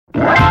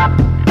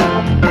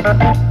Your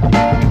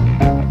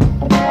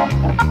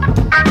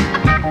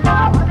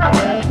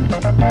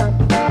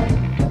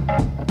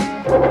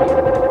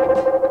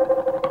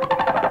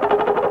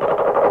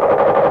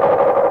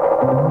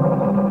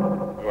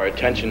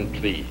attention,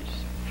 please.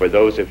 For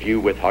those of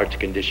you with heart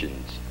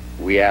conditions,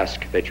 we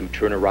ask that you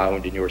turn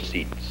around in your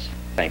seats.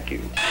 Thank you.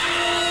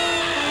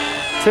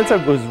 Since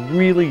I was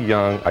really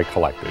young, I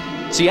collected.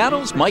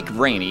 Seattle's Mike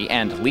Rainey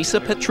and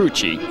Lisa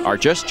Petrucci are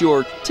just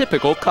your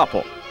typical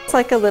couple. It's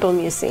like a little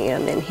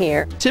museum in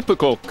here.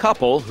 Typical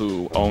couple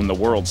who own the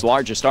world's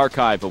largest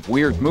archive of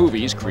weird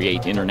movies,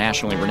 create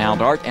internationally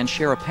renowned art, and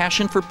share a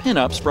passion for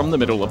pinups from the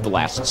middle of the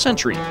last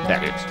century,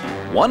 that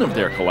is. One of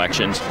their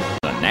collections,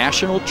 a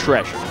national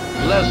treasure.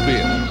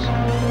 Lesbians.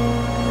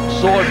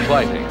 Sword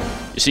fighting.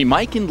 You see,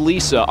 Mike and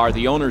Lisa are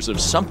the owners of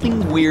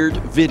Something Weird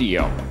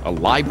Video, a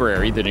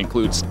library that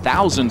includes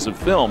thousands of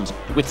films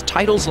with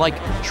titles like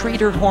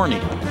Trader Horny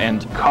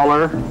and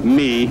Color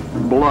Me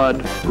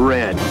Blood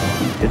Red.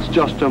 It's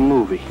just a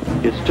movie.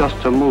 It's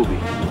just a movie.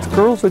 It's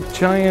girls with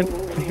giant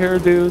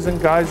hairdos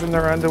and guys in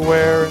their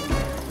underwear.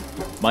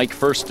 Mike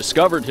first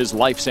discovered his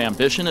life's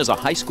ambition as a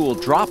high school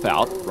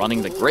dropout,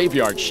 running the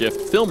graveyard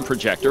shift film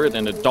projector at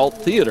an adult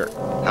theater.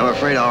 I'm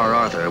afraid our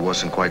Arthur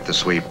wasn't quite the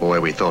sweet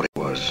boy we thought he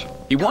was.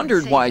 He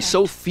wondered why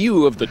so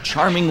few of the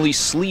charmingly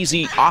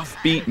sleazy,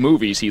 offbeat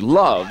movies he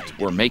loved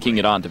were making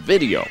it onto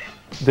video.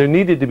 There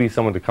needed to be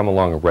someone to come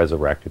along and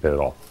resurrect it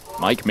all.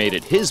 Mike made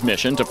it his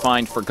mission to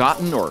find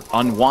forgotten or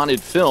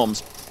unwanted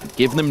films and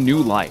give them new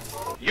life.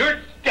 You're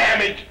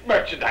damaged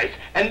merchandise,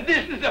 and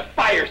this is a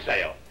fire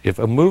sale. If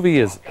a movie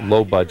is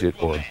low budget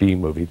or a B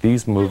movie,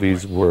 these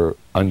movies were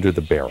under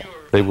the barrel.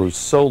 They were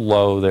so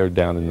low, they're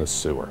down in the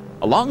sewer.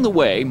 Along the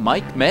way,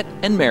 Mike met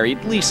and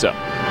married Lisa.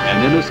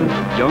 An innocent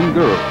young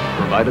girl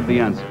provided the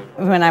answer.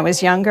 When I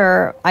was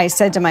younger, I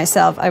said to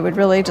myself, I would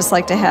really just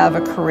like to have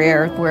a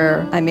career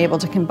where I'm able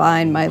to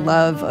combine my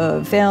love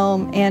of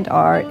film and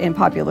art and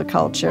popular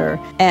culture,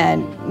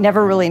 and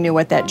never really knew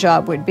what that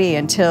job would be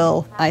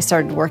until I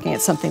started working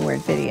at Something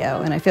Weird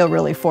Video, and I feel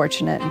really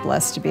fortunate and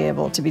blessed to be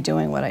able to be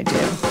doing what I do.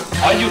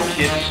 All you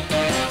kids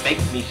make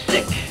me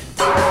sick.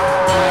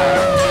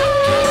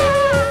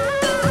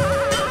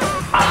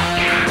 A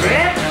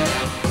trip?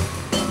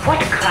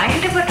 What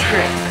kind of a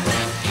trip?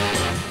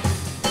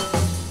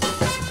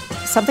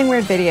 Something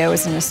Weird Video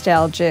is a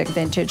nostalgic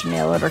vintage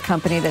mail-order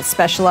company that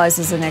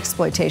specializes in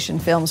exploitation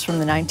films from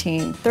the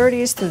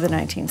 1930s through the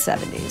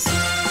 1970s.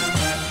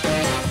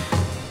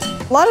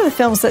 A lot of the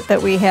films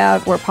that we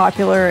have were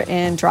popular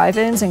in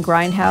drive-ins and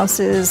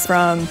grindhouses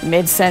from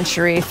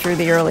mid-century through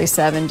the early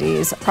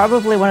 70s.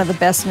 Probably one of the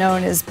best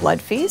known is Blood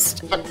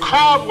Feast. The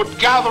crowd would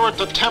gather at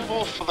the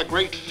temple for the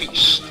great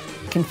feast.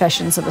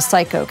 Confessions of a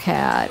Psycho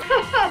Cat.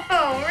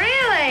 Oh,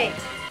 really?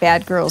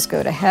 Bad Girls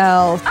Go to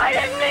Hell. I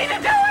didn't mean to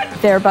do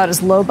it! They're about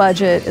as low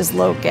budget as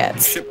low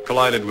gets. The ship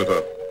collided with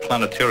a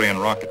planetarian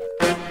rocket.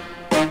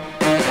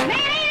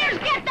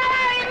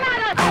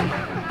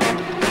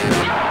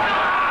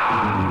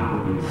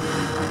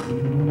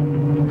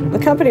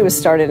 The company was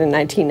started in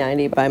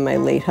 1990 by my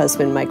late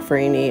husband, Mike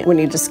Rainey, when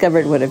he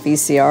discovered what a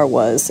VCR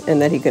was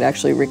and that he could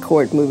actually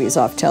record movies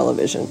off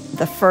television.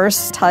 The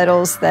first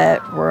titles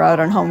that were out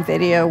on home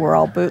video were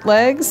all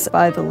bootlegs.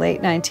 By the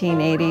late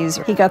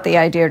 1980s, he got the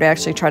idea to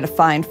actually try to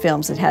find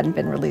films that hadn't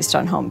been released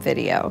on home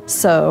video.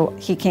 So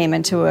he came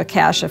into a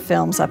cache of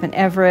films up in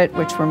Everett,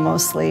 which were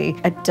mostly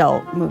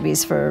adult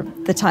movies for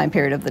the time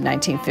period of the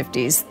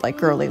 1950s, like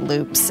Girly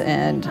Loops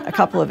and a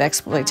couple of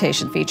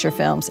exploitation feature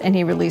films, and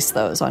he released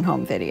those on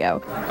home video.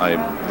 I'm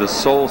the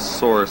sole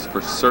source for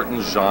certain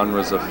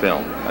genres of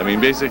film. I mean,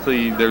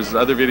 basically, there's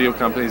other video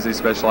companies, they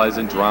specialize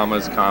in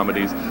dramas,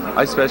 comedies.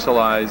 I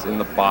specialize in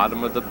the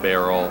bottom of the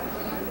barrel,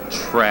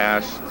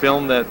 trash,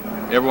 film that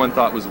everyone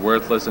thought was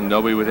worthless and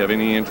nobody would have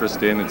any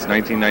interest in. It's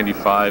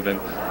 1995, and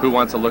who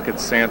wants to look at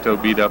Santo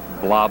beat up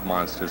blob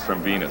monsters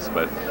from Venus?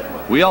 But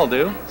we all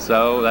do,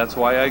 so that's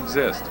why I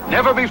exist.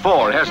 Never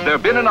before has there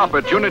been an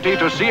opportunity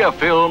to see a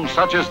film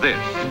such as this.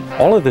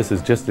 All of this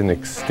is just an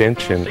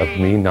extension of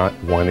me not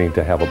wanting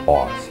to have a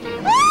boss.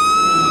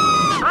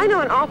 I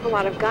know an awful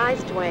lot of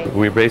guys, Dwayne.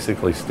 We're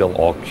basically still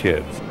all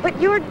kids. But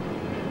you're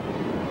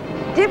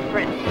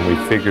different. And we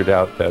figured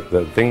out that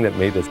the thing that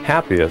made us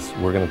happiest,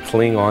 we're going to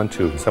cling on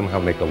to and somehow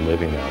make a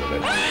living out of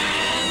it.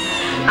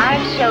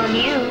 I've shown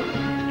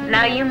you.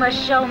 Now you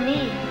must show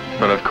me.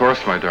 But of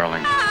course, my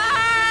darling.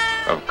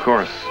 Of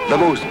course. The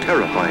most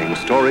terrifying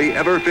story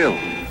ever filmed.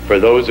 For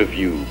those of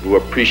you who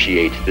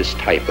appreciate this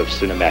type of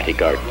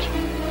cinematic art,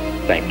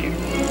 thank you.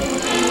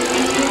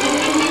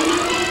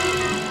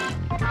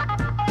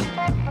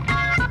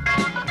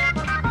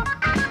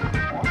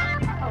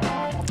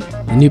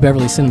 The New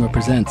Beverly Cinema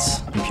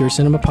presents the Pure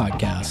Cinema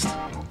Podcast.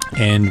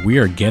 And we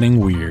are getting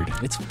weird.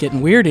 It's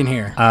getting weird in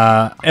here.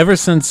 Ever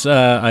since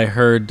I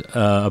heard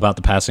about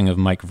the passing of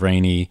Mike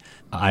Rainey,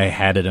 I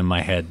had it in my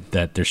head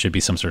that there should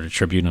be some sort of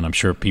tribute, and I'm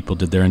sure people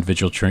did their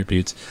individual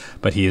tributes,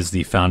 but he is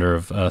the founder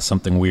of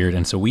Something Weird,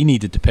 and so we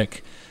needed to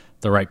pick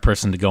the right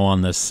person to go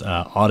on this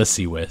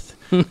odyssey with.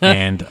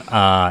 And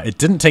it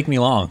didn't take me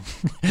long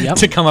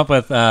to come up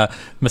with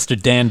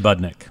Mr. Dan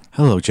Budnick.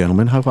 Hello,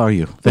 gentlemen. How are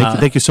you?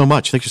 Thank you so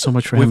much. Thank you so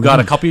much for having me. We've got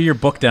a copy of your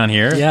book down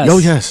here. Yes. Oh,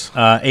 yes.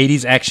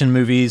 80s action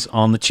movies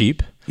on the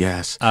cheap.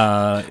 Yes.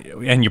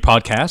 And your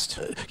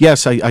podcast?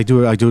 Yes, I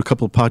do a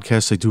couple of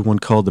podcasts. I do one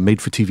called The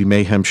Made for TV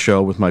Mayhem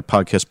Show with my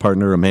podcast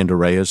partner, Amanda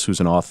Reyes, who's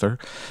an author,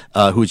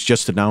 who's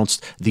just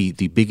announced the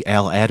big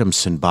Al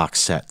Adamson box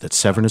set that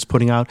Severn is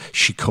putting out.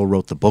 She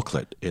co-wrote the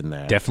booklet in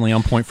that. Definitely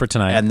on point for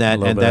tonight. And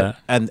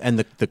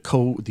the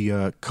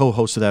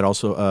co-host of that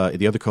also,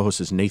 the other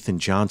co-host is Nathan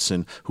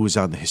Johnson, who is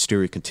on the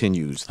Hysteria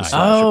Continues. The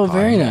oh,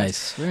 very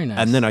nice. Very nice.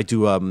 And then I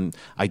do a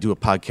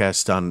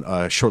podcast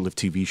on short-lived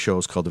TV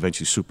shows called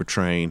Eventually Super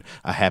Train,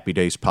 a Happy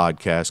Days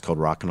podcast called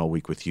Rockin' All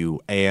Week with You,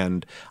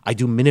 and I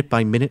do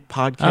minute-by-minute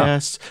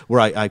podcasts where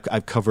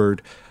I've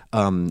covered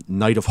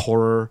Night of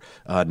Horror,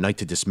 Night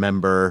to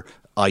Dismember,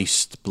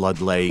 Iced, Blood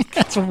Lake,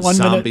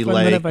 Zombie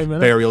Lake,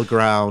 Burial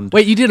Ground.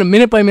 Wait, you did a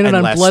minute-by-minute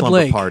on Last Blood Slumber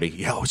Lake? Party.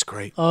 Yeah, it was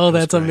great. Oh,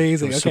 that's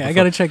amazing. Okay, I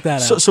got to check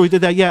that out. So we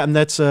did that, yeah, and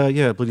that's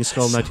Bleeding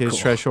Skull, 98's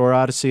Trash Horror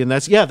Odyssey, and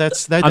that's.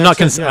 I'm not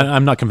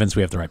convinced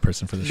we have the right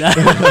person for this show.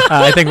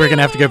 I think we're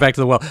gonna have to go back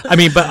to the well. I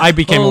mean, but I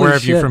became aware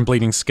of you from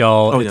Bleeding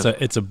Skull.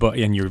 It's a book,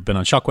 and you've been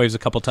on Shockwaves a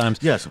couple times.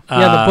 Yes.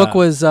 The book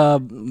was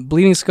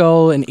Bleeding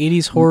Skull and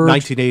 80s horror.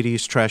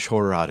 1980s Trash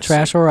Horror Odyssey.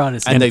 Trash Horror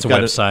Odyssey. And it's a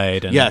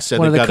website. And yes, and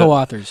one of the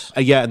co-authors.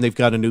 And they've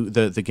got a new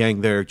the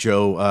gang there,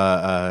 Joe,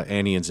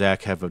 Annie, and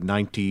Zach have a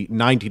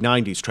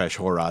 90s Trash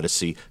Horror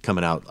Odyssey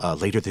coming out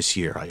later this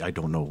year. I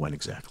don't know when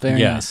exactly.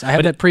 Very nice. I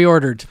have that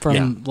pre-ordered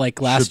from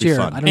last year.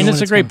 And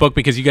it's a great book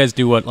because you guys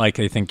do what I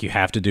think you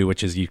have to do,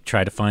 which is you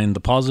try to find the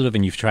positive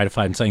and you try to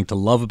find something to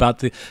love about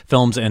the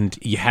films, and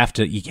you have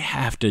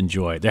to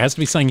enjoy. There has to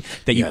be something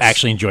that you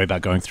actually enjoy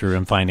about going through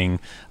and finding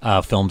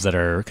films that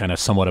are kind of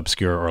somewhat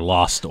obscure or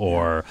lost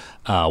or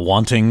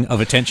wanting of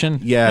attention.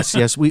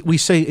 Yes. We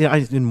say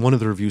in one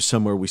of the reviews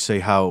somewhere, we say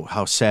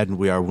how saddened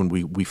we are when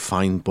we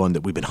find one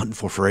that we've been hunting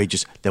for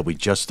ages that we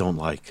just don't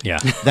like. Yeah,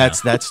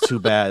 that's too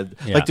bad.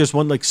 Yeah. Like there's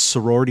one like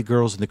Sorority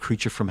Girls and the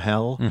Creature from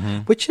Hell,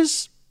 which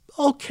is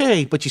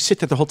okay, but you sit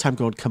there the whole time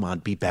going, "Come on,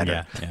 be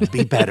better,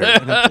 be better."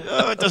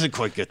 It doesn't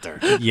quite get there.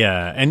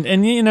 Yeah,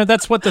 and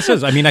that's what this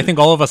is. I mean, I think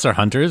all of us are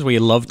hunters. We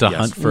love to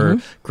hunt for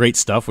great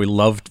stuff. We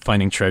love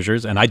finding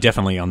treasures, and I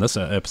definitely on this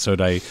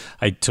episode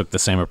I took the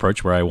same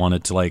approach where I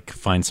wanted to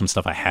find some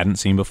stuff I hadn't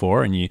seen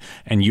before, and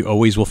you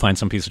always will find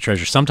some piece of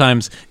treasure.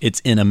 Sometimes it's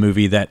in a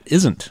movie that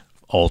isn't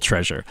all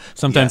treasure.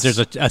 Sometimes there's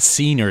a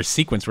scene or a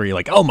sequence where you're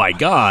like, oh my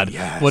God,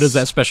 what is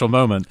that special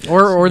moment?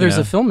 Or there's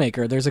a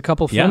filmmaker. There's a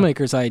couple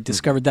filmmakers I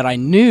discovered that I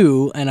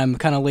knew, and I'm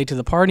kind of late to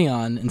the party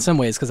on in some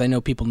ways because I know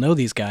people know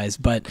these guys.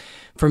 But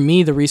for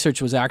me, the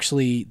research was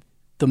actually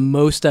the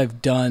most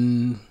I've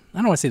done. I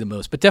don't want to say the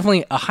most, but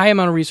definitely a high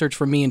amount of research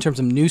for me in terms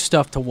of new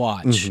stuff to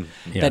watch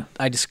that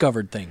I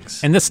discovered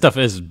things. And this stuff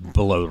is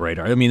below the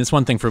radar. I mean, it's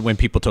one thing for when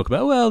people talk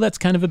about, well, that's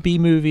kind of a B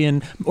movie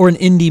or an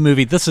indie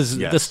movie.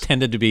 This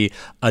tended to be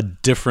a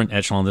different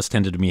echelon. This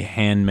tended to be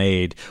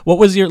handmade.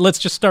 Let's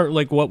just start,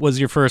 what was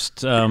your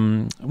first,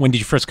 when did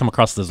you first come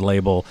across this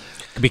label?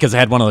 Because it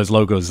had one of those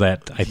logos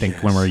that I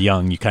think when we're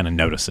young, you kind of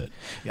notice it.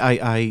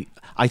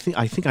 I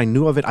think I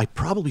knew of it. I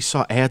probably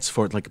saw ads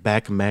for it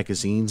back in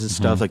magazines and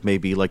stuff,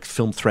 maybe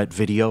Film Threat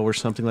Video or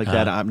something like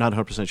that. I'm not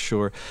 100%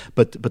 sure.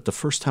 But the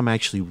first time I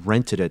actually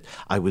rented it,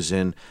 I was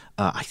in,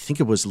 I think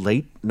it was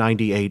late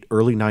 98,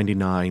 early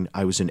 99.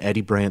 I was in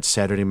Eddie Brandt's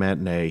Saturday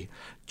Matinee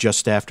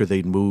just after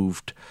they'd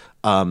moved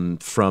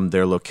from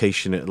their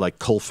location at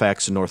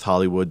Colfax in North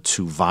Hollywood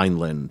to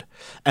Vineland.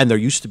 And there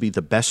used to be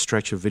the best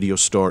stretch of video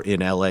store in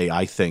LA,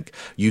 I think,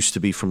 used to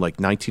be from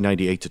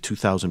 1998 to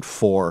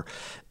 2004,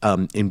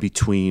 in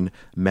between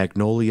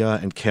Magnolia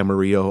and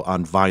Camarillo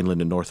on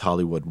Vineland in North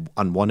Hollywood.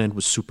 On one end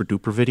was Super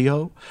Duper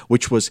Video,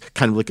 which was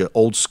kind of like an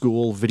old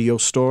school video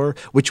store,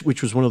 which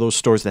was one of those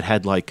stores that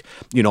had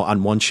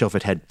on one shelf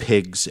it had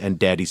Pigs and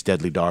Daddy's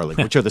Deadly Darling,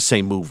 which are the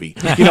same movie.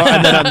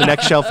 And then on the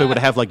next shelf it would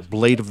have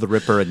Blade of the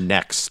Ripper and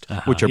Next,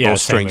 which are both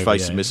Strange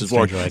Vices and Mrs.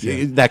 Ward,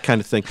 that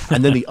kind of thing.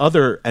 And then the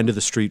other end of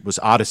the street was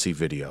Odyssey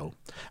Video.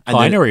 And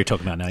I know what you're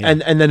talking about now. Yeah.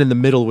 And then in the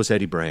middle was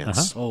Eddie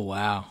Brandt's. Oh,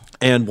 wow.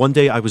 And one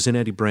day I was in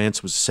Eddie Brandt's.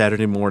 It was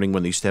Saturday morning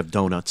when they used to have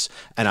donuts,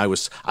 and I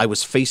was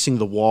facing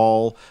the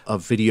wall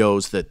of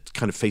videos that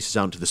kind of faces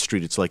out into the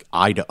street. It's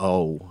I to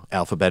O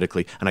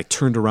alphabetically, and I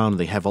turned around and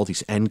they have all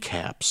these end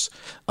caps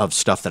of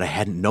stuff that I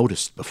hadn't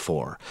noticed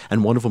before.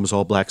 And one of them was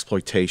all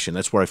blaxploitation.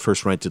 That's where I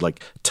first rented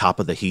Top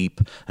of the Heap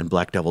and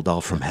Black Devil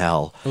Doll from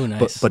Hell. Oh,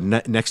 nice. But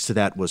next to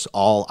that was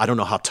all, I don't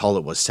know how tall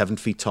it was, 7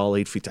 feet tall,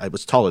 8 feet tall. It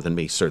was taller than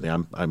me,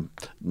 certainly. I'm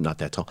not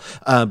that tall,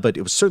 but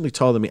it was certainly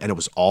taller than me, and it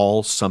was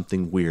all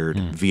something weird.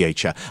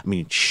 VHS. I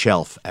mean,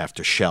 shelf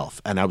after shelf.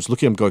 And I was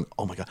looking, I'm going,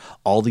 oh my God,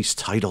 all these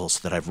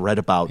titles that I've read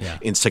about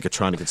in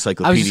Psychotronic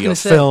Encyclopedia of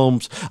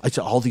Films,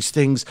 all these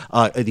things,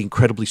 the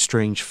Incredibly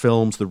Strange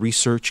Films, the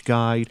Research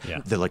Guide,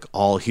 they're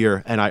all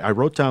here. And I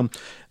wrote down,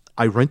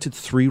 I rented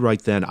 3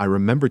 right then. I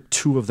remember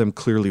 2 of them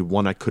clearly,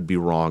 one I could be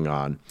wrong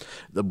on.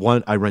 The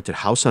one I rented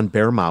House on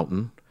Bear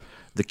Mountain,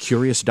 The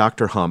Curious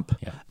Dr. Hump,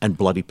 and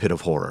Bloody Pit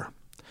of Horror.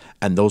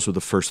 And those were the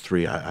first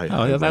three I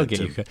that'll get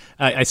you.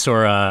 I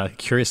saw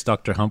Curious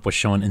Dr. Hump was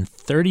shown in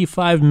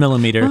 35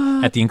 millimeter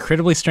at the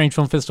Incredibly Strange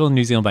Film Festival in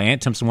New Zealand by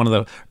Ant Timpson. One of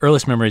the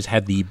earliest memories,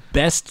 had the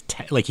best,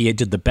 he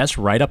did the best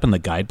write-up in the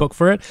guidebook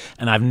for it,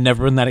 and I've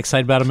never been that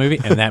excited about a movie,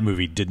 and that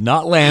movie did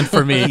not land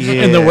for me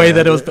in the way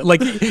that it was,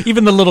 like,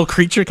 even the little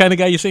creature kind of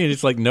guy you see, and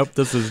it's like, nope,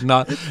 this is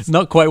not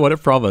quite what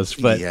it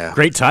promised, but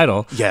great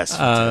title. Yes,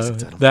 fantastic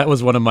title. That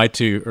was one of my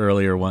two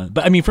earlier ones.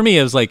 But, I mean, for me,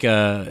 it was like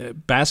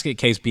Basket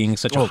Case being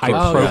such a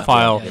high-profile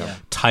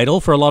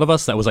title for a lot of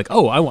us that was like,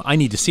 I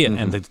need to see it,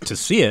 and to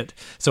see it.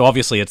 So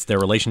obviously it's their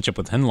relationship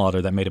with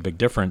Henlotter that made a big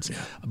difference.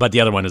 But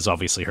the other one is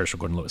obviously Herschel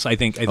Gordon Lewis. I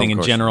think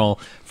in general,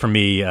 for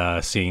me,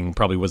 seeing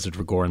probably Wizard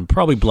of Gore and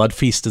probably Blood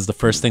Feast is the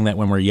first thing that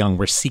when we're young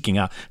we're seeking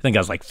out. I think I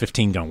was like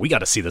 15 going, we got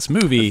to see this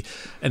movie,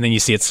 and then you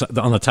see it's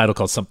on the title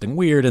called Something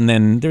Weird, and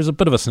then there's a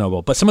bit of a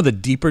snowball. But some of the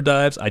deeper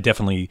dives I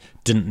definitely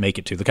didn't make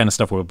it to. The kind of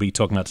stuff we'll be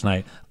talking about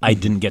tonight, I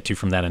didn't get to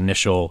from that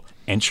initial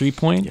entry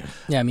point.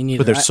 Yeah, I mean,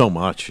 neither. But there's so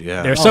much.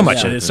 Yeah, there's so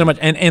much. There's so much,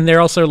 and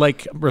they're also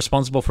like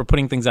responsible for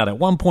putting things out at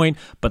one point,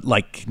 but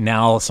like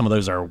now some of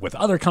those are with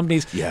other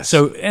companies. Yes.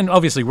 So, and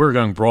obviously we're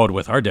going broad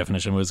with our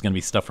definition. It was going to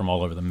be stuff from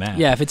all over the map.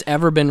 Yeah, if it's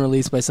ever been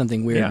released by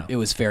Something Weird, it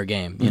was fair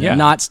game. You know,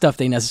 not stuff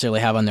they necessarily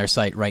have on their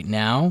site right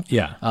now.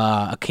 Yeah.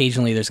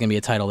 Occasionally there's going to be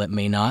a title that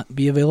may not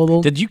be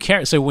available. Did you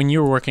carry? So when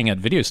you were working at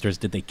video stores,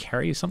 did they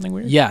carry Something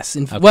Weird? Yes.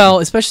 Well,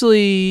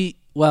 especially.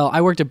 Well,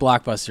 I worked at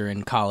Blockbuster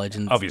in college,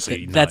 and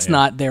obviously that's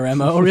not their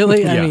MO,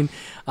 really. I mean,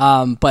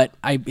 but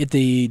at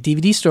the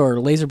DVD store,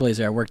 Laser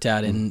Blazer, I worked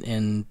at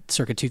in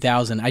circa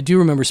 2000. I do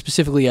remember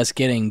specifically us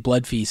getting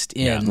Blood Feast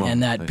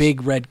and that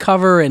big red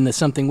cover and the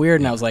Something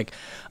Weird, and I was like,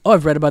 oh,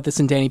 I've read about this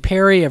in Danny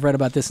Perry. I've read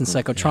about this in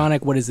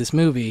Psychotronic. What is this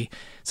movie?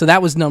 So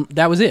that was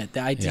it.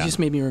 It just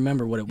made me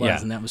remember what it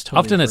was, and that was totally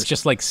often it's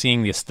just like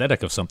seeing the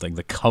aesthetic of something,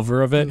 the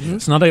cover of it.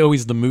 It's not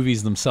always the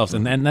movies themselves,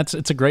 and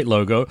it's a great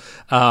logo.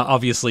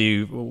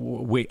 Obviously,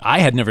 I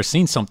had never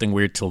seen Something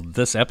Weird till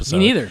this episode.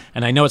 Me neither.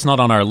 And I know it's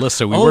not on our list,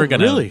 so we were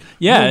gonna. Really?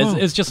 Yeah,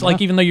 it's just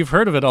like even though you've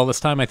heard of it all this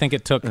time, I think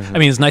it took. I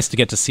mean, it's nice to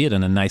get to see it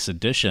in a nice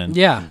edition.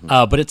 Yeah.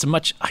 But it's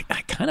much. I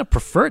kind of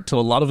prefer it to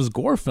a lot of his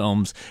gore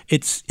films.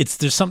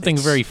 There's something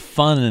very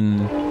fun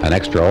and an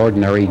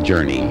extraordinary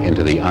journey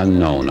into the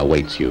unknown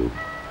awaits you.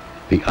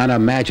 The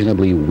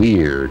unimaginably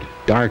weird,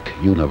 dark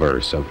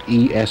universe of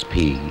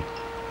ESP,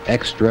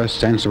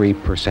 extrasensory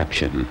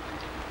perception,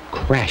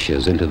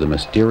 crashes into the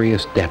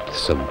mysterious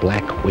depths of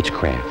black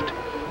witchcraft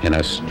in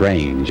a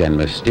strange and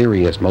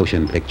mysterious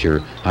motion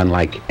picture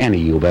unlike any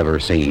you've ever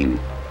seen.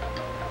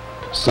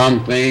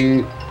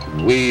 Something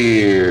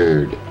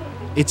Weird.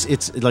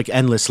 It's like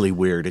endlessly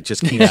weird. It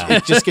just keeps.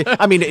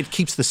 I mean, it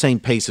keeps the same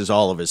pace as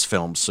all of his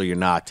films, so you're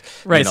not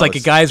right. It's like a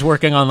guy's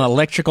working on an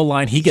electrical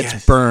line. He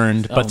gets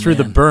burned, but through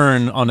the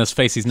burn on his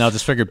face, he's now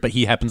disfigured. But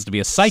he happens to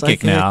be a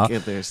psychic now,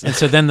 and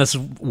so then this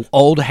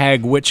old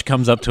hag witch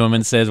comes up to him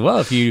and says, "Well,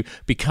 if you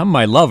become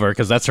my lover,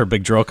 because that's her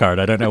big draw card.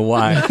 I don't know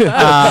why.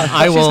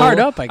 I will. She's hard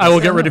up. I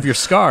will get rid of your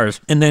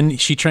scars." And then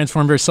she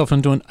transformed herself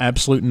into an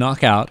absolute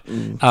knockout.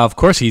 Of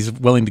course, he's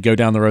willing to go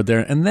down the road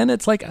there, and then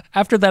it's like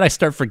after that, I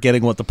start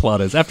forgetting what the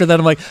plot is. After that,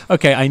 I'm like,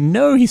 okay, I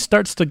know he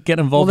starts to get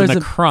involved in a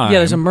crime. Yeah,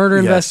 there's a murder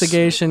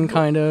investigation,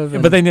 kind of.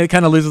 But then it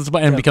kind of loses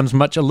and becomes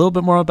a little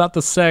bit more about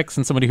the sex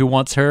and somebody who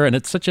wants her. And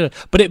it's such a,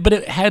 but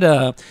it had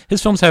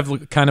his films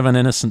have kind of an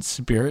innocent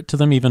spirit to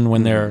them, even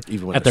when they're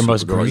at their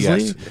most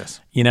grisly.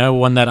 Yes. You know,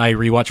 one that I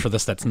rewatched for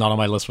this that's not on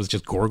my list was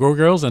just Gorgo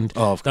Girls. And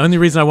the only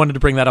reason I wanted to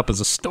bring that up as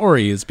a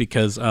story is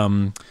because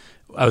I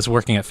was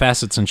working at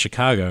Facets in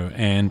Chicago,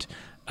 and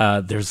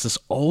there's this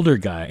older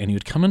guy, and he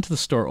would come into the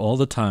store all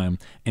the time,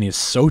 and he was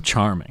so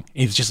charming.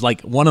 He was just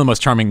like one of the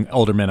most charming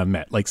older men I've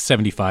met, like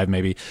 75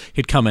 maybe.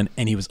 He'd come in,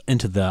 and he was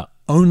into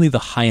only the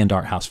high-end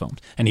art house films.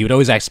 And he would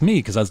always ask me,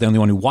 because I was the only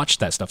one who watched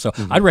that stuff. So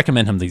I'd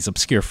recommend him these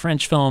obscure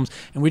French films,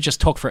 and we'd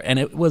just talk and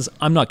it was,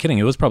 I'm not kidding,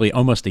 it was probably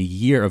almost a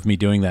year of me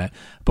doing that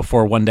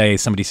before one day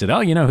somebody said, "Oh,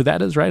 you know who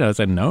that is, right?" I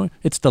said, "No,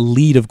 it's the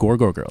lead of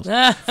Gorgo Girls."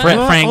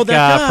 Frank,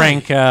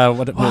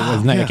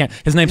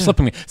 his name's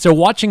slipping me. So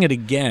watching it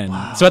again,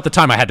 so at the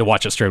time I had to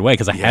watch it straight away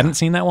because I hadn't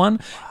seen that one,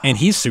 and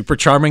he's super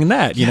charming in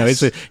that. You know,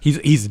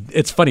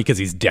 it's funny because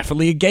he's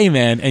definitely a gay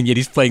man, and yet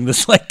he's playing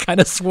this like kind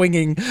of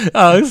swinging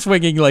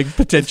like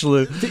potential.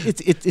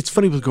 It's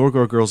funny with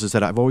Gorgo Girls is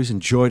that I've always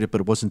enjoyed it, but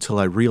it wasn't until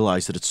I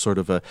realized that it's sort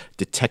of a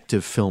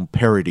detective film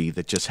parody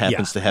that just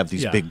happens to have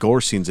these big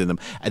gore scenes in them,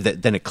 and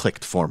then it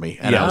clicked for me,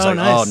 and I was like,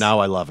 nice. "Oh, now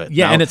I love it."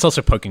 Yeah, and it's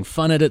also poking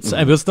fun at it.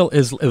 It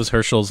was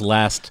Herschel's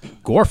last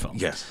gore film.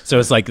 Yes, so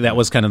it's like that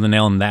was kind of the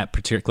nail in that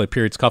particular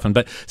period's coffin.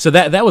 But so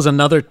that was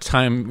another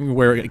time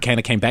where it kind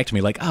of came back to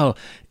me, like, oh,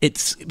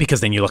 it's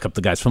because then you look up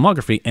the guy's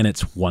filmography, and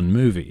it's one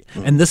movie,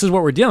 and this is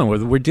what we're dealing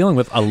with. We're dealing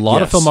with a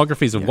lot of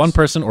filmographies of one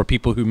person or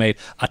people who made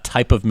a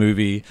type of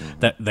movie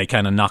that they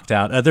kind of knocked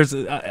out.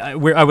 I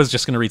was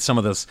just going to read some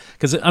of this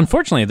because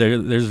unfortunately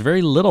there's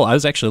very little. I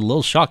was actually a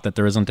little shocked that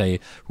there isn't a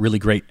really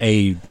great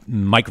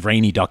Mike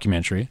Rainey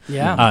documentary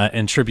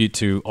in tribute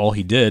to all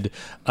he did,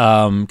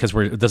 because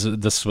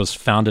this was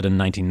founded in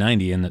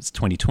 1990 and it's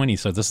 2020,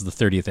 so this is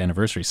the 30th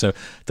anniversary. So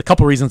the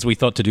couple reasons we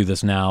thought to do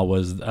this now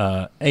was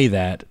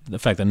that the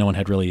fact that no one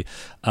had really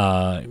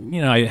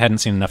I hadn't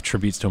seen enough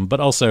tributes to him, but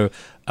also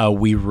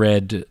we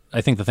read,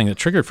 I think the thing that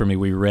triggered for me,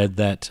 we read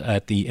that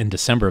in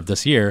December of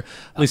this year,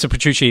 Lisa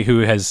Petrucci, who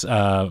has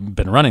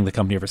been running the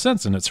company ever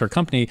since, and it's her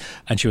company,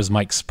 and she was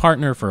Mike's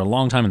partner for a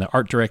long time and the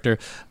art director,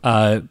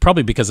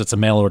 probably because it's a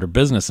mail order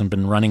business and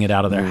been running it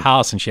out of their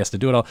house and she has to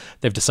do it all,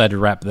 they've decided to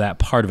wrap that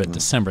part of it in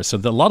December. So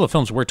a lot of the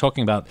films we're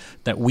talking about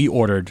that we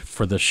ordered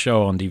for the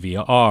show on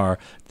DVR,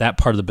 that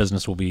part of the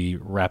business will be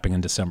wrapping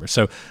in December.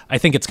 So I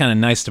think it's kind of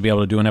nice to be able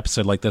to do an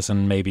episode like this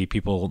and maybe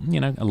people,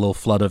 a little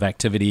flood of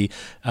activity,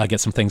 get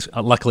some things.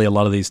 Luckily, a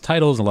lot of these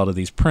titles, a lot of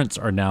these prints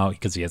are now,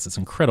 because he has this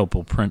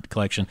incredible print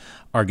collection,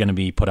 are going to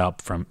be put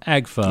out from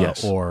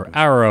AGFA or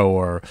Arrow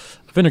or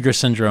Vinegar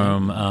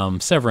Syndrome,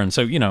 Severin.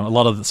 So,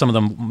 some of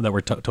them that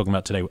we're talking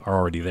about today are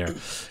already there.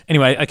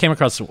 Anyway, I came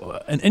across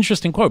an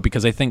interesting quote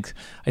because I think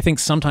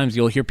sometimes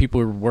you'll hear people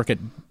who work at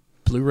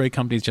Blu-ray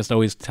companies just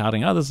always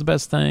touting, this is the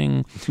best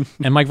thing.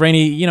 And Mike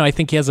Rainey, I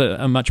think he has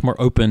a much more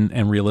open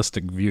and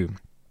realistic view.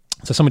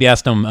 So somebody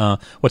asked him,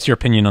 what's your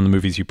opinion on the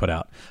movies you put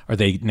out? Are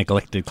they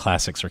neglected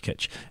classics or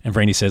kitsch? And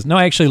Rainey says, no,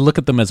 I actually look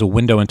at them as a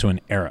window into an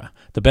era.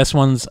 The best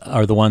ones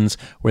are the ones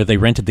where they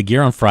rented the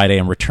gear on Friday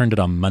and returned it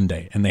on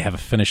Monday, and they have a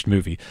finished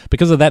movie.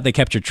 Because of that, they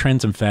captured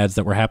trends and fads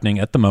that were happening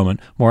at the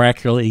moment more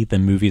accurately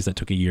than movies that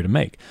took a year to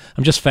make.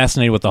 I'm just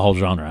fascinated with the whole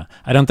genre.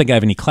 I don't think I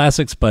have any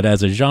classics, but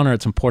as a genre,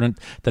 it's important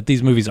that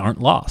these movies aren't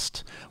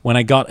lost. When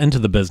I got into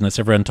the business,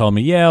 everyone told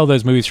me, all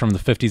those movies from the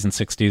 50s and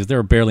 60s, there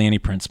were barely any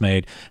prints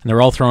made, and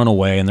they're all thrown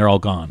away, and they're all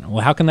gone.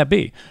 Well, how can that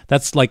be?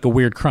 That's like a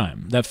weird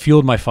crime. That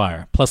fueled my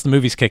fire. Plus, the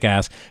movies kick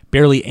ass.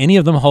 Barely any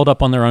of them hold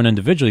up on their own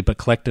individually, but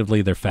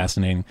collectively, they're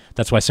fascinating.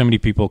 That's why so many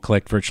people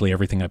collect virtually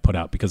everything I put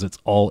out, because it's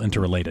all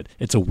interrelated.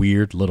 It's a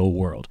weird little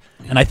world.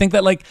 And I think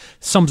that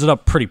sums it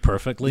up pretty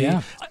perfectly.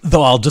 Yeah.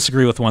 Though I'll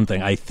disagree with one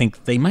thing. I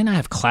think they might not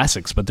have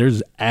classics, but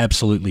there's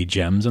absolutely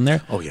gems in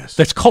there. Oh, yes.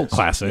 There's cult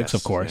classics,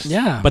 of course.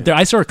 Yes. Yeah. But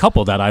I saw a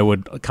couple that I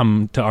would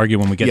come to argue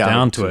when we get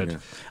down to it. Yeah.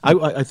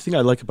 I think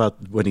I like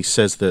about when he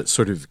says the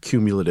sort of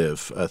cumulative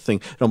thing.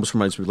 It almost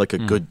reminds me like a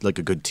good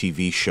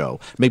TV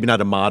show. Maybe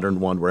not a modern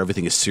one where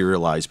everything is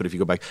serialized, but if you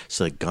go back,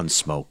 say like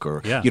Gunsmoke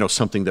or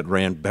something that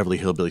ran, Beverly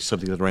Hillbillies,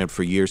 something that ran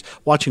for years.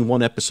 Watching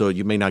one episode,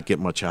 you may not get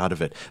much out of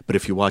it, but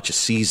if you watch a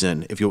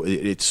season,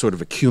 it sort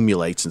of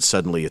accumulates and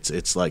suddenly it's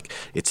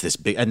this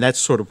big. And that's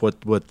sort of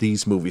what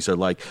these movies are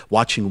like.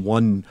 Watching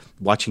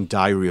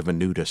Diary of a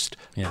Nudist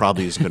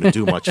probably isn't going to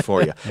do much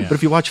for you. But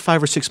if you watch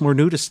 5 or 6 more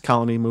nudist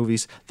colony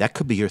movies, that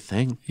could be your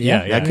thing.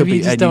 That could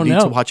be, and you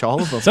need to watch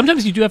all of them.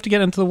 Sometimes you do have to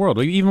get into the world,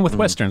 even with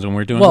westerns. When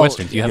we're doing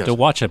westerns, you have to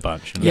watch a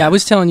bunch. I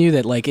was telling you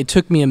that it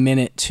took me a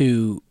minute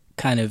to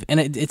kind of, and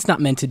it's not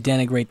meant to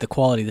denigrate the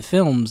quality of the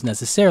films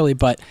necessarily,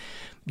 but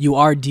you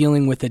are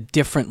dealing with a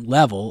different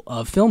level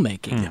of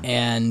filmmaking.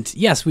 And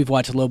yes, we've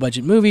watched low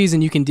budget movies,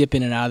 and you can dip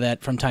in and out of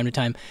that from time to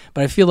time.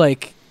 But I feel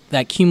like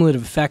that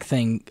cumulative effect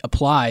thing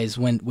applies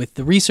with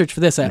the research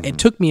for this. It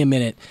took me a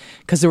minute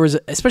because there was,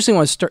 especially when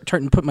I was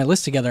starting to put my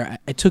list together,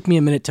 it took me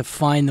a minute to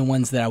find the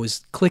ones that I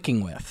was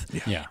clicking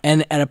with. Yeah.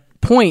 And at a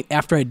point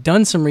after I'd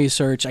done some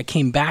research, I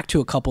came back to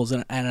a couple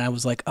and I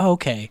was like, oh,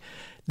 okay,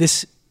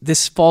 this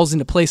falls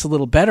into place a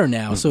little better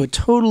now. So it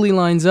totally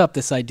lines up,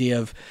 this idea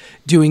of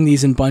doing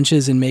these in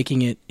bunches and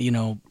making it,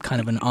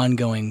 kind of an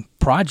ongoing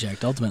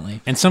project ultimately.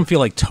 And some feel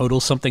like total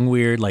something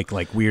weird, like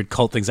weird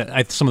cult things.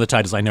 Some of the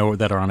titles I know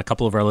that are on a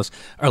couple of our lists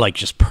are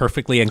just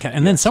perfectly,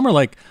 and then some are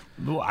like,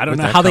 I don't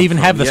know how they even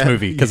have this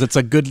movie, because it's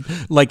a good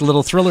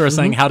little thriller of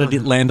saying how did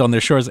it land on their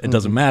shores. It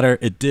doesn't matter.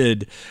 It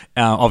did.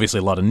 Obviously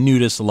a lot of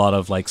nudists, a lot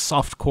of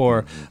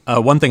softcore.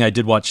 One thing I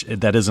did watch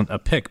that isn't a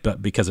pick,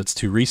 but because it's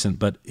too recent,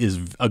 but is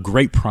a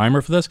great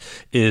primer for this,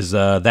 is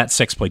that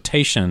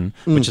Sexploitation,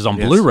 which is on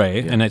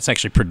Blu-ray, and it's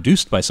actually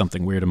produced by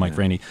Something Weird and Mike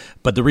Rainey.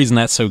 But the reason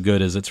that's so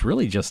good is it's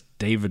really just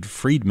David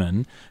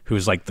Friedman, who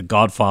is the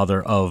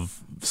godfather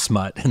of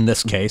smut in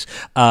this case,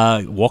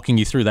 walking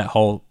you through that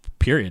whole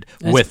period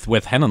with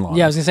Henenlotter.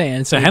 Yeah, I was going to say.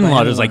 And so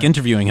Henenlotter is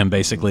interviewing him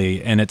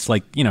basically, and it's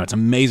it's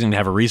amazing to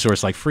have a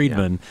resource like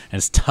Friedman, and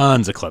it's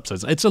tons of clips.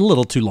 It's a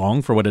little too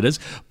long for what it is,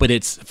 but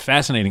it's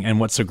fascinating. And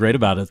what's so great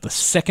about it, the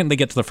second they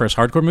get to the first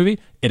hardcore movie,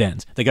 it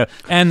ends. They go,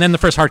 and then the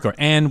first hardcore,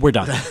 and we're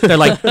done. They're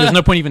there's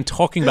no point even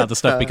talking about the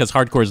stuff because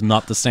hardcore is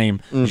not the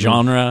same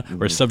genre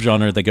or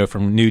subgenre. They go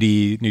from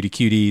nudie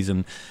cuties,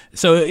 and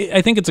so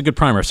I think it's a good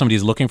primer. If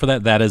somebody's looking for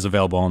that, that is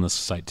available on this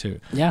site too.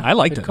 Yeah, I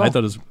liked it. Call. I thought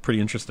it was pretty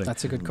interesting.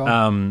 That's a good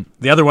call.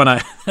 The other one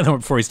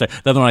before we start,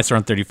 the other one I saw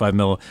on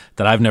 35mm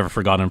that I've never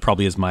forgotten,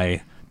 probably is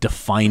my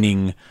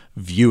defining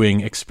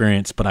viewing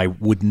experience, but I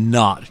would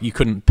not. You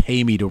couldn't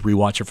pay me to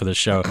rewatch it for the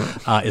show.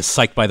 Is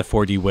Psyched by the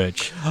 4D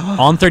Witch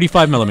on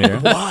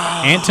 35mm.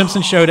 Wow. Ant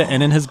Timpson showed it,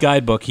 and in his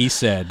guidebook, he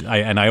said,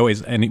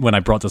 and when I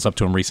brought this up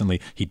to him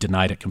recently, he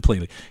denied it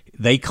completely.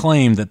 They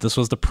claimed that this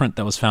was the print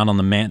that was found on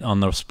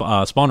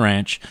the Spawn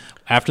Ranch.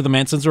 After the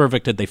Mansons were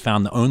evicted, they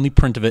found the only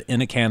print of it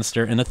in a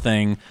canister, in a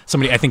thing.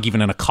 Somebody, I think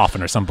even in a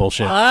coffin or some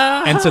bullshit.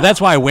 And so that's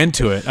why I went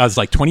to it. I was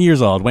like 20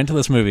 years old, went to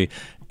this movie,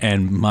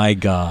 and my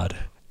God,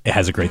 it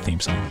has a great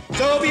theme song.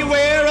 So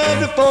beware of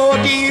the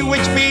 4D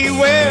witch,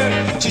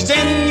 beware. She's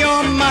in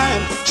your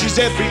mind, she's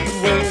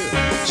everywhere.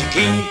 She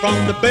came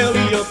from the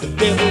belly of the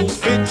devil's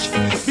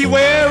bitch.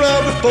 Beware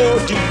of the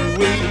 4D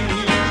witch.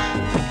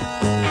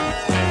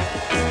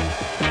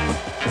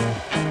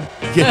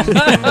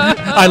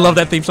 I love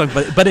that theme song,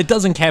 but it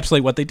does encapsulate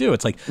what they do.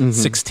 It's like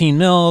 16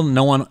 mil.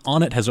 No one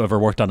on it has ever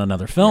worked on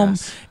another film.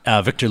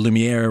 Yes. Victor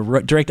Lumiere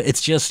directed.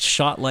 It's just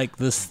shot like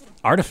this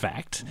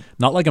artifact,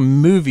 not like a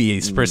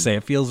movie per se.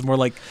 It feels more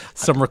like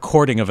some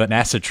recording of an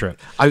acid trip.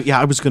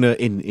 I was gonna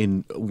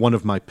in one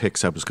of my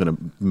picks. I was gonna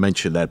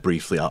mention that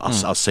briefly.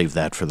 I'll save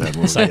that for then.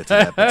 We'll get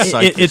to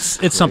that.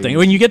 It's something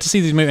when you get to see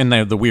these movies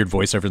and the weird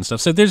voiceover and stuff.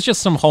 So there's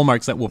just some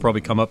hallmarks that will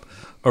probably come up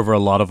over a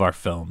lot of our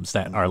films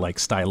that are like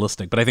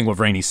stylistic. But I think what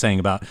Rainey's saying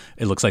about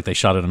it looks like they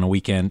shot it on a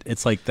weekend.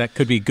 It's like that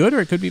could be good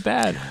or it could be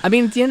bad. I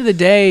mean, at the end of the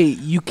day,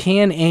 you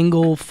can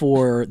angle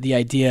for the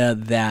idea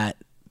that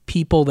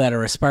people that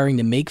are aspiring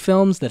to make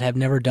films that have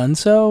never done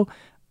so,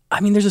 I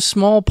mean, there's a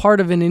small part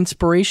of an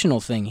inspirational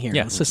thing here.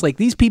 Yeah. It's just like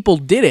these people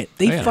did it.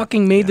 They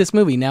fucking made this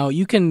movie. Now,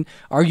 you can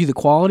argue the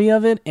quality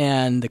of it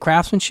and the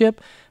craftsmanship,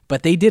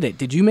 but they did it.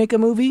 Did you make a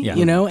movie? Yeah,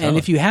 totally. And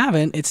if you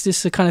haven't, it's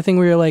just the kind of thing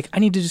where you're like, I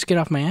need to just get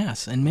off my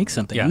ass and make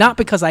something. Yeah. Not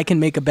because I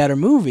can make a better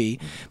movie,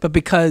 but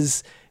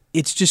because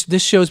it's just,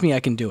 this shows me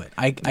I can do it.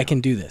 I can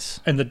do this.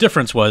 And the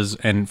difference was,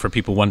 and for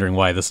people wondering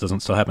why this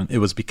doesn't still happen, it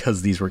was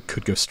because these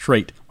could go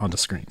straight onto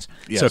screens.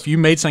 Yes. So if you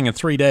made something in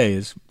 3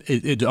 days,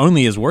 it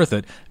only is worth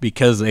it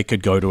because it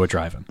could go to a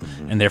drive-in.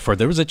 And therefore,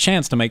 there was a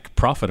chance to make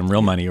profit and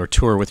real money or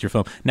tour with your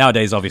film.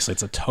 Nowadays, obviously,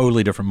 it's a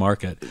totally different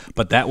market.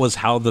 But that was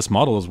how this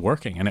model was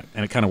working, and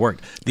it kind of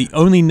worked. The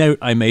only note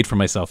I made for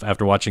myself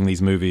after watching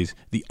these movies,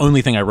 the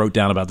only thing I wrote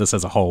down about this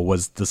as a whole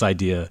was this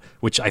idea,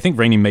 which I think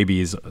Rainey maybe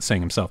is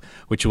saying himself,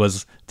 which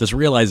was this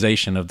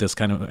realization of this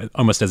kind of,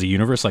 almost as a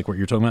universe, like what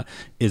you're talking about,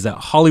 is that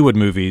Hollywood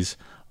movies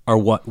are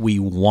what we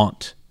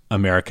want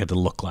America to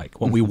look like,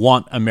 what we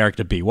want America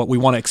to be, what we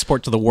want to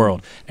export to the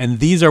world. And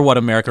these are what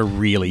America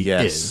really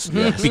is.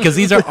 Yes. Because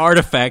these are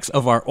artifacts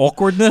of our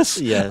awkwardness,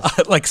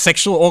 like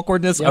sexual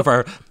awkwardness, of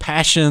our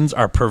passions,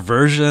 our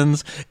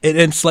perversions.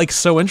 It's like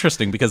so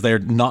interesting because they're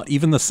not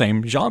even the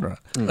same genre.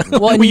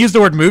 Well, we use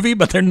the word movie,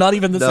 but they're not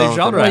even the same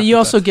genre. You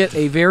also get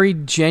a very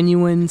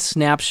genuine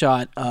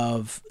snapshot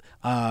of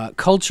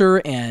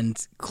culture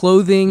and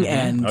clothing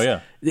and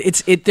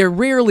they're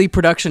rarely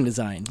production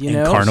designed, you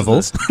know.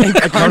 Carnivals.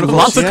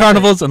 Lots of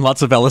carnivals and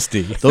lots of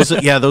LSD. Those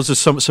are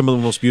some of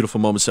the most beautiful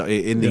moments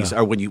in these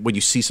are when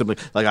you see something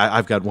like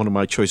I've got one of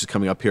my choices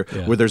coming up here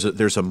where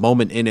there's a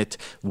moment in it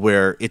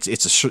where it's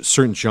a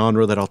certain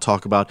genre that I'll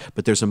talk about,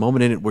 but there's a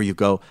moment in it where you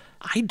go,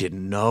 I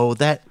didn't know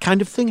that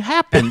kind of thing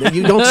happened. And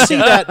you don't see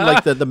that in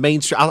like the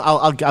mainstream.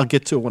 I'll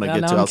get to it when I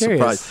get to it. I'll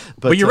surprise.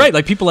 But you're right.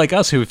 Like people like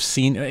us who have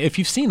seen, if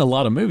you've seen a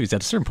lot of movies,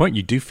 at a certain point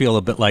you do feel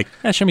a bit like,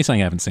 show me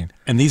something I haven't seen.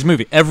 And these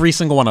movies, every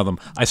single one of them,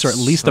 I saw at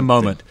least a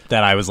moment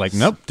that I was like,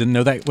 nope, didn't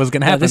know that was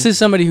going to happen. This is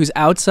somebody who's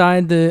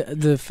outside the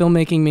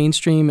filmmaking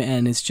mainstream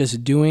and is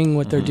just doing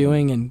what they're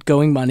doing and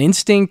going on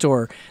instinct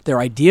or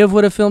their idea of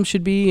what a film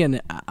should be. And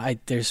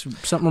there's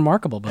something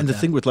remarkable about that. And the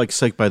thing with like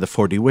Psyched by the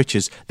 4D Witch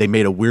is they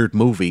made a weird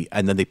movie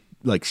and then they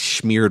like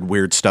smeared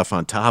weird stuff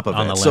on top of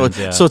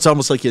it. So it's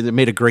almost like they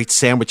made a great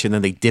sandwich and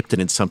then they dipped it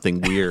in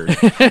something weird,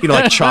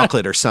 like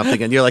chocolate or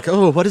something. And you're like,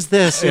 oh, what is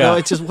this? You know,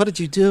 it's just, what did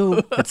you do?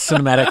 It's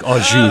cinematic au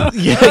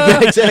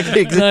jus.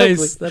 Exactly.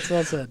 Nice. That's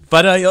well said.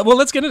 But well,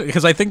 let's get into it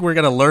because I think we're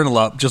going to learn a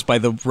lot just by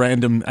the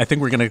random. I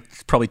think we're going to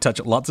probably touch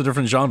lots of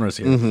different genres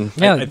here.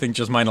 Mm-hmm. Yeah. I think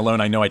just mine alone,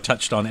 I know I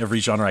touched on every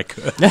genre I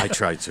could. I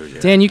tried to.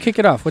 Yeah. Dan, you kick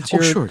it off. What's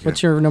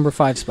your number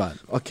 5 spot?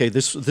 Okay,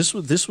 this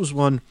was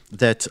one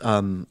that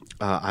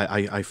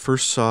I first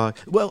saw.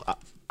 Well,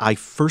 I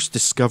first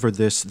discovered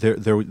this.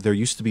 There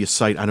used to be a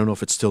site, I don't know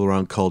if it's still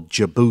around, called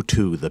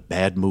Jabutu, the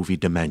Bad Movie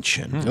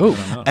Dimension.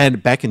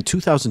 And back in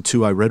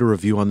 2002, I read a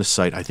review on the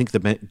site. I think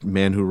the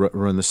man who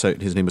ran the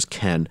site, his name was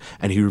Ken,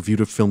 and he reviewed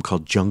a film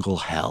called Jungle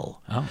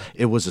Hell.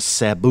 It was a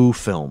Sabu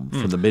film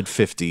from the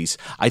mid-50s.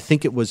 I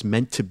think it was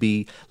meant to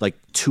be like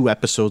 2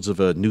 episodes of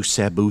a new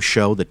Sabu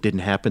show that didn't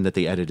happen that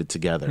they edited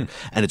together.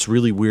 And it's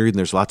really weird, and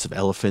there's lots of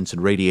elephants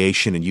and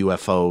radiation and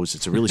UFOs.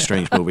 It's a really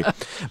strange movie.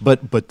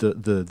 But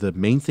the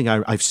main thing,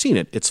 I've seen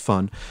it. It's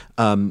fun.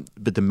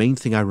 But the main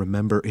thing I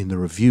remember in the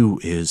review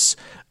is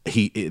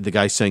the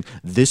guy saying,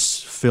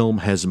 this film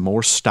has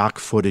more stock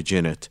footage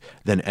in it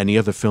than any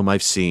other film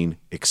I've seen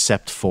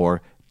except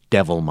for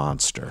Devil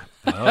Monster.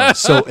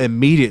 So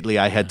immediately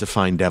I had to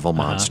find Devil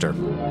Monster.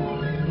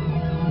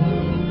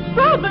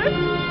 Robert,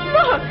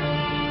 look!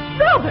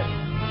 Robert!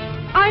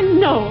 I I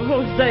know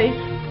Jose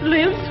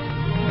lives.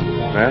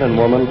 Man and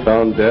woman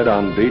found dead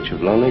on beach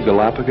of lonely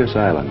Galapagos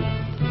Island.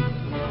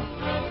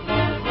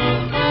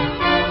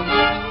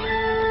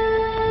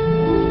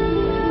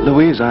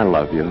 Louise, I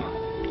love you.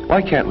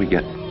 Why can't we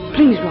get...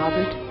 Please,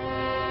 Robert.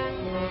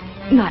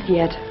 Not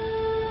yet.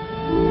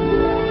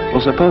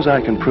 Well, suppose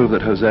I can prove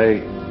that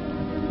Jose...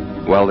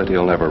 well, that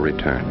he'll never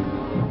return.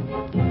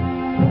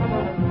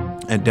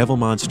 And Devil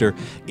Monster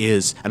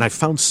is, and I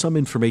found some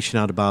information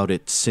out about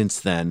it since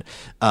then,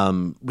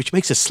 which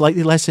makes it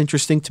slightly less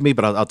interesting to me,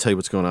 but I'll tell you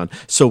what's going on.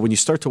 So when you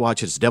start to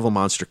watch it, it's Devil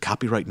Monster,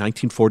 copyright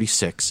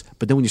 1946,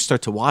 but then when you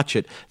start to watch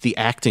it, the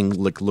acting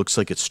looks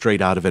like it's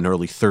straight out of an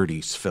early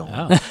 30s film.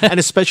 Oh. And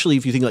especially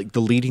if you think like the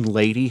leading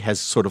lady has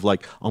sort of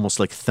like, almost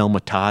like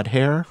Thelma Todd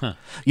hair,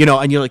 you know,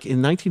 and you're like,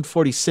 in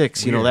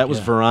 1946, you know, that was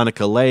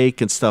Veronica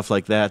Lake and stuff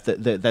like that.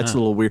 That's a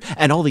little weird.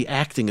 And all the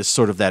acting is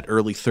sort of that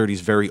early 30s,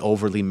 very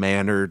overly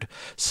mannered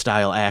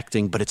style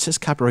acting, but it says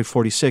copyright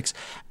 46,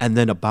 and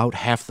then about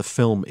half the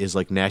film is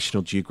like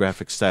National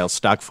Geographic style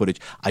stock footage,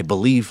 I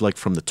believe, like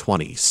from the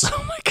 20s.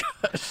 Oh my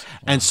gosh!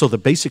 And so the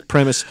basic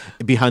premise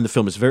behind the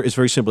film is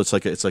very simple. It's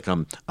like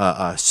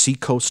a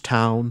seacoast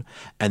town,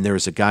 and there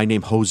is a guy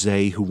named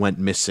Jose who went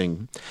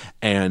missing,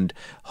 and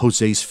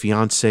Jose's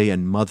fiance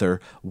and mother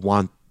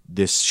want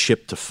this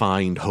ship to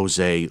find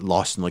Jose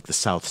lost in like the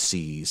South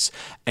Seas.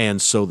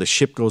 And so the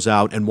ship goes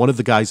out, and one of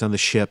the guys on the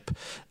ship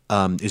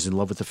is in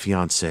love with the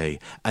fiance,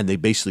 and they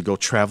basically go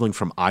traveling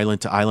from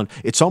island to island.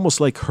 It's almost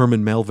like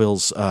Herman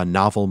Melville's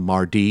novel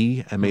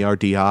Mardi,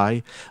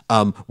 M-A-R-D-I,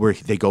 where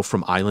they go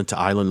from island to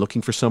island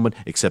looking for someone,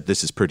 except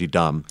this is pretty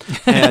dumb.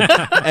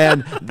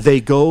 And they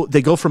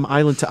go from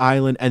island to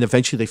island, and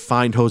eventually they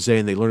find Jose,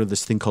 and they learn of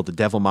this thing called the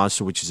Devil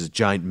Monster, which is a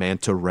giant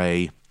manta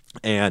ray.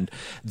 And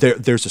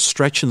there's a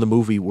stretch in the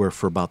movie where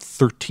for about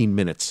 13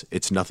 minutes,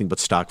 it's nothing but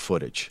stock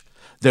footage.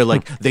 They're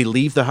like, they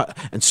leave the,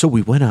 and so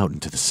we went out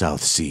into the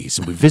South Seas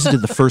and we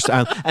visited the first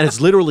island, and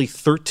it's literally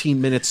 13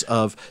 minutes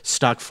of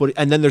stock footage.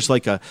 And then there's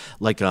like a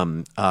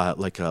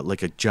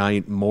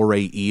giant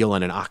moray eel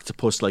and an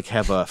octopus like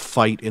have a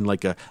fight in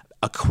like a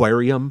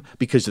aquarium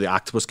because the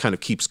octopus kind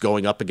of keeps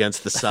going up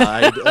against the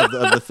side of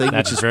the thing,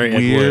 That's which is very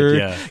weird.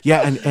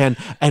 Edward,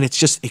 And it's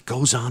just, it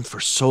goes on for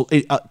so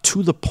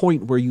to the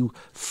point where you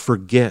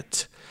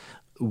forget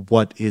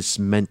what is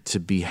meant to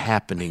be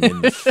happening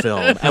in the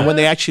film. And when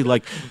they actually,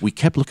 like, we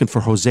kept looking for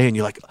Jose, and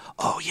you're like,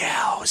 oh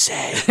yeah,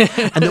 Jose.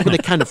 And then when they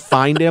kind of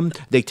find him,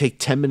 they take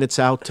 10 minutes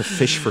out to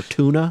fish for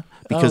tuna,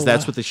 because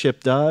that's what the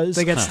ship does.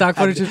 They get stock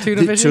footage of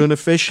tuna fishing? Tuna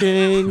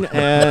fishing,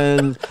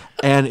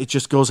 and it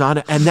just goes on.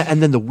 And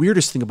then the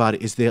weirdest thing about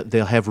it is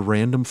they'll have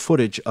random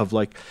footage of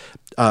like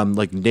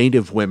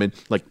native women,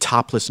 like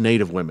topless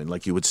native women,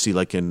 like you would see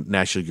like in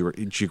National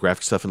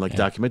Geographic stuff and like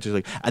documentaries,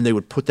 like, and they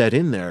would put that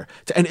in there.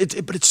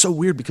 But it's so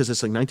weird because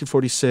it's like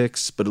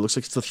 1946, but it looks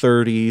like it's the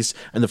 30s,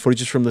 and the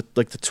footage is from the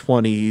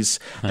 20s,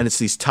 and it's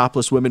these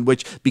topless women,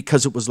 which,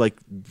 because it was like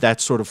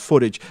that sort of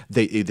footage,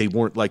 they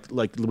weren't like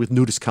with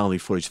nudist colony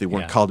footage, they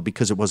weren't called it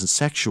because it wasn't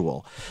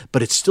sexual.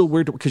 But it's still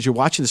weird because you're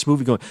watching this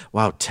movie going,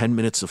 wow, 10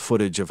 minutes of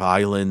footage of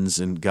islands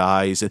and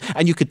guys,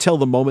 and you could tell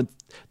the moment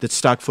that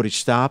stock footage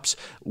stops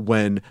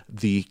when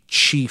the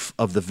chief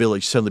of the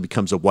village suddenly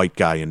becomes a white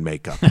guy in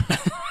makeup.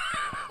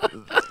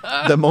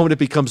 The moment it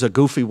becomes a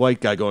goofy white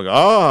guy going,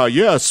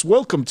 yes,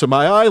 welcome to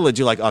my island,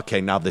 you're like,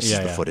 okay, now this is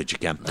the footage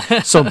again.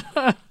 So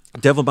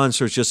Devil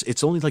Monster is just,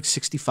 it's only like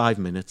 65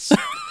 minutes.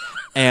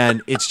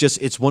 And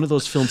it's one of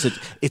those films that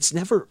it's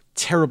never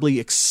terribly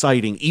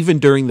exciting, even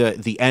during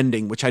the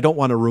ending, which I don't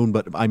want to ruin,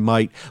 but I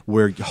might,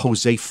 where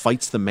Jose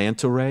fights the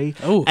manta ray.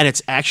 Oh. And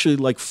it's actually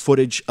like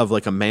footage of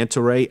like a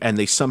manta ray, and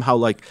they somehow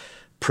like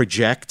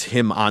project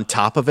him on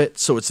top of it.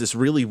 So it's this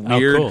really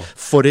weird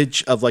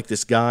footage of like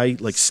this guy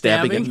like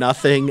stabbing at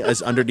nothing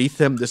as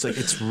underneath him. There's like,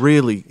 it's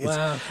really,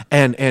 wow.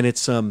 And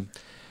it's a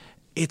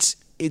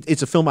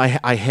film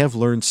I have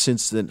learned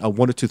since then,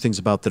 one or two things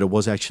about that. It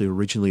was actually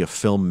originally a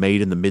film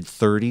made in the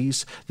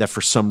mid-30s that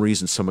for some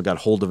reason someone got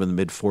hold of in the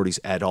mid-40s,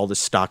 add all this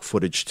stock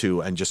footage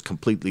to, and just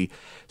completely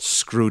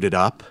screwed it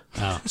up.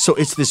 Oh. So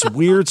it's this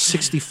weird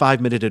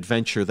 65-minute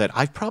adventure that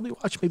I've probably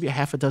watched maybe a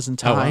half a dozen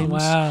times. Oh,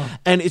 wow.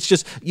 And it's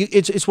just,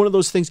 it's one of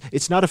those things,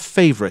 it's not a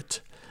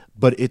favorite,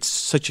 but it's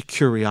such a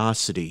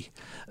curiosity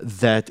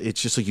that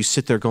it's just like you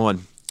sit there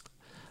going,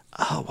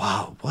 oh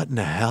wow, what in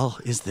the hell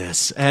is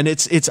this? And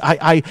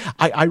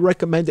I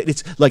recommend it.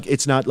 It's like,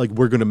 it's not like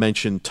we're going to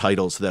mention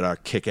titles that are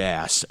kick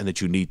ass and that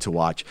you need to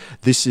watch.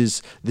 This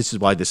is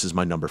why this is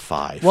my number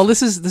 5. Well,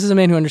 this is a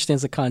man who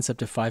understands the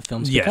concept of 5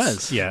 films.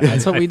 Yes, because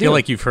that's what we do. I feel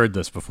like you've heard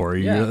this before.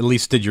 You at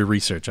least did your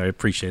research. I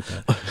appreciate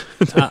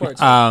that.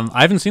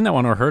 I haven't seen that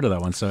one or heard of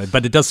that one,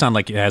 but it does sound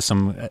like it has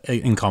some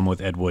in common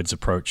with Ed Wood's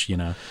approach,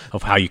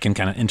 of how you can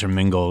kind of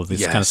intermingle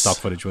this kind of stock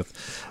footage with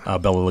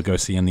Bela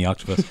Lugosi and the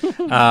octopus.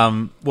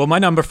 Well, my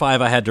number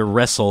 5, I had to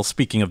wrestle,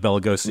 speaking of Bela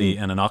Lugosi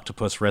and an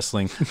octopus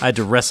wrestling, I had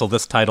to wrestle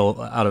this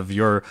title out of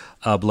your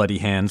bloody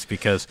hands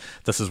because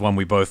this is one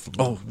we both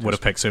would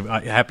have picked. So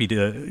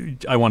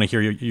I want to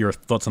hear your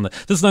thoughts on that.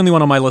 This is the only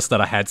one on my list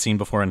that I had seen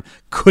before and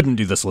couldn't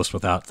do this list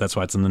without. That's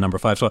why it's in the number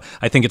 5. So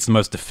I think it's the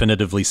most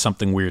definitively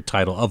Something Weird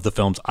title of the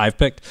films I've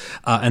picked.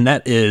 And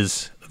that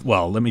is...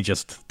 Well, let me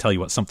just tell you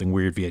what Something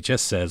Weird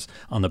VHS says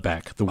on the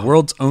back. The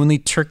world's only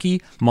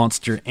turkey,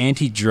 monster,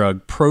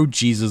 anti-drug,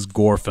 pro-Jesus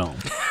gore film.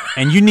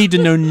 And you need to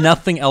know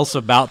nothing else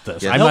about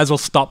this. I might as well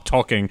stop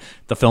talking.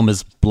 The film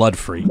is Blood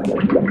Freak.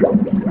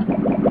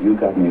 You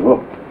got me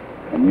hooked,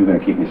 and you're going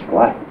to keep me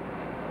supplied.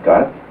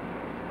 Got it?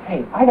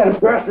 Hey, I got a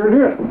bastard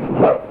here.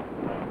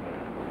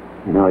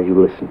 Now you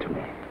listen to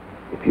me.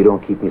 If you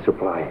don't keep me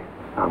supplied,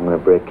 I'm gonna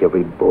break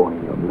every bone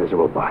in your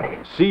miserable body.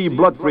 See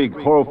Blood Freak,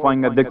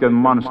 horrifying addicted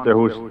monster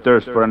whose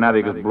thirst for an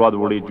addict's blood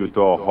will lead you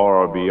to a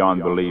horror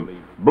beyond belief.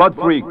 Blood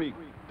Freak,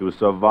 to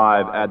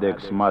survive,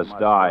 addicts must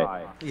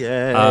die.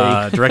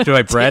 Yay. Directed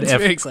by Brad F.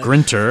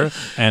 Grinter,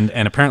 and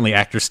apparently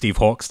actor Steve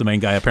Hawkes, the main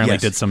guy, apparently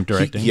did some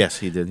directing. Yes,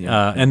 he did.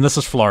 Yeah. And this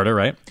is Florida,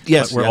 right?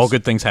 Yes. Where all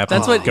good things happen.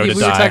 That's what we were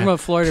talking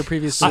about Florida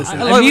previously.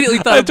 I immediately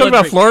thought I talked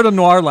about Florida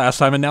Noir last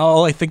time, and now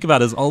all I think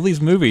about is all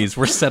these movies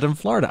were set in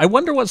Florida. I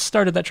wonder what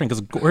started that trend,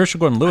 because Herschel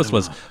Gordon Lewis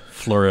was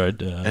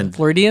Florida and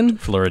Floridian.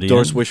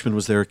 Doris Wishman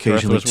was there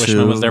occasionally Doris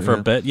Wishman was there for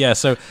a bit. Yeah,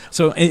 so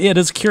it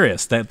is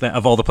curious that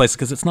of all the places,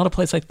 because it's not a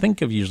place I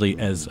think of usually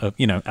as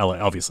LA,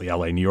 obviously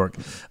LA, New York.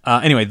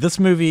 Anyway, this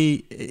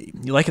movie,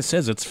 like it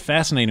says, it's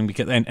fascinating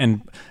because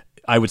and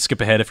I would skip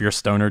ahead. If you're a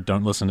stoner,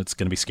 don't listen. It's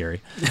going to be scary.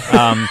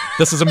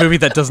 This is a movie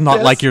that does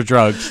not like your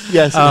drugs.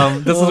 Yes.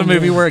 This is a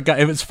movie where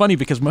it's funny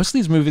because most of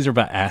these movies are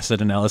about acid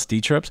and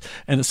LSD trips,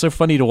 and it's so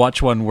funny to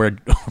watch one where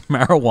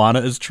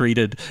marijuana is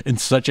treated in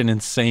such an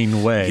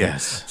insane way.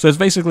 Yes. So it's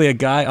basically a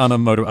guy on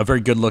a very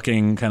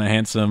good-looking, kind of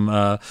handsome,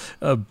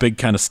 a big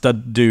kind of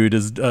stud dude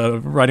is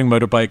riding a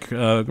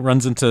motorbike,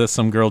 runs into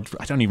some girl.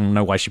 I don't even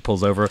know why she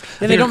pulls over.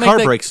 And the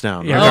car breaks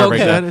down. Yeah, car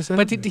breaks down.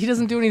 But he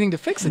doesn't do anything to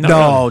fix it.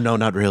 No,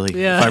 not really.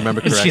 Yeah. If I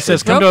remember correctly. She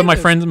says, come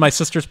to my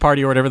sister's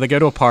party or whatever. They go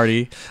to a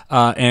party,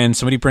 and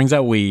somebody brings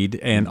out weed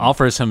and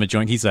offers him a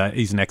joint. He's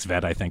an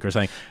ex-vet, I think, or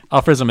something.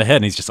 Offers him a head,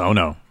 and he's just, oh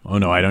no,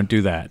 I don't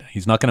do that.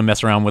 He's not going to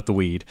mess around with the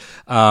weed.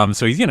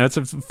 So he's,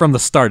 from the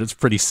start, it's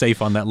pretty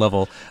safe on that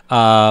level.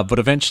 But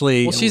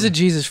eventually, well, she's a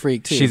Jesus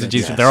freak too. She's a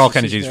Jesus. Yes. They're all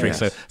kind of Jesus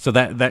freaks. So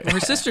that her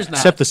sister's not.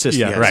 Except the sister.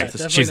 Yeah,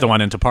 right. She's the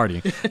one into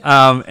partying.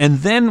 And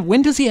then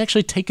when does he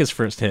actually take his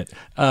first hit?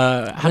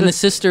 When the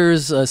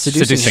sisters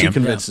seduce him. She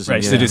convinces him.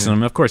 Right, seducing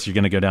him. Of course, you're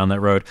going to go down that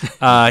road.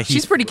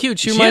 She's pretty cute.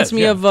 She reminds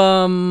me of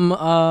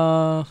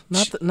not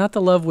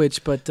the Love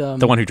Witch, but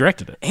the one who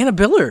directed it, Anna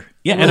Biller.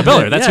 Yeah, Anna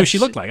Biller. That's who she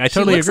looked like. I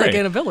totally agree. Like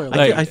Anna Biller.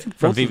 I think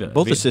from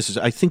both the sisters.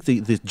 I think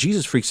the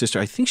Jesus Freak sister.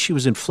 I think she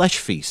was in Flesh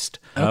Feast.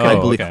 I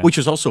believe, which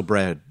was also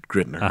Brad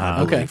Gritner.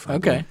 I believe.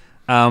 Okay.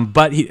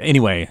 But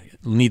anyway,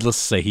 needless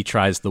to say, he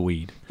tries the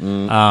weed.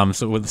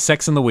 So with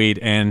sex and the weed,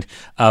 and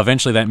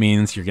eventually that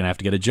means you're going to have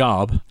to get a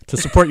job to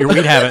support your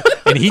weed habit.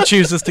 And he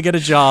chooses to get a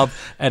job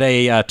at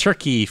a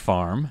turkey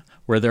farm,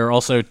 where there are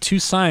also two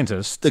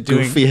scientists,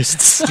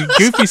 goofiest,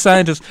 goofy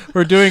scientists, who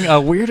are doing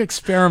weird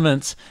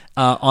experiments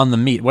on the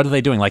meat. What are they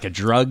doing? Like a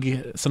drug,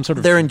 some sort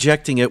of? They're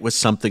injecting it with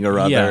something or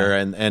other,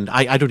 and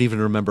I don't even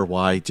remember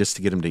why, just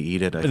to get him to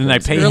eat it. And they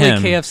pay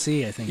him.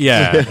 KFC, I think.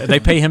 Yeah, they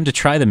pay him to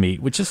try the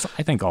meat, which is,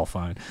 I think, all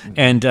fine.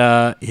 And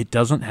it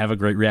doesn't have a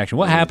great reaction.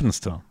 What happens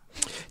to him?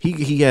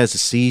 He has a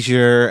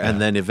seizure, and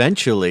then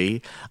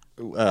eventually.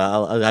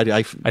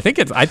 I think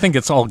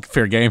it's all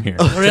fair game here.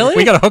 Really?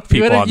 We got to hook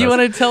people on this. You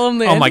want to tell them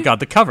the ending? Oh my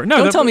God, the cover. No,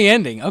 don't tell me the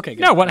ending. Okay,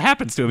 good. No, what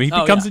happens to him? He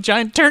becomes a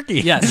giant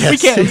turkey. Yes. We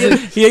can't.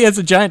 He has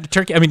a giant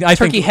turkey. I mean,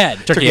 turkey head.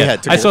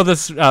 I saw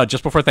this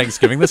just before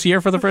Thanksgiving this year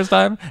for the first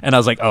time, and I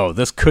was like, oh,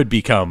 this could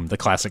become the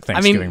classic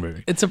Thanksgiving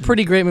movie. It's a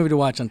pretty great movie to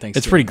watch on Thanksgiving.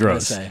 It's pretty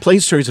gross.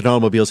 Planes, Trains, and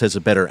Automobiles has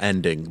a better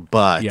ending,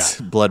 but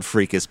Blood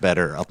Freak is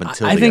better up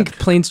until I think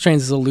Planes,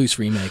 Trains is a loose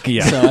remake.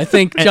 Yeah. So I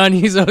think John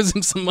Hughes owes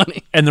him some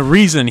money. And the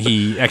reason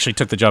he actually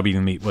took the job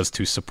eating meat was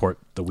to support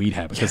the weed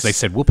habit, because they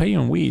said, we'll pay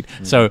you in weed.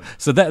 So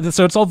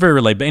it's all very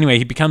related. But anyway,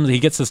 he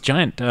gets this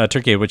giant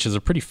turkey, which is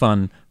a pretty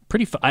fun.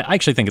 I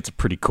actually think it's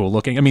pretty cool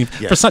looking. I mean,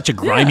 for such a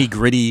grimy,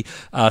 gritty,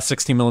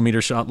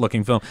 16mm shot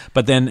looking film.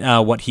 But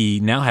then what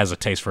he now has a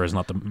taste for is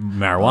not the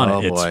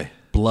marijuana. It's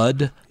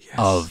blood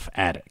of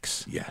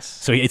addicts. Yes.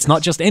 So it's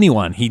not just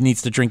anyone. He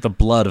needs to drink the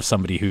blood of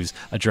somebody who's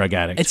a drug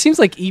addict. It seems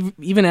like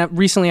even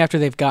recently after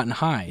they've gotten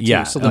high. Too.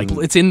 Yeah. So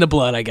it's in the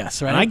blood, I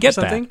guess, right? And I get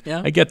that.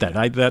 Yeah. I get that.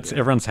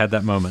 Everyone's had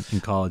that moment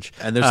in college.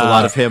 And there's a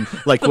lot of him,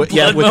 like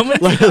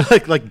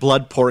like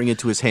blood pouring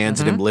into his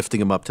hands and him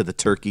lifting him up to the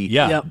turkey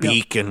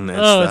beak and stuff.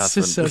 Oh, it's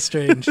just so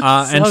strange.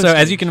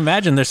 As you can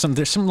imagine, there's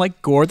some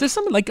like gore. There's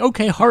some like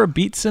horror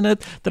beats in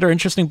it that are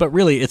interesting, but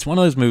really it's one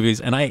of those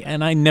movies, and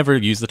I never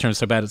use the term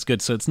so bad it's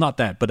good, so it's not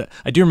that. But but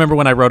I do remember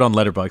when I wrote on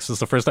Letterboxd. This is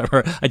the first time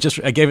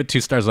I gave it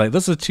 2 stars. Like,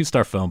 this is a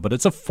 2-star film, but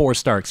it's a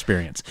 4-star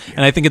experience.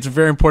 And I think it's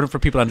very important for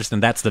people to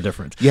understand that's the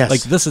difference. Yes.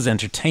 Like, this is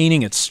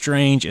entertaining, it's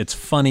strange, it's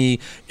funny,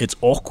 it's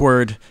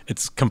awkward,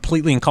 it's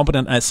completely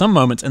incompetent at some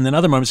moments, and then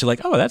other moments you're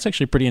like, oh, that's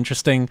actually a pretty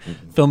interesting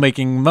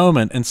filmmaking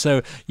moment. And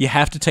so you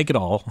have to take it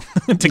all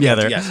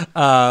together. Yes.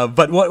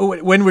 But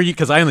when were you?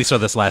 Because I only saw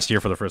this last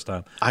year for the first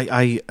time.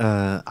 I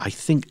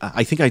think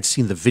I'd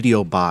seen the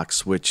video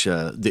box, which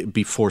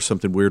before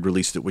Something Weird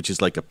released it, which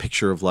is like a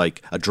picture of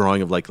like a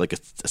drawing of like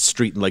a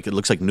street, and like it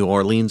looks like New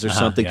Orleans or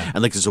something,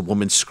 and like there's a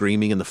woman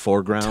screaming in the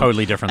foreground.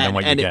 Totally different than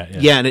what you get.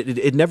 And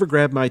it never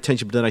grabbed my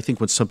attention. But then I think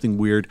when Something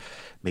Weird,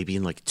 maybe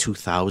in like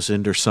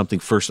 2000 or something,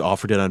 first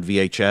offered it on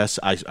VHS,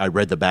 I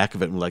read the back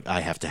of it and was like,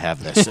 I have to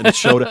have this, and it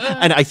showed.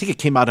 And I think it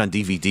came out on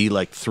DVD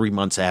like 3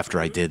 months after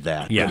I did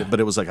that. Yeah. But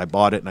it was like I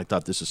bought it and I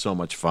thought this is so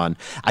much fun.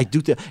 I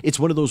do. It's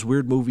one of those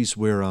weird movies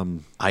where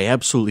I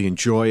absolutely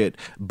enjoy it,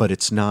 but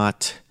it's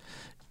not.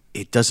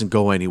 It doesn't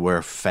go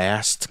anywhere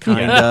fast,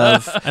 kind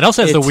of. It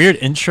also has the weird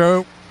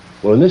intro.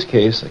 Well, in this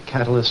case, a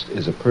catalyst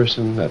is a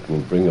person that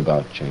will bring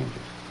about changes.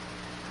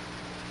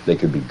 They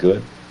could be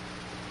good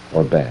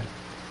or bad,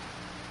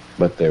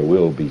 but there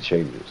will be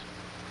changes.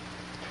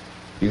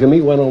 You can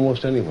meet one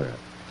almost anywhere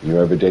in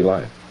your everyday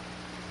life.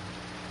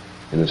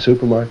 In the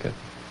supermarket,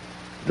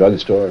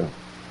 drugstore,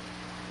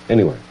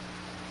 anywhere.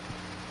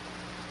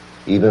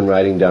 Even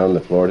riding down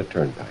the Florida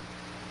Turnpike.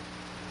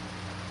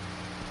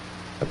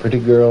 A pretty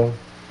girl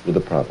with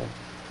a problem.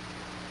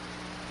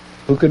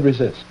 Who could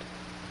resist?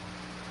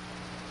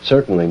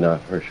 Certainly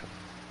not Herschel.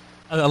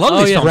 A lot of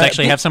these films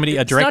actually have somebody,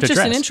 a director, It's not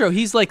just an intro.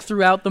 He's like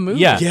throughout the movie.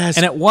 Yeah. Yes.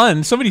 And at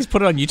one, somebody's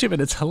put it on YouTube,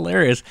 and it's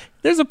hilarious.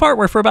 There's a part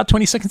where for about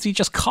 20 seconds he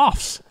just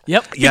coughs.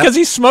 Yep. Because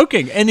he's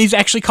smoking, and he's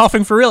actually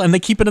coughing for real, and they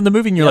keep it in the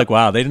movie, and you're like,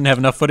 wow, they didn't have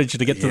enough footage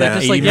to get to that.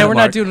 Just like, we're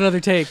not doing another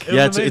take.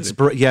 Brad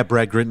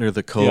Grintner,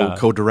 the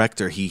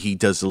co-director. He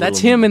does a little. That's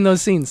him in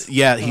those scenes.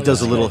 Yeah, he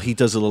does a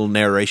little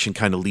narration,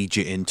 kind of lead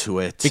you into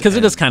it. Because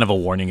it is kind of a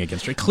warning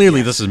against it.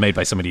 Clearly, this is made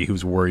by somebody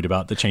who's worried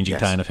about the changing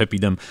tide of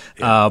hippiedom,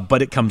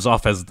 but it comes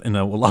off as, in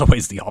a lot of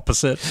ways, the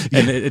opposite.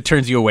 And it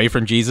turns you away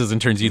from Jesus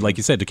and turns you, like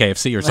you said, to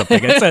KFC or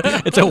something.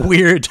 It's a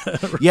weird.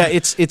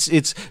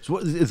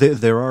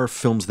 There are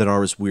films that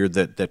are as weird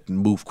that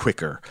move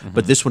quicker,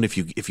 but this one, if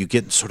you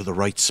get in sort of the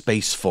right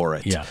space for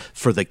it,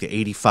 for like the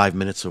 85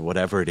 minutes or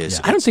whatever it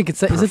is, I don't think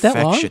it's is it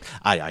that long?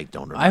 I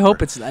don't remember. I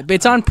hope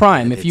it's on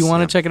Prime. If you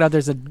want to check it out,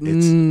 there's a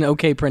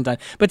okay print on.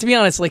 But to be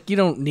honest, like you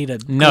don't need a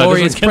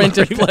glorious print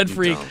of Blood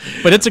Freak.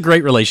 But it's a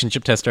great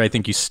relationship tester. I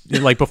think you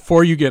like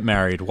before you get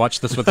married, watch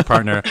this with a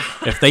partner.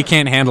 If they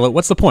can't handle it,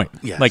 what's the point?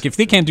 Yes. Like if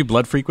they can't do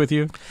Blood Freak with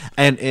you,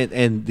 and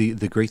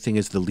the great thing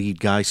is the lead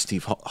guy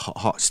Steve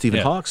Hawks,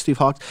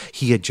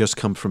 he had just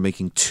come from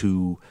making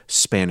 2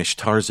 Spanish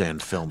Tarzan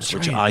films,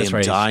 which I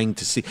am dying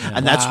to see,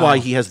 and that's why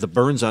he has the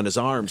burns on his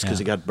arms because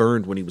he got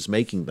burned when he was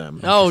making them.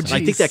 Oh, geez.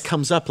 I think that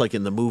comes up like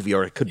in the movie,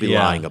 or it could be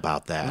lying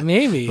about that.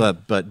 Maybe, but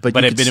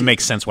it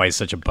makes sense why he's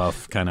such a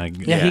buff kind of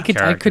I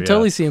could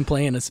totally see him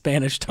playing a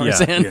Spanish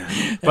Tarzan.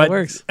 It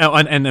works.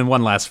 And then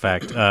one last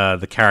fact: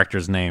 the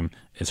character's name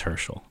is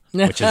Herschel.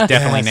 Which is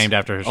definitely named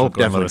after Herschel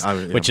Gordon Lewis,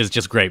 which is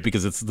just great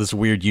because it's this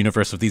weird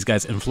universe of these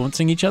guys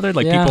influencing each other,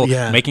 like people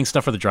making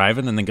stuff for the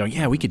drive-in and then going,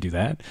 "Yeah, we could do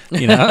that."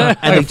 You know,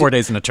 and 4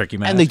 days in a turkey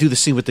match. And they do the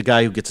scene with the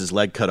guy who gets his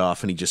leg cut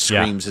off and he just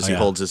screams as he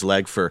holds his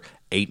leg for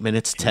 8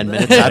 minutes, 10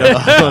 minutes. I don't know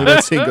how long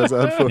that scene goes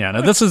on for. Yeah,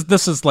 no, this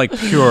is like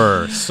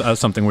pure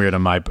Something Weird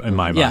in my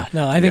mind. Yeah,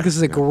 no, I think this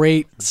is a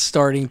great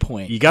starting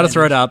point. You got to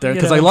throw it out there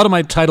because a lot of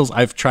my titles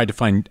I've tried to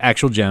find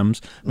actual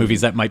gems,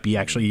 movies that might be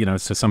actually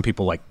so some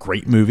people like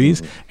great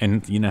movies,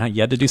 and you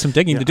had to do some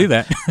digging to do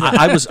that.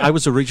 I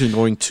was originally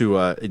going to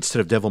instead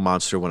of Devil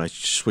Monster, when I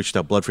switched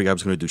out Blood Freak, I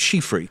was going to do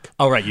She Freak.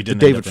 Oh right, you did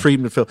the David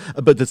Friedman film.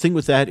 But the thing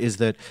with that is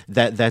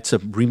that's a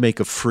remake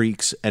of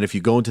Freaks, and if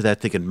you go into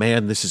that thinking,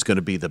 man, this is going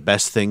to be the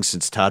best thing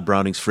since Todd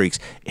Browning's Freaks,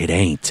 it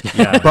ain't.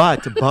 Yeah.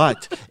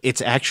 But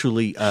it's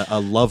actually a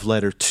love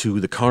letter to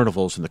the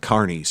carnivals and the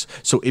carnies.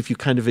 So if you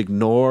kind of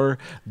ignore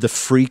the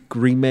Freak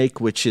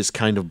remake, which is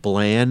kind of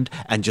bland,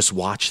 and just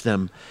watch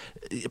them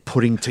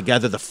putting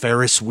together the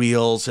Ferris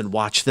wheels and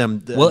watch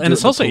them. And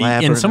it's also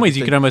in some ways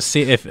you could almost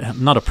see if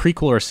not a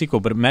prequel or a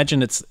sequel, but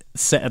imagine it's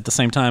set at the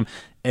same time.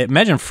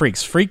 Imagine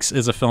Freaks. Freaks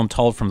is a film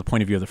told from the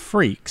point of view of the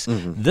freaks.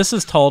 Mm-hmm. This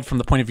is told from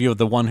the point of view of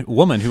the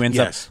woman who ends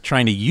up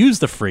trying to use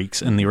the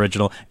freaks in the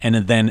original, and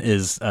then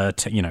is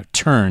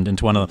turned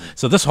into one of them.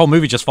 So this whole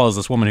movie just follows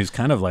this woman who's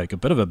kind of like a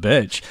bit of a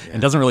bitch and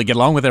doesn't really get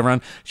along with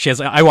everyone.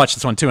 I watched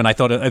this one too, and I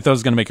thought it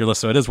was going to make your list,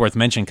 so it is worth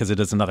mentioning because it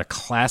is another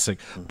classic.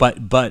 But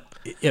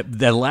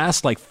the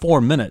last like 4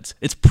 minutes,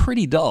 it's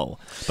pretty dull.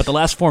 But the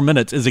last 4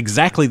 minutes is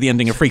exactly the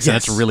ending of Freaks, and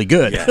it's really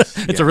good. Yes.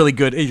 It's a really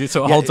good.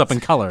 So it holds up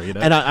in color.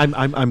 And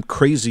I'm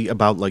crazy crazy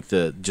about like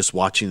just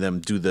watching them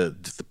do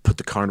put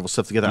the carnival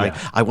stuff together.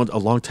 Yeah. I went a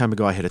long time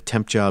ago. I had a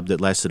temp job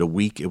that lasted a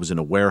week. It was in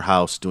a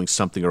warehouse doing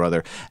something or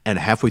other. And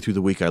halfway through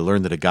the week, I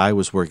learned that a guy I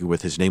was working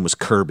with, his name was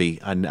Kirby.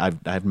 And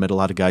I've met a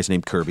lot of guys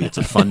named Kirby. It's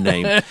a fun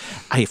name.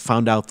 I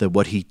found out that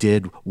what he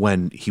did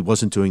when he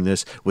wasn't doing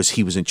this was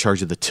he was in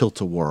charge of the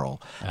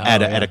tilt-a-whirl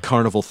at a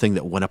carnival thing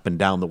that went up and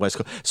down the West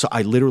Coast. So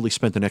I literally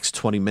spent the next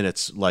 20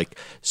 minutes like,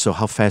 so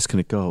how fast can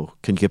it go?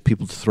 Can you get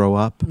people to throw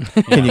up?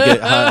 Can you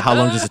get how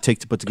long does it take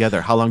to put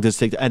together? How long does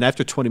it take? And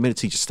after 20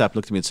 minutes, he just stopped,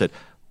 looked at me, and said,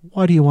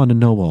 "Why do you want to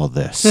know all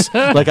this?"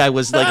 Like I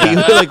was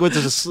like, was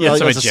a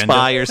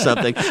spy or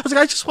something. I was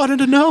like, I just wanted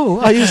to know.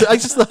 I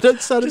just thought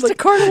it sounded just like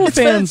a carnival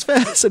fan. It's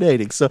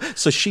fascinating. So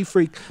She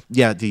Freak,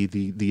 yeah,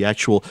 the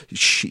actual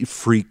She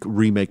Freak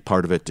remake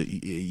part of it,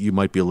 you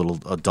might be a little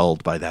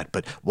dulled by that,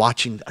 but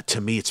watching,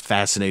 to me, it's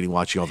fascinating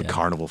watching all the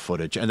carnival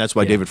footage, and that's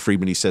why David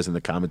Friedman, he says in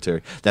the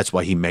commentary, that's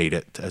why he made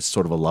it as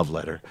sort of a love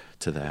letter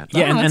to that.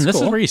 Yeah, and this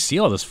is where you see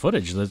all this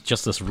footage. There's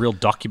just this real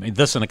document.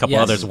 This and a couple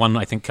others. One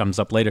I think comes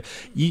up later.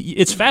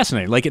 It's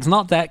fascinating. Like, it's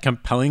not that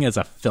compelling as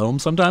a film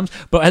sometimes,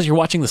 but as you're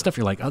watching the stuff,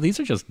 you're like, oh, these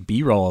are just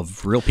B-roll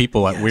of real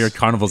people at weird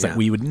carnivals that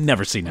we would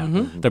never see now.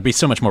 There'd be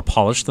so much more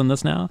polished than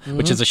this now,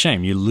 which is a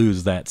shame. You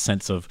lose that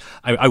sense of,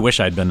 I wish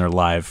I'd been there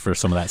live for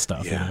some of that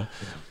stuff. Yeah. You know?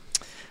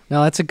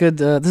 No, that's a good.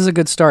 This is a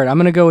good start. I'm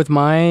going to go with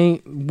my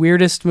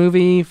weirdest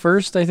movie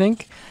first, I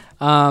think,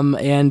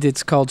 and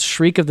it's called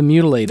Shriek of the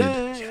Mutilated,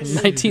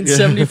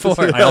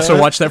 1974. I also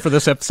watched that for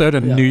this episode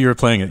and knew you were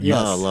playing it. Yes.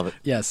 Oh, I love it.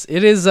 Yes,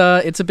 it is.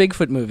 It's a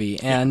Bigfoot movie,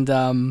 and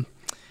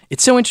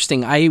it's so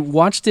interesting. I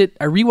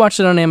rewatched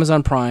it on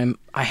Amazon Prime.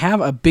 I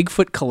have a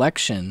Bigfoot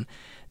collection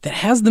that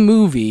has the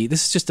movie.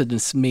 This is just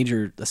a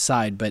major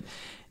aside, but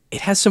it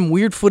has some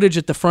weird footage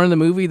at the front of the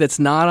movie that's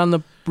not on the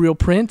real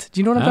print.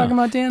 Do you know what I'm talking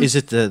about, Dan? Is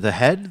it the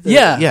head?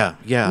 Yeah.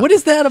 Yeah. What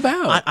is that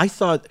about? I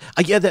thought,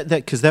 that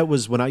because that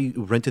was when I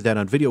rented that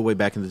on video way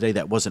back in the day.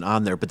 That wasn't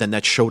on there, but then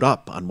that showed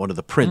up on one of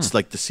the prints,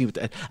 like to see what.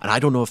 And I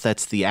don't know if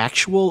that's the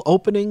actual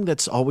opening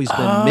that's always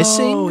been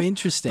missing. Oh,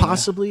 interesting.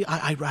 Possibly.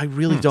 I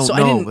really don't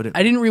know.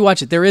 I didn't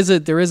rewatch it. There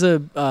is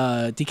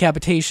a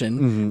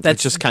decapitation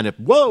that's just kind of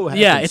whoa.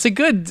 Happens. Yeah,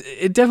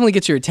 it definitely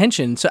gets your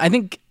attention. So I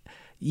think,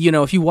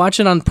 if you watch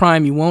it on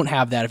Prime, you won't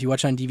have that. If you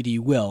watch it on DVD,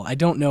 you will. I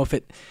don't know if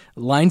it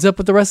lines up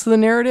with the rest of the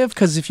narrative,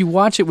 because if you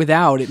watch it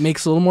without, it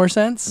makes a little more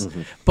sense,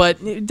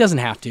 but it doesn't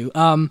have to.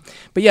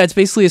 But yeah, it's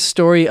basically a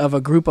story of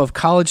a group of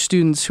college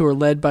students who are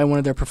led by one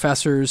of their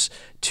professors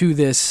to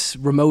this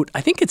remote,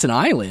 I think it's an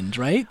island,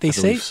 right? They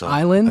say so.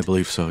 Island? I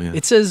believe so, yeah.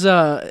 It says,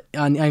 on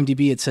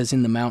IMDb, it says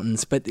in the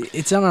mountains, but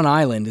it's on an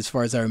island as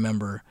far as I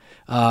remember.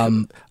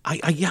 I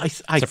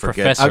forget.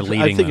 Professor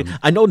leading them.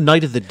 I know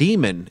Night of the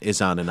Demon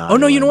is on an island. Oh,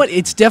 no, you know what?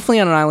 It's definitely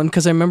on an island,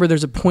 because I remember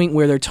there's a point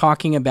where they're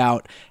talking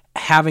about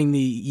having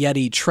the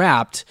Yeti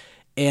trapped,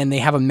 and they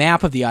have a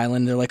map of the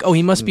island. They're like, oh,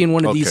 he must be in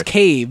one of these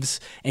caves,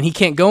 and he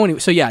can't go anywhere.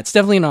 So yeah, it's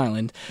definitely an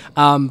island.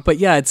 But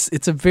yeah,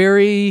 it's a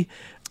very...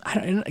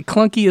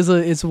 clunky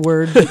is a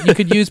word that you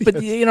could use, but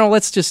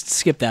let's just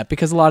skip that,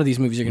 because a lot of these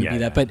movies are going to be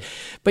that.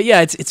 But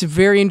yeah, it's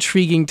very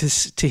intriguing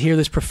to hear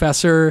this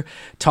professor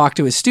talk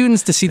to his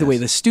students, to see the way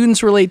the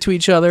students relate to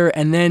each other,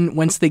 and then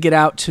once they get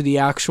out to the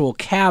actual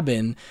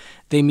cabin,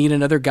 they meet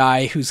another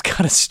guy who's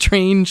got a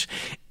strange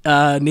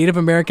Native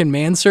American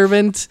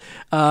manservant.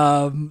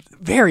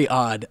 Very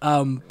odd.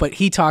 But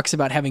he talks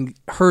about having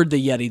heard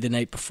the Yeti the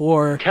night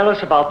before. Tell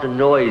us about the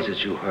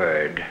noises you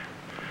heard.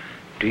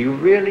 Do you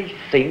really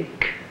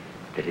think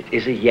that it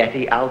is a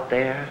Yeti out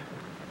there?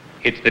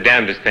 It's the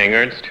damnedest thing,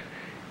 Ernst.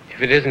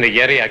 If it isn't a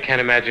Yeti, I can't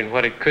imagine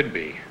what it could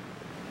be.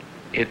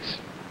 Its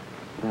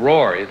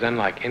roar is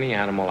unlike any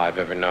animal I've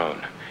ever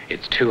known.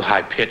 It's too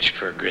high-pitched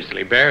for a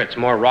grizzly bear. It's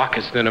more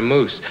raucous than a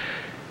moose.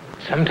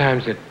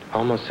 Sometimes it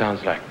almost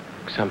sounds like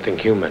something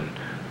human,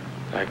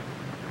 like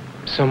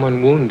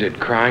someone wounded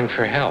crying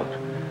for help.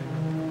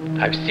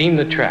 I've seen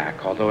the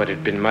track, although it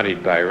had been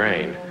muddied by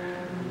rain.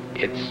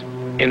 It's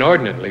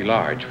inordinately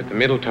large, with the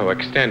middle toe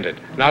extended,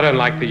 not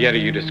unlike the Yeti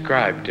you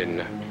described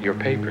in your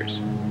papers.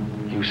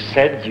 You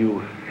said you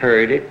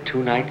heard it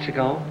 2 nights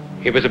ago?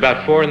 It was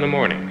about 4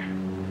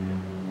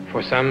 a.m.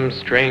 For some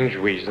strange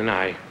reason,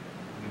 I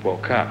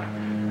woke up.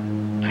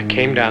 I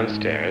came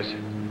downstairs,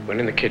 went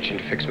in the kitchen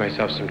to fix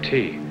myself some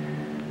tea.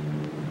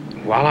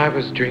 While I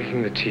was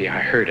drinking the tea, I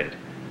heard it.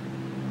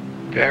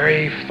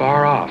 Very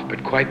far off,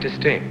 but quite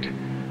distinct.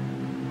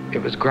 It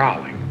was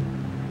growling.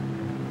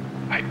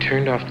 I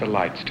turned off the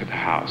lights to the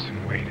house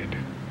and waited.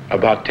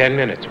 About 10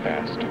 minutes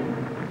passed,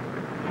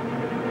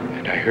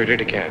 and I heard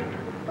it again.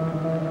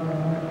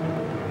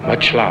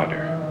 Much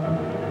louder.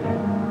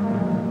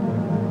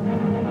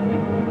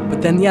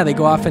 But then, yeah, they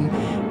go off and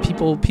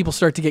people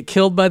start to get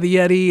killed by the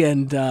Yeti,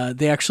 and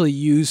they actually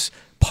use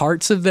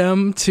parts of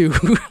them to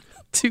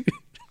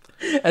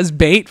as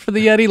bait for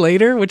the Yeti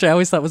later, which I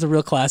always thought was a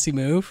real classy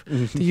move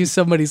to use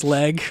somebody's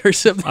leg or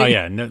something. Oh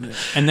yeah,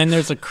 and then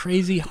there's a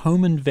crazy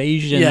home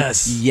invasion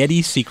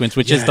Yeti sequence,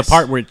 which is the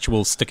part which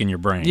will stick in your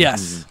brain.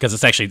 Yes, because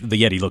it's actually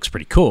the Yeti looks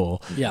pretty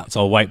cool. Yeah, it's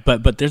all white,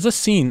 but there's a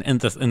scene in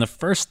the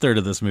first third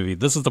of this movie.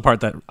 This is the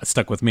part that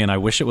stuck with me, and I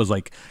wish it was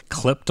like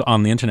clipped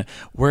on the internet,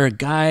 where a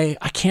guy,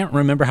 I can't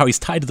remember how he's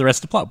tied to the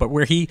rest of the plot, but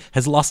where he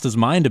has lost his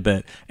mind a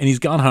bit and he's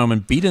gone home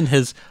and beaten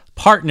his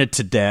partner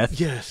to death,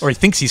 or he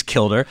thinks he's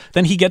killed her.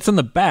 Then he gets in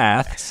the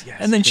bath,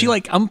 and then she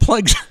like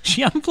unplugs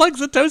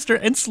the toaster,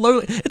 and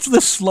slowly, it's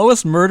the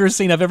slowest murder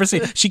scene I've ever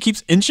seen. She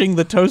keeps inching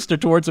the toaster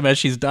towards him as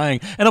she's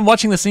dying, and I'm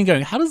watching the scene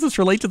going, how does this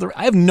relate to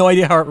I have no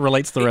idea how it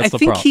relates to the rest of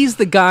the plot. I think he's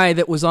the guy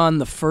that was on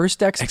the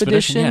first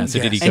expedition. Yeah. So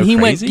did he and go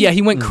crazy?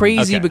 He went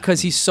crazy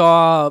because he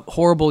saw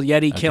horrible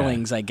Yeti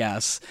killings, I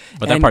guess.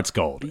 But that part's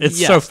gold.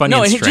 It's so funny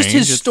and strange. Just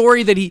his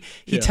story that he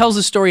tells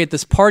a story at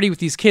this party with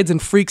these kids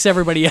and freaks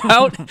everybody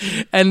out,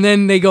 and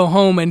then they go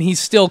home and he's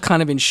still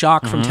kind of in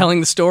shock from telling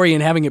the story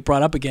and having it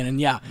brought up again.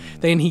 And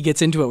then he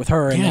gets into it with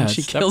her, and then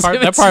she kills him.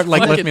 That part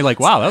like left me like,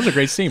 wow, that was a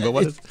great scene. But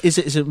what is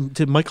it?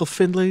 Did Michael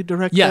Finley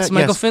direct? Yes, that?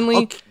 Michael Finley.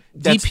 Okay.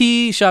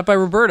 DP, shot by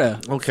Roberta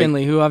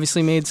Finley, who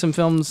obviously made some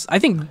films, I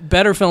think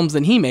better films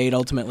than he made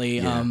ultimately,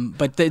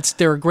 but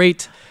they're a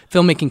great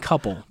filmmaking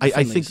couple.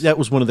 I think that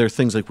was one of their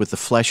things, like with the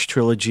Flesh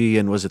trilogy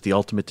and was it The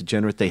Ultimate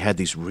Degenerate, they had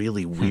these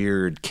really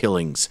weird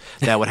killings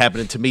that would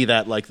happen. And to me,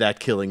 that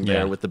killing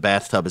there with the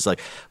bathtub is like,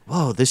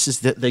 whoa, this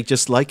is, they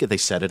just like it. They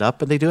set it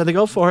up and they do it, they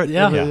go for it.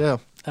 Yeah.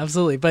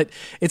 Absolutely. But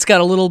it's got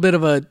a little bit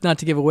of a, not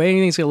to give away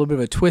anything, it's got a little bit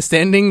of a twist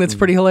ending that's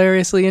pretty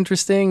hilariously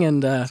interesting.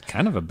 And it's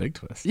kind of a big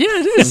twist. Yeah,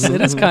 it is.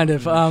 It is kind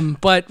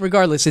of. But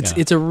regardless,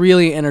 it's a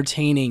really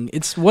entertaining,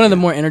 it's one of the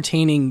more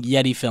entertaining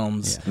Yeti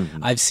films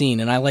I've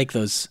seen. And I like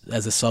those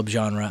as a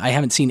subgenre. I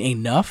haven't seen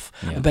enough.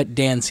 I bet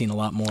Dan's seen a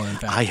lot more, in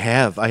fact. I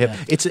have. Yeah.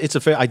 It's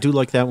a fair, I do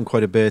like that one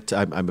quite a bit.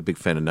 I'm a big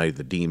fan of Night of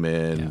the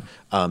Demon.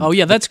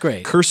 Yeah. That's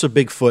great. Curse of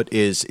Bigfoot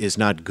is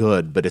not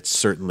good, but it's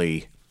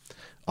certainly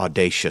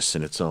audacious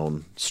in its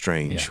own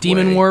strange way.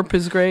 Demon Warp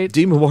is great.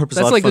 Demon Warp is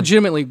that's a lot like of fun.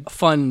 Legitimately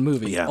fun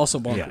movie. Also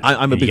bonkers. Yeah.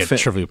 I'm a big fan.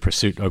 Trivial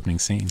Pursuit opening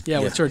scene.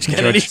 With George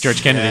Kennedy.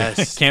 George Kennedy.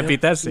 Yes. Can't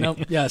beat that scene. Nope.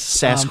 Yes.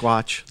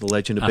 Sasquatch, The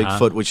Legend of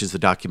Bigfoot, which is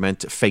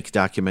the fake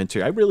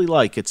documentary. I really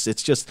like. It's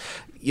just.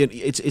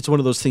 It's one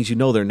of those things,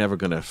 they're never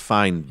going to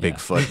find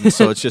Bigfoot. And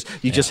so it's just,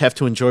 you just have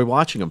to enjoy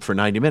watching them for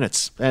 90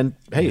 minutes. And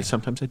hey,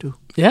 sometimes I do.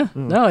 Yeah.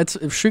 No, it's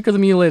Shriek of the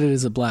Mutilated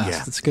is a blast.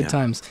 Yeah. It's good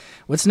times.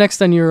 What's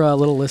next on your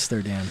little list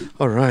there, Dan?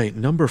 All right.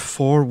 Number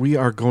 4, we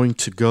are going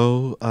to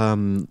go,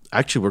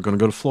 actually, we're going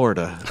to go to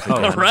Florida.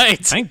 All right.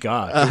 Thank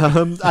God.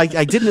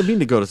 I didn't mean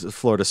to go to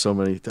Florida so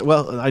many,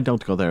 well, I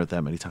don't go there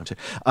that many times.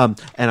 And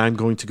I'm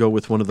going to go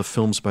with one of the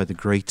films by the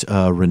great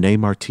Rene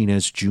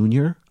Martinez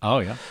Jr. Oh,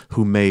 yeah.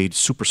 Who made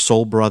Super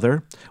Soul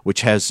Brother,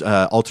 which has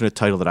alternate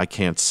title that I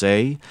can't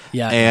say.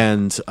 Yeah.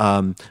 And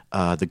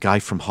The Guy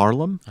from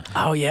Harlem.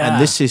 Oh, yeah.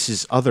 And this is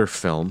his other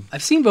film.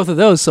 I've seen both of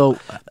those, so...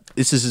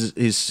 This is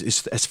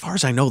his, as far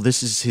as I know,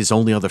 this is his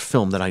only other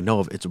film that I know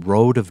of. It's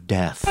Road of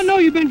Death. I know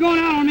you've been going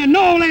out on me.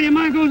 No old lady of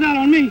mine goes out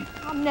on me.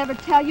 I'll never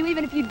tell you,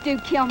 even if you do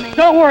kill me.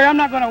 Don't worry, I'm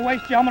not going to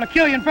waste you. I'm going to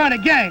kill you in front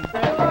of the gang.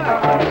 Come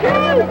on,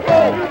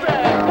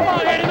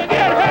 Eddie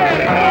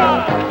McGinn. Come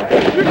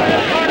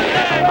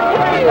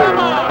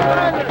on.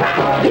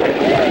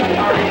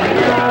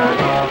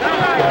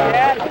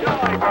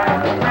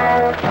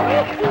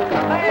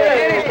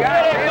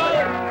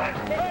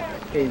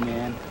 Hey,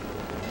 man.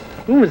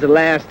 When was the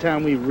last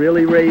time we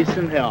really raised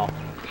some hell?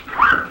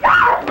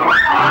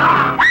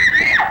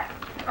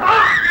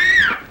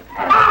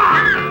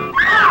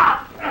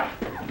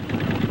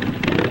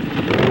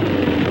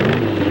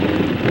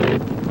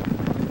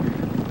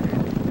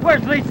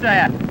 Where's Lisa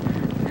at?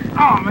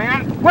 Oh,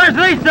 man. Where's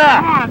Lisa?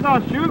 Come on, I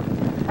thought shoot.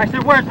 I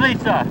said, where's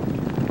Lisa?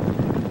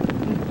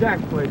 It's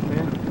Jack's place,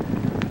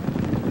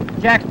 man.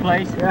 Jack's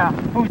place? Yeah.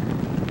 Who's...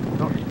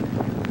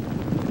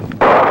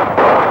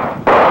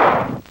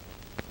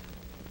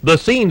 The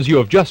scenes you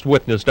have just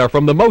witnessed are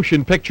from the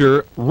motion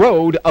picture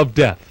Road of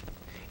Death.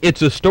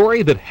 It's a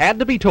story that had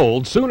to be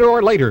told sooner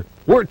or later.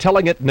 We're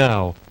telling it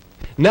now.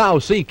 Now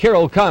see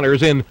Carol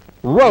Connors in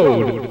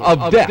Road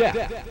of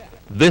Death.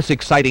 This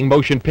exciting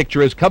motion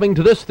picture is coming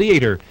to this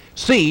theater.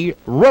 See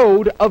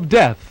Road of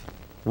Death.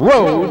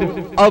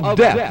 Road of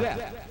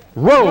Death.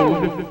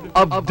 Road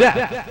of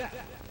Death.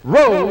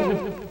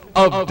 Road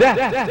of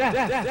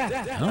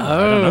Death. Oh,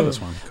 I don't know this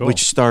one. Cool.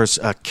 Which stars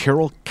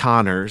Carol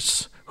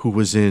Connors, who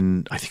was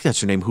in, I think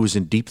that's her name, who was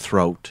in Deep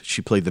Throat.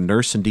 She played the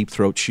nurse in Deep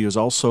Throat. She was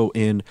also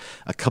in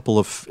a couple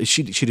of,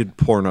 she did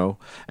porno,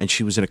 and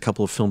she was in a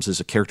couple of films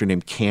as a character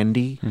named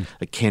Candy,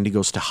 like Candy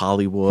Goes to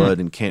Hollywood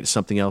and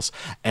something else.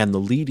 And the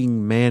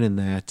leading man in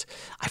that,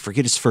 I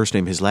forget his first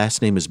name, his last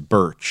name is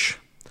Birch.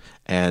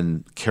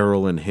 And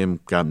Carol and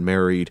him got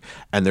married,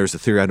 and there's a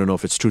theory, I don't know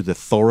if it's true, that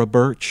Thora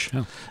Birch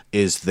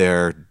is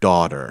their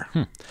daughter.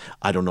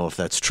 I don't know if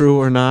that's true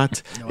or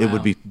not. Wow. It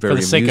would be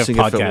very amusing if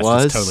it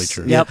was. It's totally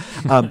true. Yep.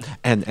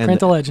 And Grant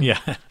the legend.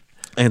 Yeah.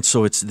 And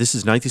so this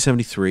is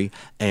 1973,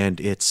 and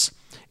it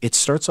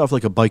starts off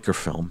like a biker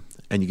film,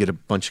 and you get a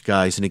bunch of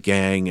guys in a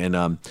gang,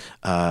 and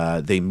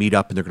they meet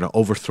up, and they're going to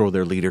overthrow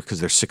their leader because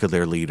they're sick of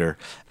their leader.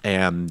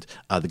 And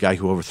the guy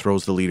who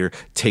overthrows the leader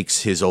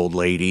takes his old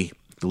lady,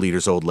 the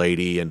leader's old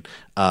lady, and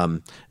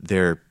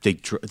they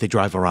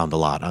drive around a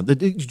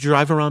lot. You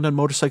drive around on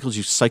motorcycles.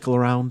 You cycle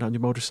around on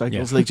your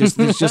motorcycles. Yeah.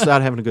 They're just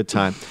out having a good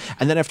time.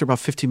 And then after about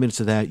 15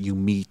 minutes of that, you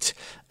meet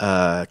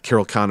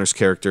Carol Connor's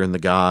character and the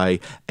guy,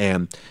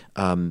 and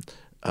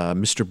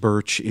Mr.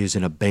 Birch is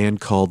in a band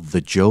called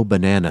the Joe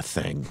Banana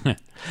Thing.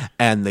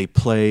 And they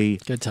play.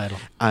 Good title.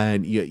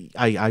 And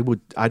I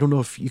don't know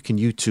if you can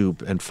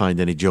YouTube and find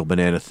any Joe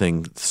Banana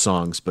Thing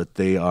songs, but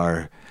they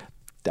are.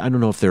 I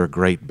don't know if they're a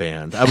great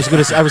band. I was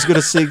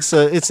gonna sing.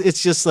 So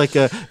it's just like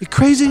a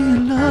crazy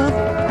in love.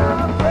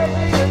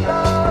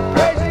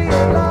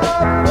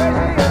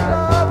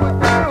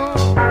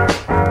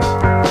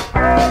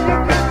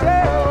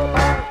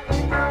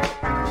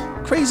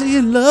 Crazy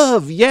in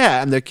love,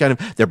 yeah, and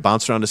they're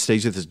bouncing around the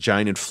stage with this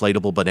giant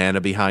inflatable banana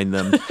behind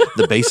them.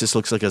 The bassist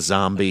looks like a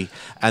zombie,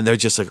 and they're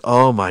just like,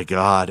 oh my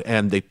god!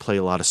 And they play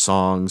a lot of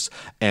songs,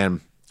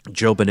 and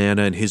Joe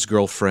Banana and his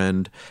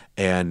girlfriend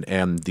and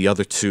the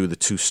other the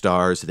two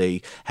stars,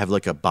 they have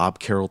like a Bob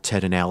Carroll,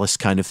 Ted and Alice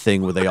kind of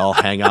thing where they all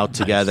hang out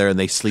together and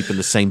they sleep in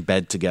the same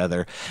bed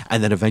together.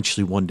 And then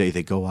eventually one day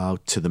they go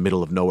out to the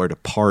middle of nowhere to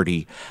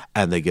party,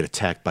 and they get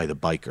attacked by the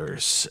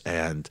bikers,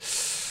 and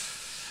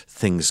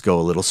things go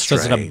a little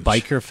strange. So is it a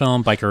biker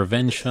film, biker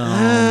revenge film?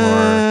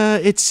 Or?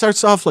 It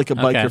starts off like a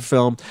biker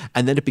film,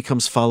 and then it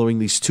becomes following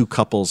these two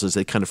couples as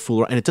they kind of fool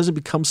around. And it doesn't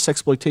become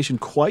sexploitation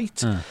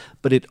quite,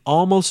 but it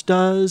almost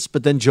does.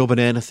 But then Joe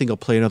Banana thing will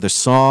play another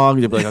song.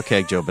 You'll be like,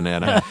 okay, Joe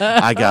Banana,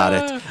 I got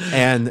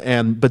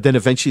it. But then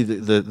eventually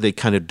they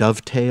kind of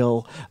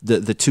dovetail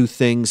the two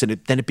things, and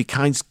then it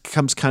becomes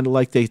kind of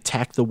like they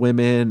attack the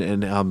women,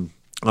 and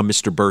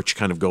Mr. Birch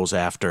kind of goes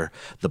after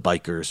the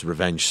bikers,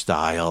 revenge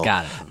style.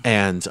 Got it.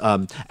 And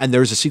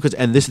there's a sequence,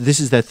 and this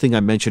is that thing I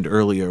mentioned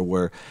earlier,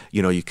 where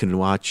you can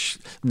watch.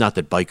 Not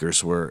that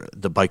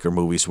the biker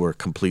movies were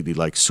completely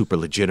like super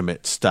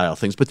legitimate style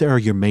things, but there are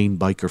your main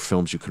biker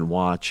films you can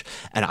watch,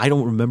 and I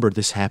don't remember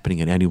this happening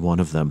in any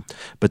one of them.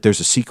 But there's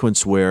a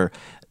sequence where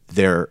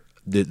the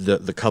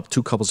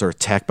two couples are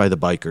attacked by the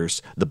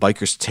bikers. The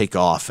bikers take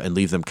off and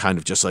leave them kind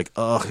of just like,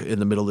 in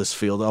the middle of this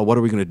field. Oh, what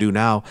are we going to do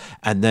now?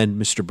 And then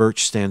Mr.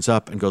 Birch stands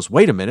up and goes,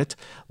 wait a minute.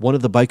 One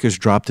of the bikers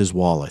dropped his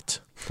wallet.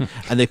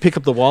 And they pick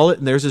up the wallet,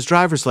 and there's his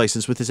driver's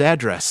license with his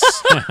address.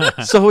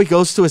 So he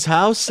goes to his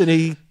house, and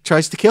he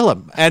tries to kill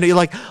him. And you're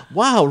like,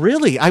 wow,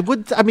 really? I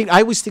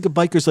always think of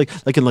bikers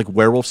like in like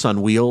Werewolves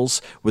on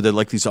Wheels, where they're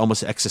like these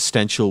almost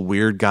existential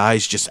weird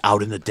guys just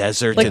out in the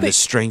desert in this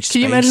strange space.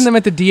 Can you imagine them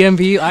at the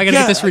DMV? I gotta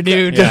get this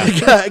renewed.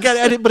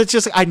 But it's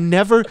just, I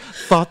never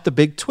thought the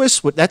big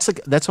twist would.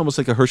 That's almost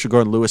like a Herschel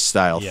Gordon Lewis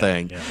style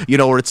thing,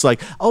 where it's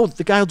like, oh,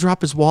 the guy will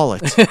drop his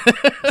wallet.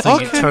 It's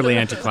like totally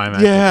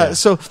anticlimactic. Yeah.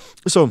 So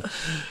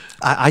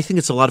I think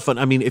it's a lot of fun.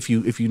 I mean, if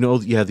you know,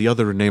 the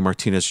other Rene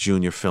Martinez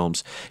Jr.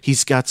 films,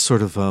 he's got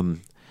sort of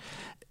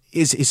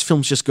his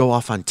films just go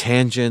off on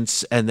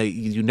tangents, and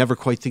you never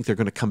quite think they're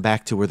going to come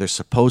back to where they're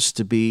supposed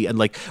to be. And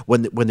like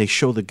when they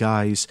show the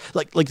guys,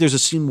 like there's a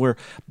scene where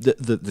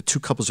the two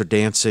couples are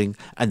dancing,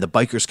 and the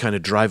bikers kind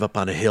of drive up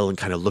on a hill and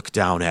kind of look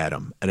down at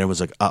them, and everyone's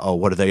like, uh-oh,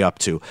 what are they up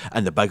to?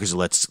 And the bikers are,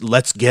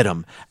 let's get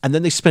them. And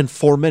then they spend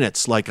 4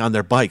 minutes like on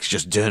their bikes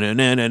just driving.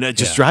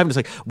 It's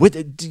like,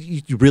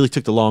 you really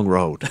took the long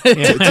road to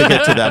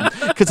get to them,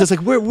 because it's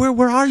like,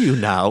 where are you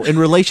now in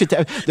relation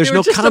to? There's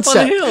no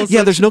concept.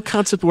 There's no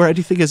concept where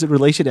anything is in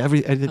relation to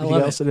anything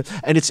else.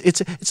 And it's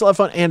a lot of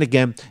fun. And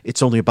again,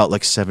 it's only about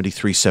like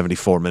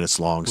 74 minutes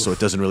long, so it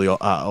doesn't really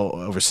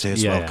overstay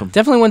its welcome.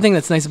 Definitely one thing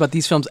that's nice about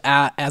these films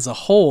as a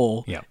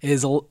whole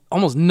is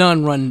almost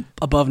none run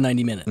above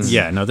 90 minutes.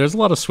 Yeah, no, there's a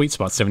lot of sweet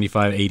spots,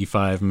 75,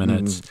 85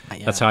 minutes.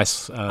 That's how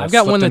I've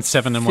got one that's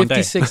 7 in one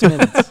day. 56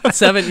 minutes.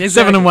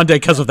 7 in one day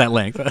because of that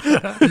length.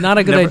 Not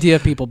a good idea,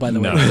 people, by the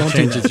way. Don't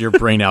changes your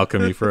brain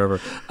alchemy forever.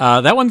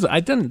 That one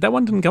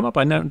didn't come up.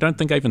 I don't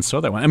think I even saw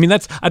that one. I mean, I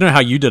don't know how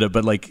you did it,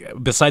 but like,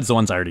 besides the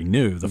ones I already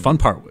knew, the fun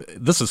part,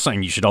 this is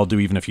something you should all do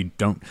even if you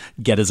don't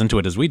get as into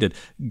it as we did.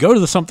 Go to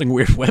the Something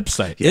Weird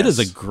website. Yes. It is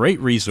a great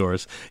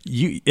resource.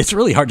 It's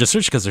really hard to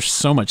search because there's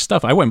so much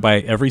stuff. I went by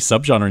every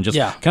subgenre and just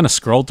kind of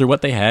scrolled through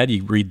what they had.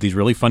 You read these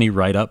really funny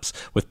write-ups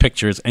with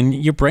pictures, and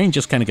your brain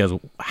just kind of goes,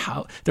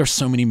 wow, there's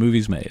so many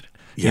movies made.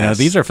 Yes.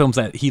 These are films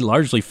that he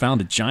largely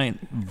found a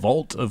giant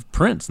vault of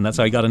prints, and that's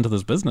how he got into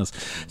this business.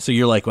 So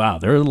you're like, wow,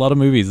 there are a lot of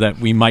movies that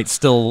we might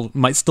still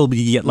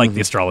be like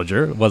The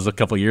Astrologer was a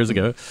couple years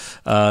ago.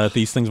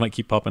 These things might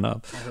keep popping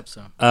up. I hope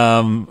so.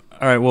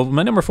 All right, well,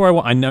 my number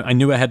 4, I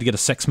knew I had to get a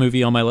sex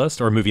movie on my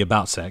list, or a movie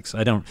about sex.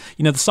 I don't,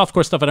 the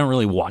softcore stuff, I don't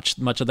really watch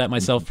much of that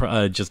myself.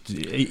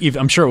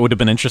 I'm sure it would have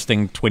been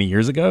interesting 20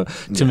 years ago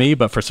to me,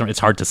 but it's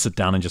hard to sit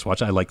down and just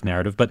watch it. I like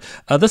narrative. But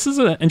this is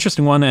an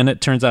interesting one, and it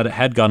turns out it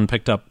had gotten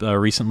picked up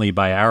recently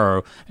by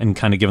Arrow and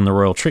kind of given the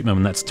royal treatment,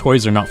 and that's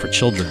Toys Are Not for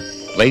Children.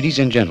 Ladies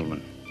and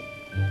gentlemen,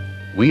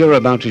 we are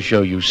about to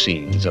show you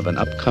scenes of an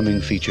upcoming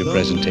feature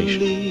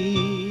presentation.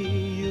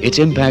 Its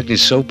impact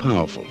is so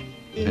powerful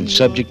and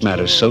subject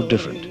matter so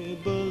different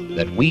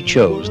that we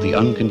chose the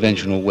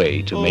unconventional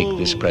way to make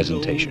this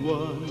presentation.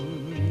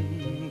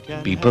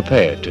 Be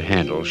prepared to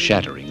handle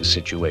shattering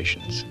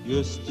situations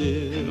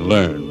and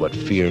learn what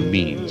fear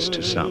means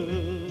to some.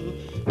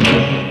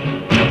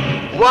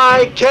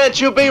 Why can't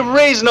you be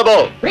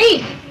reasonable?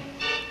 Reed!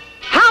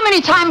 How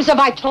many times have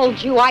I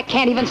told you I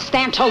can't even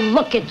stand to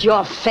look at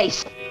your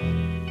face?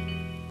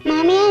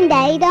 Mommy and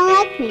Daddy don't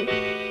like me.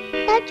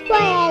 That's why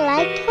I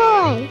like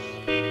toys.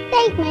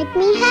 They make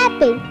me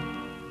happy.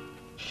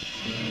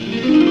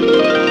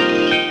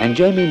 And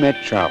Jamie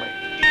met Charlie.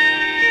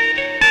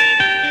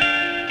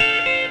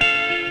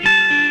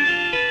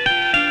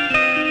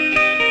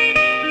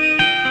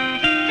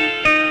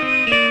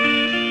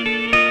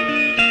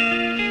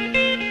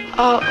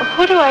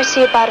 Who do I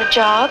see about a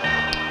job?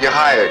 You're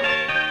hired.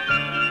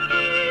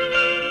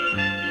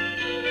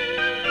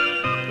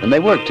 And they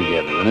worked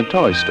together in a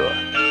toy store.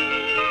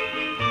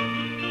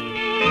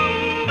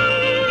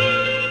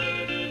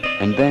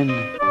 And then...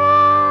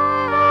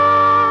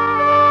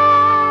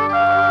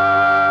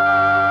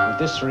 With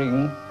this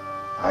ring,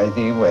 I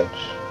thee wed.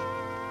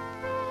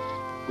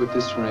 With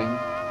this ring,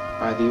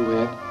 I thee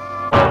wed.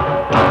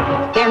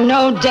 They're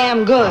no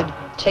damn good.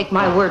 Take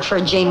my word for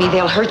it, Jamie,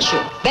 they'll hurt you.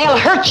 They'll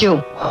hurt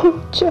you.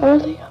 Oh,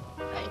 Charlie,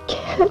 I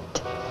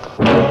can't.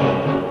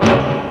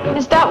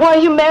 Is that why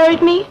you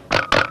married me?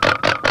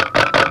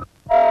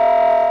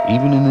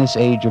 Even in this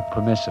age of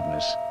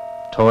permissiveness,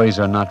 toys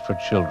are not for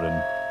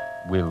children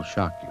will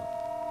shock you.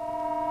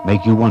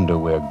 Make you wonder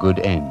where good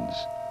ends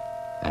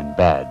and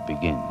bad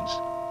begins.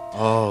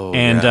 Oh,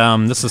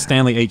 and this is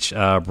Stanley H.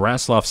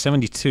 Brasloff,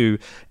 72.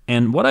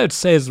 And what I would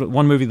say is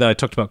one movie that I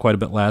talked about quite a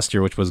bit last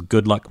year, which was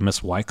Good Luck,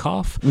 Miss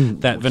Wyckoff,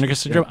 that Vinegar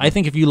Syndrome. I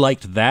think if you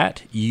liked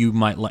that, you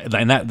might like,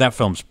 and that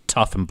film's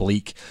tough and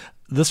bleak.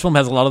 This film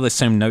has a lot of the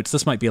same notes.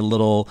 This might be a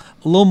little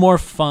more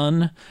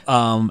fun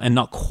and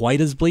not quite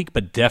as bleak,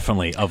 but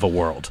definitely of a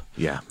world.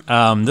 Yeah.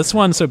 This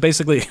one, so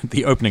basically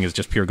the opening is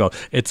just pure gold.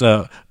 It's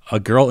a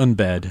girl in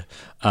bed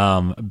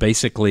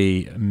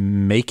basically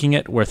making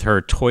it with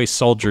her toy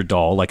soldier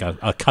doll, like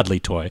a cuddly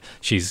toy.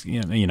 She's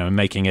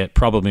making it,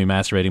 probably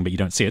masturbating, but you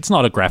don't see it. It's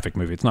not a graphic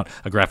movie. It's not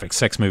a graphic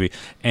sex movie.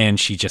 And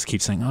she just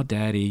keeps saying, "Oh,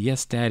 daddy,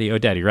 yes, daddy, oh,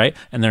 daddy," right?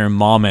 And then her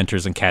mom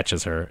enters and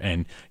catches her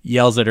and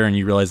yells at her, and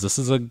you realize this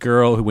is a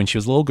girl who, when she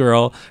was a little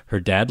girl, her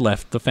dad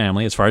left the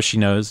family, as far as she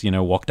knows,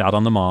 walked out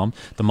on the mom.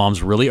 The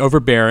mom's really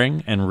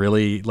overbearing and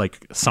really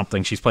like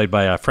something. She's played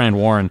by Fran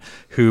Warren,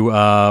 who,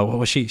 what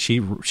was she? She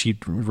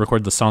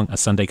recorded the song "A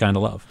Sunday Kind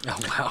of Love." Oh,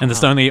 wow. And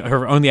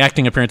her only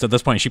acting appearance at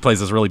this point, she plays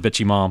this really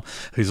bitchy mom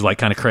who's like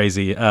kind of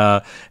crazy.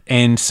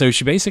 And so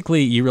she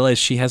basically, you realize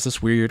she has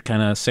this weird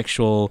kind of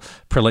sexual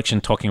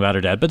predilection talking about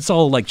her dad, but it's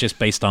all like just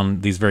based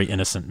on these very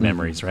innocent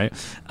memories, right?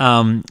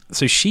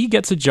 So she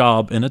gets a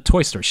job in a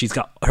toy store. She's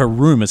got her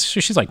room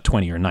she's like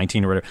 20 or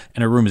 19 or whatever,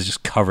 and her room is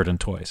just covered in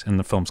toys. And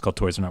the film's called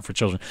Toys Are Not for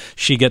Children.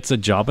 She gets a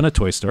job in a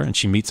toy store, and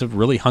she meets a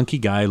really hunky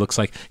guy. Looks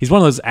like he's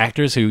one of those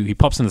actors who he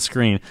pops on the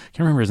screen. Can't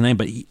remember his name,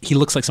 but he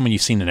looks like someone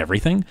you've seen in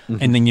everything.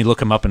 And then you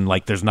look him up and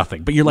like there's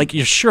nothing, but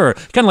you're sure,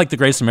 kind of like the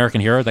Greatest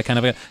American Hero, that kind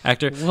of a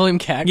actor, William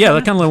Cat. Yeah,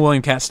 that kind of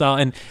William Cat style.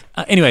 And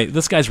anyway,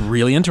 this guy's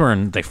really into her,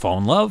 and they fall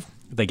in love.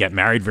 They get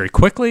married very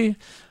quickly.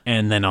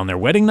 And then on their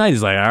wedding night,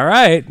 he's like, "All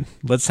right,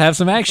 let's have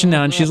some action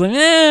now." And she's like,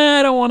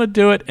 I don't want to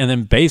do it. And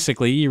then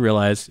basically you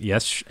realize,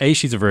 yes, A,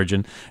 she's a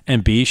virgin,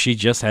 and B, she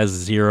just has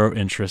zero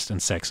interest in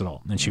sex at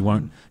all. And she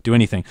won't do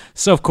anything.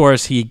 So, of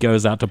course, he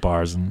goes out to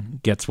bars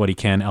and gets what he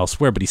can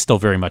elsewhere, but he's still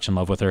very much in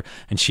love with her,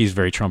 and she's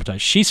very traumatized.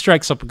 She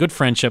strikes up a good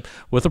friendship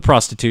with a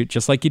prostitute,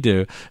 just like you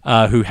do,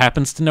 who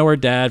happens to know her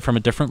dad from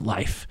a different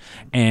life.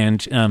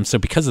 And so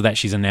because of that,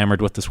 she's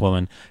enamored with this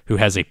woman who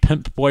has a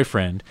pimp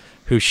boyfriend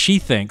who she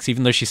thinks,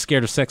 even though she's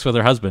scared of sex with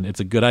her husband, it's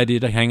a good idea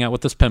to hang out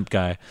with this pimp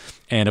guy.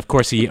 And of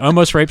course, he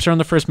almost rapes her in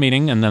the first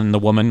meeting, and then the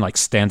woman like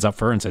stands up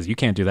for her and says, "You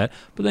can't do that."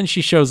 But then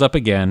she shows up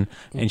again,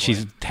 and she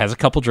has a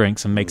couple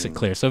drinks and makes it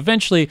clear. So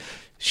eventually,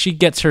 she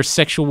gets her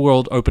sexual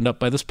world opened up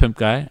by this pimp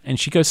guy, and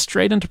she goes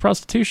straight into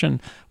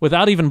prostitution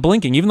without even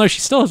blinking, even though she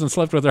still hasn't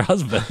slept with her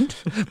husband.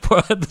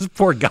 This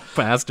poor gut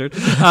bastard.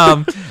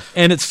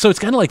 And it's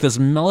kind of like this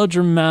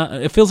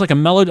melodrama. It feels like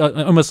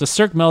almost a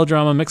Cirque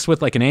melodrama mixed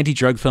with like an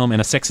anti-drug film and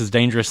a sex is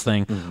dangerous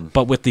thing,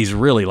 but with these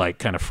really like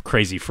kind of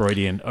crazy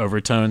Freudian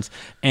overtones.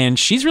 And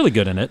she's really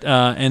good in it.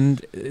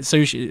 And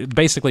so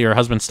basically her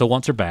husband still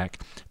wants her back.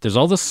 There's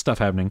all this stuff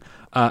happening.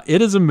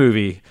 It is a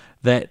movie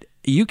that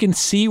you can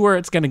see where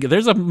it's going to go.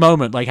 There's a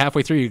moment like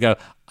halfway through you go,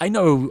 I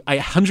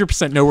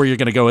 100% know where you're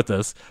going to go with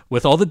this,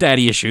 with all the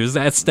daddy issues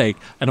at stake.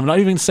 And I'm not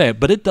even going to say it,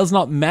 but it does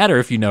not matter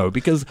if you know,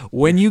 because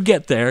when you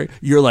get there,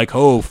 you're like,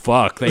 oh,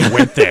 fuck, they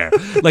went there.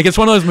 Like, it's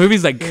one of those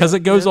movies that, because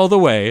it goes all the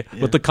way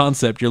with the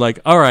concept, you're like,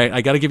 all right,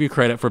 I got to give you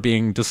credit for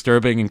being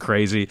disturbing and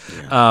crazy.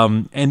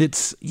 And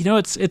it's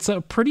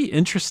a pretty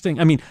interesting,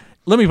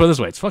 let me put it this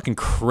way. It's fucking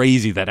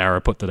crazy that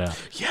Arrow put that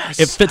out. Yes.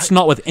 It fits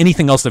not with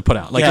anything else they've put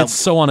out. Like, it's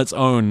so on its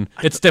own.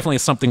 It's definitely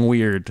something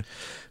weird.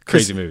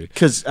 Crazy movie.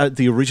 Because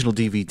the original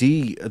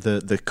DVD,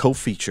 the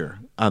co-feature,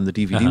 on the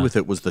DVD with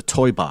it was The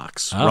Toy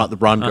Box.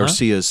 Ron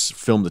Garcia's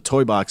film, The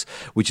Toy Box,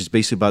 which is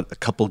basically about a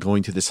couple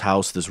going to this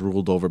house that's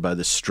ruled over by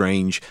this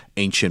strange,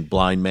 ancient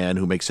blind man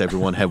who makes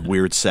everyone have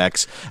weird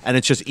sex. And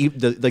it's just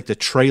like the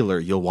trailer,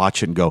 you'll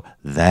watch it and go,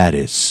 that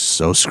is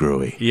so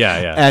screwy.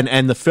 Yeah.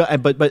 And the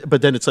film,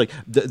 but then it's like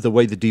the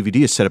way the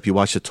DVD is set up. You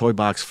watch The Toy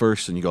Box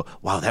first, and you go,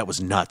 wow, that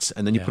was nuts.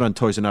 And then you put on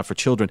Toys Are Not for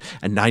Children,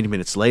 and 90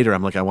 minutes later,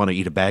 I'm like, I want to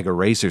eat a bag of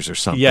razors or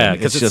something. Yeah,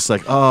 it's just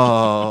like,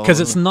 oh, because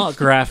it's not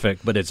graphic,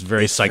 but it's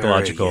very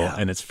psychological,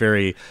 and it's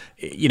very,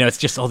 it's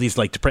just all these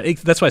like.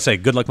 That's why I say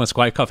Good Luck Miss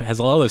Squire Coffee has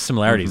a lot of those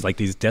similarities, like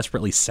these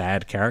desperately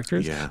sad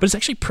characters. Yeah. But it's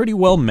actually pretty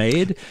well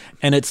made,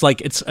 and it's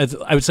like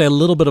I would say a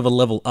little bit of a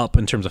level up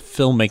in terms of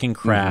filmmaking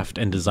craft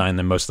and design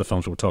than most of the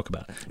films we'll talk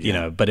about.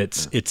 But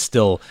it's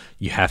still,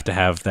 you have to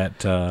have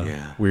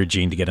that weird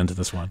gene to get into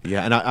this one.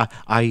 Yeah, and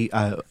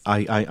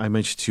I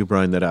mentioned to you,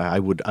 Brian, that I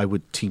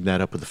would team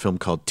that up with a film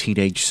called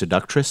Teenage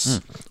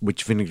Seductress,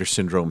 which Vinegar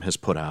Syndrome has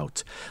put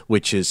out,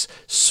 which is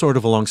sort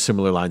of along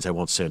similar lines. I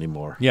won't say any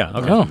more. Yeah,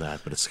 okay. From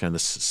that, but it's kind of the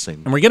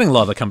same. And we're getting a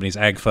lot of the companies.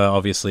 AGFA,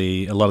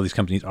 obviously, a lot of these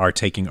companies are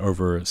taking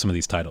over some of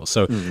these titles,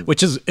 so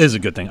which is a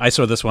good thing. I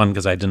saw this one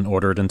because I didn't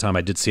order it in time.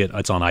 I did see it.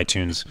 It's on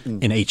iTunes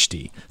in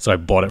HD, so I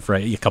bought it for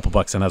a couple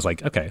bucks, and I was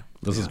like, okay,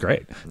 this is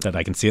great that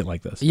I can see it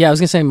like this. Yeah, I was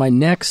gonna say my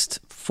next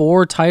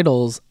 4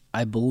 titles,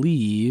 I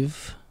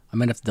believe. I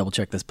might have to double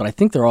check this, but I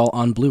think they're all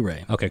on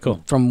Blu-ray. Okay,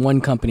 cool. From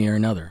one company or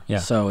another. Yeah.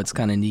 So it's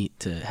kind of neat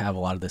to have a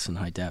lot of this in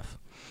high def.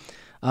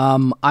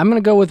 I'm going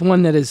to go with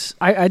one that is,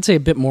 I'd say, a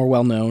bit more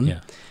well-known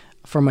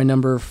for my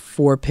number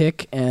 4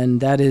 pick,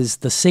 and that is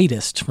The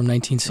Sadist from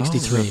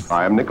 1963.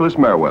 I am Nicholas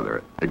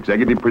Merriweather,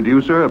 executive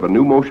producer of a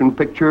new motion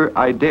picture,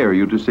 I Dare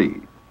You to See.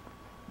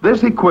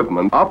 This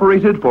equipment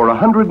operated for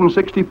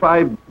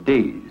 165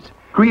 days,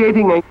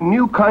 creating a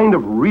new kind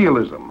of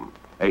realism,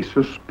 a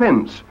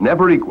suspense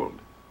never equaled.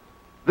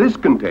 This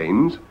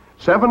contains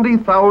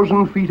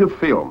 70,000 feet of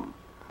film,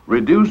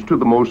 reduced to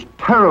the most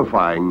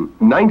terrifying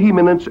 90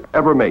 minutes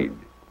ever made.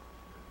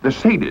 The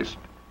Sadist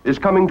is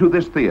coming to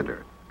this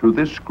theater, to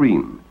this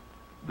screen.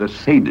 The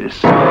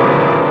Sadist.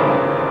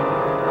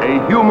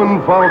 A human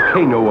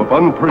volcano of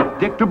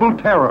unpredictable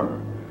terror,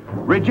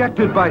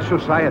 rejected by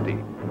society,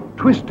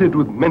 twisted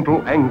with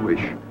mental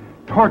anguish,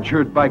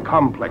 tortured by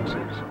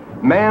complexes,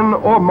 man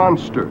or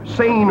monster,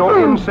 sane or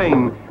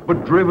insane,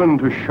 but driven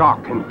to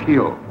shock and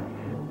kill.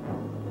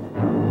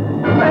 A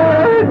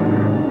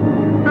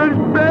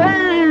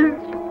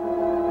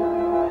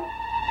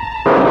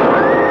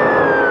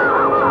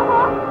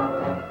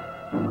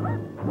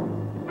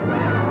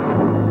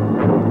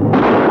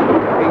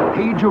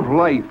page of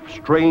life,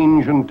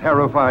 strange and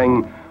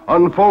terrifying,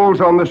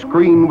 unfolds on the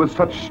screen with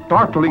such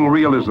startling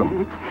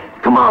realism.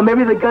 Come on,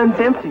 maybe the gun's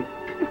empty.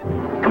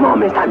 Come on,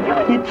 mister, I'm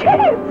giving you a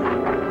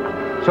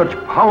chance. Such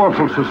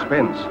powerful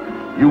suspense,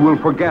 you will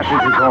forget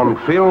it is on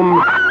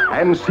film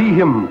and see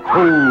him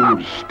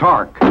cold,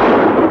 stark.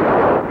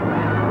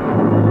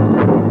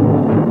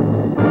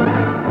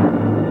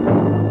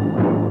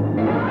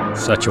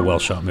 Such a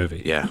well-shot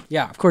movie. Yeah.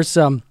 Yeah, of course,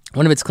 one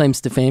of its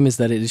claims to fame is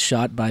that it is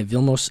shot by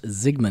Vilmos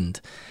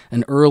Zsigmond,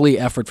 an early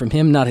effort from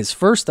him, not his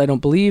first, I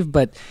don't believe,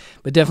 but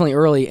definitely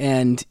early,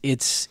 and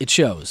it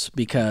shows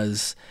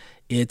because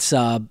it's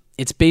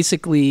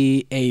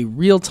basically a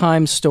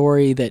real-time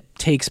story that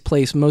takes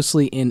place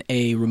mostly in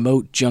a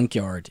remote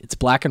junkyard. It's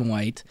black and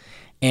white,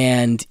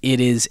 and it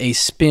is a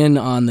spin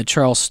on the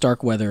Charles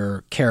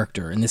Starkweather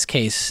character. In this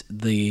case,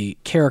 the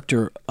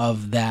character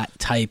of that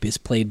type is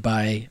played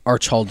by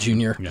Arch Hall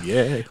Jr.,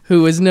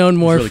 who is known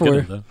more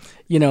for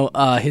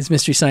his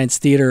Mystery Science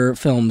Theater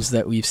films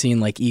that we've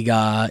seen, like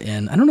EGA,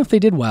 and I don't know if they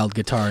did Wild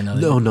Guitar.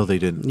 No, they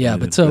didn't. Yeah,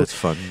 but so that's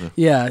fun.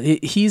 Yeah,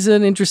 he's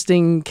an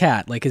interesting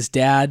cat. Like, his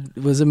dad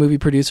was a movie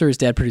producer. His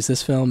dad produced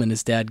this film, and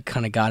his dad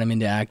kind of got him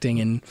into acting,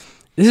 and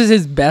this is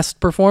his best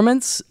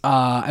performance.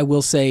 I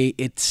will say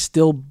it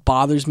still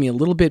bothers me a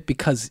little bit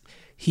because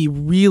he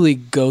really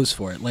goes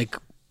for it, like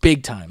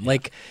big time.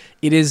 Like,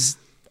 it is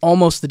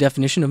almost the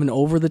definition of an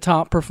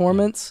over-the-top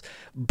performance,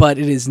 but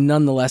it is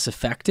nonetheless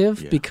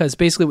effective because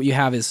basically what you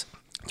have is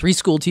 3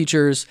 school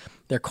teachers,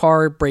 their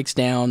car breaks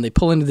down, they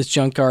pull into this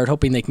junkyard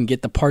hoping they can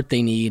get the part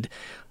they need.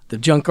 The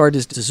junkyard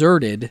is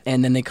deserted,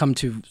 and then they come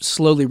to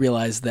slowly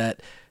realize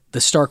that the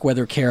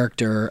Starkweather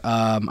character,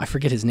 I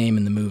forget his name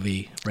in the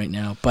movie right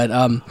now, but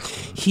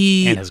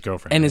he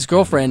and his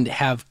girlfriend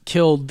have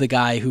killed the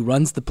guy who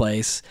runs the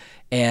place,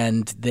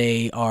 and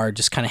they are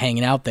just kind of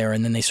hanging out there,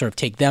 and then they sort of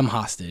take them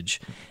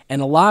hostage.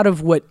 And a lot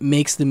of what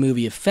makes the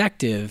movie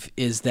effective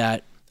is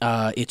that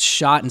it's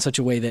shot in such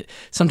a way that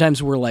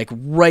sometimes we're like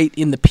right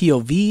in the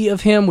POV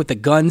of him with the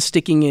gun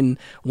sticking in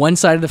one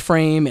side of the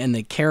frame and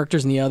the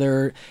characters in the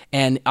other.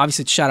 And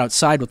obviously it's shot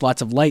outside with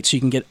lots of light, so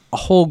you can get a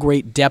whole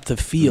great depth of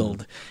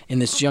field in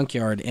this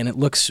junkyard, and it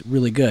looks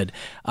really good.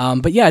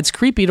 But yeah, it's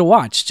creepy to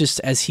watch just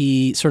as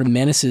he sort of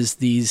menaces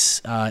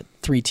these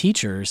 3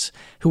 teachers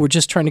who were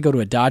just trying to go to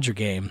a Dodger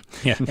game.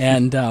 Yeah.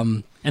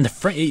 And And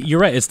you're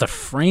right, it's the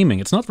framing.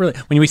 It's not really,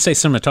 when we say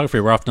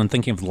cinematography, we're often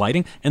thinking of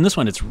lighting. And this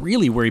one, it's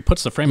really where he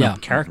puts the frame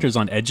of characters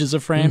on edges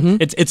of frame.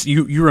 It's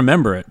you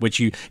remember it, which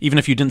even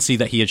if you didn't see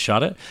that he had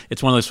shot it,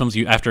 it's one of those films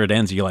after it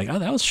ends, you're like, oh,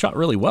 that was shot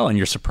really well, and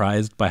you're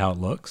surprised by how it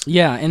looks.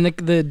 Yeah, and the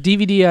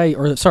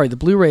DVD, the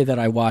Blu-ray that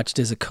I watched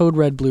is a Code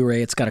Red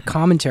Blu-ray. It's got a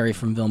commentary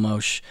from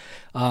Vilmos,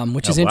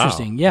 which is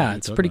interesting. Yeah,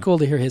 it's pretty cool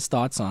to hear his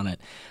thoughts on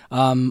it.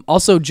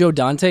 Also, Joe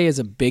Dante is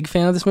a big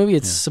fan of this movie.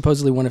 It's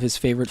supposedly one of his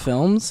favorite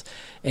films.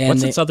 And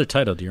what's its other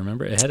title? Do you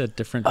remember? It had a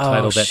different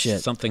title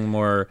that's something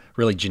more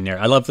really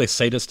generic. I love The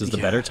Sadist is the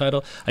better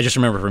title. I just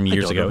remember from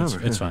years ago.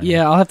 It's fine.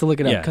 Yeah, I'll have to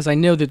look it up because I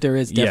know that there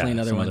is definitely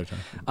another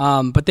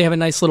one. But they have a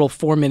nice little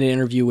 4-minute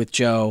interview with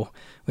Joe,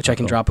 which I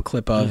can drop a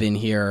clip of in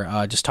here,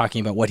 just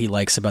talking about what he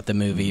likes about the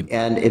movie.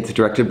 And it's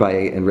directed by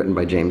and written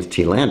by James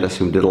T. Landis,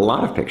 who did a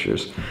lot of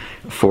pictures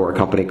for a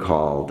company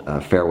called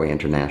Fairway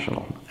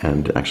International,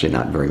 and actually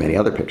not very many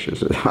other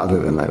pictures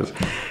other than those.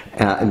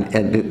 And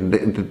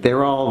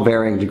they're all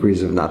varying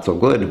degrees of not so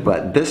good,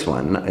 but this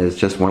one is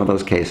just one of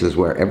those cases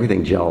where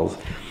everything gels,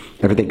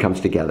 everything comes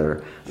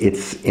together.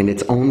 It's in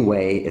its own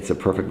way, it's a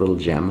perfect little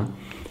gem.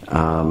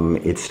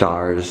 It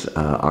stars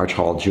Arch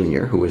Hall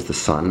Jr., who is the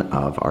son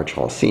of Arch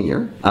Hall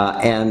Sr.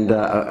 And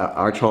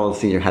Arch Hall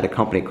Sr. had a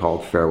company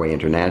called Fairway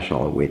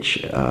International,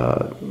 which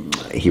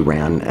he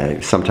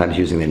ran, sometimes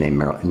using the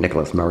name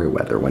Nicholas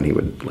Merriweather when he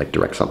would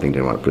direct something,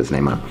 didn't want to put his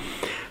name on.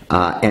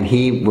 And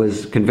he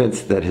was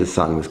convinced that his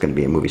son was going to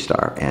be a movie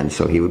star, and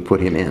so he would put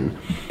him in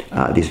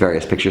these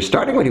various pictures,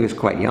 starting when he was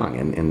quite young,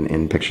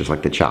 in pictures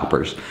like The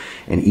Choppers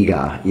and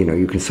Ega.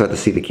 You can sort of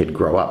see the kid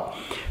grow up.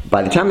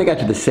 By the time they got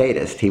to The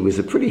Sadist, he was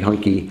a pretty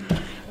hunky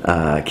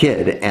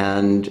kid,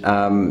 and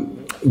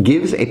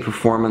gives a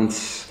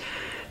performance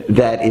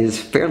that is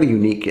fairly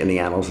unique in the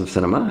annals of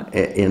cinema,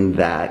 in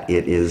that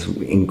it is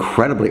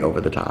incredibly over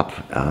the top.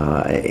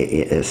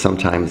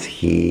 Sometimes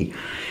he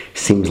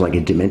seems like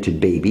a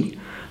demented baby.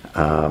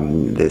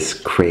 This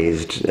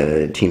crazed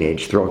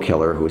teenage thrill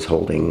killer who is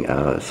holding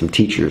some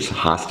teachers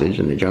hostage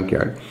in the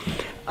junkyard.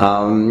 There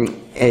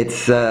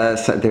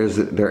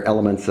are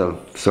elements of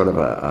sort of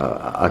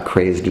a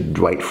crazed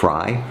Dwight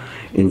Fry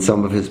in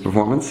some of his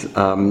performance,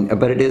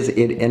 but it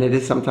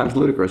is sometimes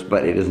ludicrous,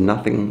 but it is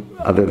nothing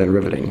other than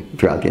riveting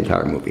throughout the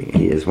entire movie.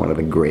 He is one of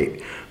the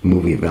great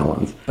movie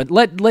villains. But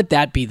let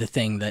that be the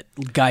thing that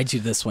guides you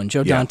to this one.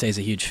 Joe Dante's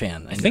a huge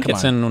fan. I think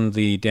it's in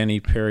the Danny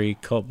Perry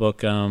cult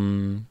book,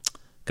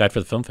 Guide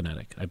for the Film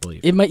Fanatic, I believe.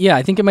 It might,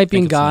 I think it might be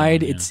in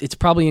Guide. It's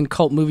probably in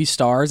Cult Movie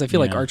Stars. I feel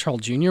like Arch Hall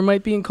Jr.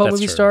 might be in Cult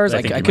Movie Stars.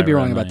 I could be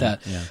wrong about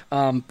that.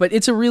 Yeah. But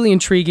it's a really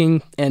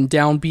intriguing and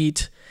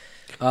downbeat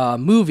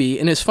movie,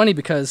 and it's funny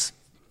because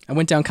I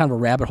went down kind of a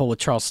rabbit hole with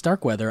Charles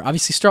Starkweather.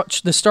 Obviously,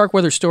 the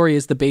Starkweather story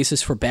is the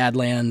basis for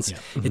Badlands. Yeah.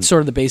 Mm-hmm. It's sort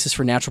of the basis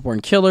for Natural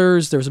Born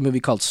Killers. There was a movie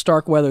called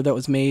Starkweather that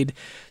was made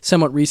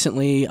somewhat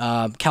recently.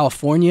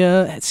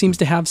 California seems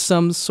to have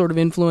some sort of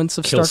influence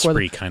of Kill Starkweather.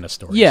 Spree kind of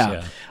stories.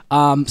 Yeah.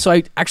 So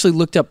I actually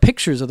looked up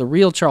pictures of the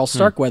real Charles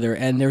Starkweather,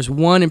 and there's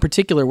one in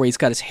particular where he's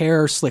got his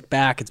hair slicked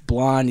back, it's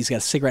blonde, he's got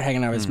a cigarette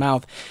hanging out of his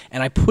mouth,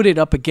 and I put it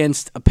up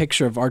against a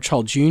picture of Arch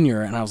Hall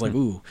Jr., and I was like,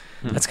 ooh,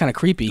 that's kind of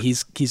creepy.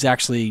 He's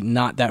actually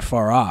not that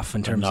far off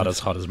in terms not of... as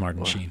hot as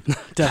Martin Sheen.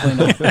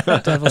 Definitely not.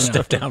 Definitely not.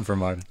 Step down from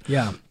Martin.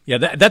 Yeah. Yeah,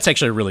 that's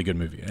actually a really good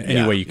movie.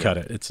 Any way you cut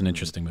it, it's an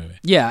interesting movie.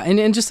 Yeah,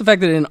 and just the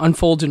fact that it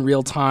unfolds in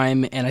real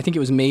time, and I think it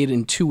was made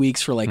in 2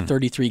 weeks for like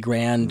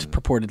 $33,000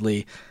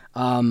 purportedly.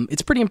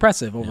 It's pretty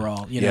impressive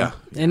overall, you know.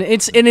 Yeah. And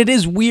it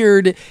is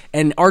weird,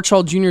 and Arch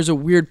Hall Jr. is a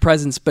weird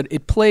presence, but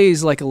it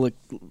plays like a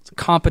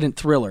competent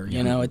thriller.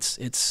 You know, it's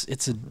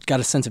got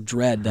a sense of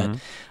dread that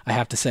I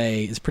have to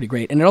say is pretty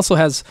great. And it also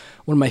has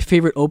one of my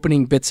favorite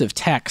opening bits of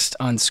text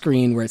on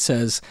screen where it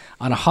says,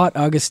 "On a hot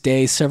August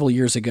day several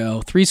years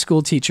ago, 3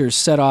 school teachers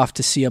set off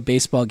to see a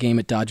baseball game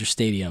at Dodger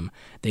Stadium.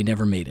 They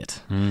never made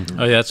it."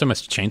 Oh yeah, that's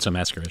almost Chainsaw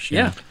Massacre-ish.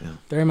 Yeah,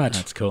 very much.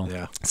 That's cool.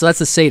 Yeah. So that's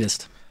The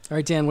Sadist. All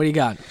right, Dan, what do you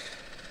got?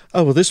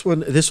 Oh, well, this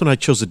one I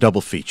chose a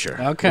double feature.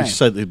 Okay.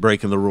 Slightly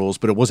breaking the rules,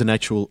 but it was an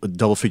actual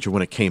double feature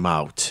when it came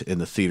out in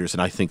the theaters,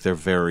 and I think they're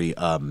very,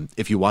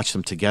 if you watch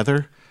them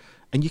together,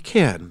 and you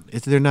can,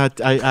 they're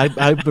not,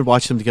 I've been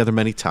watching them together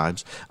many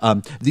times,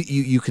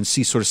 you can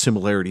see sort of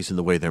similarities in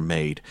the way they're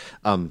made.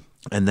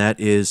 And that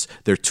is,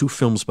 they're 2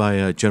 films by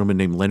a gentleman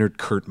named Leonard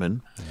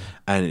Kurtzman,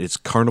 and it's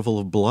Carnival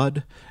of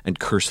Blood and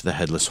Curse of the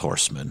Headless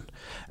Horseman.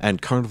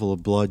 And Carnival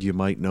of Blood you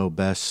might know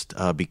best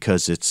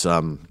because it's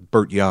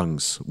Burt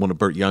Young's, one of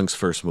Burt Young's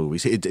first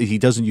movies. He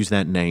doesn't use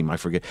that name, I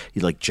forget.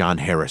 He's like John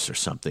Harris or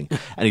something.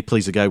 And he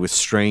plays a guy with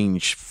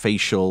strange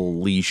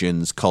facial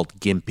lesions called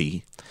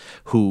Gimpy,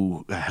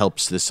 who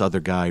helps this other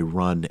guy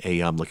run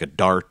a like a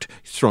dart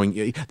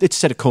throwing. It's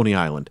set at Coney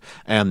Island,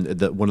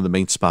 and one of the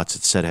main spots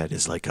it's set at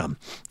is like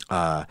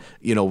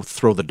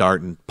throw the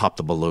dart and pop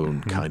the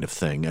balloon kind of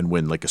thing, and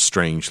win like a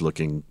strange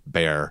looking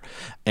bear.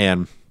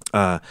 And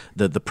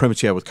the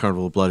premise you have with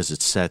Carnival of Blood is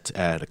it's set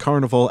at a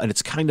carnival, and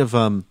it's kind of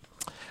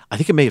I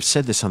think it may have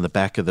said this on the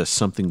back of the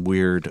something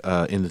weird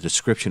in the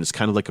description. It's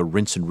kind of like a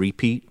rinse and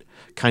repeat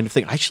kind of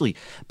thing. Actually,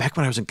 back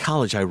when I was in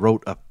college, I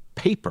wrote a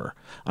paper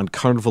on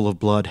Carnival of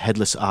Blood,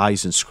 Headless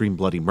Eyes, and Scream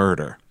Bloody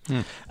Murder.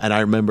 And I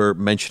remember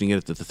mentioning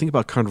it, that the thing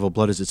about Carnival of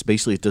Blood is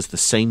it does the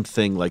same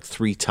thing like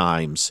 3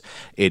 times.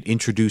 It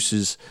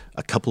introduces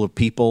a couple of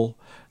people,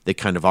 they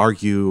kind of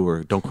argue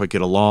or don't quite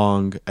get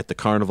along at the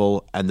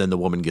carnival, and then the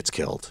woman gets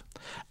killed.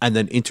 And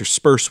then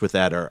interspersed with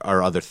that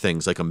are other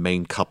things, like a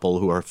main couple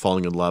who are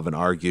falling in love and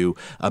argue.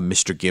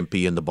 Mr.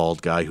 Gimpy and the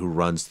bald guy who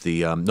runs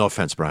the no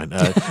offense, Brian,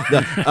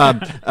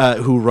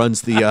 who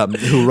runs the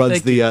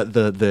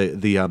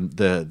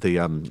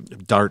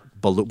dart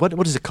balloon.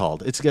 What is it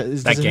called? It's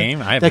that game.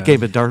 That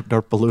game, a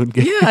dart balloon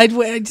game. Yeah,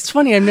 it's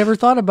funny. I've never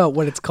thought about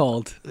what it's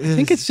called. I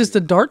think it's just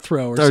a dart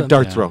throw or something.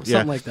 Dart throw,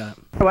 something like that.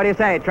 What do you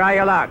say? Try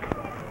your luck.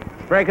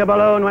 Break a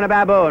balloon, win a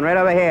baboon. Right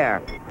over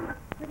here.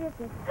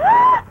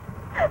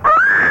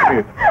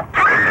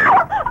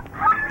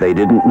 They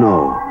didn't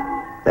know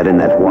that in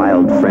that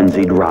wild,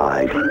 frenzied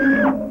ride,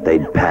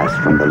 they'd pass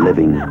from the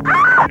living.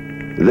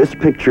 This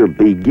picture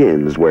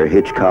begins where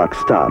Hitchcock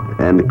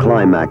stopped and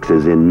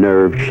climaxes in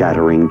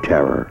nerve-shattering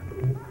terror.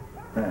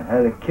 I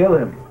had to kill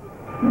him.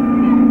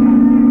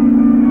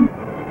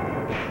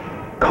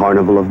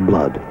 Carnival of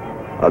Blood,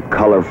 a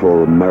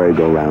colorful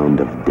merry-go-round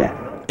of death.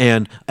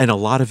 And a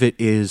lot of it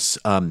is,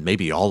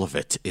 maybe all of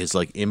it is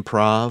like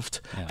improv.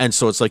 Yeah. And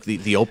so it's like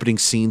the opening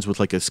scenes with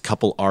like this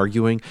couple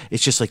arguing.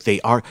 It's just like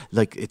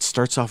it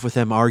starts off with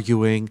them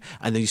arguing,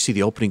 and then you see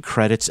the opening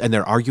credits, and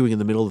they're arguing in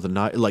the middle of the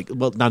night, not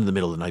in the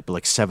middle of the night, but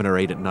like 7 or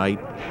 8 at night.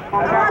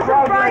 What's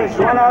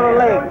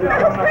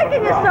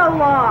taking you so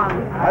long?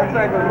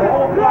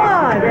 Oh,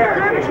 God. The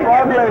service should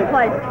get in this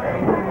place.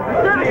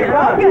 The service should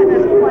get in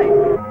this place.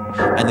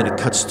 And then it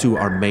cuts to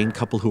our main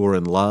couple who are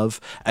in love,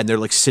 and they're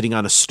like sitting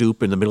on a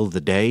stoop in the middle of the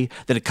day.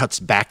 Then it cuts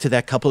back to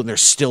that couple, and they're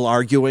still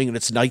arguing, and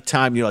it's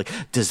nighttime. And you're like,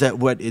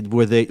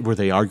 were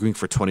they arguing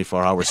for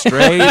 24 hours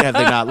straight? Have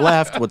they not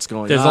left? What's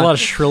going on? There's a lot of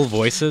shrill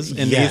voices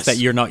in these that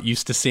you're not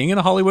used to seeing in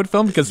a Hollywood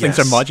film because things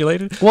are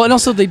modulated. Well, and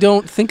also they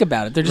don't think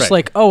about it. They're just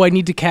like, oh, I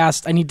need to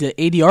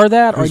ADR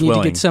that, or I need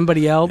to get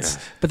somebody else.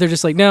 Yeah. But they're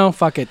just like, no,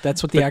 fuck it.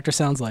 That's what the actor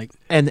sounds like.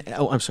 And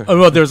I'm sorry. Oh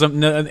well,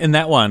 in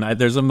that one,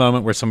 there's a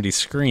moment where somebody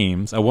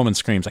screams. A woman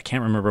screams. I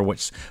can't remember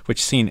which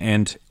scene,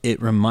 and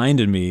it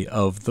reminded me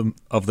of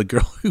the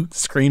girl who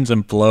screams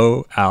and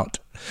blow out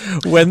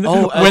when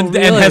and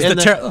has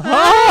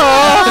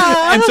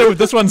and so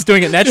this one's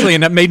doing it naturally,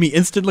 and that made me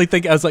instantly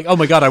think. I was like, oh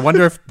my god, I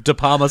wonder if De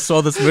Palma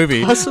saw this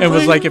movie and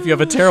was like, if you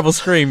have a terrible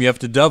scream, you have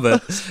to dub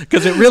it,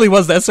 because it really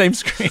was that same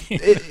scream.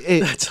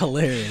 That's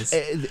hilarious.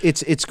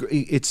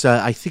 It's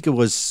I think it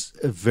was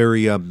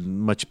very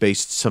much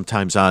based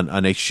sometimes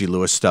on H.G.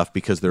 Lewis stuff,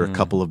 because there are a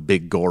couple of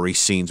big gory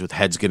scenes with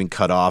heads getting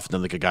cut off, and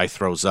then like a guy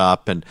throws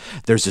up, and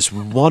there's this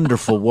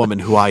wonderful woman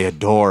who I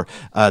adore.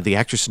 The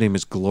actress' name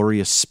is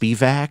Gloria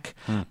Spivak,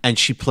 and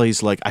she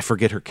plays like, I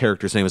forget her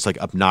character's name, it's like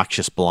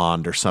Obnoxious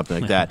Blonde or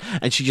something like that,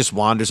 and she just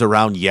wanders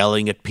around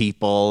yelling at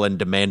people and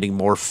demanding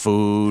more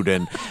food,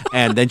 and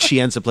then she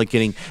ends up like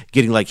getting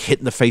like hit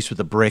in the face with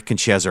a brick, and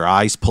she has her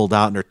eyes pulled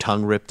out and her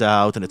tongue ripped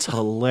out, and it's a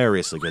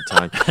hilariously good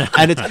time.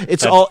 And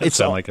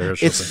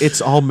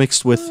it's all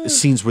mixed with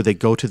scenes where they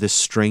go to this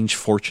strange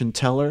fortune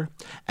teller,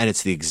 and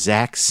it's the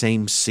exact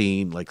same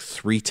scene like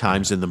 3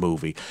 times in the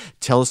movie.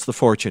 Tell us the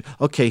fortune.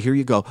 Okay, here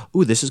you go.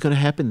 Ooh, this is going to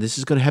happen. This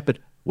is going to happen.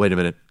 Wait a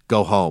minute.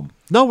 Go home.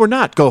 No, we're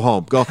not. Go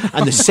home. Go.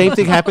 And the same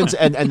thing happens,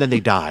 and then they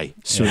die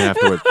soon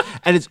afterwards.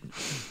 And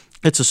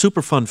it's a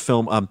super fun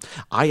film.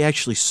 I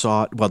actually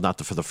saw it, well, not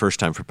for the first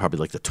time, for probably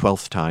like the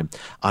 12th time,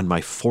 on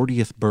my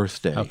 40th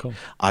birthday. Oh, cool.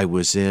 I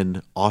was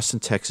in Austin,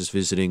 Texas,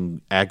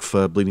 visiting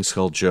AGFA, Bleeding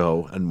Skull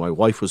Joe, and my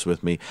wife was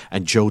with me,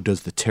 and Joe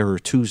does the Terror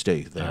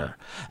Tuesday there.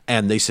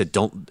 And they said,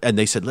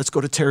 let's go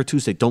to Terror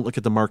Tuesday. Don't look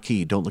at the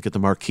marquee. Don't look at the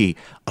marquee.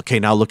 Okay,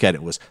 now look at it.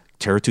 It was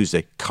Terror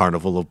Tuesday,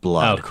 Carnival of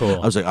Blood. Oh,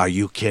 cool. I was like, are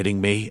you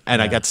kidding me?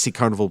 And I got to see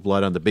Carnival of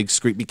Blood on the big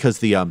screen, because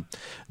the on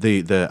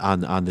the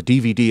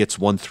DVD it's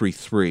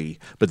 133,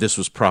 but this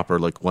was proper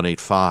like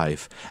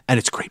 185, and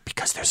it's great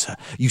because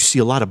you see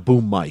a lot of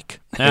boom mic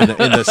in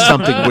the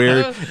something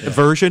weird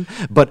version,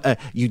 but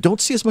you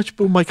don't see as much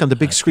boom mic on the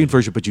big screen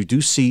version, but you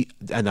do see,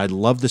 and I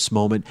love this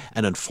moment,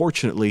 and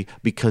unfortunately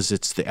because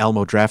it's the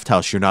Alamo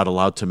Drafthouse, you're not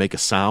allowed to make a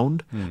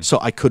sound, so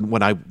I couldn't,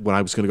 when I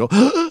was going to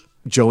go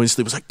Joe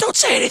instantly was like, don't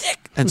say anything.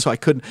 And so I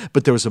couldn't.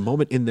 But there was a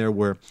moment in there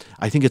where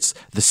I think it's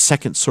the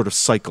second sort of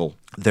cycle.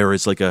 There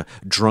is like a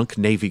drunk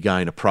Navy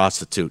guy and a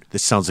prostitute.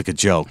 This sounds like a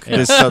joke. There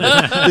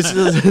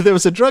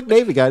was a drunk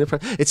Navy guy.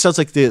 It sounds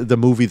like the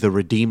movie The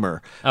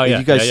Redeemer. Oh, yeah.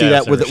 You guys see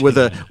that where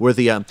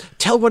the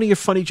tell one of your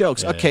funny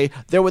jokes. Okay,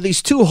 there were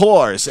these 2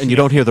 whores, and you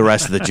don't hear the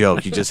rest of the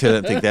joke. You just hear that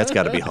and think that's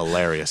got to be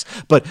hilarious.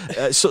 But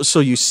so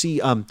you see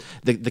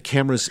the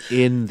cameras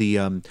in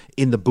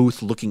the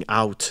booth looking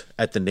out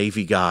at the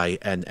Navy guy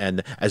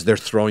and as they're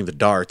throwing the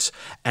darts.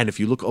 And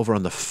if you look over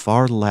on the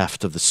far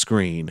left of the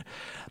screen,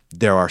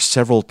 there are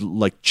several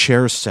like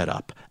chairs set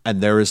up,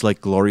 and there is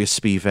like Gloria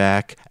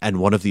Spivak and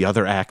one of the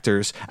other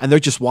actors, and they're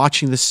just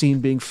watching the scene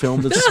being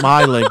filmed and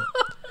smiling.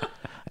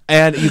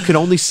 And you can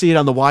only see it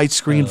on the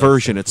widescreen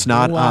version. It's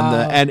not on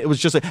the. And it was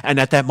just like, and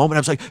at that moment I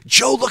was like,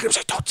 Joe, look at him,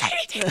 say, don't say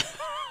anything.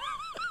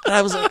 And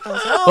I was like,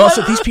 oh, well,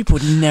 also, these people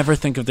would never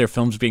think of their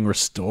films being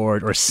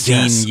restored or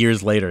seen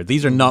years later.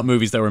 These are not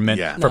movies that were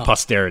meant for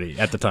posterity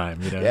at the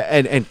time. You know?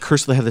 And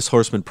Curse of the Headless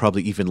Horseman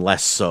probably even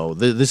less so.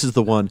 This is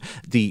the one.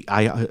 The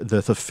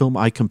film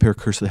I compare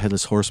Curse of the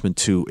Headless Horseman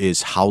to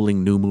is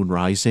Howling New Moon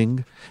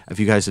Rising. If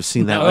you guys have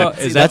seen that,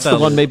 that's the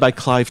one made by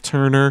Clive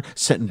Turner,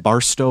 set in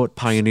Barstow at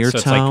Pioneer so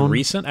Town. It's like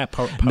recent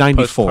at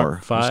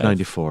 94. It was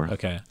 94.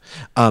 Okay.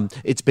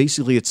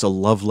 It's a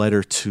love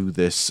letter to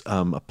this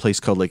a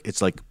place called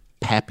it's like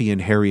Pappy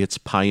and Harriet's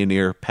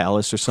Pioneer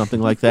Palace or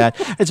something like that.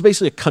 It's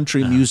basically a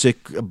country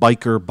music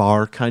biker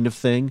bar kind of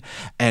thing,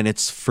 and it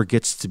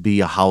forgets to be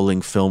a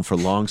howling film for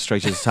long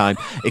stretches of time,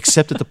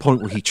 except at the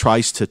point where he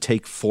tries to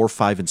take 4,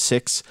 5, and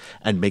 6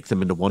 and make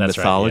them into one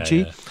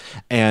mythology. Right.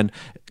 And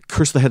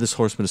Curse of the Headless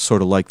Horseman is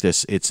sort of like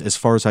this. It's, as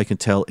far as I can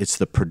tell, it's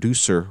the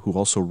producer who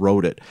also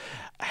wrote it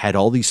had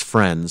all these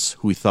friends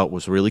who he thought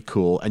was really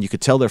cool, and you could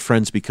tell they're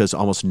friends because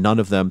almost none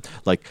of them,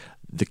 like,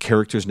 the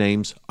characters'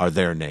 names are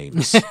their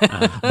names.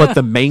 But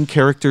the main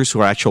characters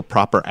who are actual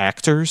proper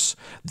actors,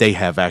 they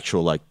have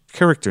actual, like,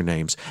 character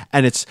names.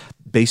 And it's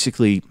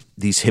basically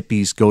these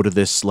hippies go to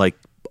this, like,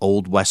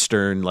 old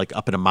Western, like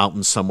up in a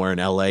mountain somewhere in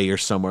LA or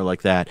somewhere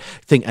like that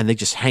thing, and they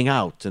just hang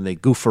out and they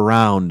goof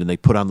around and they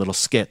put on little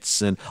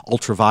skits, and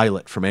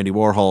Ultraviolet from Andy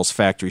Warhol's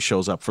Factory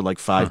shows up for like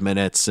 5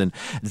 minutes, and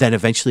then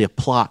eventually a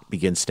plot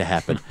begins to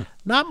happen.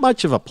 Not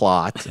much of a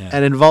plot,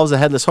 and it involves a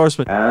headless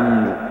horseman.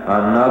 And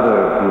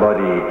another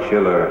bloody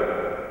chiller.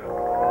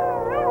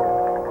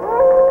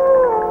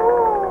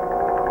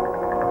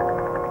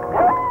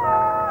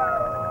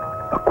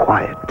 A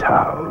quiet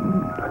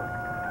town,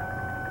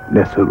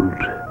 nestled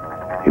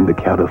in the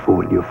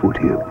California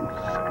foothills.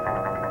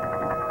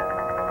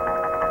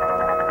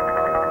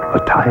 A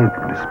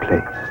timeless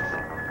place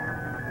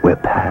where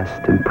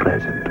past and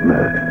present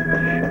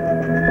merge.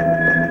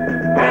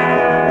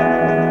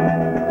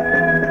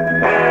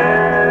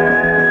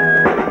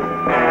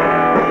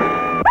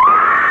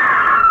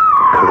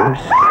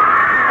 Curse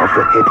of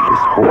the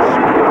Headless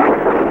Horseman.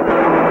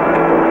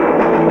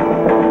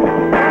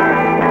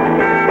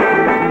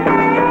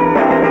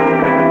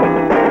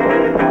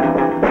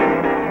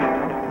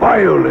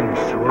 Violence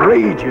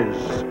rages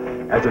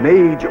as an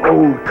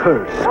age-old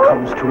curse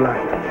comes to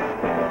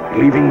life,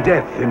 leaving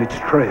death in its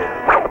trail.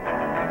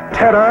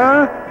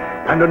 Terror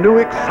and a new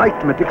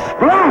excitement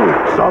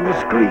explodes on the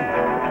screen.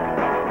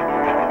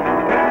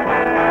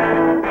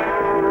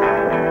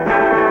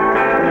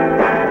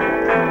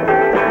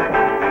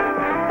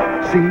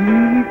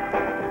 See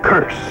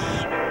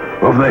Curse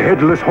of the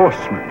Headless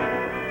Horseman,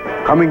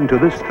 coming to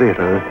this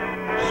theater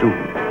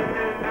soon.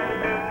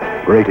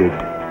 Rated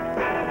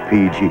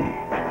PG.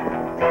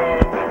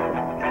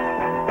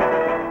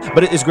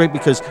 But it's great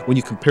because when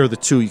you compare the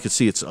two, you can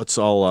see it's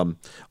all the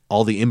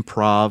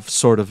improv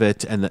sort of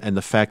it, and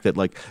the fact that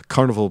like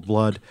Carnival of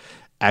Blood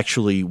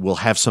actually will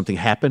have something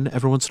happen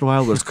every once in a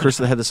while. Whereas Curse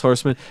of the Headless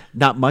Horseman,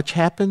 not much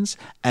happens,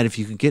 and if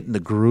you can get in the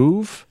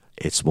groove,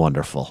 it's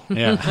wonderful.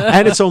 Yeah,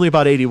 and it's only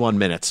about 81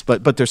 minutes,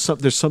 but there's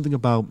something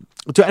about.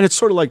 And it's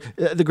sort of like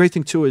the great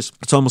thing too is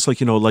it's almost like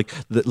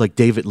like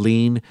David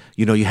Lean.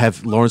 You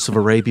have Lawrence of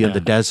Arabia in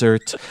the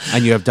desert,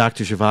 and you have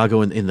Dr.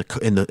 Zhivago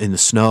in the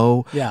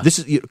snow. Yeah. This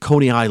is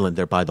Coney Island.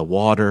 They're by the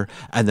water,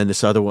 and then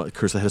this other one,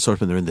 Curse of the Headless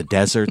Horseman, they're in the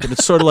desert, and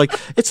it's sort of like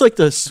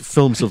the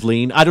films of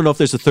Lean. I don't know if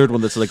there's a third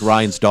one that's like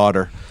Ryan's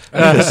Daughter.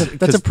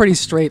 That's a pretty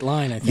straight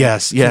line, I think.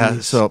 Yes,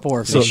 yeah. So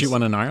did she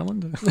won in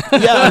Ireland?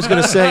 Yeah, I was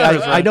going to say.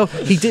 I know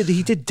he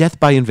did Death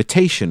by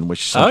Invitation,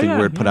 which is something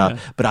weird put out,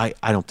 but I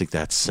don't think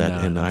that's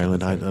set in Ireland.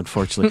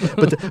 Unfortunately,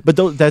 but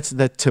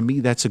that to me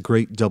that's a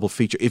great double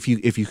feature. If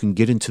you can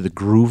get into the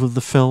groove of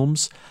the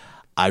films,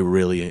 I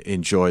really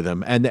enjoy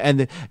them,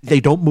 and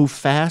they don't move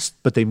fast,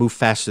 but they move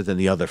faster than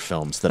the other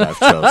films that I've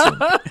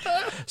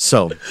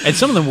chosen. And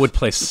some of them would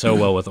play so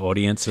well with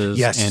audiences.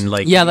 Yes, and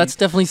that's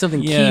definitely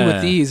something key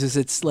with these. Is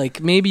it's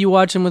like maybe you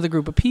watch them with a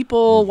group of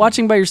people.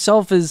 Watching by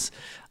yourself is.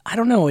 I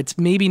don't know. It's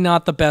maybe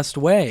not the best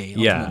way.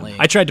 Ultimately. Yeah,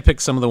 I tried to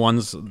pick some of the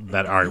ones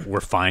that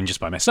were fine just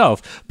by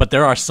myself, but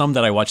there are some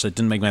that I watched that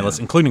didn't make my list,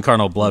 including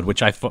Carnival of Blood,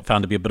 which I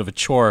found to be a bit of a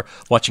chore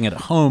watching it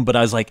at home. But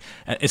I was like,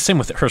 it's same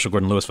with the Herschel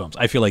Gordon Lewis films.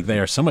 I feel like they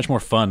are so much more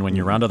fun when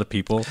you're around other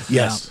people.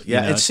 Yes,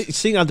 and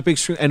seeing on the big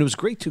screen, and it was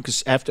great too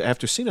because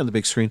after seeing on the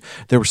big screen,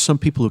 there were some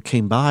people who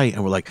came by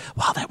and were like,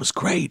 "Wow, that was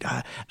great,"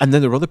 and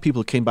then there were other people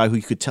who came by who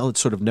you could tell had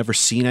sort of never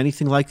seen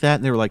anything like that,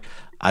 and they were like,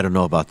 I don't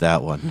know about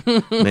that one.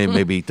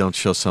 Maybe don't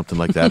show something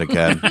like that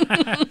again.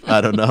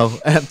 I don't know.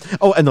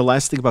 And the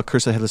last thing about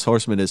Curse of the Headless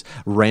Horseman is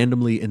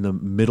randomly in the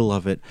middle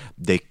of it,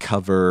 they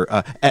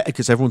cover,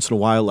 because every once in a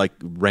while, like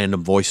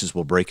random voices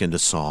will break into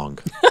song.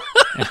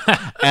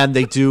 And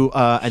they do,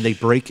 and they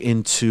break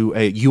into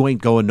a "You Ain't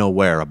Going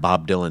Nowhere," a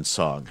Bob Dylan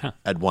song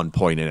at one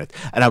point in it,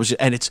 and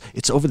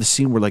it's over the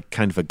scene where like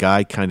kind of a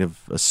guy kind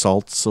of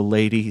assaults a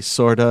lady,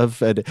 sort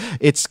of, and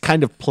it's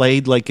kind of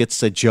played like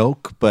it's a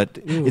joke, but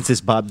it's this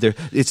Bob there.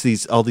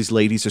 It's all these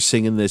ladies are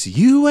singing this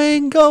 "You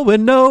Ain't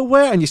Going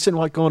Nowhere," and you sit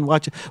and go and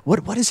watch it.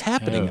 What is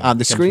happening on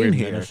the screen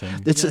here?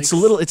 It's a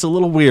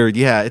little weird.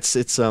 Yeah,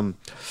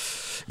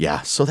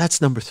 Yeah, so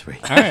that's number 3.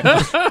 All right.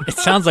 It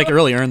sounds like it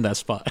really earned that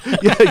spot.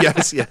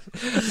 Yes. The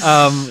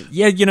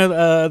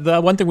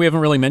one thing we haven't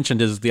really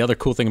mentioned is the other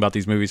cool thing about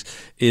these movies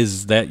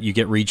is that you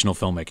get regional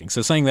filmmaking.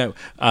 So saying that,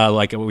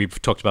 like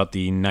we've talked about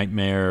the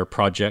Nightmare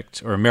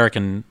Project or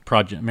American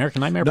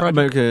Nightmare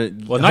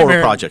Project?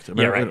 Horror Project.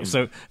 Yeah, right.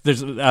 So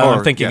there's,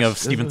 I'm thinking of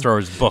Stephen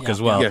Thrower's book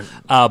as well.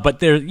 Yeah. But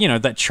there,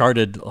 that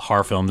charted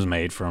horror films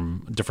made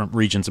from different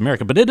regions of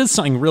America. But it is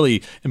something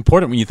really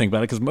important when you think about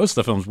it, because most of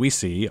the films we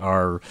see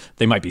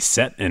they might be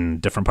set in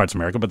different parts of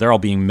America, but they're all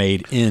being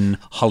made in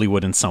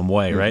Hollywood in some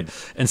way, right?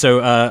 And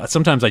so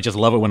sometimes I just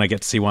love it when I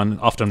get to see one.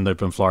 Often they're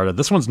in Florida.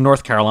 This one's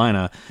North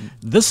Carolina.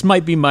 This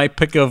might be my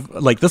pick of,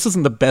 this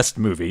isn't the best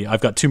movie.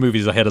 I've got 2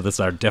 movies ahead of this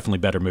that are definitely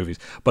better movies.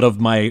 But of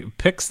my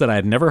picks that I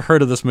had never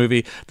heard of this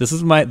movie, this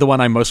is the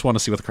one I most want to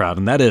see with the crowd,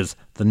 and that is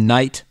The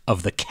Night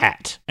of the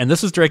Cat. And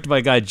this is directed by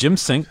a guy, Jim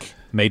Sink.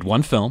 Made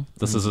one film.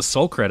 This is a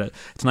sole credit.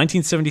 It's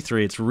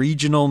 1973. It's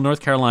regional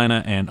North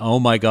Carolina, and oh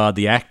my God,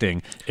 the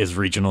acting is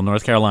regional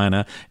North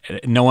Carolina.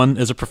 No one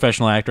is a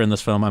professional actor in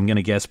this film, I'm going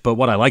to guess. But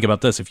what I like about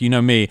this, if you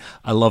know me,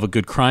 I love a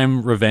good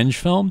crime revenge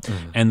film.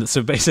 And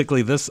so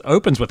basically this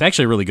opens with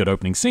actually a really good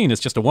opening scene. It's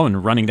just a woman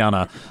running down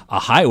a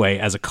highway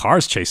as a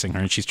car's chasing her,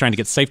 and she's trying to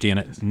get safety, and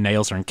it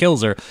nails her and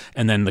kills her.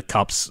 And then the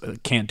cops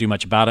can't do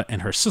much about it,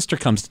 and her sister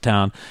comes to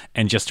town,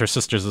 and just her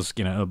sister's this,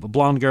 a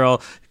blonde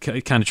girl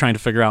kind of trying to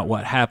figure out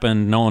what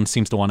happened. No one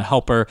seems to want to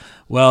help her.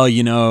 Well,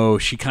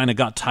 she kind of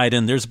got tied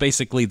in. There's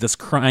basically this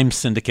crime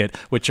syndicate,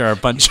 which are a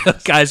bunch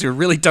of guys who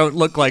really don't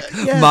look like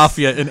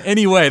mafia in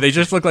any way. They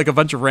just look like a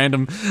bunch of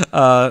random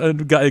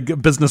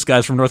business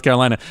guys from North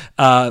Carolina.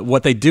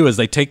 What they do is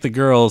they take the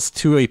girls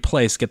to a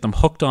place, get them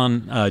hooked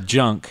on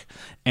junk,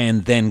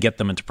 and then get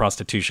them into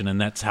prostitution,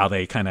 and that's how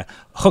they kind of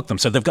hook them.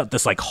 So they've got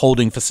this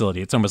holding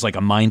facility. It's almost like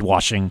a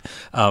mind-washing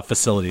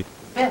facility.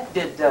 Beth,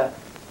 did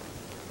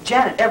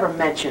Janet ever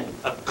mention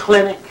a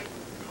clinic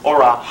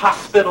or a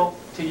hospital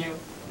to you?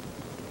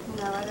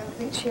 No, I don't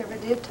think she ever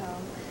did, Tom.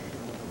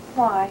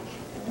 Why?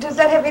 Does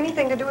that have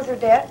anything to do with her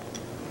debt?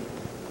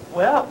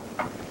 Well,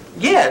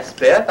 yes,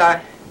 Beth,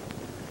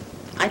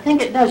 I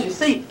think it does. You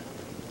see,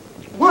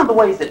 one of the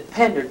ways that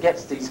Pender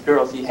gets these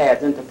girls he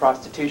has into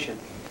prostitution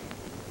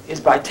is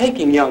by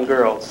taking young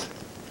girls,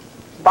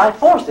 by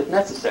force if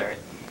necessary,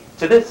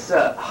 to this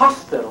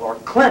hospital or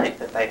clinic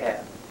that they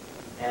have.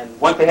 And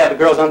once they have the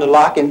girls under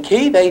lock and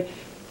key, they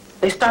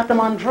start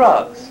them on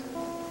drugs.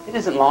 It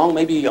isn't long,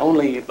 maybe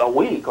only a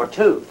week or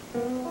 2,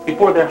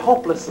 before they're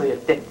hopelessly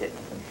addicted.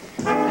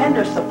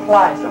 Pender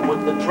supplies them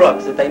with the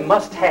drugs that they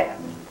must have.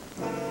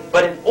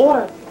 But in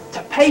order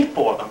to pay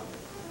for them,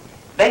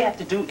 they have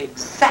to do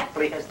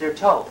exactly as they're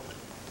told.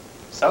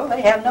 So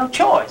they have no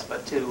choice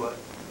but to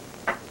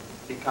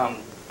become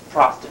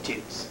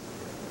prostitutes.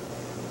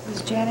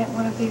 Was Janet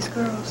one of these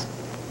girls?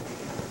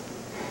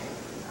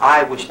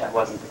 I wish that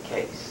wasn't the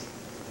case.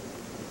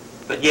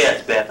 But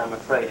yes, Beth, I'm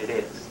afraid it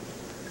is.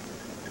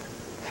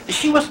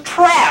 She was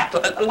trapped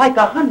like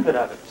 100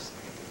 others.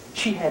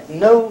 She had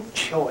no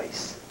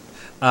choice.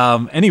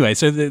 Anyway,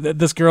 so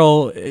this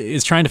girl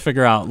is trying to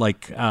figure out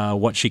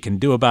what she can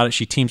do about it.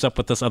 She teams up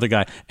with this other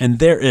guy, and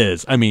there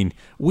is,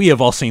 we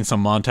have all seen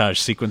some montage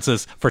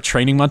sequences for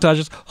training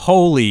montages.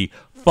 Holy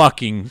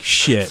fucking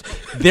shit.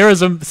 There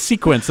is a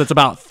sequence that's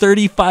about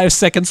 35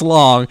 seconds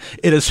long.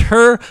 It is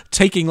her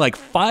taking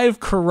 5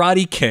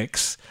 karate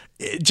kicks,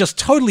 just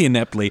totally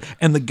ineptly,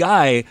 and the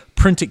guy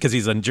printing, because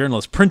he's a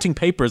journalist, printing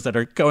papers that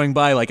are going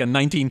by like a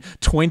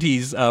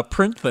 1920s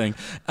print thing,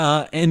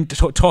 and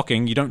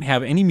talking. You don't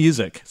have any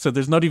music, so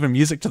there's not even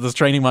music to this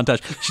training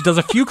montage. She does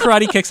a few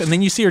karate kicks, and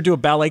then you see her do a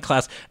ballet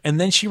class, and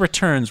then she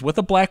returns with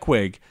a black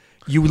wig.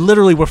 You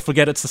literally will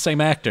forget it's the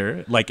same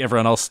actor, like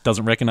everyone else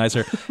doesn't recognize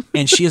her,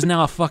 and she is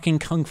now a fucking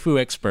kung fu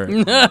expert,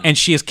 and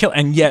she is killed.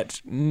 And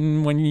yet,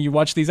 when you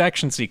watch these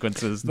action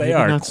sequences, they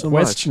are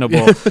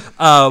questionable.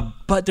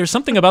 But there's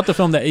something about the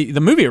film that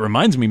the movie it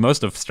reminds me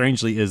most of,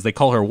 strangely, is they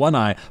call her One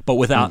Eye, but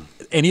without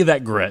any of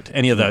that grit,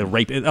 any of the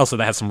rape. Also,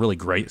 that has some really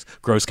great,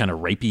 gross kind of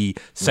rapey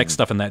sex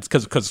stuff in that,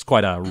 because it's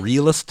quite a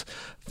realist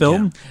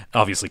film. Yeah.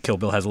 Obviously, Kill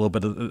Bill has a little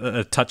bit of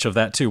a touch of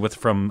that too,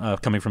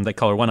 coming from They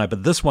Call Her One Eye.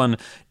 But this one,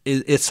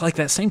 it's like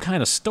that same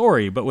kind of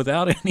story, but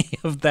without any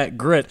of that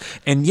grit.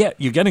 And yet,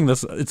 you're getting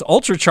this. It's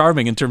ultra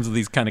charming in terms of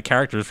these kind of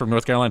characters from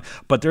North Carolina.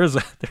 But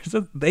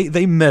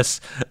they miss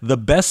the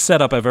best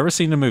setup I've ever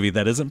seen in a movie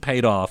that isn't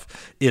paid off.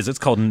 It's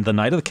called The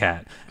Night of the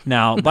Cat.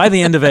 Now, by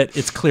the end of it,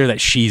 it's clear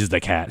that she's the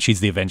cat. She's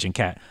the avenging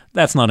cat.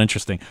 That's not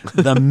interesting.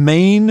 The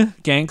main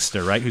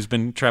gangster, right, who's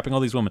been trapping all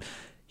these women,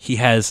 he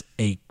has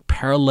a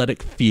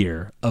paralytic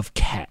fear of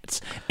cats.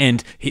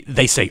 And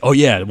they say, oh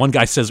yeah, one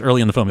guy says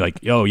early in the film, like,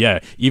 oh yeah,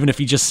 even if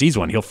he just sees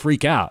one, he'll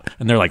freak out.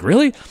 And they're like,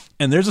 really?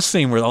 And there's a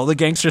scene where all the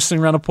gangsters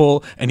sitting around a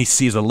pool, and he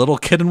sees a little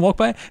kitten walk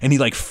by, and he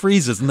like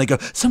freezes, and they go,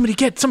 somebody,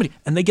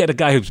 and they get a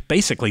guy who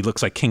basically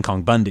looks like King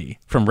Kong Bundy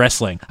from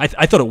wrestling. I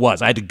thought it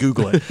was. I had to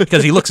Google it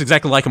because he looks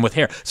exactly like him with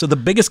hair. So the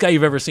biggest guy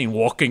you've ever seen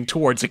walking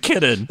towards a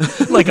kitten,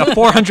 like a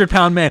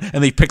 400-pound man,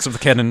 and he picks up the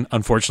kitten.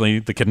 Unfortunately,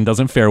 the kitten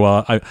doesn't fare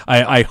well.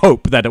 I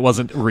hope that it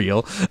wasn't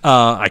real.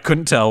 I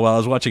couldn't tell while I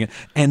was watching it.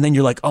 And then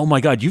you're like, oh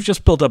my God, you've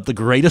just built up the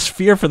greatest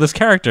fear for this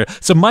character.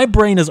 So my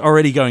brain is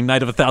already going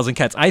Night of a Thousand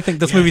Cats. I think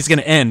this movie's going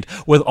to end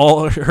with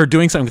all her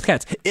doing something with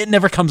cats. It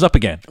never comes up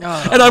again.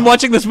 And I'm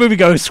watching this movie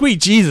going, sweet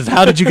Jesus,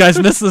 how did you guys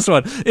miss this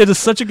one? It is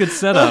such a good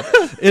setup.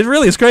 It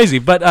really is crazy.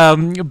 But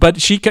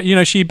she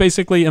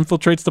basically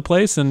infiltrates the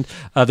place, and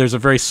there's a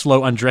very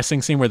slow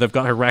undressing scene where they've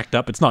got her racked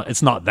up. It's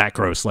not that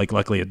gross. Like,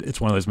 luckily, it's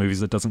one of those movies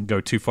that doesn't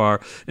go too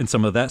far in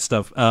some of that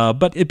stuff.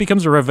 But it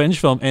becomes a revenge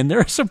film, and there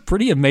are some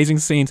pretty amazing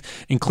scenes,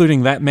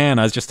 including that man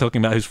I was just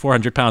talking about who's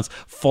 400 pounds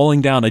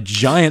falling down a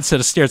giant set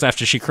of stairs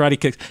after she karate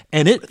kicks.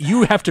 And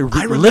you have to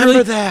I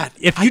remember that.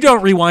 If you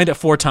don't rewind it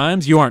 4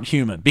 times, you aren't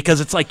human,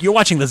 because it's like you're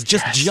watching this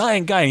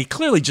giant guy, and he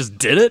clearly just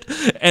did it.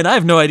 And I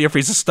have no idea if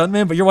he's a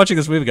stuntman, but you're watching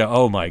this movie and go,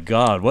 oh my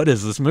God, what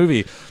is this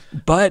movie?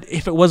 But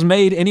if it was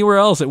made anywhere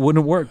else, it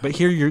wouldn't work. But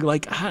here you're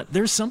like,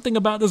 there's something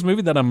about this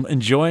movie that I'm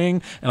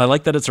enjoying, and I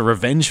like that it's a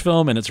revenge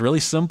film, and it's really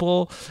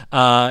simple,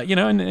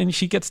 and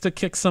she gets to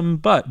kick some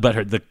butt.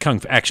 But the kung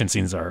fu action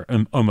scenes are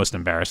almost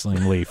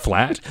embarrassingly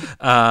flat.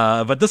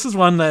 But this is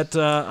one that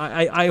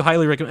I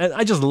highly recommend.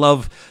 I just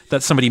love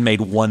that somebody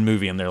made one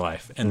movie in their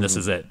life, and this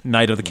is it,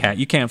 Night of the Cat.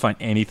 You can't find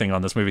anything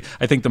on this movie.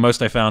 I think the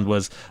most I found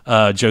was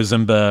Joe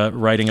Zimba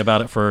writing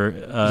about it for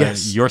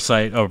your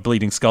site, or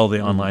Bleeding Skull,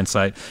 the online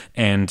site,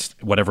 and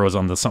whatever was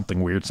on the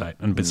Something Weird site.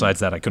 And besides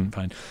that, I couldn't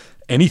find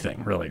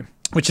anything really,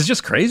 which is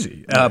just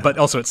crazy. But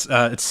also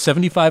it's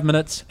 75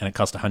 minutes, and it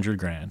cost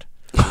 $100,000.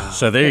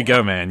 So there you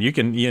go, man. You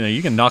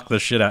can knock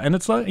this shit out, and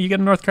it's like you get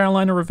a North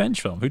Carolina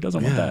revenge film. Who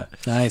doesn't want that?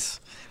 Nice.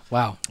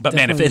 Wow. But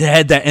definitely. Man, if it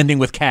had that ending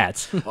with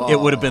cats, it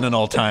would have been an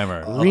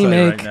all-timer.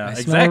 Remake. Right now. I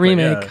smell a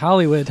remake. Yeah.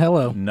 Hollywood.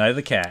 Hello. Night of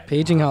the Cat.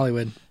 Paging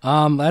Hollywood.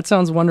 That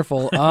sounds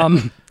wonderful.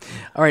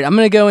 All right, I'm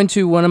going to go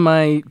into one of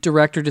my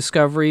director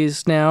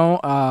discoveries now.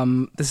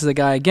 This is a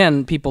guy,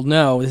 again, people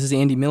know. This is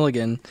Andy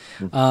Milligan,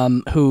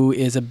 who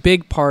is a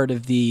big part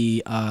of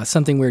the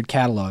Something Weird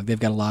catalog. They've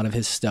got a lot of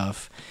his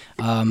stuff.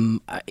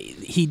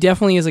 He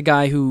definitely is a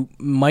guy who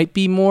might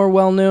be more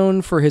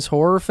well-known for his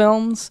horror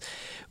films,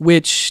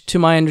 which, to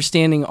my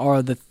understanding,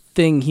 are the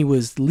thing he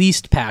was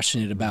least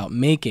passionate about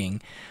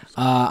making.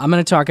 I'm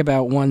going to talk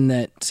about one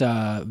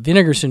that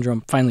Vinegar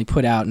Syndrome finally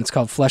put out, and it's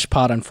called Flesh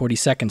Pot on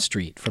 42nd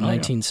Street from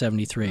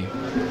 1973.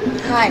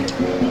 Hi.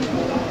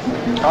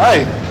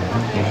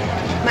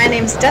 Hi. My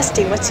name's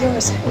Dusty. What's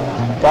yours?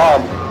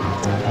 Bob.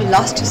 You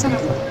lost or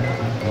something?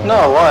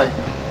 No, why?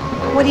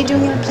 What are you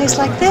doing in a place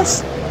like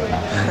this?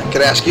 I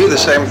could ask you the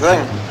same thing.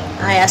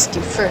 I asked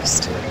you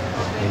first.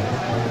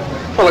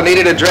 Well, I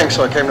needed a drink,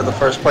 so I came to the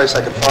first place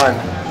I could find.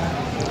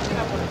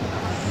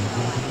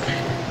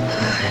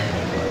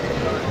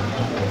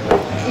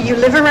 You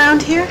live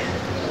around here?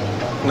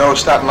 No,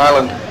 Staten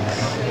Island.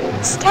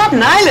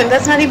 Staten Island?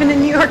 That's not even in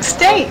New York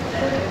State.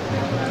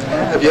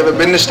 Have you ever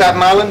been to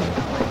Staten Island?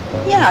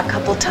 Yeah, a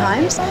couple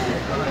times.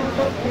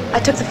 I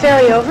took the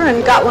ferry over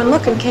and got one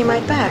look and came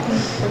right back.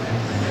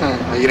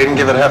 Well, you didn't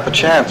give it half a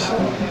chance.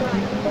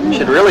 You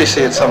should really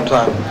see it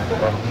sometime.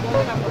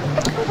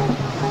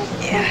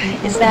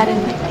 Yeah, is that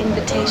an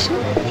invitation?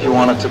 If you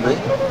want it to be.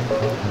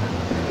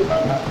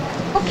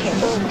 Okay,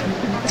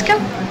 let's go.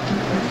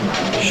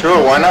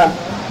 Sure, why not?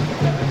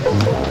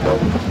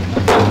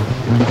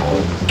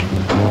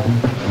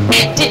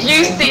 Did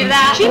you see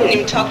that? She didn't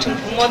even talk to him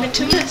for more than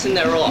 2 minutes and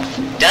they're off.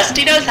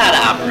 Dusty knows how to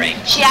operate.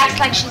 She acts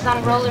like she's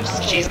on roller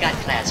skates. She's got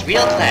class,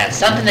 real class.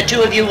 Something the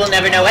two of you will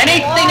never know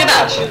anything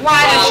about.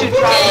 Why don't you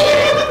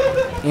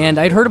drop And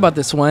I'd heard about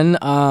this one.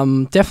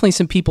 Definitely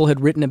some people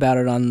had written about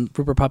it on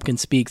Rupert Pupkin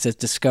Speaks as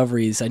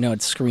discoveries. I know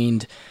it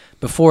screened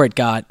before it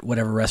got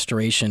whatever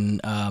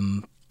restoration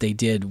they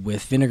did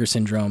with Vinegar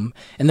Syndrome.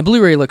 And the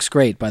Blu-ray looks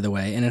great, by the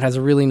way, and it has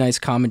a really nice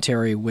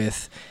commentary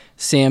with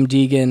Sam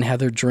Deegan,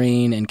 Heather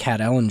Drain, and Kat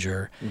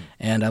Ellinger,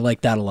 and I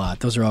like that a lot.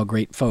 Those are all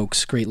great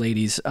folks, great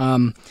ladies.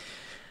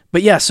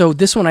 But yeah, so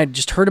this one I'd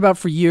just heard about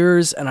for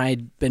years, and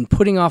I'd been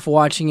putting off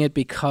watching it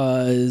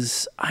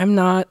because I'm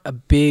not a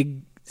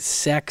big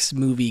sex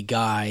movie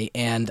guy,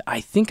 and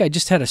I think I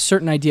just had a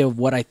certain idea of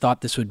what I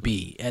thought this would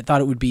be. I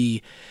thought it would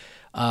be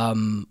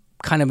kind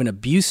of an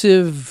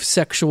abusive,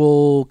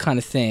 sexual kind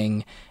of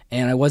thing,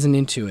 and I wasn't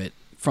into it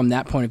from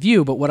that point of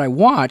view. But what I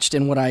watched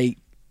and what I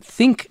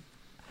think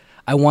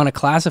I want to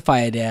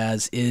classify it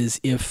as is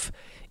if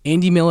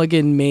Andy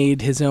Milligan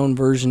made his own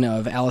version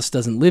of Alice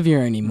Doesn't Live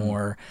Here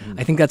Anymore,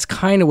 I think that's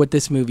kind of what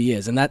this movie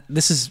is. And that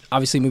this is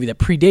obviously a movie that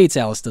predates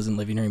Alice Doesn't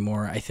Live Here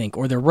Anymore, I think,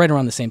 or they're right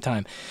around the same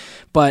time.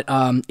 But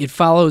it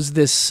follows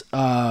this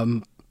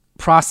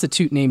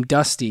prostitute named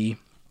Dusty.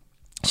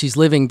 She's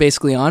living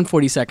basically on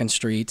 42nd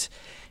Street,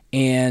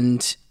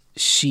 and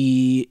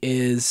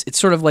it's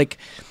sort of like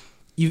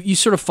you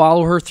sort of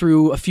follow her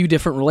through a few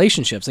different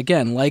relationships.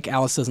 Again, like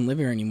Alice Doesn't Live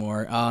Here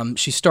Anymore.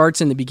 She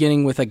starts in the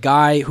beginning with a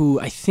guy who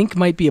I think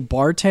might be a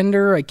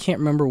bartender. I can't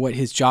remember what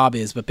his job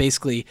is, but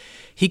basically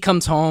he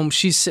comes home,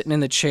 she's sitting in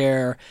the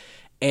chair,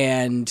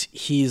 and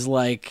he's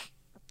like,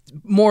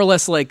 more or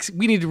less like,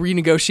 we need to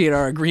renegotiate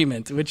our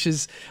agreement, which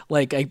is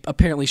like,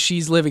 apparently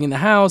she's living in the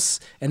house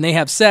and they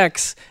have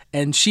sex,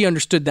 and she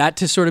understood that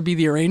to sort of be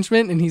the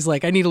arrangement. And he's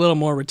like, I need a little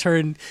more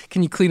return.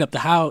 Can you clean up the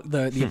house,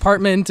 the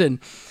apartment? And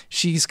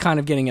she's kind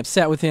of getting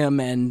upset with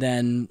him, and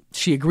then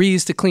she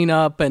agrees to clean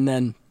up, and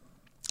then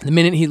the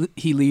minute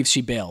he leaves,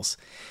 she bails.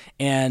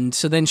 And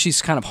so then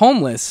she's kind of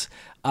homeless,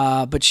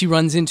 but she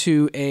runs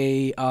into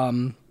a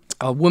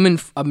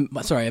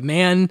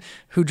man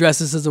who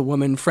dresses as a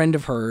woman, friend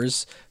of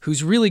hers,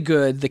 who's really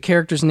good. The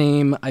character's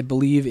name, I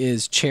believe,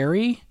 is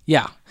Cherry.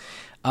 Yeah.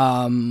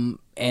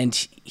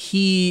 And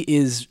he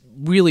is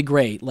really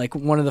great, like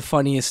one of the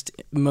funniest,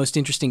 most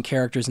interesting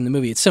characters in the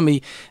movie. It's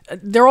somebody,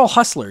 they're all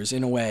hustlers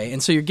in a way,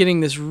 and so you're getting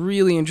this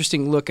really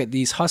interesting look at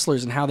these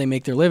hustlers and how they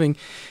make their living.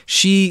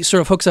 She sort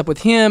of hooks up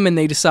with him, and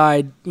they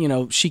decide,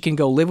 she can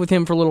go live with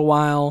him for a little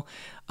while,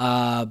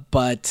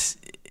 but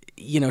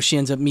she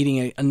ends up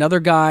meeting another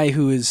guy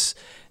who is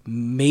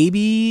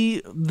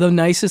maybe the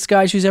nicest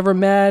guy she's ever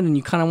met, and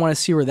you kind of want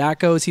to see where that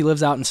goes. He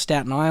lives out in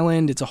Staten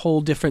Island. It's a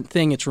whole different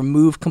thing. It's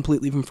removed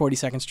completely from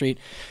 42nd Street.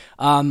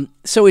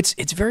 So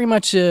it's very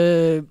much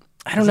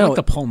I don't know, like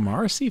the Paul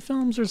Morrissey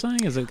films or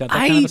something. Has it got that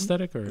kind of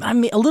aesthetic? Or? I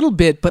mean, a little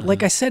bit, but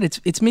like I said,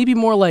 it's maybe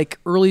more like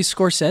early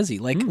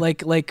Scorsese,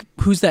 like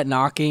Who's That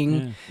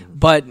Knocking,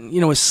 but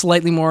is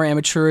slightly more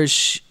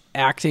amateurish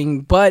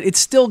acting, but it's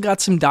still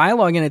got some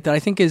dialogue in it that I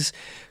think is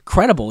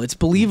credible. It's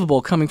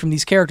believable coming from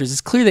these characters.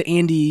 It's clear that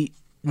Andy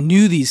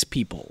knew these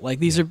people. Like,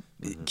 these are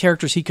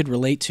characters he could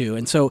relate to,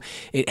 and so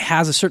it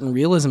has a certain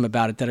realism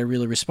about it that I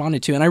really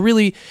responded to. And I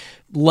really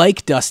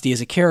like Dusty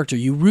as a character.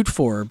 You root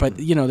for her, but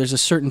there's a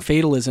certain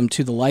fatalism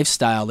to the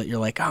lifestyle that you're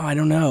like, oh, I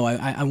don't know.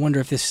 I wonder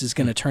if this is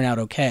going to turn out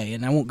okay.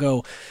 And I won't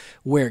go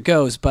where it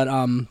goes, but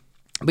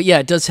yeah,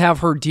 it does have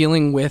her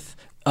dealing with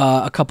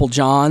a couple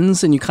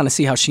Johns, and you kind of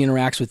see how she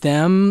interacts with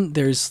them.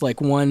 There's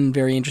like one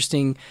very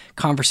interesting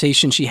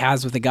conversation she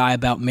has with a guy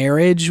about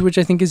marriage, which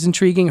I think is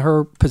intriguing.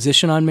 Her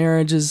position on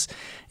marriage is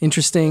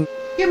interesting.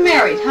 You're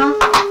married, huh?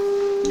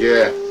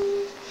 Yeah.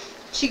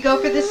 She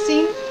go for this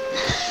scene?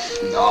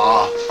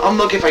 No, I'm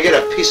looking if I get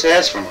a piece of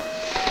ass from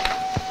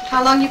her.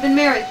 How long you been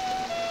married?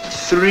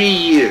 3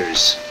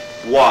 years.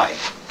 Why?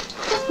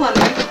 Just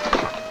wondering.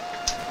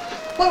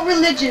 What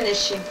religion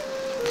is she?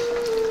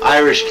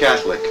 Irish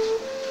Catholic.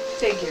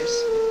 Figures.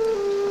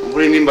 What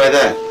do you mean by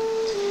that?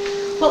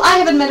 Well, I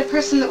haven't met a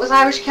person that was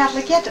Irish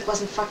Catholic yet that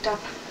wasn't fucked up.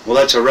 Well,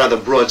 that's a rather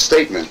broad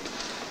statement.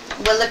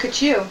 Well, look at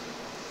you.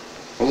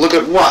 Well, look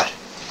at what?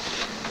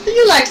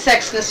 You like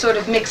sex in a sort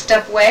of mixed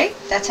up way.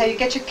 That's how you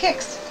get your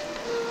kicks.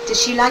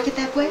 Does she like it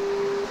that way?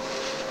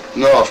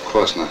 No, of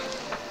course not.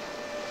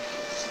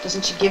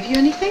 Doesn't she give you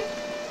anything?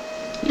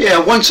 Yeah,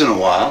 once in a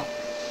while.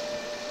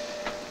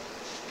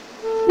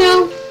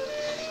 No.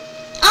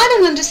 I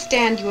don't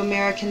understand you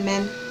American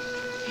men.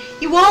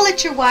 You all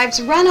let your wives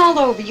run all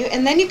over you,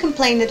 and then you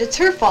complain that it's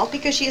her fault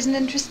because she isn't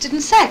interested in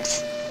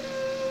sex.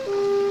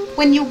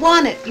 When you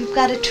want it, you've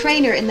got to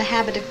train her in the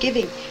habit of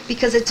giving,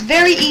 because it's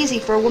very easy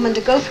for a woman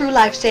to go through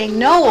life saying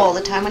no all the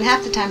time when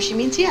half the time she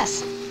means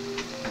yes.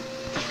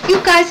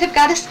 You guys have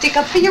got to stick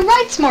up for your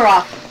rights more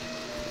often.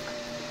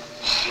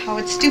 Oh,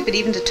 it's stupid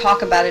even to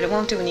talk about it. It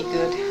won't do any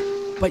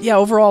good. But yeah,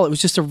 overall, it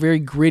was just a very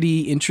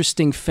gritty,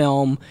 interesting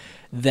film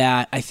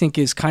that I think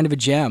is kind of a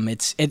gem.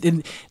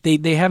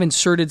 They have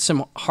inserted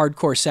some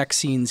hardcore sex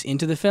scenes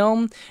into the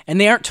film,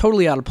 and they aren't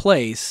totally out of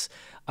place.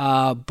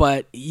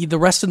 But the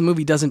rest of the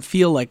movie doesn't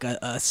feel like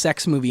a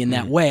sex movie in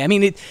that way. I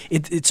mean,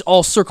 it's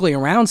all circling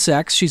around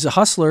sex. She's a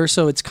hustler,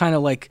 so it's kind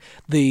of like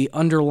the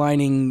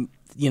underlining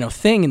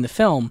thing in the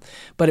film.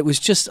 But it was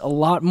just a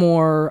lot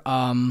more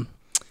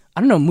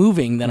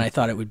moving than I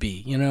thought it would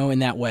be, in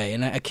that way.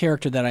 And a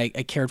character that I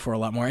cared for a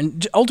lot more.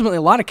 And ultimately,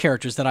 a lot of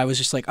characters that I was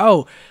just like,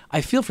 oh,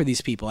 I feel for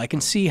these people. I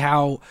can see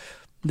how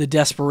the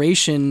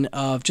desperation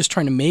of just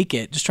trying to make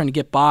it, just trying to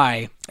get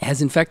by,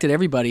 has infected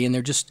everybody, and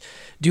they're just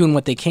doing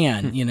what they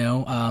can,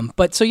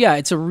 But so yeah,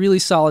 it's a really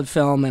solid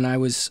film, and I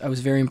was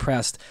very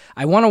impressed.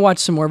 I want to watch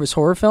some more of his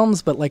horror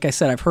films, but like I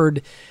said, I've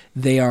heard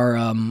they are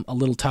a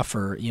little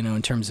tougher,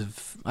 in terms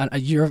of.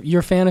 You're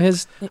a fan of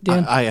his,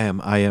 Dan? I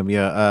am.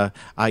 Yeah.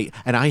 I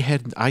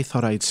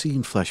thought I had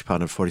seen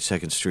Fleshpound on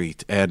 42nd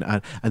Street, and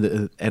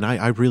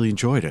I really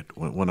enjoyed it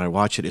when I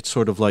watched it. It's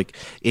sort of like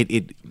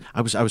it.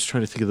 I was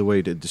trying to think of the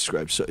way to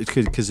describe. So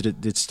because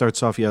it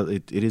starts off,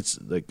 it is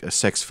like a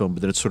sex film,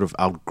 but then it sort of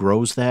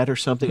outgrows that or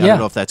something. Yeah. I don't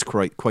know if that's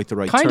quite the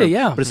right term. Kinda,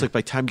 yeah. But it's like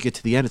by the time you get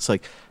to the end, it's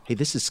like, hey,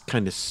 this is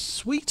kind of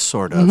sweet,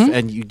 sort of,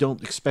 and you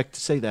don't expect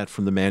to say that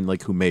from the man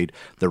who made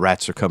The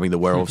Rats Are Coming, The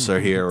Werewolves Are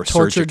Here, or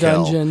Torture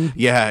Surgical. Dungeon.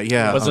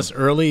 Yeah. Was this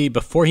early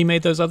before he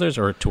made those others,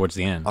 or towards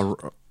the end?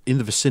 In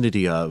the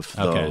vicinity of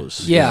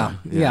those. Yeah.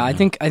 I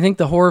think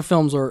the horror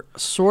films are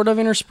sort of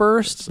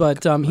interspersed,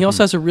 but he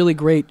also has a really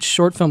great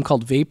short film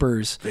called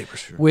Vapors,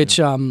 sure, which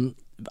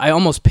I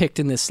almost picked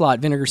in this slot.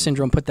 Vinegar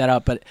Syndrome put that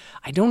up, but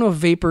I don't know if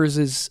Vapors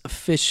is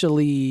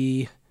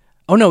officially...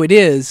 Oh, no, it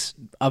is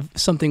of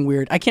something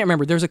weird. I can't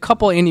remember. There's a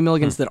couple Andy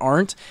Milligans that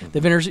aren't. The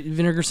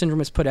Vinegar Syndrome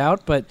has put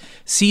out, but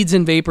Seeds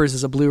and Vapors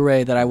is a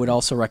Blu-ray that I would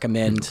also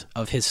recommend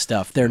of his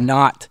stuff. They're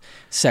not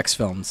sex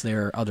films.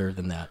 They're other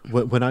than that.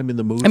 When I'm in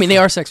the mood... I mean, they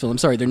are sex films. I'm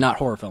sorry, they're not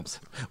horror films.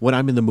 When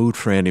I'm in the mood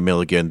for Andy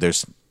Milligan,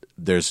 there's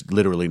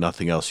literally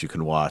nothing else you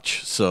can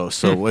watch. So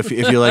if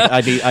you're like,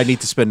 I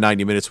need to spend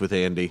 90 minutes with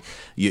Andy,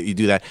 you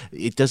do that.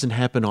 It doesn't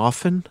happen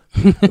often,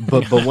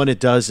 but when it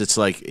does, it's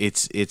like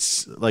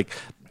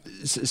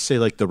say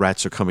like The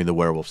Rats Are Coming, the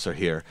Werewolves Are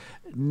Here.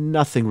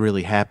 Nothing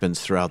really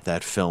happens throughout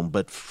that film,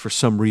 but for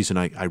some reason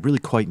I really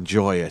quite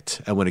enjoy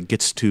it. And when it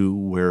gets to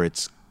where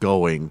it's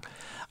going,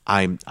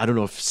 I don't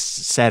know if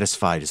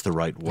satisfied is the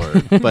right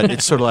word, but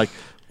it's sort of like,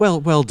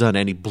 well done,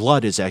 Andy.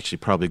 Blood is actually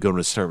probably going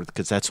to start with,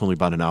 because that's only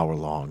about an hour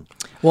long.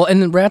 Well,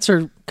 and the Rats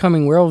Are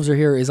Coming, Werewolves Are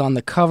Here is on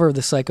the cover of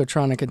the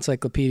Psychotronic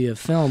Encyclopedia of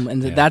Film,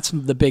 and that's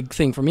the big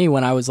thing for me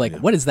when I was like,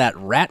 what is that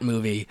rat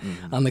movie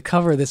on the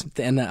cover of this?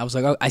 And I was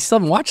like, oh, I still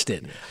haven't watched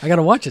it. I got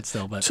to watch it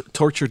still. But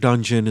Torture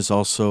Dungeon is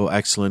also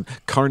excellent.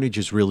 Carnage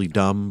is really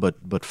dumb,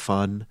 but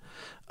fun.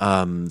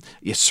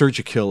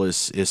 Surgikill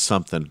is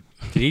something.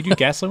 Did he do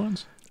Ghastly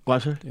Ones?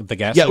 What, sir? The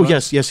Ghastly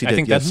Ones? Yes, he did. I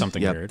think yes. that's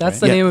something weird.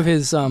 That's right? the name of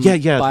his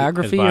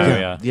biography,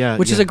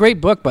 which is a great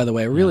book, by the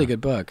way, a really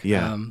good book.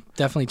 Yeah.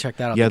 Definitely check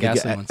that out. The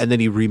Ghastly Ones. And then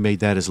he remade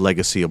that as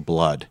Legacy of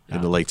Blood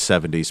in the late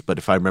 70s, but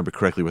if I remember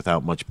correctly,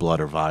 without much blood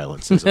or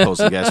violence, as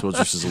opposed to Ghastly Ones,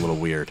 which is a little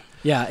weird.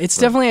 Yeah, it's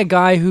definitely a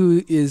guy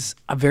who is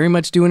very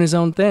much doing his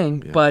own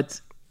thing, but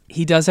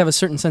he does have a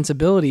certain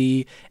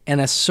sensibility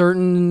and a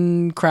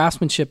certain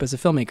craftsmanship as a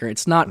filmmaker.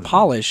 It's not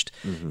polished.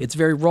 It's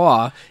very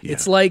raw. Yeah.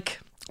 It's like...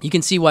 You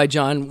can see why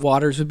John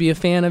Waters would be a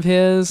fan of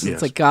his. Yes.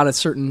 It's like got a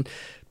certain,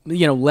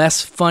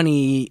 less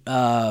funny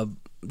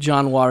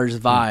John Waters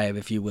vibe,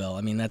 if you will.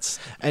 I mean, that's...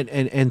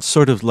 And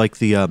sort of like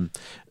the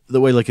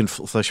way, like in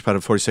Fleshpound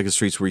on 42nd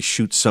Street, where he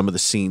shoots some of the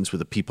scenes with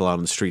the people out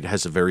on the street,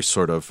 has a very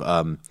sort of,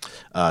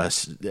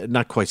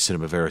 not quite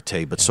cinema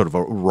verite, but sort of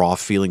a raw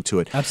feeling to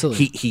it.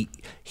 Absolutely.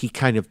 He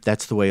kind of,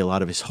 that's the way a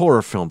lot of his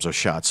horror films are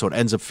shot. So it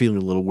ends up feeling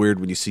a little weird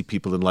when you see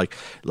people in like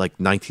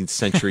 19th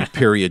century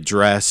period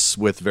dress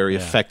with very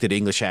affected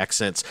English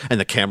accents, and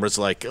the camera's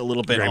like a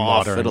little bit very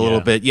off modern, and a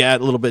little bit, a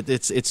little bit.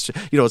 It's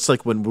it's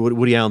like when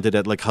Woody Allen did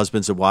it, like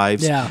Husbands and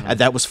Wives. Yeah. And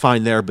that was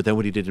fine there, but then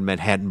when he did in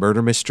Manhattan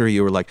Murder Mystery,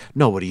 you were like,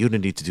 no, Woody, you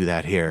didn't need to do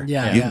that here.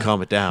 Yeah. You can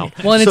calm it down.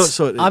 Well, and it's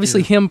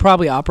obviously him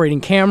probably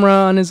operating camera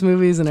on his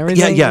movies and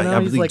everything.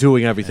 He's like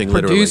doing everything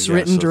literally. Produced,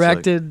 written,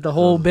 directed, the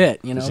whole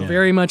bit.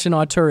 Very much an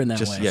auteur in that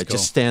way. Yeah,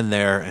 just stand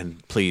there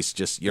and please,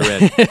 you're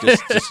in.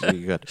 just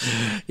you're good.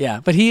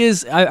 Yeah, but he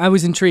is. I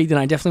was intrigued, and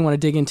I definitely want to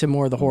dig into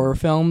more of the horror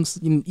films,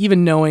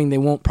 even knowing they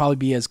won't probably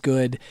be as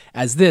good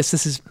as this.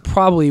 This is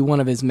probably one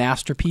of his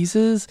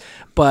masterpieces,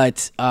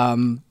 but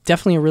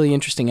definitely a really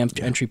interesting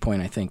entry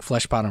point, I think.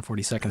 Fleshpot on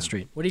 42nd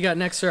Street. What do you got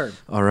next, sir?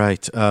 All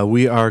right,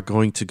 we are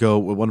going to go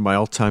with one of my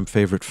all-time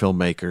favorite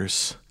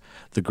filmmakers,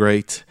 the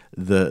great,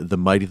 the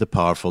mighty, the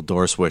powerful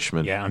Doris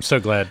Wishman. Yeah, I'm so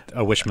glad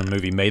a Wishman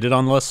movie made it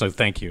on the list, so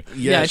thank you.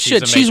 Yeah, it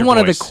should. She's one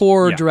of the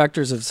core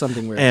directors of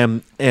Something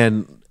Weird.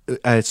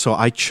 So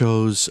I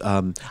chose.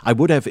 I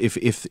would have,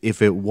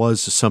 if it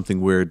was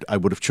Something Weird, I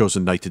would have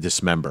chosen Night to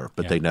Dismember,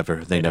 but they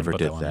never did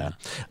that.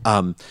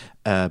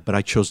 But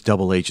I chose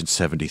Double Agent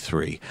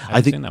 73.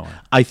 I think seen that one.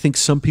 I think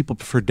some people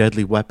prefer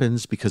Deadly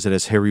Weapons because it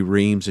has Harry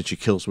Reams and she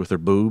kills with her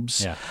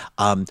boobs. Yeah.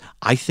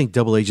 I think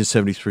Double Agent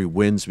 73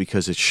 wins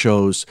because it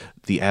shows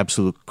the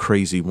absolute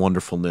crazy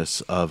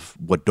wonderfulness of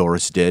what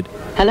Doris did.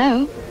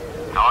 Hello.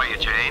 How are you,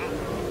 Jane?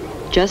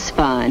 Just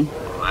fine.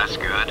 Well, that's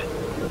good.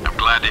 I'm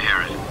glad to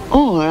hear it.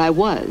 Or I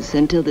was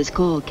until this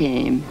call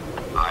came.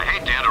 I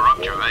hate to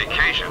interrupt your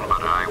vacation,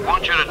 but I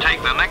want you to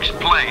take the next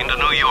plane to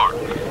New York.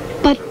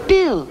 But,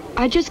 Bill,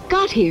 I just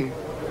got here.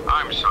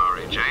 I'm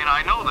sorry, Jane.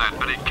 I know that,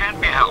 but it can't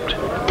be helped.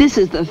 This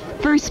is the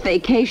first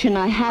vacation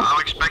I have.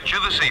 I'll expect you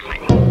this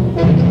evening.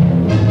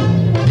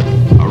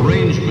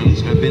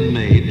 Arrangements have been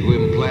made to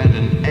implant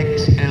an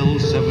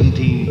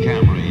XL-17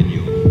 camera in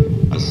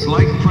you. A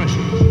slight pressure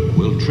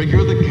will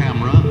trigger the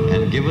camera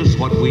and give us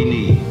what we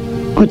need.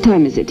 What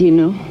time is it, do you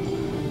know?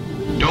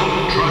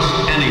 Don't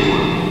trust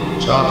anyone.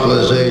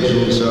 Topless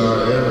agents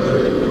are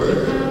everywhere.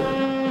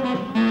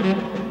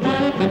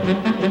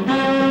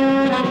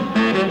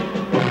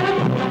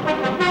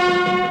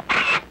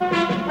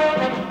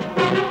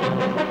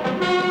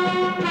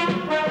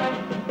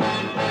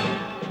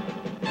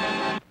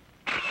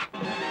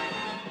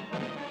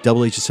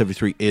 Double Agent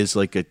 73 is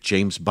like a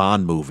James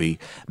Bond movie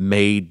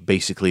made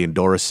basically in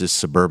Doris's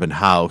suburban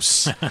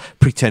house,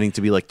 pretending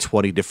to be like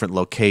 20 different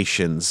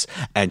locations.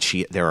 And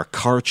there are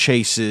car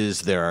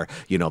chases. There are,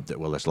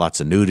 there's lots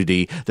of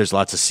nudity. There's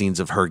lots of scenes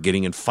of her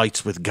getting in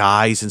fights with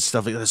guys and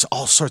stuff. There's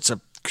all sorts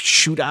of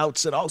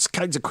shootouts and all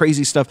kinds of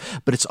crazy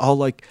stuff. But it's all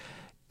like,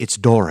 it's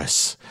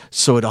Doris.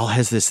 So it all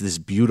has this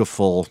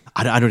beautiful.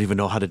 I don't even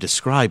know how to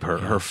describe her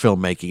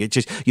filmmaking. It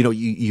just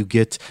you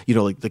get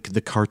like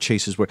the car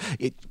chases where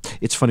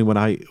it's funny when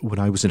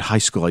I was in high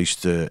school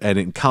and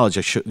in college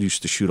I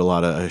used to shoot a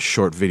lot of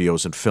short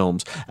videos and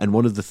films, and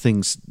one of the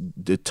things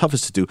the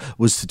toughest to do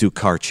was to do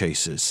car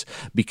chases,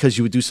 because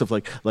you would do stuff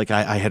like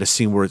I had a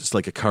scene where it's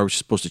like a car was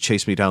supposed to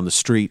chase me down the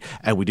street,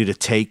 and we did a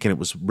take and it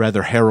was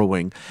rather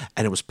harrowing,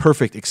 and it was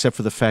perfect except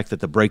for the fact that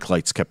the brake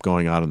lights kept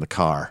going on in the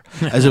car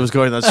as it was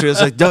going down the street. I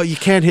was like, no, you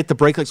can't hit the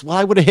brake lights. Well,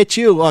 I would have hit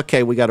you.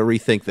 Okay, we got to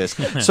rethink this.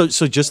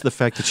 So just the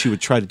fact that she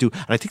would try to do,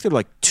 and I think there are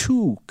like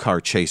 2 car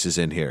chases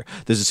in here.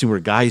 There's a scene where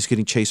a guy is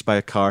getting chased by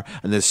a car,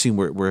 and there's a scene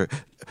where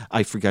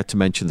I forgot to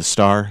mention the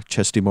star,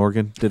 Chesty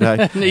Morgan. Did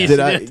I?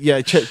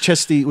 Yeah,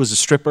 Chesty was a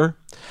stripper.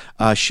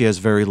 She has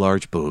very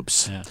large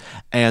boobs,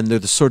 and they're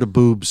the sort of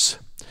boobs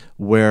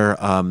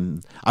where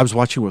I was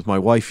watching with my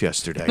wife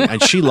yesterday,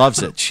 and she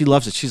loves it. She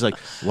loves it. She's like,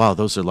 "Wow,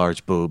 those are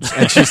large boobs."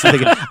 And she's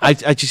thinking,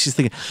 she's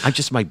thinking,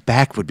 my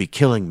back would be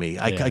killing me.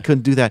 I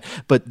couldn't do that.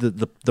 But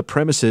the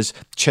premise is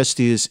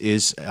Chesty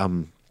is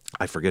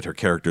I forget her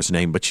character's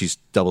name, but she's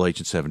Double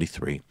Agent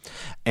 73,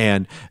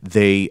 and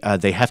they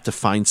have to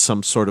find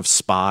some sort of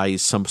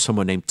spies,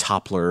 someone named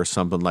Toppler or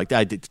something like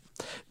that. It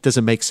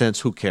doesn't make sense.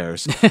 Who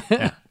cares?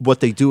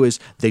 What they do is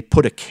they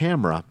put a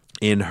camera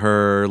in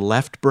her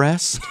left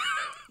breast.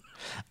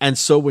 And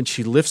so when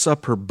she lifts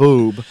up her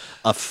boob,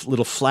 a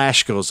little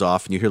flash goes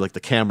off, and you hear like the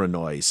camera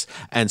noise.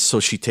 And so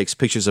she takes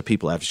pictures of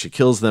people after she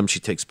kills them. She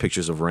takes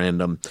pictures of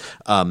random,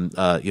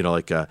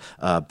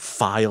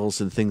 files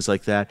and things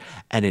like that.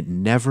 And it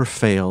never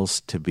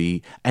fails to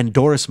be. And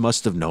Doris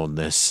must have known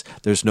this.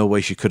 There's no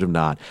way she could have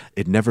not.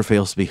 It never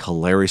fails to be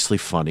hilariously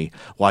funny.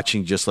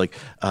 Watching just like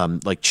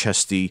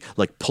Chesty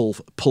pull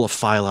a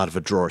file out of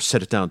a drawer,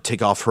 set it down,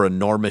 take off her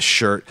enormous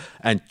shirt,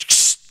 and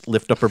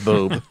lift up her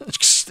boob.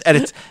 And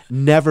it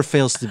never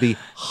fails to be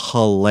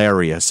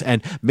hilarious.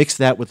 And mix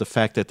that with the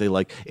fact that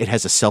it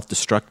has a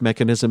self-destruct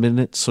mechanism in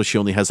it, so she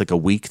only has like a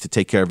week to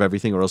take care of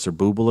everything, or else her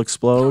boob will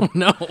explode. Oh,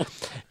 no.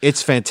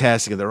 It's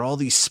fantastic. And there are all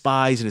these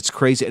spies, and it's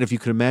crazy. And if you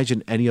can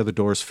imagine any other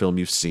Doris film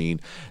you've seen,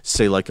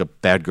 say like a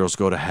Bad Girls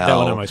Go to Hell. That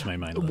one almost made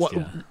my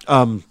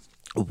list,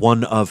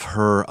 one of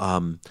her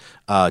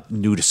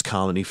nudist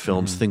colony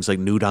films, things like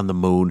Nude on the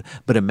Moon.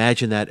 But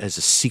imagine that as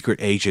a secret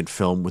agent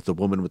film with the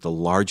woman with the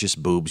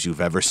largest boobs you've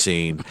ever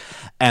seen.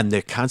 And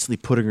they're constantly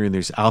putting her in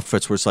these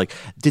outfits where it's like,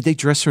 did they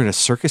dress her in a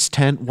circus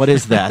tent? What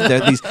is that?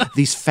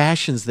 these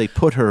fashions they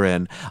put her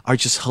in are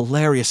just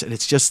hilarious. And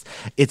it's just,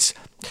 and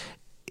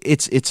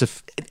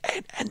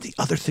the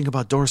other thing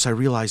about Doris I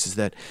realized is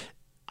that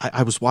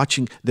I was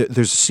watching,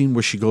 there's a scene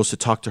where she goes to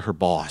talk to her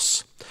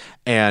boss.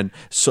 And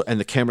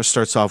the camera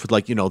starts off with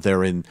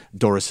they're in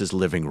Doris's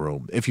living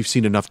room. If you've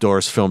seen enough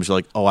Doris films, you're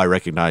like, oh, I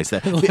recognize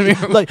that.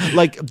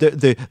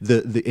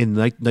 In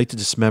Night to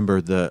Dismember,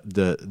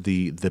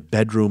 the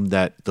bedroom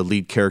that the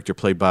lead character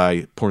played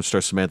by porn star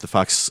Samantha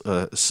Fox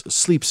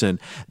sleeps in,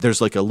 there's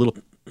like a little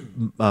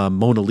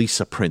Mona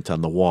Lisa print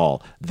on the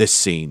wall. This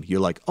scene, you're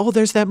like, oh,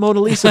 there's that Mona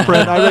Lisa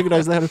print. I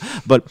recognize that.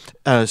 But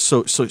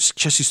so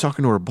Chesty's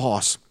talking to her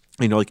boss.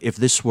 If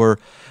this were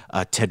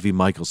Ted V.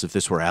 Michaels, if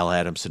this were Al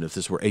Adamson, if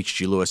this were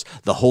H.G. Lewis,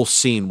 the whole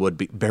scene would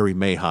be Barry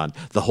Mahon.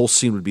 The whole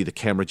scene would be the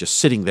camera just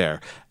sitting there.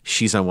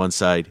 She's on one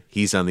side,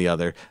 he's on the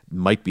other.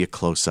 Might be a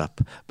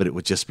close-up, but it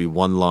would just be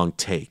one long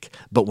take.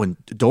 But when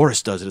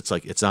Doris does it, it's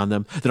like it's on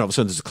them. Then all of a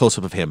sudden there's a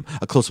close-up of him,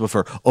 a close-up of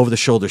her,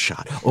 over-the-shoulder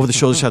shot,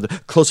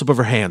 close-up of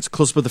her hands,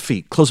 close-up of the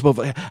feet, close-up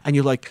of... And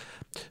you're like,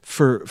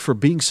 for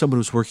being someone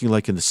who's working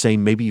in the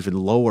same, maybe even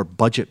lower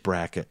budget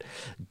bracket,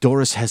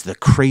 Doris has the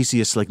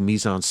craziest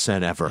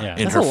mise-en-scène ever in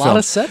That's her a film. lot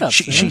of setups.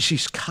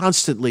 She's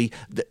constantly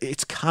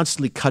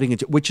cutting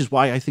into, which is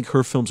why I think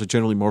her films are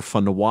generally more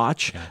fun to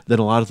watch than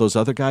a lot of those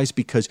other guys,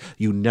 because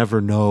you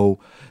never know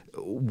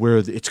where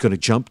it's going to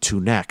jump to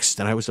next.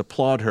 And I always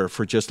applaud her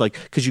for just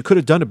because you could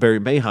have done a Barry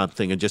Mahon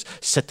thing and just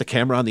set the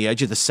camera on the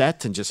edge of the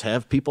set and just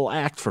have people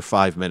act for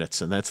 5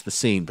 minutes and that's the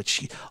scene. But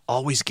she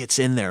always gets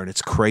in there and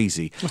it's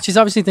crazy. Well, she's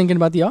obviously thinking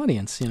about the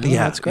audience.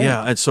 Yeah, that's great.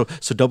 Yeah, and so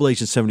Double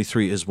Agent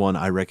 73 is one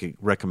I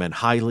recommend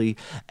highly.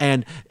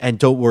 And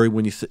don't worry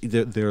when you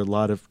there are a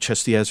lot of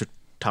Chesty has her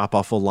top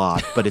off a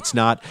lot, but it's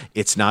not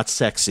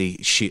sexy.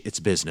 It's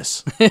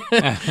business.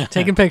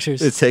 Taking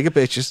pictures. It's taking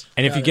pictures.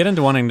 And if you get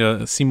into wanting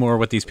to see more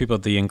with these people,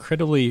 the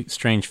Incredibly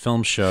Strange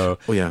Film Show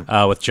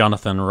with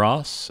Jonathan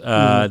Ross,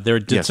 there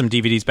did some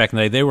DVDs back in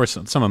the day. They were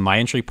some of my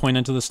entry point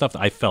into the stuff.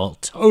 I fell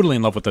totally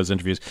in love with those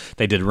interviews.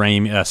 They did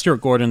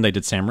Stuart Gordon, they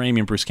did Sam Raimi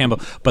and Bruce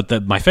Campbell,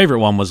 but my favorite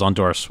one was on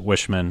Doris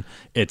Wishman.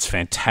 It's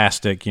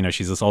fantastic.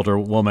 She's this older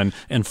woman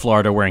in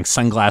Florida wearing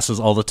sunglasses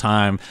all the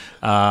time.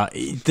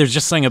 There's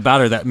just something about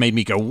her that made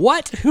me go, go,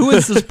 what? Who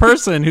is this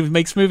person who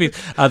makes movies?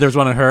 There's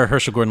one of her,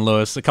 Herschel Gordon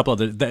Lewis, a couple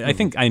of I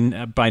think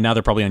by now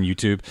they're probably on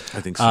YouTube.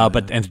 I think so.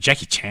 And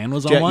Jackie Chan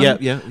was on one.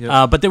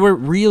 Yeah. But they were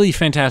really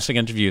fantastic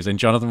interviews, and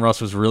Jonathan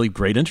Ross was a really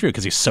great interview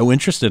because he's so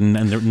interested, and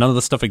none of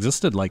the stuff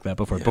existed like that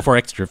before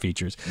extra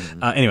features.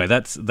 Anyway,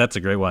 that's a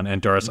great one.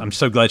 And Doris, I'm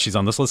so glad she's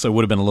on this list. It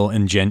would have been a little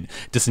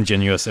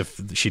disingenuous if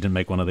she didn't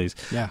make one of these.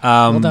 Yeah,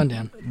 well done,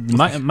 Dan.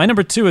 My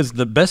number 2 is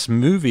the best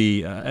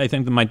movie. I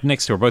think my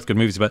next 2 are both good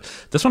movies, but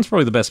this one's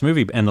probably the best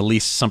movie and the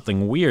least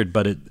something weird.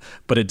 But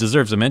it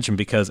deserves a mention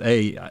because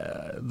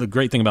the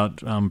great thing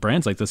about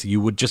brands like this,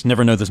 you would just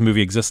never know this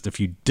movie exists if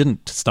you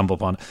didn't stumble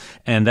upon it.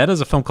 And that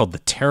is a film called The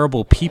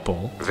Terrible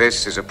People.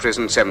 This is a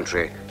prison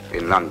cemetery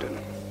in London.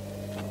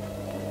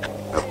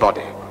 A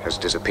body has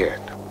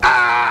disappeared.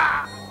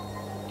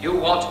 You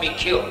want me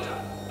killed,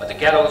 but the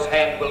gallows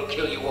hand will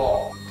kill you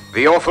all.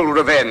 The awful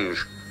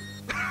revenge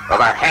of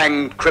a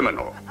hanged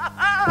criminal.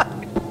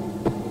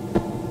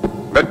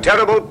 The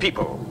Terrible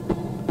People,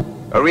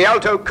 a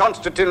Rialto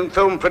Constantine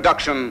film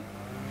production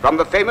from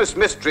the famous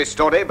mystery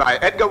story by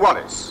Edgar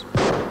Wallace.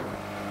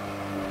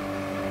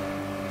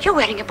 You're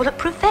wearing a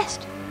bulletproof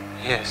vest.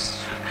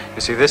 Yes.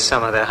 You see, this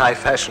summer they're high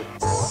fashion.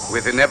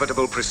 With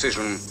inevitable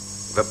precision,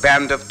 the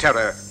Band of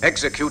Terror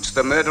executes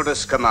the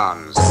murderous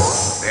commands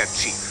of their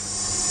chief.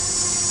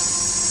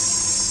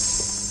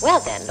 Well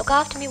then, look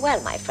after me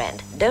well, my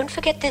friend. Don't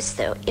forget this,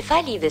 though. If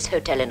I leave this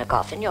hotel in a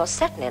coffin, you're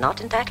certainly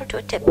not entitled to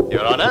a tip.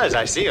 Your Honor, as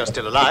I see you're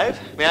still alive,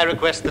 may I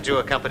request that you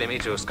accompany me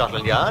to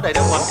Scotland Yard? I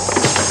don't want...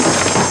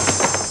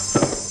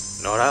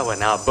 Nora, we're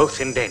now both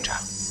in danger.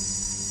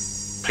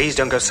 Please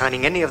don't go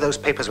signing any of those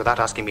papers without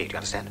asking me, do you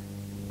understand?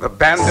 The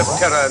Band of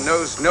Terror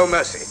knows no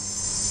mercy.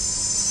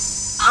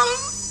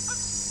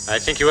 I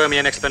think you owe me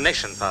an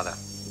explanation, Father.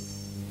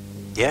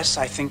 Yes,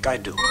 I think I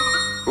do.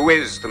 Who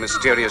is the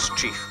mysterious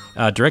chief?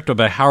 Directed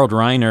by Harold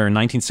Reiner in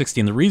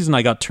 1960. And the reason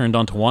I got turned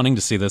on to wanting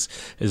to see this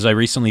is I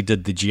recently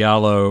did the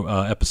Giallo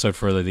episode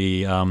for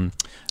the...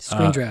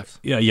 Screen Drafts.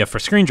 Yeah, for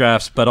Screen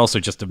Drafts, but also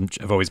just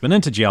I've always been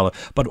into Giallo.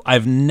 But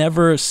I've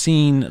never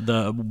seen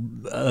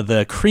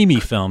the creamy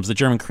films, the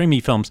German creamy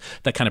films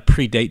that kind of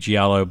predate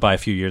Giallo by a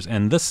few years.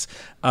 And this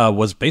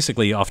was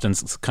basically often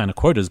kind of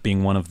quoted as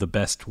being one of the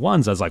best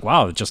ones. I was like,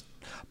 wow, it just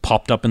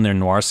popped up in their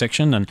noir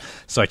section, and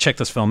so I checked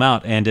this film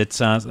out, and it's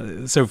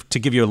so to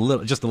give you a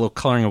little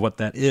coloring of what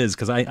that is,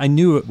 because I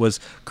knew it was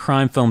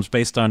crime films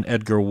based on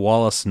Edgar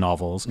Wallace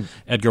novels.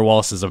 Edgar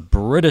Wallace is a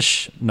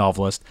British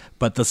novelist,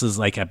 but this is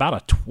like about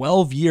a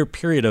 12-year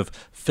period of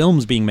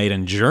films being made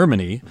in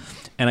Germany,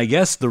 and I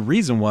guess the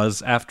reason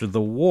was after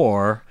the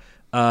war.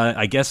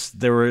 I guess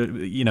there were,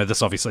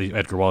 this obviously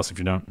Edgar Wallace, if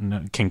you don't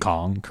know, King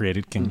Kong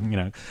created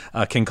King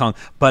Kong,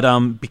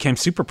 but became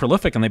super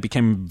prolific, and they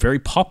became very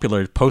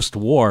popular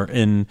post-war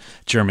in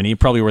Germany,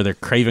 probably where they're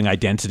craving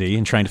identity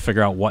and trying to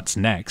figure out what's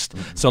next.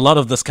 So a lot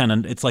of this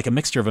it's like a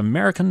mixture of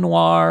American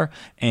noir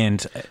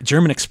and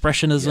German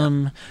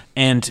expressionism,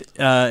 and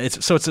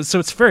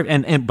it's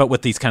very but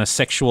with these kind of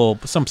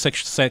some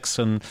sex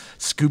and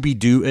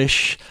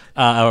Scooby-Doo-ish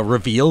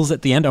reveals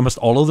at the end. Almost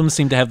all of them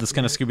seem to have this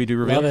kind of Scooby-Doo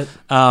reveal. Love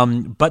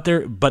it.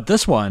 But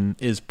this one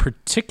is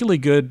particularly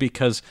good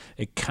because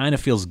it kind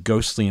of feels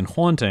ghostly and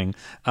haunting.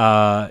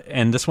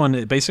 And this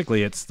one,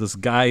 basically, it's this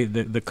guy.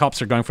 The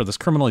cops are going for this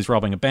criminal. He's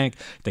robbing a bank.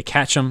 They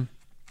catch him.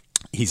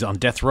 He's on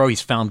death row.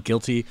 He's found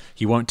guilty.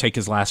 He won't take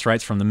his last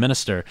rites from the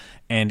minister,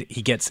 and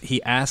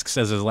he asks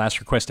as his last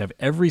request to have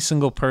every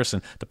single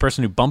person, the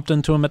person who bumped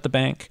into him at the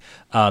bank,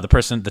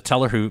 the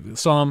teller who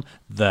saw him,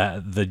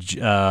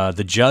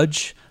 the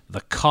judge,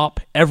 the cop,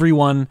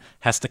 everyone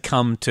has to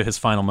come to his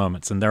final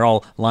moments, and they're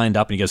all lined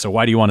up, and he goes, so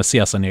why do you want to see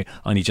us? And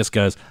he just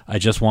goes, I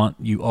just want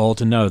you all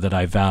to know that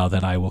I vow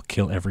that I will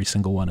kill every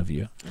single one of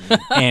you.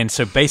 And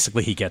so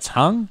basically he gets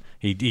hung,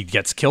 he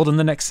gets killed in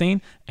the next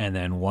scene, and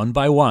then one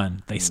by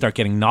one they start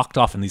getting knocked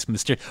off in these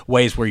mysterious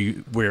ways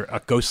where a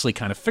ghostly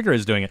kind of figure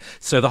is doing it.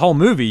 So the whole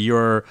movie,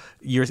 you're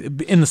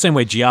in the same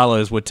way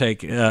Giallos would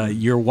take,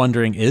 you're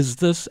wondering, is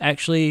this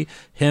actually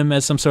him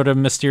as some sort of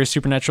mysterious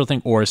supernatural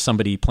thing, or is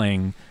somebody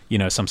playing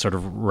some sort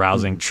of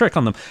rousing trick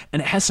on them?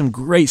 And it has some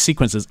great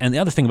sequences. And the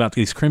other thing about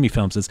these creamy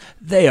films is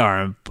they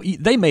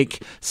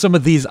make some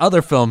of these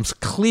other films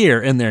clear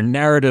in their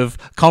narrative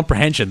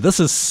comprehension. This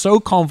is so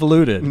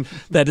convoluted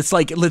that it's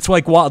like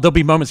wow, there'll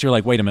be moments you're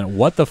like, wait a minute,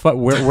 what the fuck?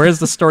 Where's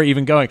the story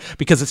even going?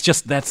 Because it's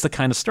just that's the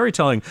kind of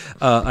storytelling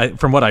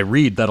from what I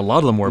read that a lot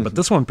of them were, but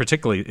this one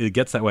particularly it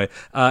gets that way.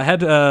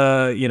 Had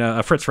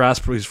a Fritz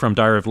Rasp, who's from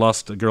Diary of a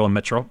Lost Girl in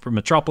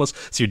Metropolis.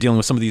 So you're dealing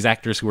with some of these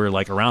actors who were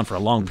like around for a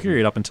long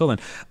period up until then.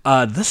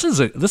 This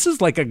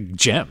is like a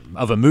gem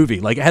of a movie.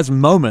 Like it has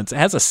moments, it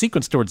has a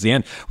sequence towards the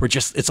end where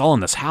it's all in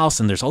this house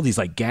and there's all these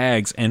like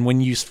gags, and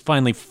when you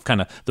finally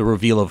kind of the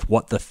reveal of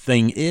what the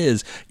thing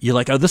is, you're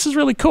like, oh, this is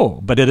really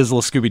cool. But it is a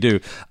little Scooby-Doo.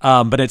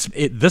 But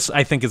this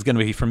I think is going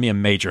to be for me a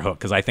major hook,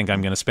 because I think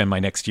I'm going to spend my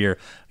next year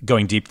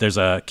going deep. There's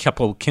a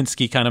couple,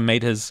 Kinski kind of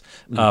made his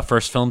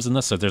first films in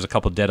this, so there's a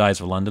couple Dead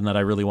Eyes of London that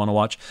I really want to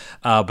watch.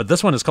 But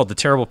this one is called The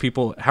Terrible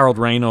People. Harold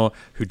Reiner,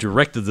 who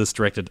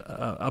directed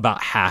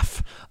about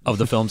half of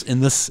the film. films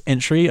in this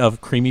entry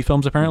of creamy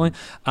films, apparently.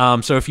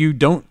 So if you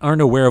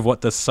aren't aware of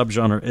what this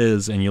subgenre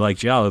is and you like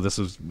giallo, this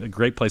is a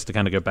great place to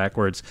kind of go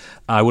backwards.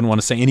 I wouldn't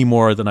want to say any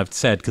more than I've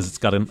said because it's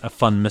got a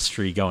fun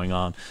mystery going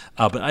on.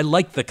 But I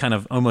like the kind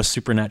of almost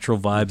supernatural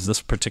vibes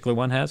this particular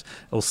one has.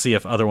 We'll see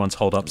if other ones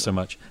hold up so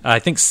much. I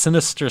think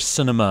Sinister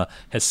Cinema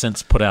has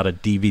since put out a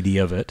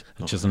DVD of it,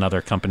 which is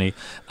another company,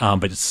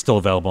 but it's still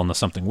available on the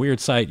Something Weird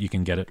site. You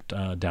can get it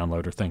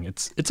downloader thing.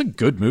 It's a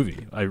good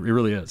movie. It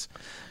really is.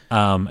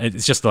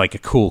 It's just like a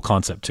cool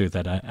concept too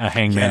that a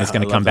hangman is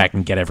going to come back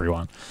and get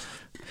everyone.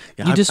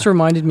 Yeah, you just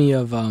reminded me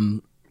of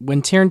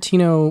when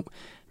Tarantino.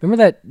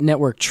 Remember that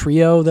network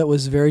Trio that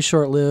was very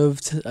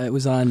short-lived? It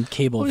was on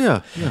cable. Oh,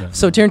 yeah.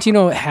 So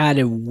Tarantino had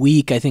a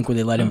week, I think, where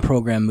they let him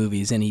program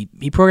movies, and he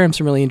programmed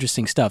some really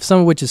interesting stuff, some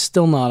of which is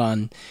still not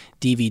on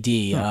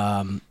DVD.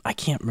 I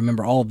can't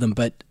remember all of them,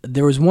 but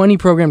there was one he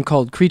programmed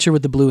called Creature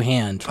with the Blue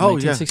Hand from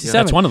 1967.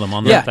 That's one of them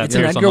on that. That it's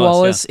an Edgar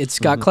Wallace. It's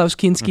got Klaus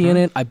Kinski in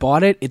it. I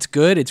bought it. It's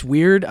good. It's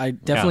weird. I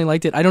definitely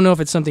liked it. I don't know if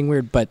it's something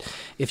weird, but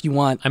if you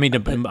want... I mean,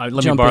 let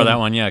me borrow that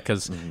one,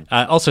 because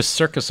also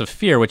Circus of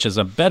Fear, which is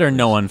a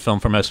better-known film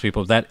for most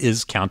people, that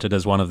is counted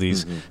as one of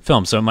these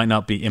films. So it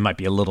might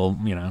be a little,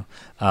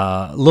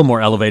 a little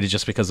more elevated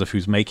just because of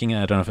who's making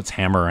it. I don't know if it's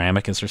Hammer or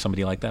Amicus or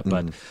somebody like that,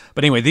 but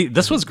anyway,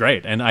 this was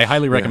great, and I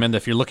highly recommend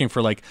if you're looking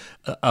for like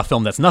a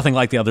film that's nothing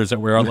like the others that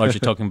we're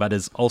largely talking about,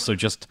 is also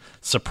just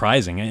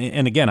surprising.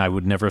 And again, I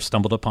would never have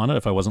stumbled upon it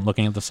if I wasn't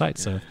looking at the site.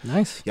 So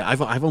nice. Yeah,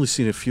 I've only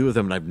seen a few of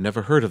them, and I've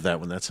never heard of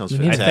that one. That sounds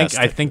fantastic.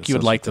 I think you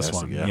would like this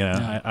one.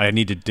 Yeah. I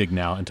need to dig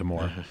now into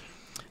more.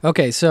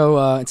 Okay,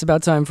 so it's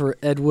about time for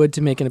Ed Wood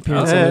to make an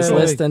appearance on this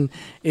list, and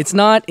it's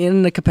not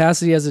in the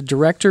capacity as a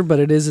director, but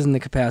it is in the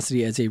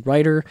capacity as a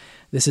writer.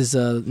 This is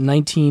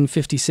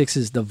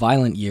 1956's The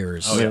Violent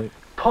Years. Oh, yeah.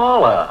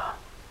 Paula,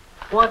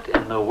 what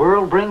in the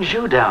world brings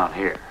you down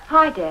here?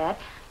 Hi, Dad.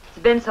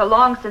 It's been so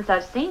long since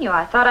I've seen you,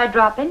 I thought I'd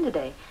drop in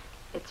today.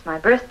 It's my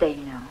birthday,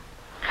 you know.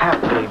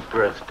 Happy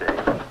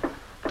birthday.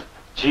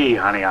 Gee,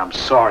 honey, I'm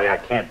sorry I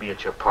can't be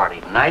at your party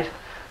tonight,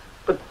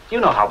 but you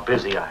know how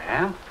busy I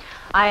am.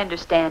 I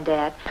understand,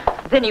 Dad.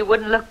 Then you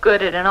wouldn't look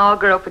good at an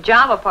all-girl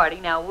pajama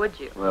party now, would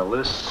you? Well,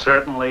 this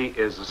certainly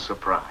is a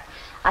surprise.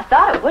 I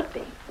thought it would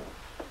be.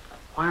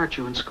 Why aren't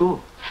you in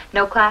school?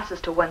 No classes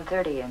till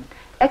 1:30 and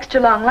extra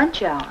long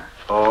lunch hour.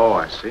 Oh,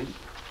 I see.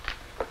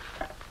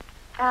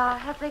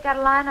 Have they got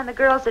a line on the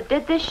girls that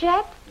did this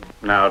yet?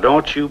 Now,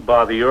 don't you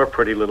bother your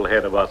pretty little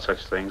head about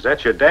such things.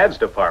 That's your dad's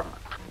department.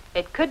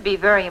 It could be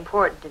very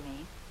important to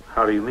me.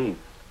 How do you mean?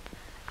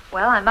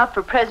 Well, I'm up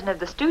for president of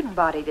the student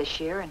body this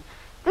year, and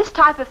this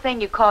type of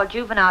thing you call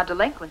juvenile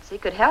delinquency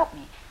could help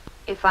me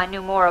if I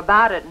knew more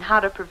about it and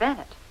how to prevent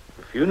it.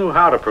 If you knew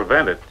how to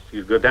prevent it,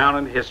 you'd go down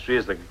in history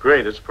as the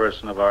greatest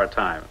person of our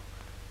time.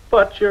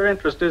 But your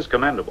interest is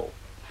commendable.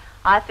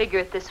 I figure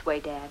it this way,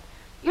 Dad.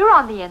 You're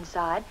on the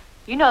inside.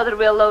 You know the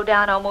real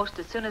lowdown almost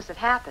as soon as it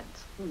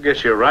happens.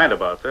 Guess you're right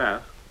about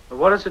that. But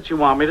what is it you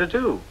want me to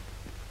do?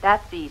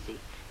 That's easy.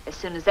 As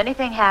soon as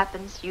anything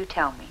happens, you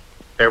tell me.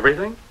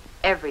 Everything?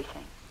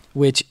 Everything.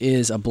 Which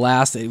is a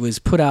blast. It was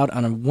put out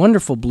on a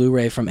wonderful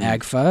Blu-ray from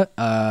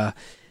AGFA.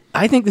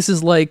 I think this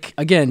is like,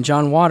 again,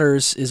 John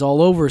Waters is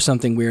all over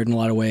Something Weird in a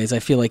lot of ways. I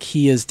feel like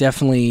he is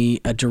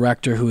definitely a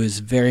director who is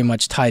very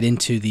much tied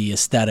into the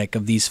aesthetic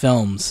of these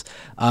films.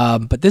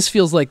 But this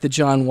feels like the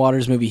John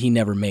Waters movie he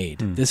never made.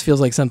 This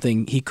feels like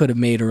something he could have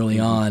made early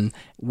on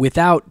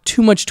without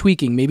too much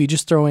tweaking. Maybe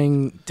just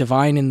throwing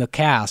Divine in the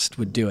cast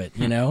would do it,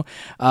 you know?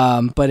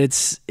 But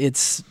it's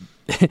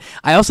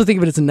I also think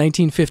of it as a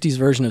 1950s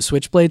version of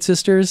Switchblade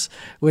Sisters,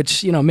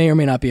 which, may or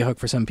may not be a hook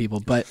for some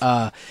people, but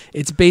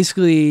it's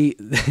basically,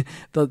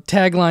 the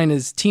tagline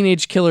is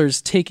teenage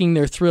killers taking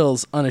their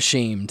thrills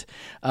unashamed.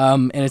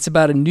 And it's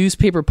about a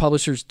newspaper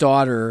publisher's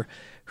daughter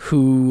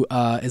who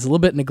is a little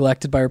bit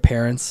neglected by her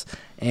parents,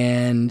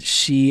 and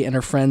she and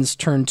her friends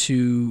turn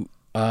to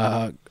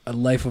a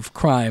life of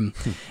crime.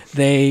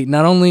 They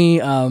not only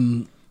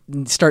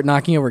start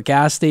knocking over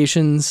gas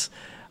stations,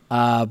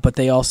 but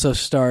they also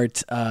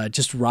start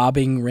just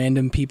robbing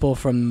random people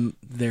from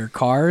their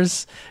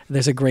cars.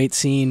 There's a great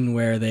scene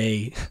where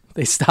they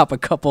stop a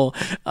couple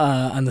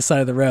on the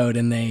side of the road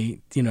and they,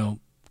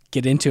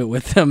 get into it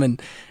with them,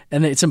 and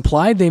it's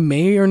implied they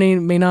may or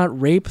may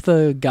not rape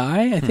the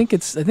guy. I think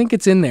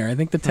it's in there. I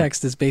think the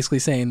text is basically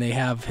saying they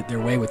have their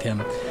way with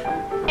him.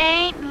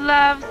 Ain't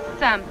love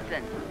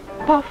something?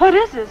 Well, what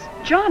is this?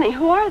 Johnny,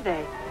 who are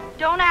they?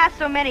 Don't ask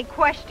so many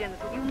questions.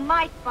 You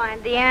might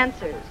find the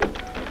answers.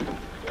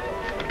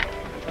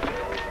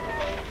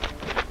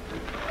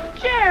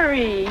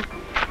 Jerry,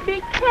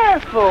 be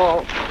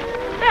careful.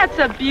 That's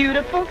a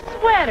beautiful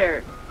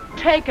sweater.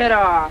 Take it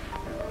off.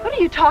 What are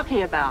you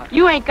talking about?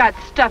 You ain't got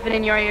stuffing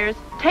in your ears.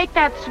 Take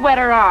that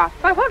sweater off.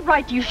 By what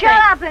right do you Shut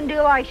up and do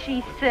like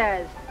she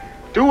says.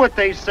 Do what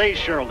they say,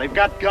 Cheryl. They've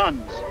got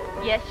guns.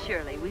 Yes,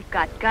 Shirley, we've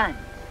got guns.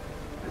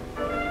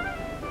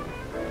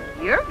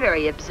 You're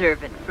very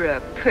observant for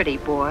a pretty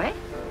boy.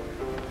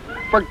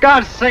 For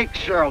God's sake,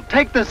 Cheryl,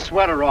 take this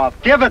sweater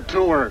off. Give it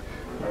to her.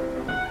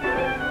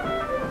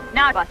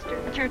 Now, Buster,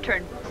 it's your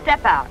turn.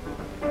 Step out.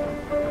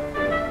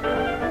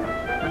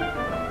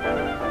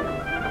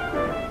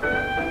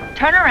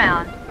 Turn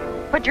around.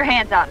 Put your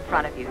hands out in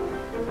front of you.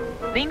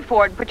 Lean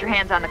forward and put your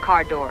hands on the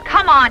car door.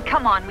 Come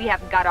on. We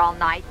haven't got all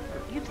night.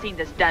 You've seen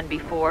this done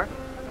before.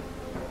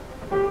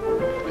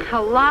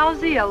 A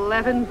lousy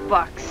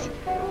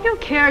 $11. You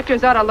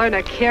characters ought to learn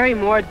to carry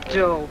more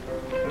dough.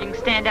 You can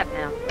stand up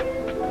now.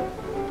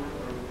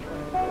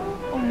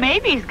 Well,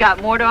 maybe he's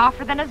got more to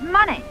offer than his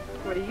money.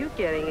 What are you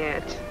getting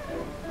at?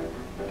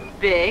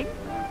 Big,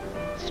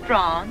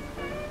 strong,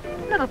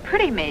 a little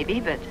pretty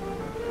maybe, but...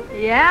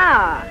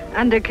 Yeah,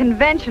 under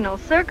conventional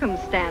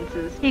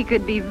circumstances, he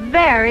could be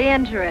very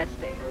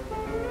interesting.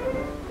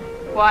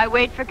 Why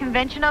wait for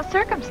conventional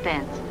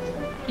circumstances?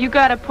 You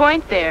got a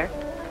point there.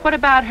 What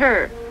about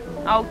her?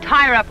 Oh,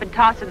 tie her up and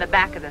toss her in the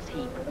back of this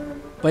heap.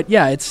 But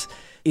yeah,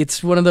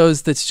 it's one of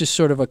those that's just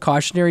sort of a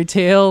cautionary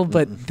tale,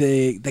 but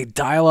the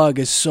dialogue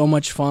is so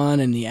much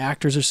fun and the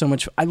actors are so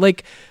much I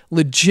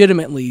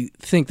legitimately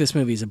think this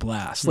movie is a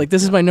blast. Like,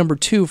 this is my number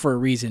 2 for a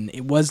reason.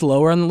 It was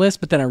lower on the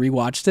list, but then I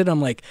rewatched it.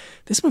 I'm like,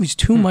 this movie's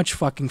too much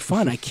fucking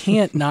fun. I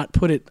can't not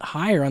put it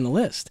higher on the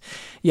list.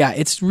 Yeah,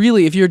 it's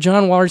really, if you're a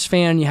John Waters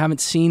fan, you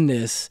haven't seen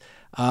this,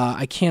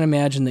 I can't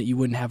imagine that you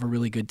wouldn't have a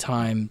really good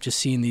time just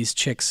seeing these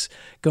chicks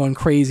going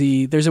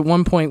crazy. There's at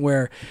one point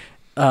where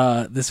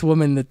this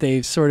woman that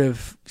they've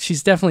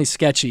she's definitely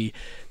sketchy.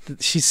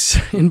 She's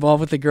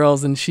involved with the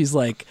girls and she's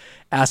like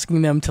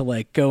asking them to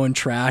like go and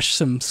trash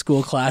some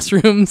school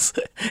classrooms.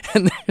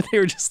 And they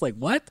were just like,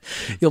 what?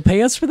 You'll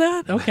pay us for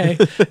that? Okay.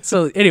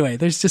 So anyway,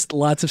 there's just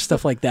lots of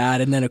stuff like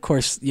that. And then of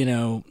course,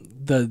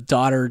 the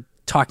daughter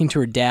talking to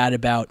her dad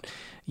about,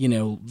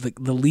 the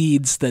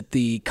leads that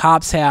the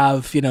cops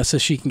have, so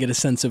she can get a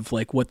sense of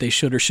like what they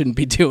should or shouldn't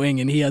be doing.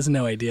 And he has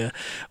no idea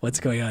what's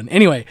going on.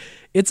 Anyway,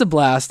 it's a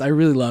blast. I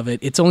really love it.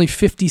 It's only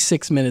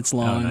 56 minutes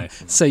long. Oh,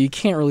 nice. So you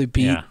can't really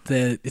beat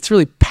it's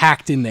really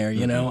packed in there,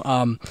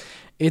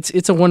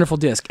 It's a wonderful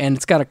disc, and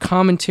it's got a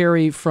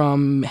commentary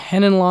from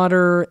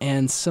Henenlotter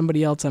and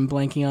somebody else I'm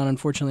blanking on,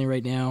 unfortunately,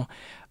 right now.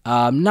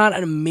 Not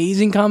an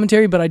amazing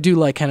commentary, but I do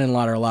like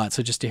Henenlotter a lot,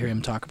 so just to hear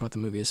him talk about the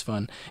movie is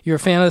fun. You're a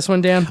fan of this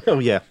one, Dan? Oh,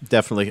 yeah,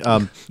 definitely.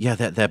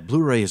 That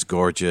Blu-ray is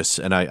gorgeous,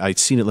 and I'd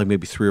seen it like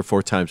maybe 3 or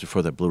 4 times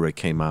before that Blu-ray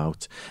came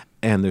out,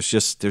 and there's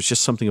just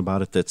something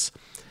about it that's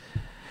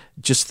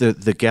just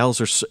the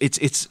gals are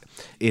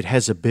it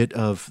has a bit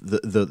of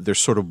their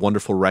sort of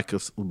wonderful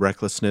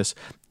recklessness.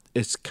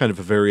 It's kind of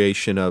a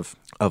variation of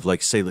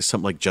like, say,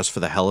 something like Just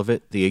for the Hell of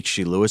It, the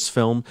H.G. Lewis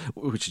film,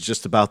 which is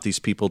just about these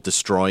people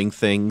destroying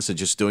things and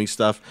just doing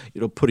stuff,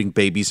 putting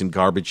babies in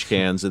garbage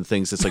cans and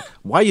things. It's like,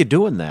 why are you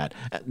doing that?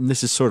 And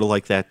this is sort of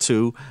like that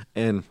too.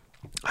 And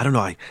I don't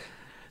know,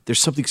 there's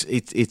something.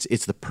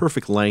 It's the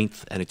perfect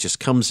length, and it just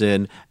comes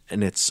in,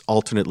 and it's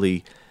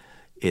alternately.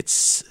 It's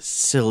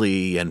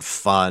silly and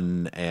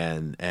fun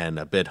and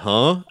a bit,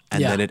 and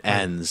then it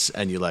ends,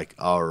 and you're like,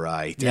 all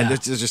right. Yeah. And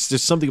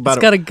there's something about it.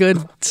 It's got a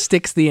good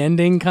sticks the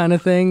ending kind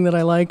of thing that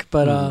I like,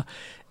 but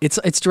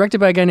it's directed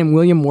by a guy named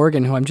William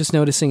Morgan, who I'm just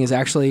noticing is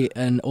actually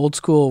an old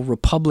school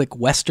Republic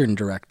Western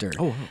director.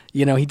 Oh,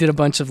 wow. He did a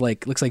bunch of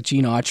looks like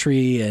Gene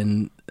Autry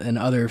and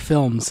other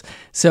films.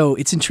 So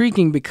it's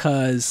intriguing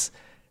because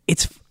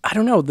I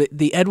don't know,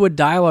 the Ed Wood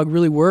dialogue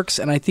really works,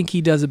 and I think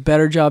he does a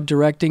better job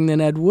directing than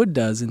Ed Wood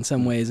does in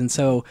some ways. And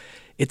so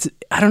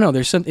I don't know,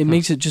 it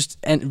makes it just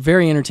a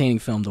very entertaining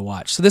film to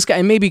watch. So this guy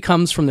maybe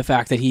comes from the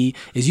fact that he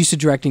is used to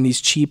directing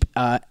these cheap,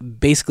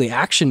 basically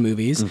action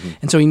movies,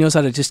 and so he knows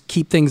how to just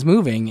keep things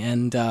moving,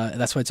 and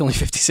that's why it's only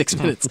 56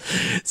 minutes.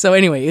 So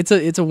anyway,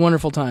 it's a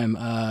wonderful time.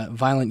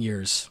 Violent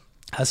Years.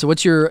 So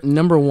what's your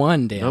number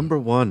 1, Dan? Number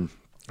 1.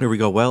 Here we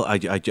go. Well, I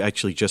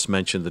actually just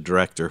mentioned the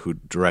director who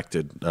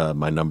directed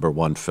my number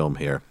 1 film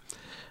here,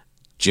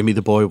 Jimmy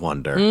the Boy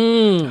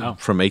Wonder,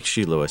 from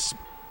H.G. Lewis.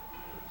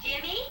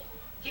 Jimmy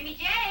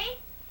J,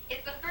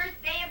 it's the first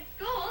day of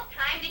school.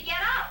 Time to get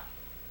up.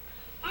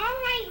 All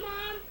right,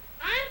 Mom.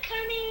 I'm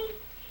coming.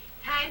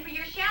 Time for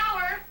your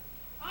shower.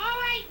 All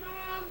right,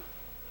 Mom.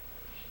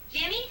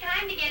 Jimmy,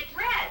 time to get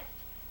dressed.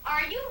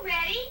 Are you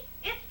ready?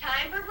 It's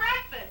time for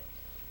breakfast.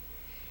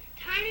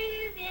 Time to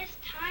do this,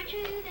 time to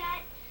do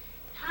that.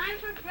 Time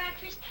for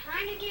breakfast,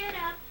 time to get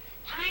up,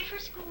 time for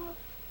school.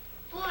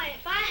 Boy,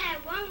 if I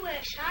had one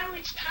wish, I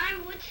wish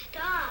time would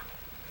stop.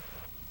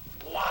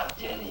 What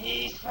did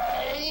he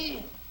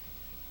say?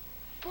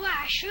 Boy,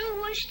 I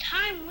sure wish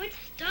time would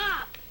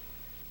stop.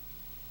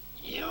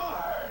 You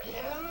heard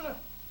him.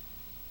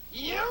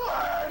 You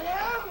heard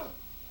him.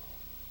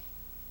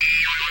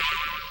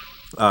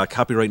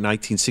 Copyright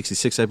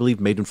 1966, I believe,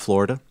 made in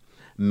Florida.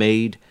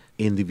 Made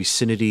in the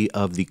vicinity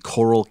of the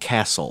Coral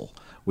Castle,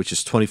 which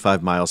is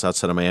 25 miles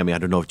outside of Miami. I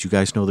don't know if you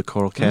guys know the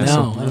Coral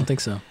Castle. No, I don't think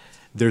so.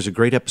 There's a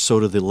great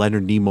episode of the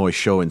Leonard Nimoy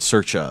show In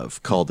Search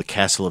Of called The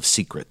Castle of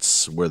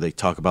Secrets, where they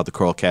talk about the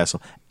Coral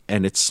Castle.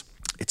 And it's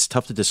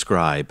tough to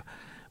describe,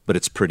 but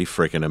it's pretty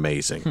freaking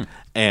amazing.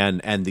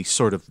 And the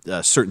sort of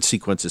certain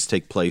sequences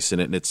take place in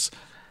it, and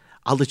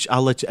I'll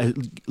let you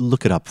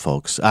look it up,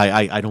 folks.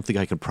 I don't think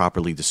I can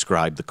properly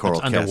describe the Coral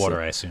It's Castle.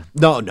 underwater, I assume.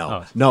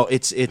 No.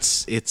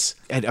 It's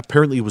and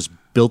apparently it was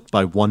built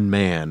by one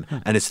man,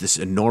 and it's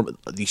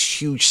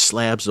these huge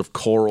slabs of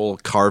coral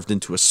carved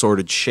into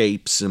assorted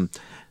shapes, and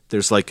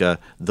there's like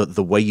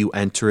the way you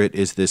enter it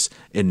is this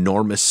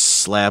enormous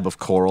slab of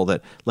coral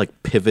that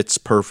like pivots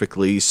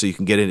perfectly so you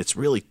can get in. It's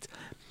really.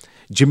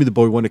 Jimmy the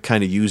Boy Wonder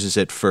kind of uses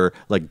it for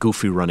like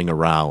Goofy running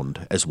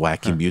around as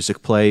wacky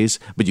music plays,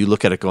 but you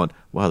look at it going,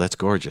 wow, that's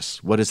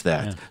gorgeous. What is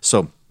that? Yeah.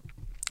 So,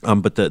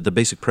 but the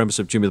basic premise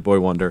of Jimmy the Boy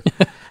Wonder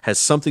has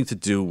something to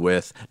do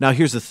with, now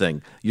here's the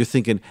thing, you're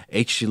thinking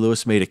H.G.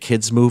 Lewis made a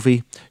kids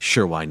movie?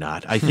 Sure, why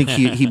not? I think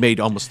he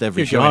made almost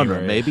every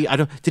genre, maybe.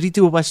 Did he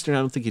do a Western? I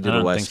don't think he did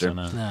a Western.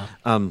 Think so,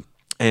 no.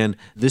 And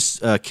this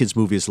kids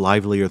movie is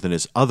livelier than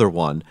his other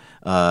one,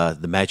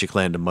 The Magic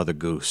Land of Mother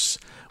Goose,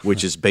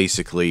 which is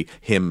basically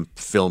him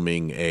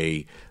filming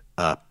a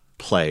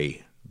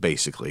play,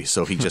 basically.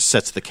 So he just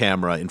sets the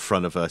camera in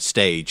front of a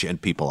stage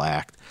and people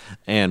act.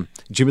 And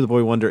Jimmy the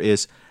Boy Wonder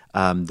is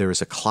there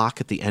is a clock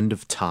at the end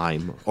of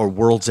time, or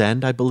World's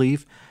End, I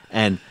believe,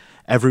 and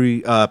every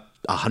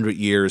 100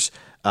 years.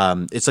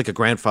 It's like a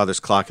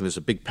grandfather's clock, and there's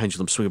a big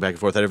pendulum swinging back and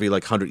forth. At every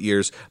 100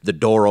 years, the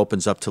door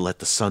opens up to let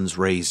the sun's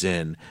rays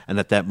in, and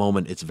at that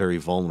moment, it's very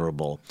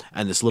vulnerable.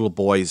 And this little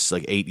boy's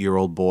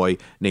 8-year-old boy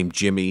named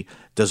Jimmy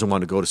doesn't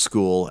want to go to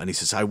school, and he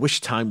says, "I wish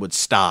time would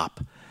stop,"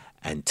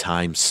 and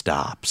time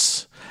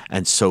stops.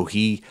 And so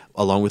he,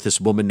 along with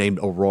this woman named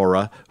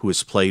Aurora, who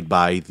is played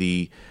by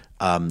the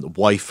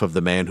wife of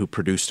the man who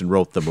produced and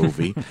wrote the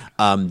movie,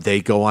 they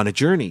go on a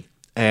journey.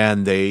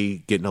 And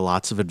they get into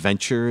lots of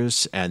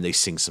adventures, and they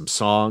sing some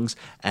songs.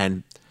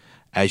 And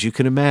as you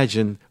can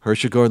imagine,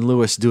 Herschel Gordon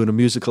Lewis doing a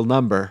musical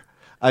number.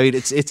 I mean,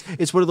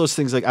 it's one of those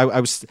things. Like I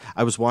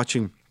was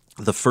watching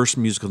the first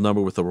musical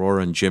number with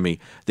Aurora and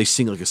Jimmy. They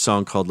sing like a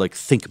song called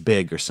 "Think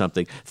Big" or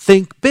something.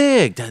 Think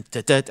big, da,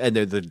 da, da, and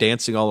they're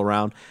dancing all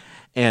around.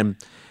 And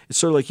it's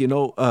sort of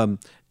like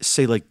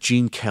say like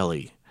Gene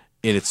Kelly.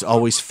 And It's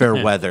Always Fair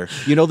Weather.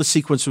 You know the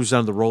sequence where he's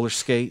on the roller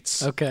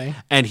skates? Okay.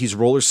 And he's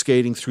roller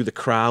skating through the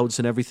crowds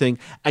and everything.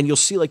 And you'll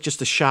see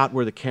just a shot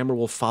where the camera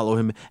will follow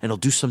him and he'll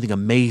do something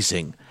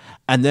amazing.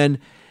 And then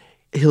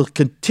he'll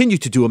continue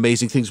to do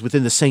amazing things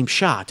within the same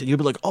shot. And you'll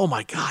be like, oh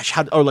my gosh.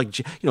 Or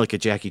like a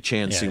Jackie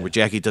Chan scene where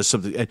Jackie does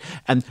something.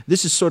 And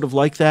this is sort of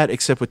like that,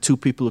 except with two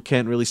people who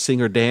can't really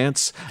sing or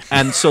dance.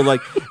 And so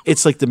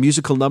it's like the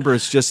musical number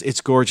is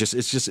it's gorgeous.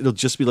 It'll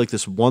just be like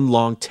this one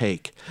long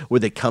take where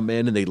they come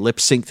in and they lip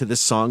sync to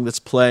this song that's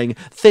playing,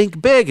 Think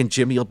Big. And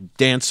Jimmy will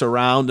dance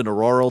around and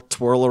Aurora will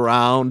twirl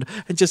around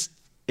and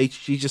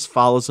HG just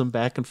follows him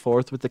back and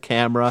forth with the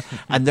camera,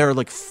 and there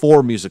are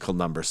 4 musical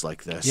numbers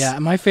like this. Yeah,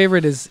 my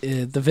favorite is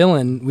the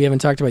villain we haven't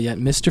talked about yet,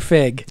 Mr.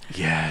 Fig.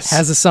 Yes.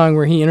 Has a song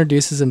where he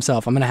introduces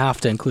himself. I'm going to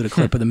have to include a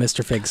clip of the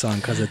Mr. Fig song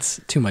because it's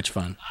too much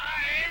fun.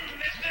 I'm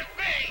Mr.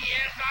 Fig,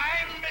 yes,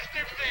 I'm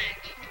Mr. Fig.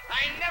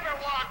 I never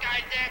walk,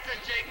 I dance a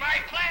jig. My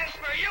plans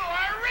for you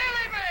are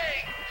really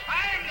big.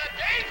 I'm the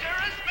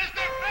dangerous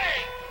Mr.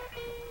 Fig.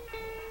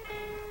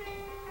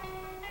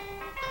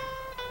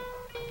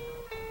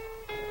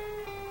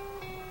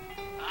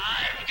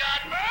 I've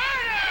got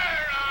murder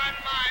on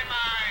my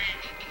mind,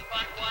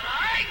 but what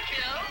I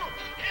kill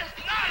is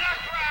not a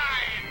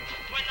crime.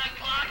 When the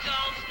clocks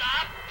all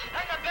stop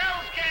and the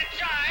bells can't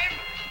chime,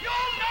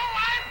 you'll know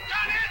I've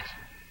done it.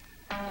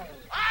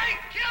 I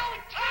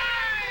killed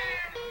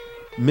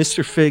time.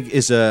 Mr. Fig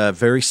is a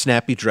very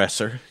snappy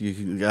dresser. You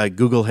can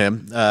Google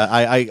him.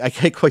 I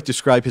can't quite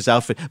describe his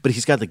outfit, but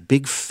he's got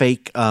big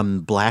fake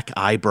black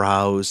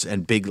eyebrows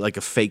and big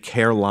a fake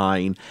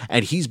hairline,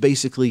 and he's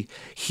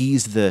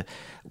the.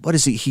 What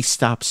is he? He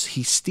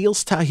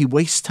steals time. He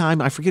wastes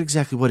time. I forget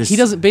exactly what his. He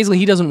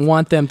doesn't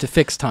want them to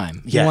fix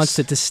time. Yes. He wants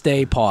it to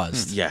stay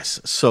paused. Yes.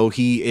 So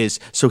he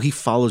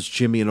follows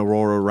Jimmy and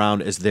Aurora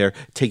around as they're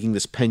taking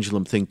this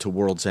pendulum thing to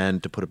World's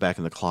End to put it back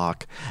in the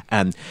clock.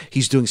 And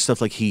he's doing stuff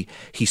like he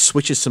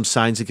switches some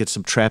signs and gets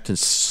them trapped in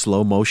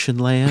slow motion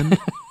land.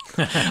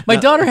 My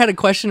daughter had a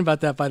question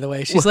about that, by the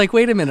way. She's like,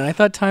 wait a minute, I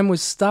thought time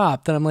was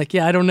stopped. And I'm like,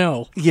 yeah, I don't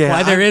know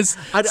why there is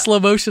slow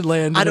motion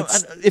land.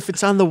 If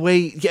it's on the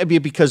way,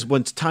 because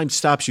when time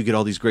stops, you get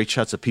all these great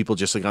shots of people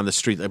just on the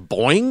street,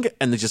 boing,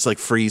 and they're just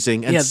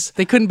freezing. And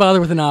they couldn't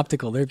bother with an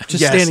optical. They're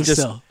just standing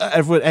still.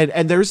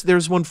 And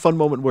there's one fun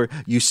moment where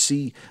you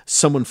see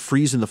someone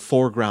freeze in the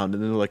foreground,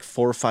 and then there are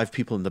 4 or 5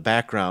 people in the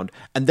background,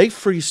 and they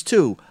freeze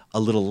too. A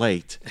little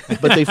late,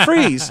 but they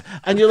freeze,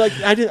 and you're like,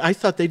 I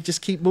thought they'd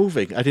just keep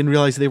moving. I didn't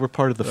realize they were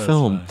part of the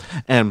film.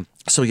 Funny. And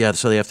so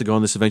they have to go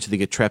on this adventure. They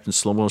get trapped in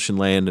slow motion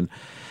land, and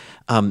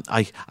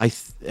I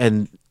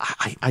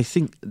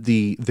think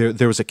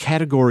there was a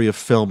category of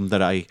film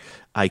that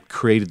I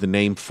created the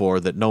name for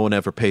that no one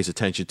ever pays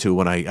attention to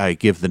when I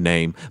give the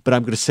name, but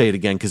I'm going to say it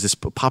again because this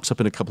pops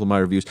up in a couple of my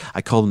reviews.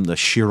 I call them the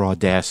sheer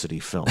audacity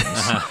films,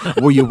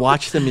 where you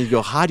watch them and you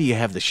go, "How do you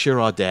have the sheer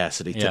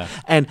audacity?"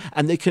 And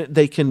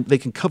they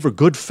can cover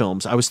good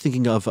films. I was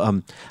thinking of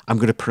I'm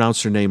going to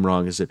pronounce her name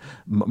wrong. Is it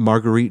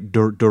Marguerite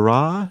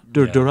Duras?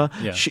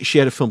 Yeah. She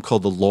had a film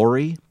called The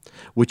Lorry.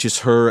 which is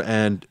her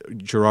and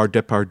Gerard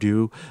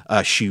Depardieu.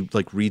 She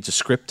like reads a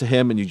script to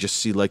him, and you just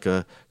see like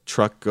a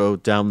truck go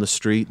down the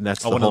street, and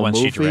that's the one whole of the ones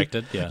movie. she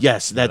directed? Yeah.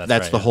 Yes, that's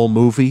right, the whole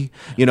movie.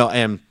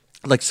 And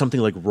like something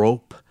like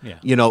Rope,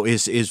 Yeah.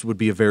 would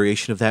be a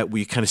variation of that, where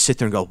you kind of sit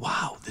there and go,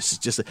 wow, this is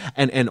just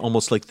and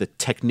almost like the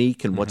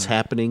technique and what's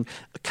happening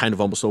kind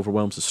of almost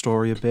overwhelms the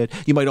story a bit.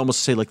 You might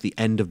almost say like the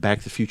end of Back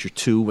to the Future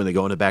 2 when they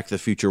go into Back to the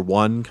Future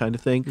 1 kind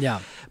of thing. Yeah.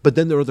 But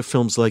then there are other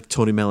films like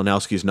Tony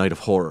Malinowski's Night of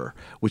Horror,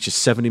 which is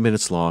 70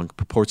 minutes long,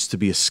 purports to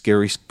be a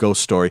scary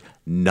ghost story.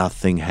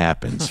 Nothing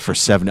happens for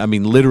 7. I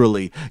mean,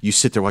 literally, you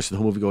sit there watching the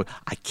whole movie going,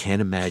 I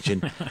can't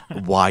imagine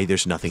why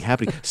there's nothing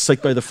happening.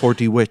 Psyched by the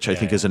 4D Witch, I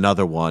think, is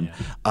another one.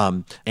 Yeah.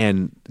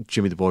 And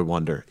Jimmy the Boy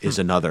Wonder is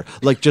another.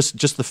 Like,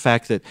 just the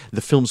fact that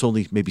the film's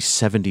only maybe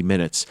 70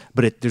 minutes,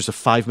 but there's a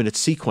 5-minute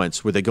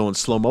sequence where they go in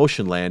slow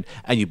motion land,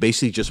 and you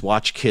basically just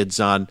watch kids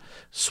on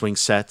swing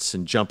sets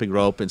and jumping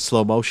rope in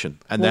slow motion,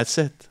 and that's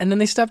it. And then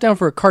they stop down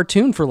for a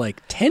cartoon for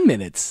like 10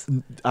 minutes.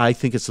 I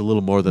think it's a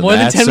little more than More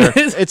that, than 10 sir.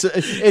 minutes?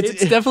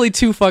 It's definitely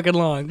too fucking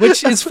long,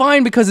 which is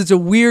fine because it's a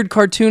weird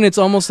cartoon. It's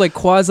almost like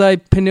quasi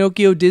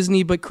Pinocchio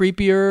Disney, but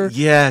creepier.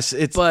 Yes,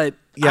 But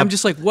I'm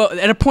just like, whoa.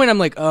 At a point, I'm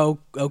like, oh,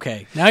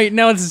 okay.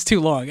 Now this is too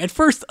long. At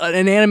first,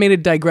 an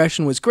animated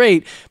digression was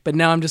great, but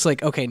now I'm just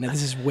like, okay, now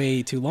this is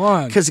way too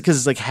long. Because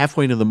it's like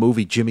halfway into the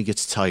movie, Jimmy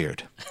gets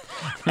tired.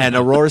 And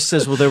Aurora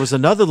says, well, there was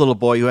another little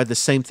boy who had the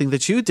same thing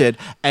that you did.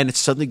 And it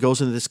suddenly goes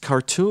into this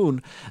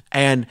cartoon.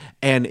 And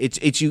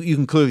it's you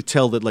can clearly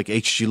tell that like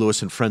H.G.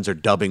 Lewis and friends are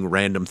dubbing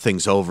random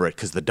things over it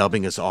because the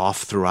dubbing is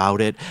off throughout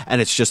it. And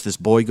it's just this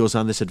boy goes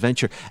on this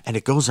adventure. And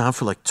it goes on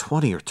for like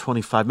 20 or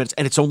 25 minutes.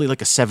 And it's only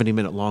like a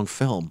 70-minute long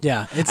film.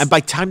 Yeah. And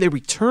by the time they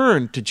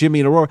return to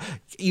Jimmy and Aurora,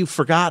 you've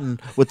forgotten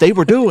what they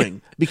were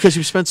doing because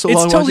you've spent so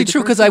long. It's totally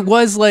true because I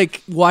was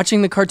like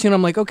watching the cartoon.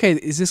 I'm like, okay,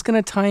 is this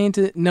going to tie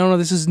into? No,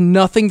 this is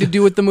nothing to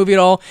do with the movie at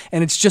all,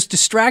 and it's just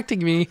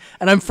distracting me,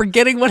 and I'm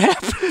forgetting what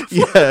happened.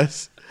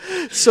 Yes.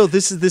 So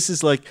this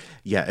is like,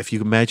 yeah. If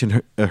you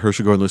imagine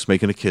Herschel Gordon Lewis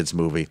making a kids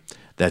movie,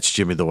 that's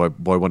Jimmy the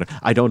Boy Wonder.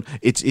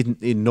 It's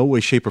in no way,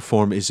 shape, or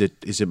form is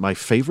it my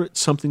favorite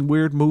Something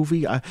Weird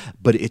movie.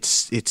 But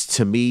it's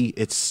to me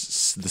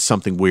it's the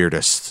something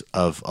weirdest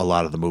of a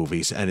lot of the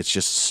movies, and it's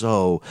just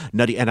so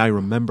nutty. And I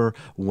remember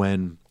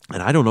when.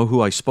 And I don't know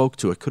who I spoke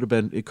to. It could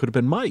have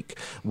been Mike.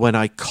 When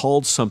I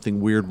called Something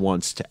Weird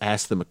once to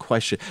ask them a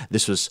question.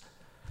 This was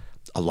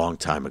a long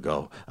time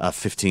ago,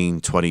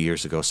 15, 20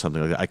 years ago,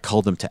 something like that. I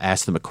called them to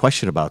ask them a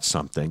question about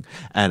something,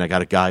 and I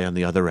got a guy on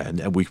the other end,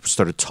 and we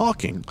started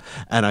talking.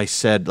 And I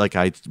said, like,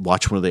 I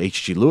watched one of the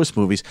H.G. Lewis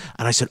movies,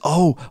 and I said,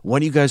 oh,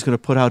 when are you guys going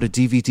to put out a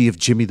DVD of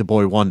Jimmy the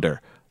Boy Wonder?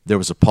 There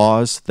was a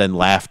pause, then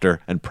laughter,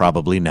 and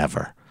probably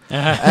never.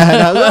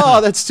 And I was,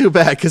 oh, that's too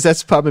bad because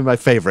that's probably my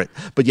favorite.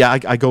 But yeah,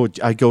 I go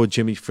with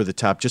Jimmy for the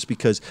top just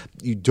because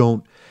you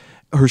don't.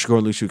 Herschel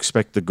Gordon Lewis, you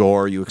expect the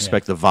gore, you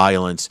expect the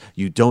violence,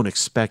 you don't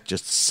expect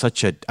just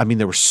such a. I mean,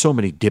 there were so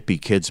many dippy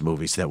kids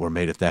movies that were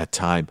made at that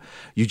time.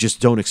 You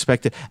just don't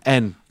expect it,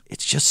 and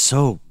it's just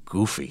so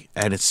goofy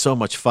and it's so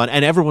much fun.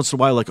 And every once in a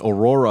while, like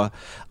Aurora,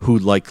 who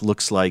like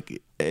looks like.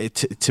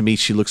 To me,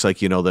 she looks like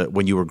that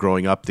when you were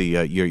growing up,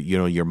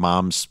 your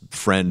mom's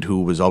friend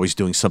who was always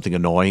doing something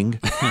annoying.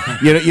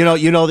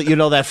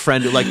 that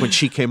friend who, like when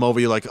she came over,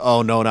 you're like,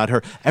 oh no, not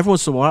her. Every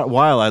once in a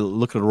while, I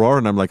look at Aurora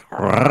and I'm like,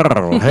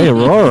 hey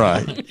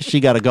Aurora, she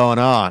got it going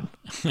on.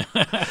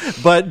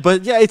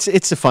 but yeah,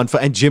 it's a fun.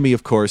 And Jimmy,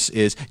 of course,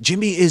 is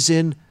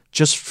in.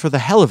 Just for the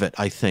hell of it,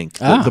 I think.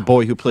 The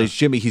boy who plays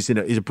Jimmy, he's in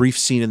a brief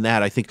scene in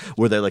that, I think,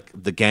 where they like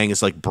the gang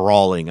is like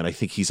brawling, and I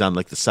think he's on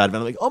like the side of it.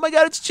 I'm like, oh my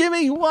God, it's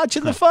Jimmy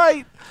watching the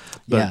fight.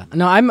 But, yeah,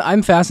 no,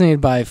 I'm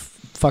fascinated by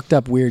fucked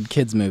up weird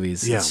kids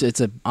movies. Yeah. It's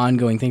an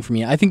ongoing thing for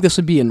me. I think this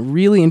would be a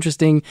really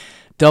interesting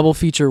double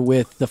feature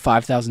with the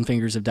 5,000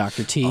 Fingers of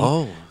Dr. T.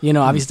 Oh.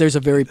 Obviously there's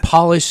a very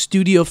polished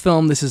studio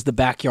film. This is the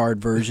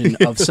backyard version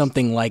of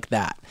something like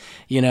that.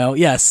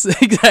 Yes,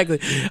 exactly.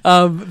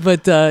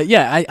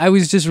 I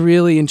was just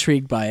really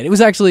intrigued by it. It was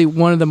actually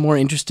one of the more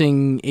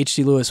interesting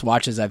H.G. Lewis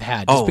watches I've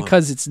had, just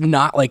because it's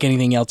not like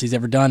anything else he's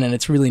ever done, and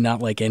it's really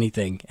not like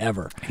anything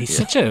ever. He's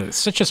such a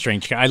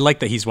strange guy. I like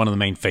that he's one of the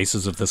main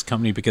faces of this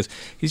company because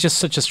he's just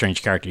such a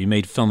strange character. He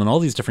made film in all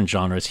these different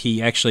genres.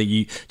 He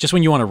actually, just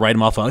when you want to write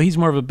him off, he's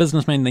more of a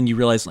businessman, then you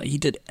realize he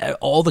did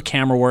all the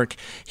camera work.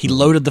 He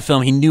loaded the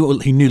film. He knew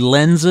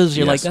lenses.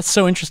 You're like, that's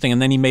so interesting.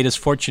 And then he made his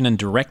fortune in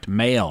direct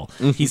mail.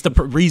 He's the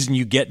reason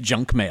you get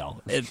junk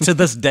mail. To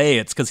this day,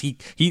 it's because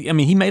he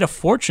made a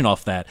fortune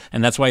off that,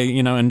 and that's why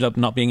ended up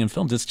not being in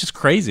films. It's just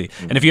crazy.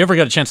 And if you ever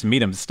got a chance to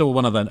meet him, it's still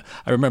one of the.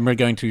 I remember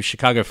going to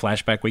Chicago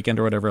Flashback Weekend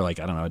or whatever, like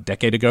I don't know, a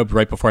decade ago,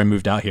 right before I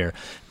moved out here,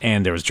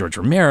 and there was George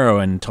Romero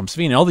and Tom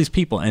Savini and all these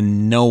people,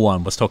 and no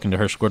one was talking to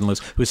Herschel Gordon Lewis,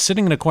 who was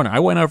sitting in a corner. I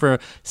went over,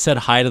 said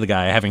hi to the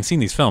guy, having seen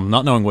these films,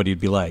 not knowing what he'd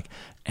be like.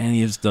 And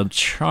he was the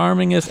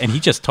charmingest, and he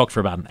just talked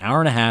for about an hour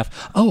and a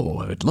half. Oh,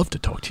 I would love to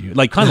talk to you.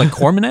 Like, kind of like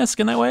Corman-esque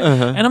in that way.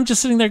 And I'm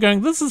just sitting there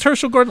going, this is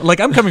Herschel Gordon.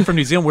 Like, I'm coming from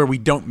New Zealand where we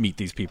don't meet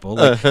these people.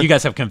 Like, you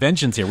guys have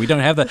conventions here. We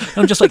don't have that. And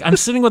I'm just like, I'm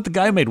sitting with the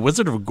guy who made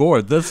Wizard of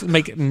Gore. This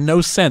make no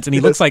sense. And he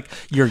looks like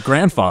your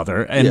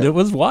grandfather, and it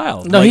was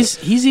wild. No, like,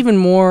 he's even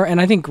more, and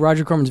I think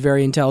Roger Corman's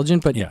very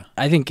intelligent, but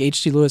I think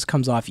H.G. Lewis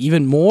comes off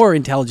even more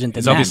intelligent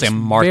than he's that. obviously a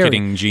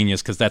marketing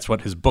genius, because that's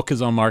what his book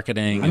is on,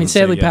 marketing. I mean,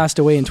 sadly passed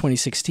away in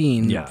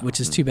 2016, which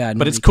is too bad.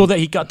 But it's cool that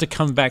he got to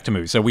come back to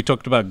movies. So we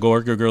talked about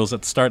Gore Girls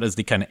at the start as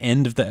the kind of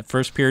end of that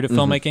first period of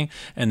filmmaking.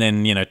 And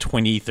then,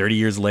 20, 30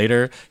 years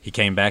later, he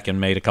came back and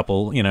made a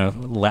couple,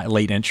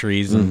 late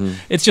entries. And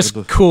it's just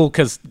cool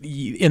because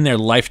in their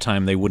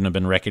lifetime, they wouldn't have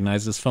been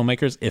recognized as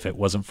filmmakers if it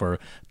wasn't for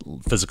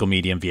physical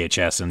media and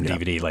VHS and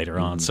DVD later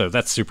on. So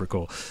that's super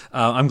cool.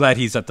 I'm glad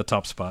he's at the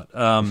top spot.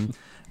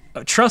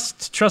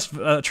 Trust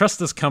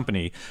this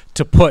company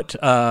to put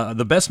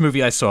the best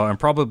movie I saw, and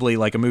probably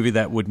like a movie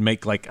that would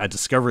make like a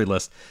Discovery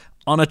list,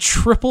 on a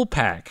triple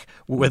pack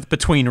with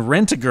between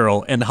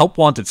Rent-A-Girl and Help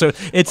Wanted. So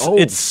it's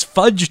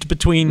fudged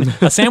between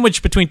a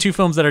sandwich between two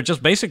films that are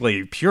just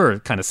basically pure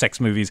kind of sex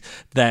movies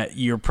that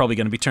you're probably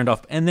going to be turned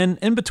off. And then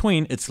in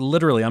between, it's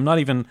literally, I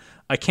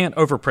can't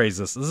overpraise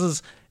this. This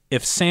is,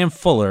 if Sam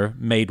Fuller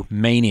made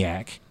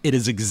Maniac, it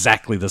is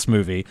exactly this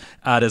movie.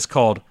 It is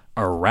called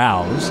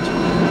Aroused.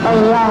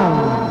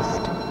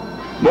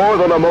 More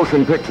than a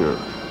motion picture,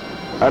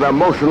 an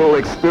emotional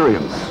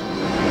experience.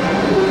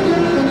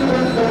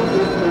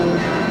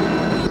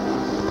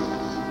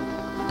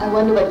 I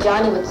wonder what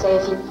Johnny would say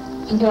if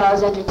he knew I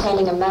was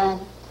entertaining a man.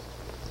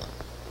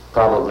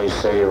 Probably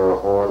say you're a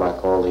whore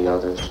like all the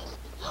others.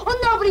 Well,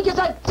 nobody gives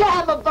a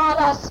damn about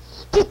us.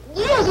 Just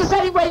use us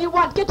any way you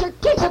want. Get your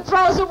kicks and throw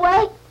us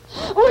away.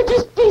 We're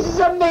just pieces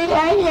of meat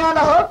hanging on a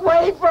hook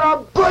waiting for a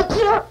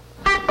butcher.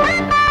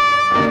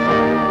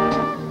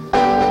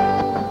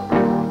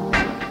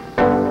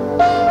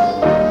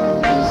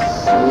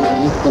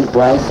 Innocent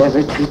wife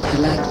ever treat you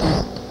like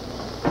that?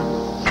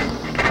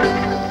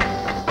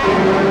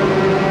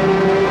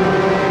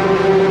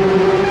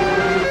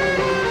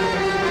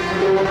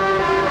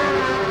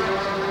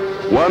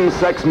 One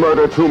sex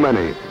murder too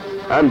many,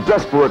 and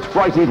desperate,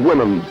 frightened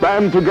women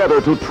band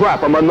together to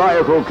trap a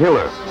maniacal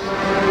killer.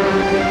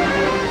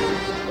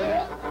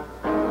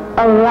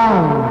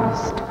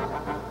 Aroused.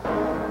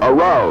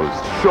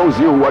 Aroused shows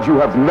you what you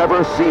have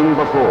never seen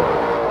before.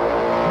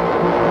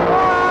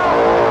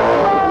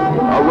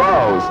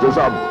 Aroused is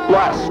a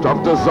blast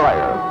of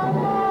desire.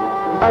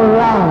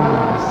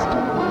 Aroused.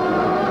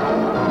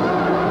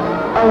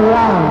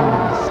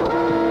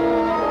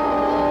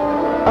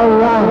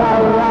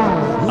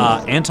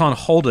 Anton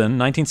Holden,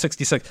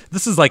 1966.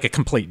 This is like a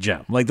complete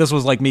gem. Like, this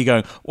was like me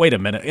going, wait a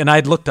minute. And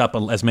I'd looked up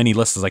as many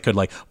lists as I could,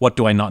 like, what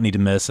do I not need to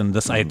miss? And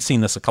this, I had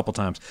seen this a couple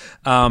times.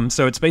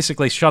 So it's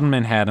basically shot in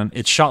Manhattan.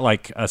 It's shot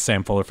like a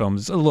Sam Fuller film.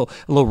 It's a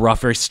little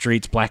rough, very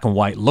streets, black and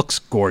white, looks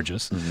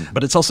gorgeous.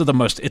 But it's also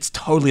it's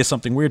totally a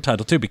Something Weird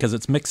title too, because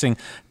it's mixing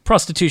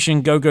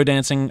prostitution, go-go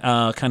dancing,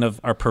 kind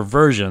of our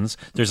perversions.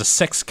 There's a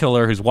sex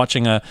killer who's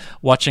watching a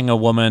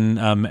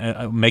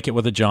woman make it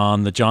with a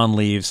John. The John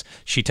leaves.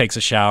 She takes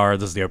a shower.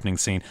 This is the opening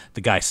scene.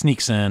 The guy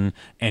sneaks in,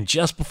 and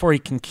just before he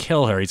can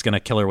kill her, he's going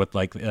to kill her with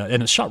like,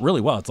 and it's shot really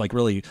well. It's like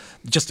really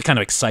just a kind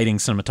of exciting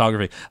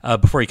cinematography.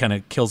 Before he kind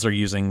of kills her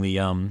using the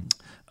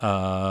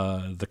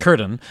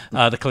curtain,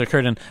 the clear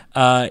curtain,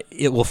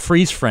 it will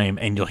freeze frame,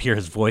 and you'll hear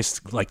his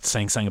voice like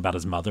saying something about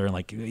his mother, and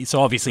like,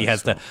 so obviously he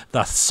has the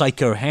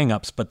Psycho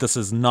hang-ups, but this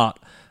is not.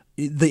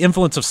 The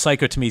influence of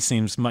Psycho to me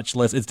seems much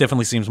less. It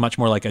definitely seems much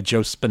more like a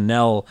Joe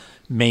Spinell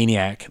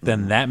Maniac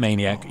than that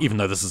Maniac, even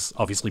though this is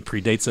obviously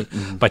predates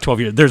it by 12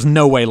 years. There's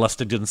no way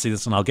Lester didn't see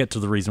this, and I'll get to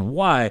the reason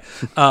why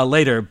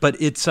later. But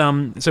it's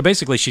so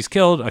basically she's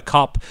killed. A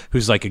cop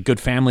who's like a good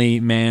family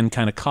man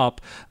kind of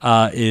cop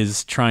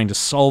is trying to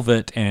solve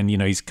it, and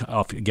he's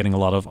getting a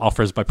lot of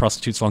offers by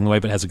prostitutes along the way,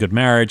 but has a good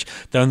marriage.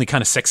 The only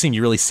kind of sex scene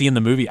you really see in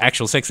the movie,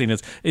 actual sex scene,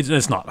 is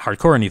it's not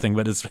hardcore or anything,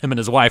 but it's him and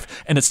his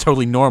wife, and it's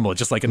totally normal. It's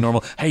just like a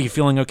normal, hey, you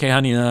feeling okay,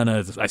 honey?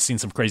 No, I've seen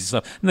some crazy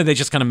stuff. And then they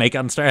just kind of make out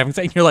and start having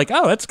sex, and you're like,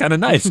 oh, that's kind of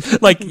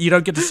nice. Like, you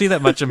don't get to see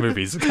that much in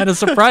movies. It's kind of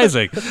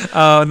surprising.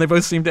 And they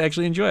both seem to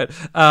actually enjoy it.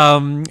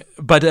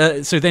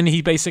 But so then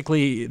he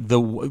basically,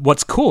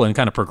 what's cool and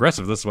kind of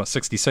progressive, this is what,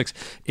 66,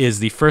 is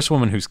the first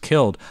woman who's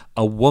killed,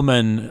 a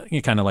woman,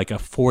 kind of like a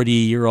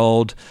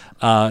 40-year-old,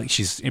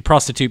 she's a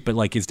prostitute, but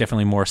like is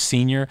definitely more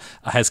senior,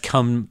 has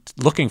come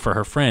looking for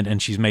her friend,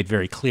 and she's made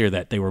very clear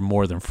that they were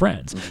more than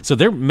friends. So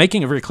they're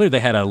making it very clear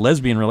they had a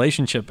lesbian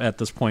relationship at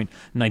this point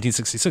in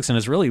 1966, and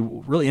it's really,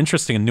 really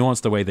interesting and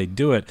nuanced the way they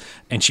do it.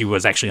 And she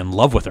was actually in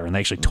love with her, and they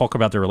actually talk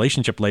about their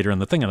relationship later in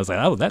the thing, and I was like,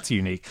 oh, that's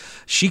unique.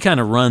 She kind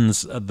of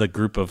runs the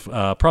group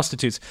of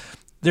prostitutes.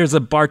 There's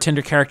a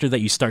bartender character that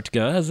you start to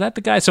go, is that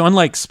the guy? So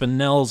unlike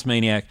Spinell's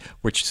Maniac,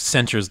 which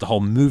centers the whole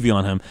movie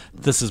on him,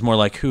 this is more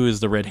like, who is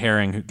the red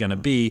herring going to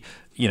be?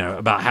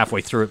 About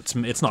halfway through,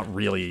 it's not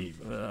really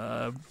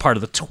part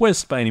of the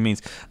twist by any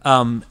means.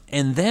 And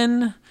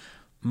then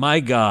my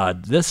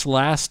God, this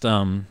last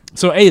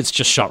so it's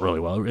just shot really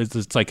well.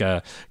 It's like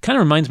a kind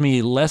of reminds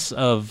me less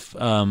of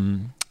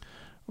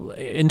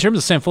in terms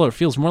of Sam Fuller, it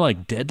feels more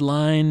like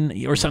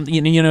Deadline or something.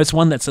 You know, it's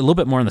one that's a little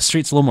bit more on the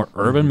streets, a little more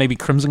urban. Maybe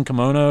Crimson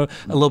Kimono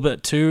a little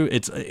bit too.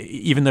 It's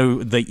even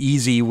though the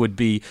easy would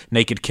be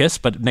Naked Kiss,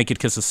 but Naked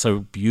Kiss is so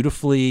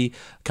beautifully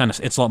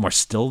it's a lot more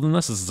still than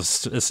this. This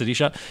is a city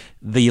shot.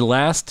 The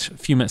last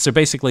few minutes, so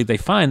basically they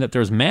find that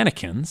there's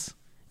mannequins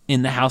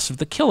in the house of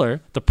the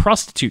killer. The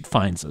prostitute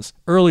finds us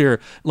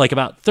earlier, like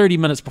about 30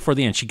 minutes before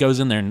the end. She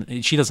goes in there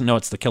and she doesn't know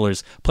it's the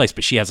killer's place,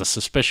 but she has a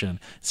suspicion.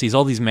 Sees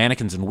all these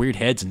mannequins and weird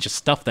heads and just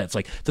stuff that's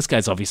like, this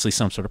guy's obviously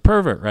some sort of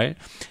pervert, right?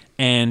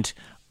 And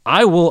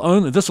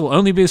this will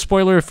only be a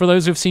spoiler for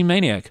those who've seen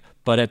Maniac,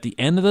 but at the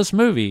end of this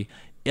movie,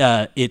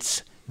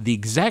 it's the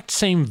exact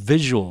same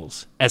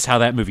visuals as how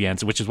that movie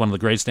ends, which is one of the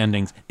greatest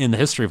endings in the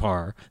history of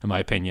horror, in my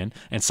opinion,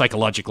 and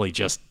psychologically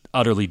just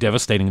utterly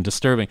devastating and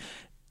disturbing.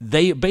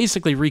 They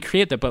basically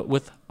recreate that, but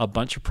with a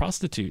bunch of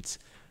prostitutes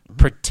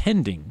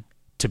pretending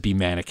to be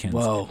mannequins.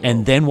 Whoa.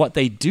 And then what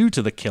they do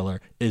to the killer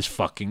is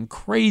fucking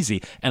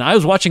crazy. And I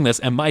was watching this,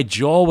 and my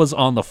jaw was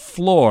on the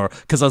floor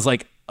because I was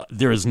like,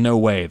 there is no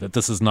way that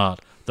this is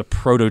not the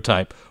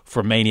prototype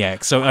for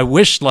Maniac. So I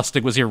wish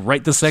Lustig was here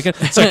right this second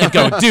so I could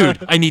go,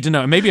 dude, I need to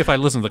know. And maybe if I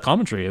listened to the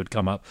commentary, it would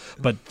come up.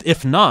 But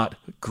if not,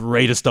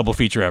 greatest double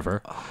feature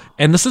ever.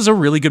 And this is a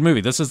really good movie.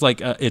 This is like,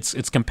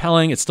 it's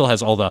compelling. It still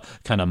has all the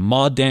kind of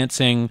mod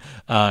dancing,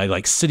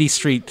 like city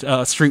street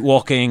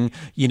walking,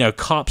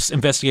 cops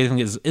investigating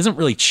isn't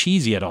really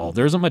cheesy at all.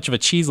 There isn't much of a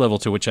cheese level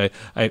to which I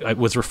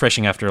was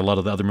refreshing after a lot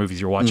of the other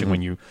movies you're watching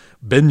when you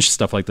binge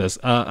stuff like this.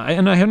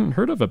 And I hadn't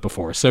heard of it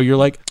before. So you're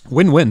like,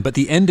 win-win. But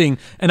the ending,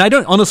 and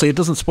honestly, it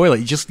doesn't spoil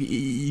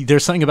it.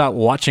 There's something about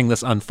watching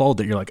this unfold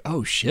that you're like,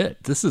 oh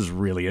shit, this is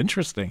really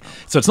interesting.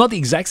 So it's not the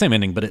exact same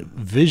ending, but it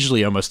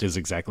visually almost is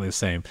exactly the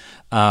same.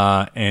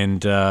 I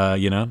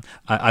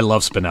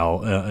love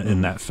Spinell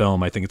in that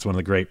film. I think it's one of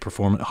the great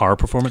horror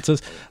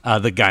performances.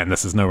 The guy in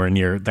this is nowhere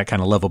near that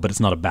kind of level, but it's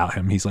not about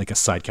him. He's like a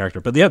side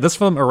character. But yeah, this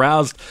film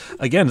aroused,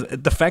 again,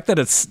 the fact that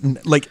it's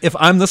like, if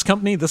I'm this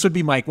company, this would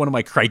be one of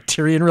my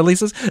Criterion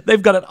releases.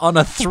 They've got it on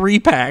a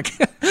 3-pack.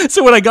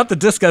 So when I got the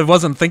disc, I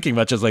wasn't thinking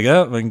much. I was like,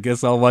 oh, I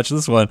guess I'll watch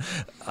this one.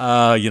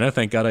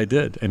 Thank God I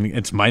did. And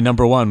it's my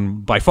number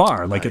one by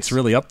far. Like, it's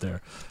really up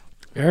there.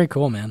 Very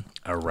cool, man.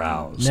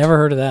 Aroused. Never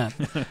heard of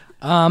that.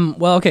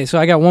 Well, okay, so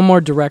I got one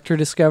more director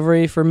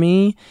discovery for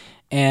me,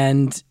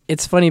 and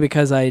it's funny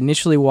because I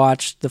initially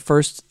watched the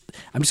first.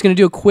 I'm just going to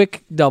do a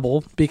quick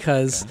double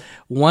because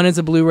one is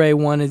a Blu-ray,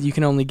 one is you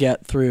can only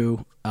get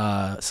through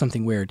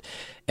Something Weird,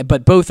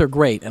 but both are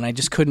great, and I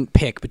just couldn't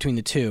pick between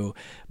the two.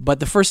 But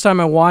the first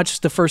time I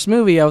watched the first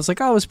movie, I was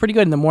like, oh, it was pretty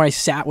good, and the more I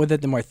sat with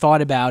it, the more I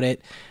thought about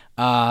it.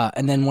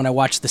 And then when I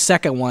watched the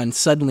second one,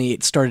 suddenly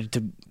it started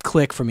to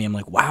click for me. I'm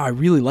like, wow, I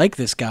really like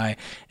this guy.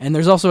 And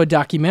there's also a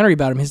documentary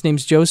about him. His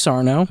name's Joe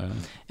Sarno.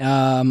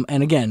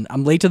 And again,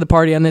 I'm late to the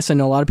party on this. I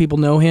know a lot of people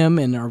know him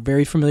and are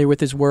very familiar with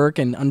his work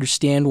and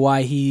understand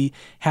why he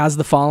has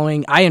the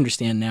following. I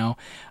understand now.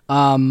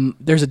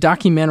 There's a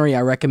documentary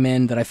I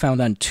recommend that I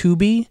found on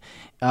Tubi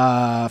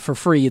for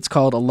free. It's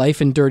called A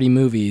Life in Dirty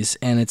Movies,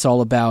 and it's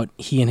all about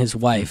he and his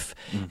wife.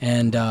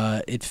 And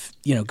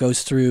it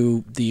goes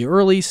through the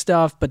early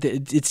stuff, but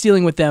it's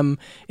dealing with them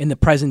in the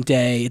present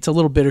day. It's a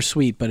little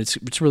bittersweet, but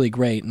it's really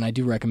great, and I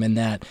do recommend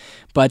that.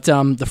 But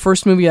the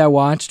first movie I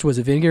watched was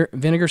a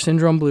Vinegar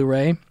Syndrome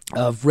Blu-ray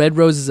of Red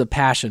Roses of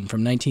Passion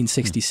from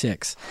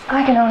 1966.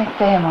 I can only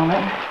stay a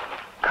moment.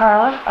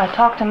 Carla, I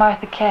talked to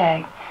Martha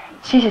Kagg.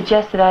 She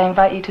suggested I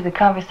invite you to the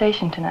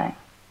conversation tonight.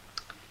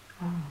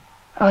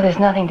 Oh, there's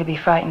nothing to be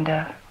frightened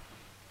of.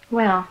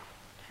 Well,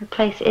 her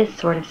place is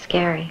sort of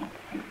scary.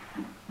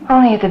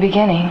 Only at the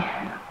beginning.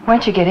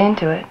 Once you get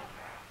into it.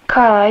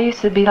 Carla, I used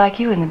to be like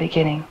you in the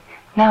beginning.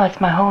 Now it's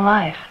my whole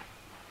life.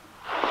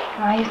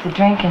 I used to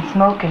drink and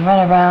smoke and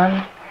run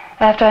around.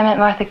 After I met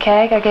Martha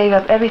Kagg, I gave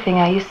up everything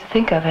I used to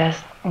think of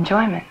as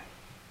enjoyment.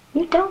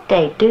 You don't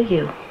date, do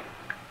you?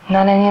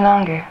 Not any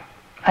longer.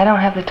 I don't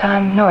have the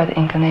time nor the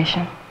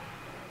inclination.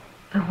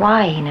 But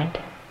why, Enid?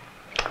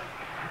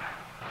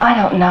 I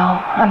don't know.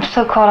 I'm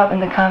so caught up in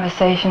the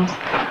conversations.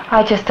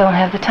 I just don't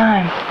have the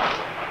time.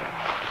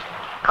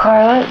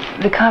 Carla,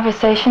 the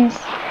conversations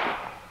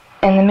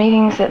and the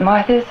meetings at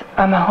Martha's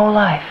are my whole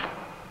life.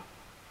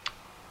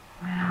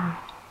 Well...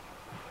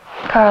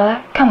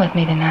 Carla, come with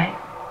me tonight.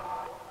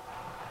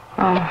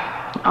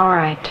 Oh, all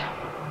right.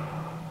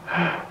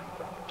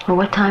 Well,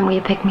 what time will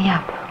you pick me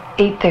up?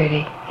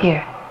 8:30,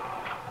 here.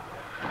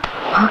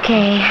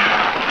 Okay.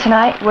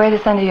 Tonight, wear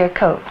this under your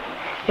coat.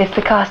 It's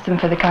the costume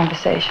for the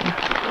conversation.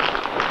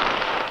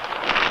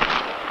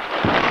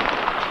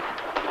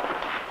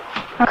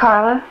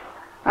 Carla,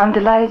 I'm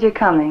delighted you're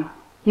coming.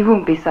 You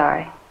won't be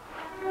sorry.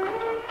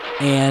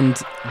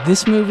 And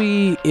this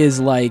movie is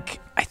like,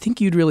 I think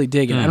you'd really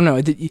dig it. I don't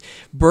know.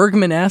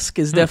 Bergman-esque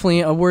is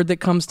definitely a word that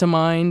comes to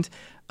mind.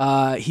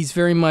 He's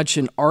very much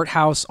an art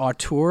house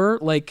auteur.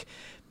 Like,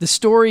 the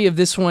story of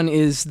this one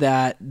is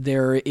that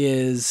there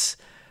is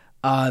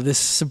this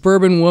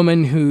suburban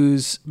woman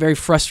who's very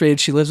frustrated.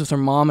 She lives with her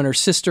mom and her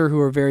sister, who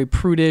are very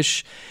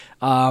prudish.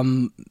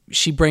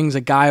 She brings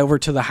a guy over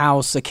to the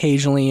house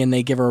occasionally, and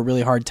they give her a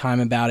really hard time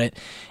about it.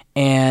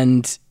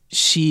 And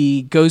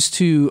she goes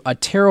to a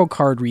tarot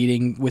card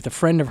reading with a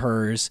friend of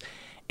hers,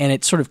 and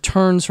it sort of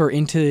turns her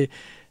into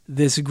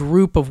this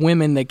group of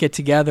women that get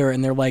together,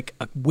 and they're like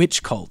a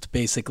witch cult,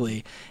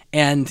 basically.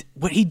 And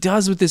what he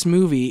does with this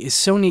movie is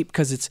so neat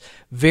because it's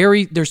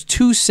there's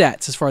 2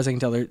 sets as far as I can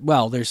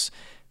tell. There's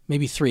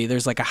maybe 3.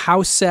 There's like a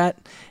house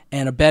set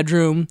and a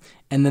bedroom,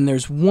 and then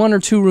there's 1 or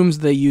 2 rooms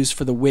they use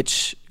for the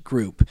witch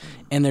group.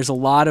 And there's a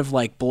lot of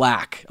like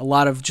black, a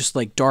lot of just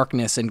like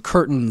darkness and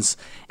curtains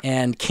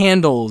and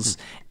candles.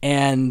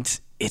 And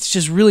it's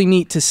just really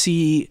neat to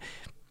see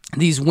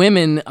these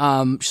women.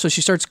 So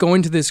she starts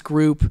going to this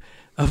group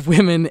of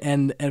women,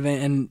 and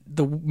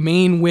the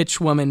main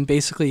witch woman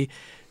basically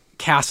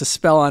casts a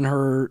spell on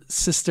her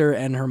sister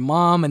and her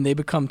mom, and they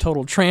become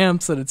total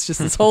tramps, and it's just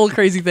this whole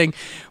crazy thing.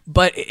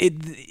 But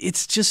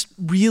it's just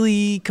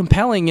really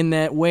compelling in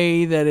that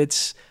way that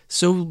it's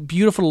so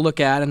beautiful to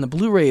look at, and the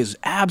Blu-ray is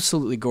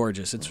absolutely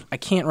gorgeous. I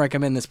can't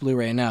recommend this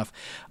Blu-ray enough,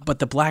 but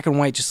the black and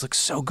white just looks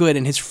so good,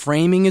 and his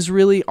framing is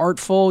really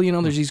artful. You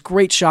know, there's these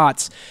great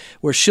shots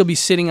where she'll be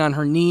sitting on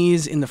her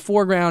knees in the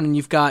foreground, and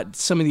you've got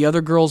some of the other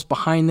girls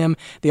behind them.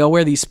 They all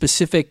wear these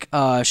specific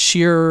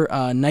sheer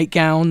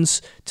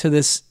nightgowns to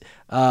this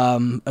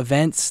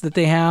events that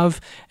they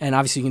have, and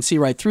obviously you can see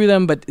right through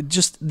them, but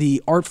just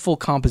the artful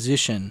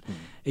composition.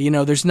 You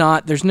know, he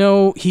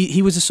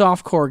was a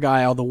softcore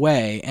guy all the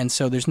way, and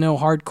so there's no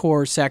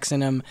hardcore sex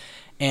in him.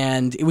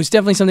 And it was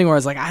definitely something where I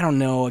was like, I don't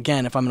know,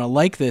 again, if I'm going to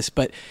like this,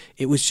 but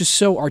it was just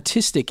so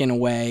artistic in a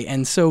way,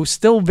 and so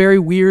still very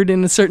weird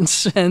in a certain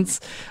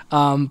sense.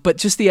 But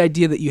just the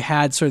idea that you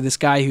had sort of this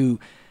guy who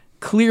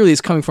clearly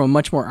is coming from a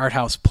much more art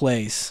house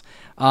place.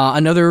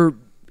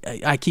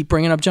 I keep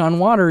bringing up John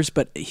Waters,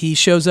 but he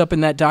shows up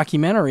in that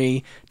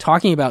documentary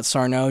talking about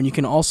Sarno, and you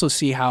can also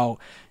see how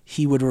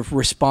he would have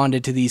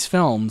responded to these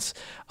films.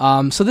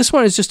 So this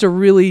one is just a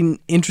really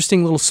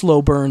interesting little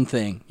slow burn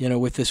thing, you know,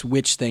 with this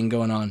witch thing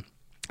going on.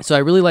 So I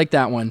really like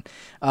that one.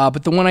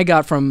 But the one I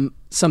got from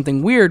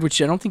Something Weird,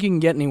 which I don't think you can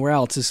get anywhere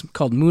else, is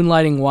called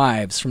Moonlighting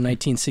Wives from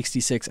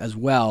 1966 as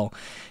well.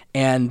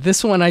 And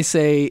this one, I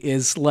say,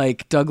 is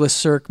like Douglas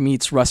Sirk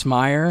meets Russ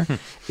Meyer.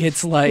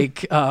 It's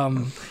like,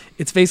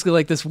 it's basically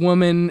like this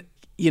woman,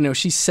 you know,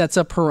 she sets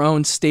up her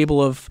own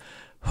stable of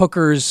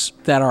hookers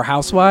that are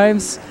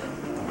housewives.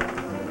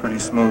 Pretty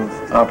smooth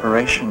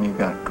operation you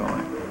got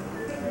going.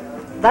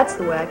 That's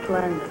the way I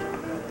planned it.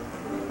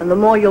 And the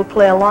more you'll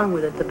play along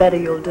with it, the better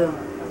you'll do.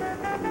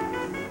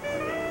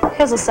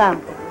 Here's a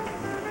sample.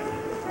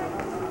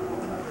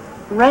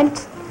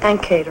 Rent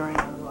and catering.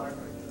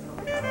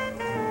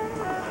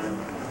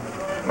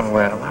 The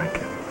way I like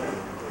it.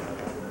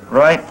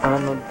 Right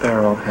on the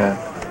barrelhead.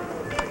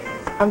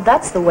 And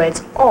that's the way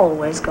it's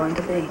always going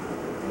to be.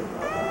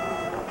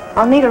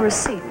 I'll need a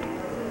receipt.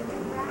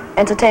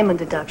 Entertainment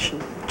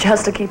deduction.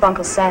 Just to keep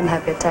Uncle Sam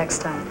happy at tax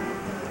time.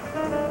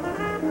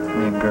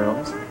 Need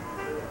girls?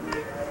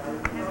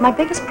 My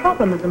biggest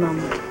problem at the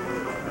moment.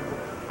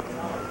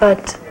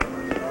 But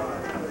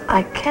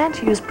I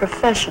can't use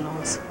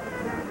professionals.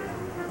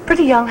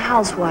 Pretty young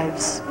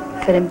housewives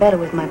fit in better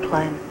with my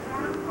plan.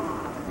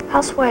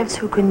 Housewives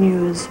who can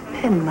use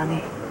pin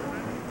money.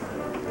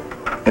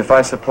 If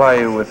I supply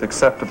you with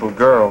acceptable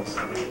girls,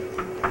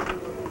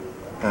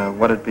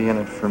 what'd be in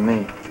it for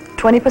me?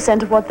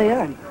 20% of what they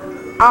earn.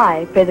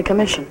 I pay the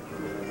commission.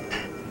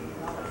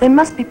 They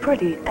must be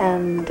pretty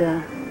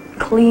and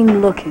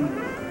clean looking.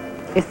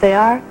 If they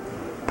are,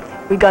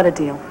 we got a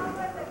deal.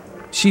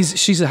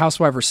 She's a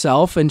housewife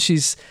herself, and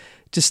she's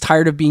just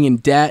tired of being in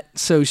debt,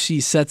 so she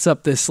sets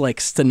up this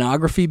like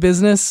stenography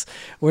business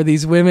where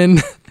these women,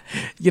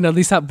 you know,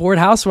 these bored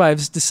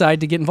housewives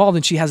decide to get involved,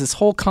 and she has this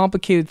whole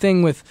complicated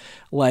thing with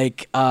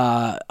like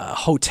a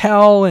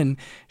hotel, and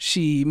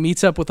she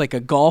meets up with like a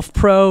golf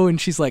pro, and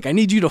she's like, I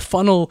need you to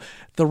funnel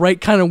the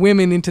right kind of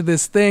women into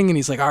this thing, and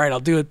he's like, all right, I'll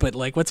do it, but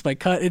like, what's my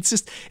cut? It's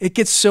just, it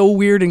gets so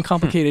weird and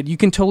complicated. You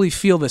can totally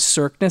feel the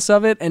Sirkness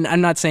of it, and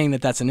I'm not saying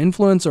that that's an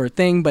influence or a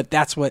thing, but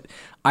that's what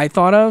I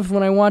thought of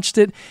when I watched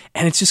it,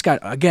 and it's just got,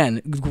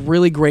 again,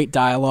 really great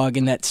dialogue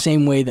in that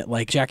same way that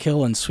like Jack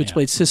Hill and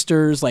Switchblade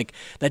Sisters, like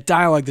that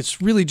dialogue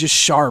that's really just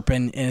sharp,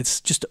 and it's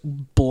just a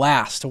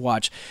blast to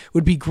watch. It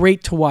would be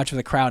great to watch with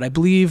a crowd. I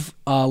believe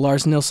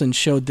Lars Nilsson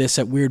showed this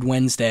at Weird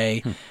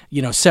Wednesday,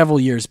 you know, several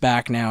years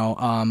back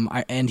now,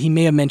 and he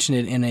may have mentioned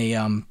it in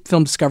a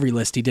film discovery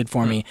list he did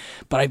for me,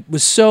 but I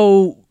was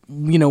so,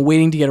 you know,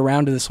 waiting to get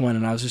around to this one,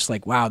 and I was just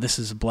like, wow, this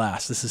is a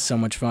blast. This is so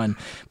much fun.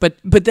 But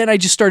then I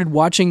just started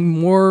watching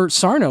more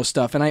Sarno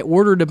stuff, and I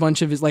ordered a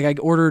bunch of his, like I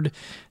ordered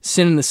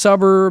Sin in the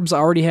Suburbs, I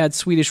already had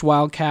Swedish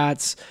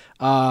Wildcats,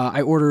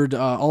 I ordered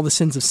All the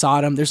Sins of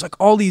Sodom. There's like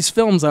all these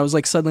films. I was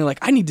like suddenly like,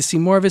 I need to see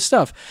more of his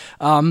stuff.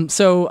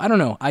 So I don't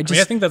know. I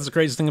think that's the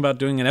craziest thing about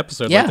doing an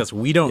episode like this.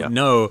 We don't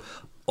know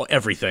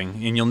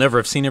everything, and you'll never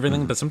have seen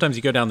everything. But sometimes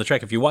you go down the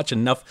track. If you watch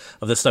enough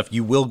of this stuff,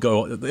 you will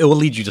go. It will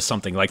lead you to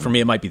something. Like for me,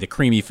 it might be the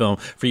creamy film.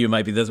 For you, it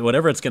might be this.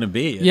 Whatever it's going to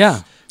be.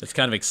 It's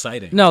kind of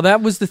exciting. No,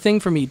 that was the thing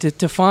for me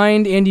to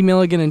find Andy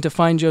Milligan and to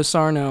find Joe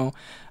Sarno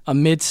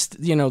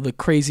amidst the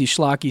crazy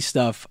schlocky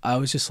stuff. I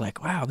was just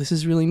like, wow, this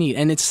is really neat.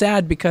 And it's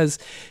sad because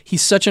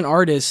he's such an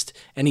artist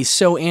and he's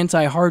so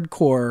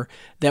anti-hardcore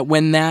that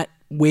when that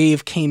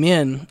wave came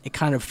in, it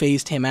kind of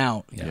phased him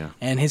out.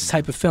 And his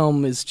type of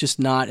film is just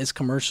not as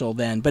commercial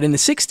then. But in the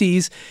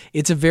 60s,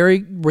 it's a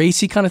very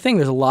racy kind of thing.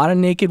 There's a lot of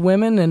naked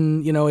women,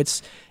 and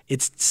it's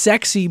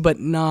sexy but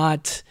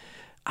not,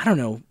 I don't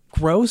know,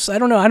 gross. I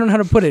don't know how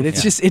to put it.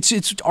 It's just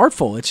it's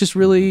artful. It's just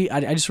really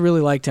I just really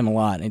liked him a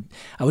lot.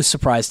 I was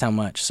surprised how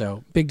much.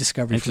 So big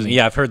discovery for me.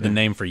 Yeah, I've heard the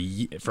name for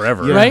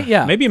forever. Right?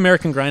 Yeah. Maybe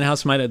American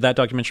Grindhouse that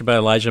documentary by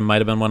Elijah might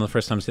have been one of the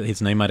first times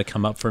his name might have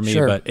come up for me.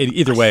 Sure. But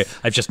either way,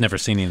 I've just never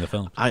seen any of the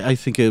film. I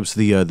think it was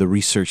the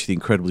Research, the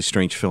Incredibly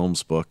Strange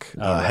Films book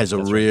has a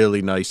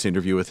really nice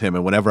interview with him.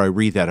 And whenever I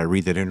read that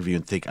interview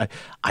and think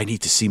I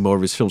need to see more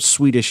of his films.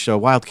 Swedish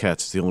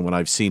Wildcats is the only one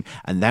I've seen,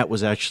 and that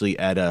was actually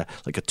at a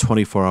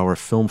 24-hour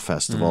film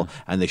festival,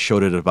 and they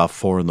showed it at about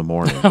 4 a.m.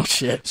 Oh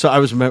shit! So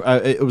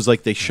it was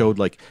like they showed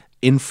like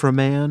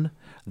Inframan,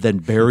 then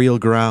Burial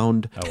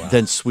Ground,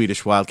 then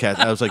Swedish Wildcat.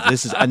 I was like,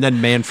 this is, and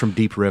then Man from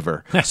Deep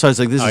River. So I was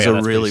like, this is a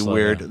really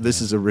weird.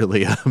 This is a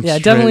really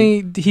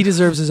definitely he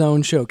deserves his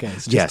own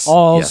showcase. Just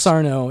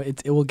Sarno,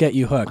 it will get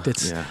you hooked.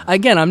 It's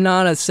again, I'm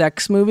not a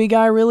sex movie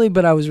guy really,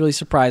 but I was really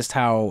surprised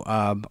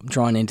how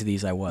drawn into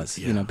these I was.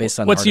 Based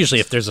on what's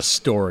usually if there's a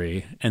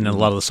story, and a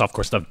lot of the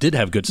softcore stuff did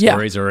have good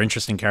stories or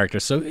interesting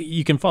characters, so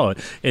you can follow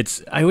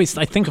it. I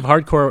think of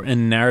hardcore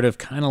and narrative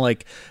kind of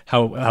like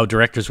how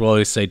directors will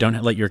always say,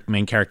 don't let your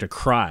main character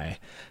cry,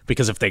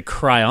 because if they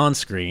cry on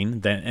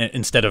screen, then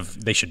instead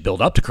of they should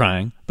build up to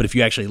crying, but if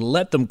you actually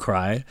let them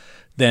cry,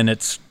 then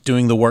it's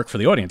doing the work for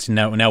the audience.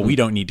 Now we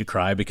don't need to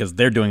cry because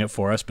they're doing it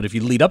for us, but if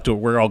you lead up to it,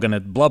 we're all going to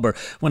blubber.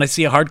 When I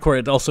see a hardcore,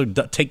 it also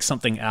takes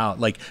something out.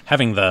 Like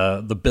having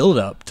the build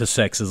up to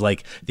sex is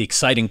like the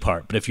exciting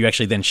part, but if you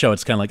actually then show,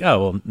 it's kind of like,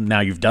 oh, well,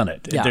 now you've done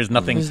it. There's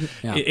nothing.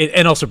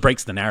 It also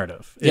breaks the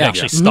narrative. It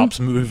actually stops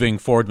moving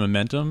forward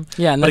momentum.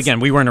 But again,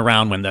 we weren't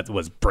around when that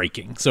was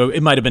breaking, so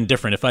it might have been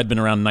different if I'd been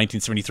around in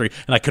 1973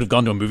 and I could have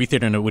gone to a movie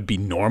theater and it would be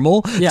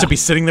normal to be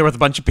sitting there with a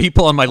bunch of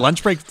people on my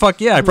lunch break.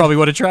 Fuck yeah, I probably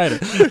would have tried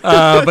it.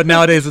 But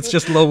nowadays it's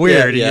just a little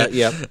weird.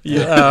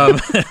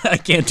 I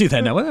can't do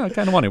that now. Well, I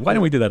kind of want to. Why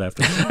don't we do that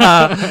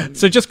after?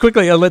 So just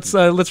quickly, let's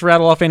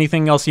rattle off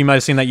anything else you might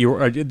have seen that you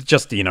were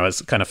just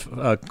as kind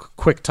of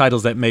quick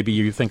titles that maybe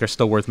you think are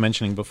still worth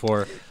mentioning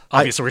before.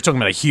 Obviously, we're talking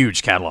about a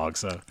huge catalog.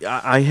 So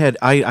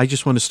I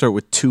just want to start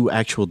with 2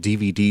 actual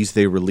DVDs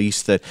they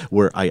released that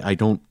where I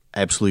don't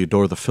absolutely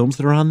adore the films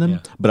that are on them,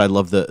 but I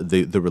love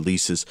the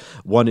releases.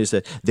 One is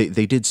that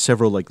they did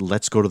several like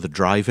Let's Go to the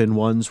Drive-In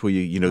ones where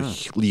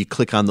you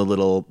click on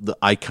the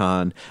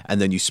icon and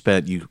then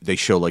they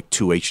show like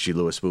 2 H.G.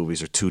 Lewis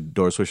movies or 2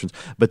 Doris Wish ones.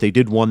 But they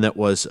did one that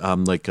was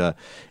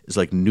it's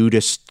like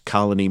nudist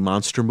colony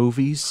monster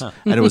movies,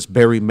 and it was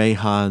Barry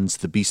Mahon's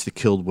The Beast That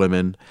Killed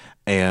Women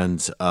and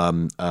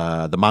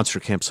the Monster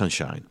Camp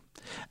Sunshine,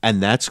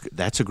 and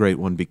that's a great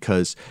one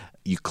because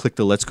you click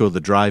the Let's Go to the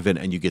Drive-In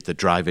and you get the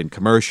drive-in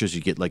commercials.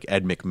 You get like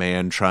Ed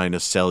McMahon trying to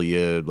sell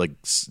you like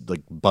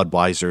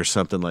Budweiser or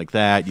something like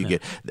that. You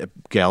get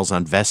gals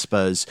on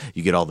Vespas.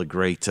 You get all the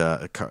great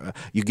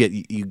you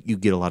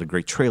get a lot of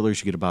great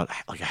trailers. You get about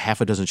like a half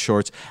a dozen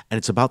shorts, and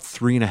it's about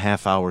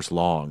 3.5 hours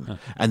long.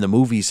 And the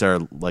movies are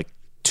like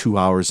 2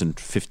 hours and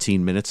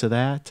 15 minutes of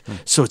that.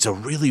 So it's a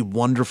really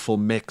wonderful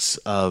mix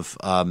of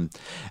the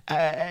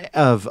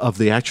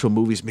actual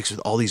movies mixed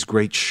with all these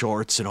great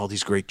shorts and all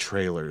these great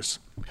trailers.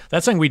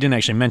 That's something we didn't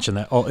actually mention,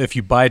 that if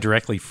you buy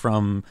directly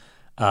from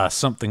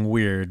Something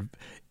Weird,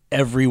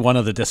 every one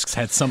of the discs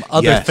had some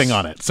other thing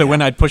on it. So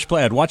when I'd push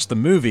play, I'd watch the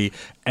movie,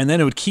 and then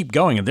it would keep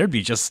going, and there'd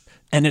be just...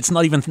 And it's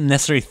not even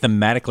necessarily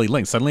thematically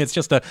linked. Suddenly it's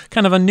just a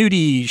kind of a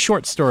nudie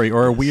short story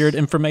or a weird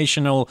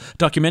informational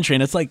documentary.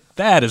 And it's like,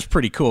 that is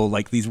pretty cool.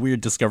 Like these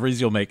weird discoveries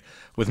you'll make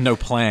with no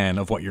plan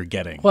of what you're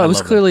getting. Well, it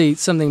was clearly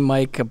something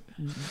Mike,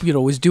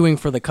 was doing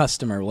for the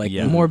customer. Like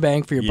more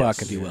bang for your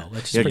buck, if you will.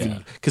 That's pretty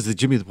neat. Because the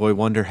Jimmy the Boy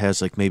Wonder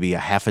has like maybe a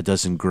half a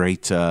dozen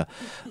great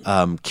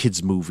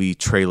kids movie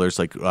trailers,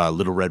 like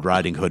Little Red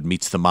Riding Hood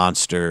meets the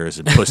Monsters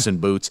and Puss in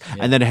Boots.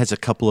 And then it has a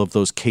couple of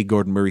those K.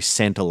 Gordon Murray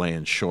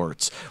Santaland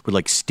shorts with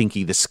like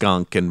Stinky the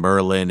Skunk and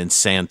Merlin and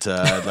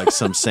Santa, like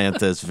some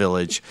Santa's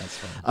Village.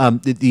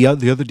 The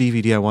other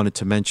DVD I wanted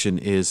to mention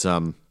is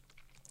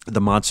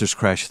The Monsters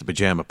Crash at the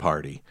Pajama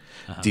Party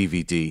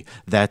DVD.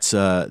 That's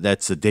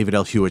a David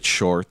L. Hewitt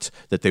short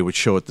that they would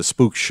show at the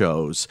spook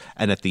shows,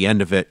 and at the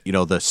end of it,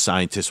 the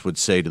scientist would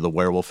say to the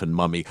werewolf and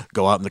mummy,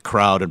 go out in the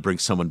crowd and bring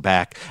someone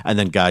back, and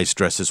then guys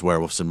dressed as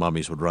werewolves and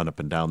mummies would run up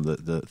and down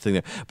the thing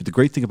there. But the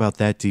great thing about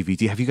that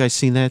DVD, have you guys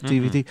seen that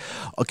DVD?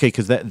 Okay,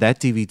 because that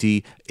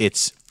DVD,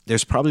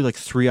 there's probably like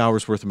 3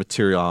 hours worth of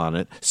material on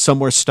it.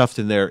 Somewhere stuffed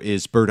in there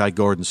is Bird Eye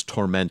Gordon's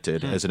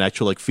Tormented as an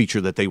actual like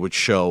feature that they would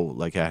show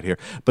like out here.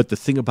 But the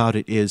thing about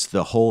it is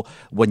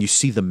when you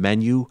see the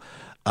menu,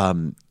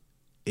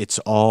 it's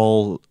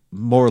all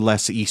more or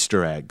less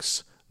Easter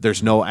eggs.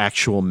 There's no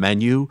actual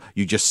menu.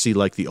 You just see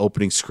like the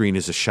opening screen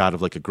is a shot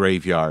of like a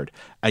graveyard,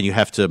 and you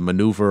have to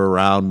maneuver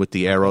around with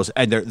the arrows.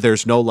 And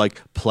there's no like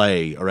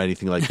play or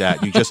anything like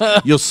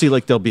that. You'll see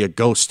like there'll be a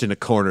ghost in a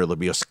corner. There'll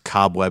be a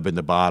cobweb in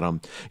the bottom,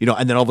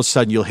 and then all of a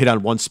sudden you'll hit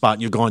on one spot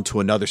and you'll go into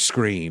another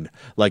screen,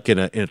 like in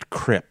a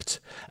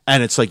crypt.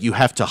 And it's like you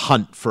have to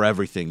hunt for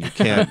everything. You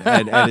can't,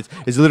 and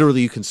it's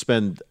literally you can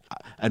spend.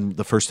 And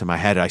the first time I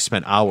had it, I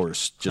spent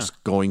hours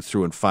just going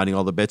through and finding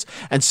all the bits.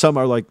 And some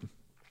are like.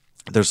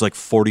 There's like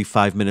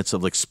 45 minutes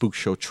of like spook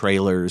show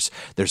trailers.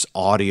 There's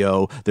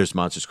audio. There's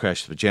Monsters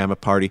Crash the Pajama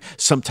Party.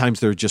 Sometimes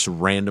they're just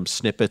random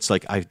snippets.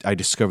 Like I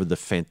discovered the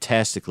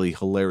fantastically,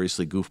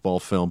 hilariously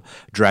goofball film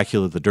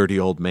Dracula the Dirty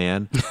Old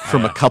Man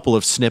from a couple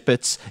of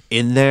snippets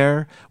in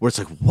there where it's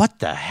like, what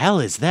the hell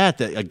is that?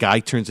 That a guy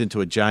turns into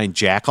a giant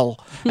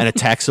jackal and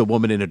attacks a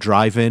woman in a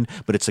drive-in,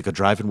 but it's like a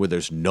drive-in where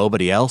there's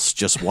nobody else,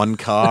 just one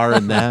car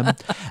and them.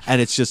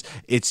 And it's just,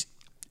 it's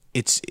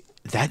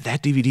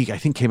That DVD I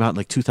think came out in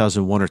like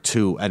 2001 or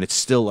 2, and it's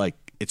still like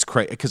it's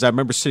crazy because I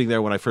remember sitting there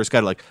when I first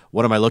got it, like,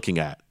 what am I looking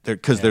at?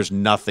 Because there's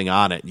nothing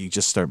on it. You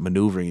just start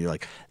maneuvering. You're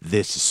like,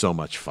 this is so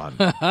much fun.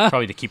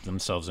 Probably to keep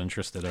themselves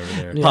interested over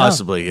there.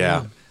 Possibly,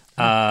 yeah.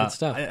 Good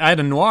stuff. I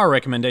had a noir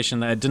recommendation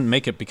that I didn't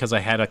make it because I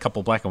had a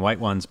couple black and white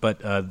ones, but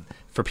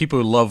for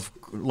people who love,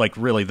 like,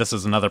 really, this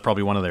is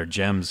probably one of their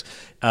gems.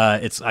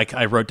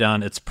 I wrote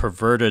down it's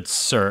Perverted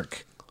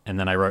Cirque, and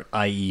then I wrote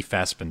I.E.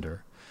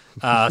 Fassbender.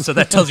 So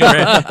that tells you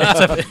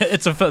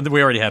it's a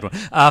we already had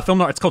one. Film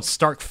noir. It's called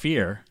Stark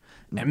Fear.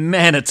 And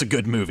man, it's a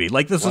good movie.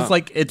 Like this is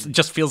like it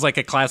just feels like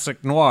a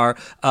classic noir,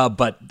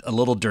 but a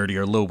little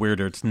dirtier, a little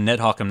weirder. It's Ned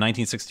Hawkham,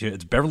 1962.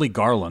 It's Beverly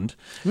Garland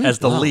as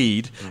the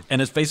lead,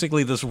 and it's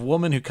basically this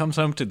woman who comes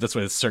home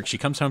to she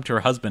comes home to her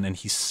husband, and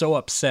he's so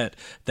upset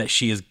that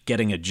she is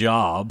getting a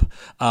job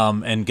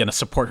and going to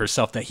support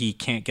herself that he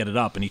can't get it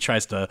up, and he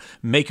tries to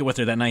make it with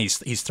her that night.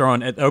 He's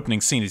throwing at the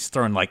opening scene. He's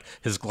throwing like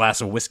his glass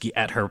of whiskey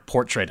at her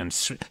portrait and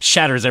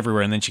shatters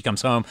everywhere. And then she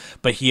comes home,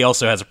 but he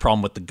also has a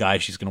problem with the guy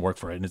she's going to work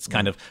for, and it's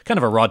kind of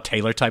a Rod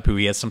Taylor type who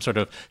he has some sort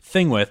of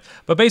thing with.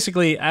 But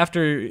basically,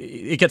 after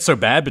it gets so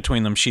bad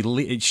between them, she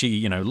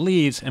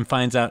leaves and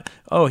finds out,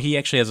 oh, he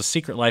actually has a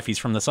secret life. He's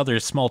from this other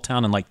small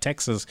town in like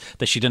Texas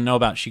that she didn't know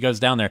about. She goes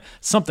down there.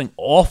 Something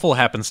awful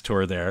happens to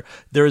her there.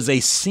 There is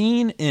a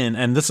scene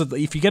and this is,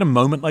 if you get a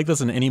moment like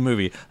this in any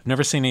movie, I've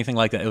never seen anything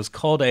like that. It was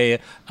called a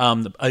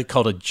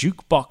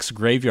jukebox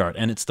graveyard,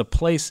 and it's the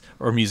place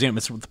or museum.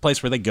 It's the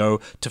place where they go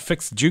to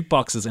fix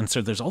jukeboxes, and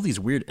so there's all these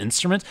weird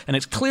instruments, and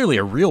it's clearly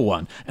a real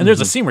one. And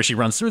there's a scene where she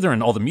runs through there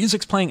and all the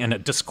music's playing and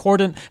it's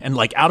discordant and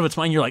like out of its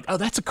mind. You're like, oh,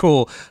 that's a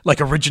cool like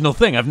original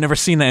thing. I've never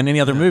seen that in any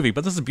other movie,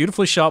 but this is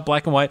beautifully shot,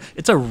 black and white.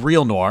 It's a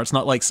real noir. It's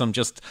not like some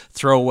just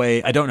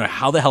throwaway. I don't know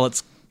how the hell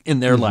it's in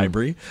their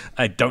library.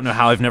 I don't know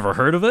how I've never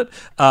heard of it.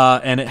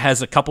 And it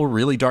has a couple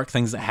really dark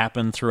things that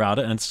happen throughout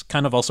it. And it's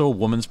kind of also a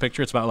woman's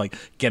picture. It's about like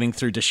getting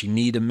through, does she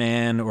need a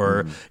man,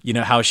 or,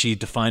 how is she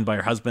defined by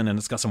her husband? And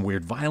it's got some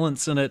weird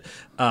violence in it.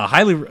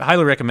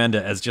 Highly recommend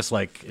it as just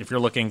like, if you're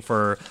looking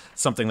for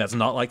something that's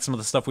not like some of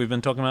the stuff we've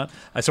been talking about.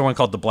 I saw one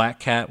called The Black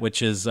Cat,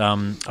 which is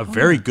a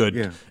very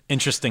good,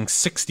 interesting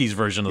 60s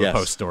version of the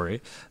Post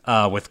story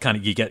with kind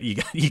of, you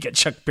get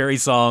Chuck Berry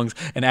songs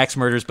and axe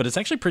murders, but it's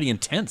actually pretty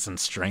intense and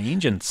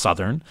strange and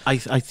Southern. I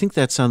think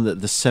that's on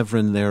the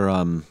Severin,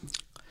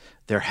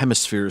 their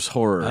Hemispheres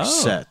horror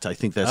set. I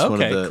think that's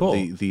one of the cool.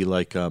 the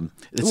like. I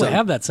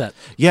have that set.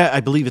 Yeah,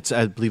 I believe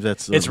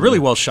that's. It's really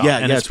well shot,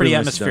 and it's pretty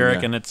really atmospheric,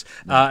 done, and it's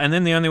and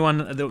then the only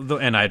one,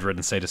 and I had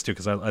written Sadist too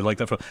because I like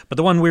that film. But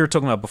the one we were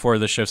talking about before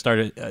the show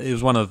started, it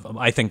was one of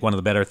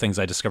the better things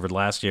I discovered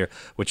last year,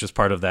 which was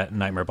part of that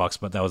Nightmare box.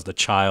 But that was The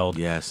Child,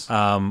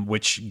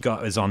 which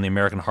is on the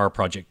American Horror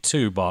Project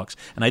 2 box,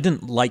 and I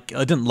didn't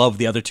love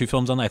the other two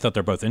films on that. I thought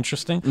they're both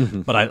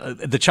interesting,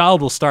 but The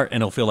Child will start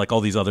and it'll feel like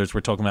all these others we're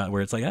talking about,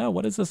 where it's like,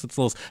 what is this? It's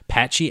a little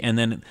patchy, and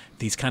then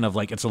these kind of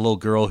like, it's a little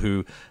girl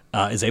who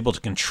is able to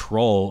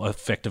control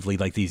effectively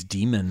like these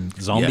demon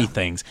zombie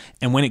things,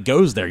 and when it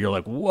goes there, you're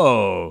like,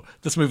 whoa,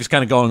 this movie's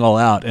kind of going all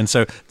out. And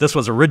so this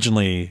was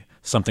originally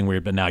something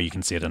weird, but now you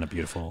can see it in a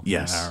beautiful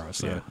arrow.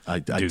 So I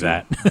do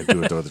that. I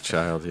do adore The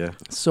Child. Yeah,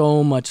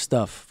 so much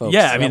stuff, folks.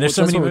 Yeah, I mean, there's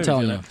so many movies, we're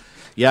telling you.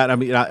 Yeah, I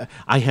mean,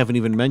 I haven't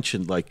even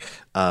mentioned, like,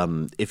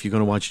 if you're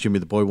going to watch Jimmy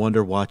the Boy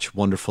Wonder, watch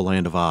Wonderful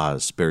Land of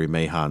Oz, Barry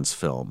Mahan's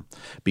film,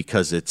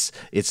 because it's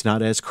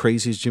not as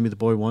crazy as Jimmy the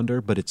Boy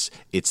Wonder, but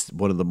it's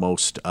one of the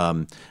most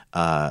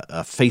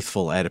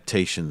faithful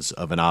adaptations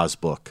of an Oz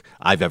book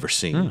I've ever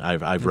seen.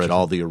 I've read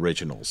all the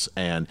originals,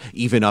 and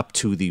even up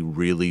to the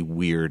really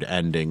weird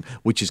ending,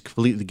 which is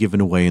completely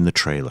given away in the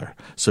trailer.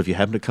 So if you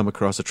happen to come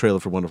across a trailer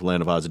for Wonderful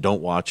Land of Oz,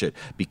 don't watch it,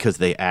 because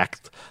they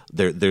act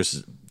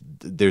there's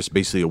there's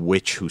basically a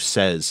witch who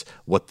says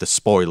what the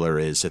spoiler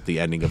is at the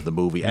ending of the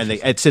movie, and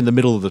it's in the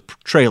middle of the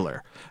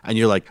trailer. And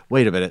you're like,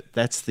 wait a minute,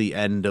 that's the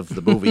end of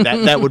the movie.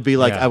 That would be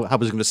like, I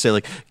was going to say,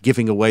 like,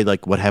 giving away,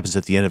 like, what happens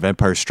at the end of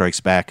Empire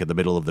Strikes Back in the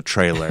middle of the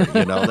trailer.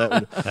 You know,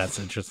 That's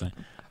interesting.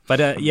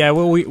 But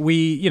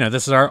we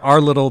this is our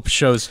little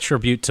show's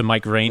tribute to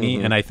Mike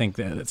Rainey, and I think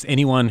that it's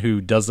anyone who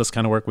does this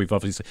kind of work. We've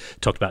obviously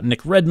talked about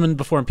Nick Redmond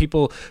before, and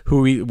people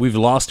who we've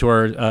lost who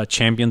are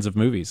champions of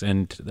movies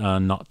and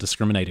not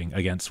discriminating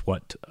against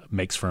what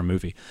makes for a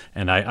movie.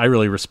 And I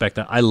really respect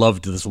that. I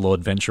loved this little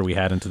adventure we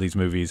had into these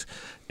movies,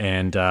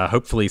 and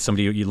hopefully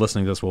somebody you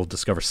listening to this will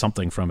discover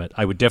something from it.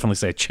 I would definitely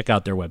say check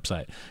out their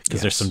website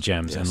because there's some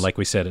gems, and like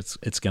we said,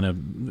 it's gonna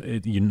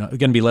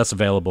be less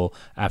available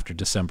after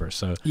December.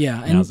 So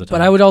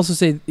but I would also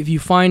say if you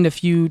find a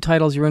few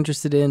titles you're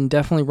interested in,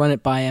 definitely run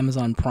it by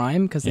Amazon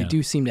Prime because they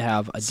do seem to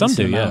have a decent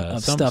amount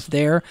of stuff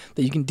there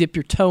that you can dip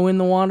your toe in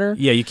the water.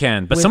 Yeah, you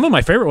can. But some of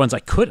my favorite ones I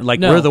couldn't.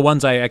 Were the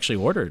ones I actually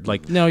ordered.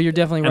 No, you're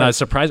definitely right. And I was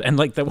surprised. And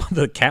like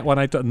the cat one,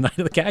 Night of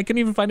the Cat, I couldn't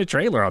even find a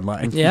trailer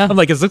online. Yeah. I'm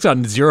like, it looks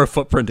on zero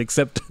footprint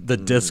except the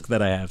disc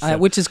that I have. So.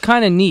 Which is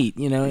kind of neat,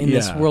 in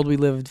this world we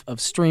live of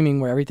streaming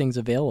where everything's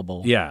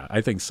available. Yeah,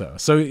 I think so.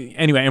 So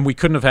anyway, and we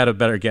couldn't have had a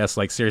better guest.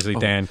 Like seriously,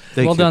 Dan.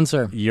 Well done,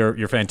 sir.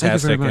 You're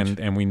fantastic,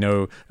 and we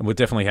know, and we'll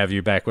definitely have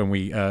you back when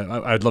we.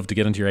 I'd love to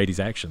get into your '80s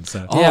action.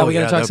 So we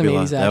got to talk some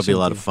 '80s action. That'll be a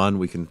lot of fun.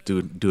 We can do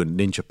a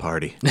ninja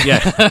party. Yeah,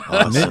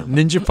 awesome.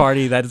 Ninja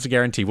party. That is a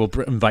guarantee. We'll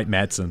invite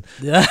Madsen.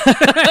 Yeah,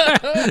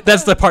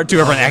 that's the part 2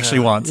 everyone actually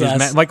wants.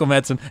 Yes. Is Michael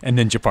Madsen and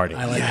Ninja Party.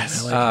 I like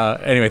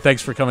it. Anyway,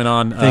 thanks for coming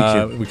on.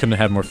 Thank you. We couldn't have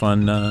had more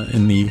fun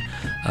in the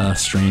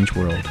strange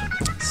world.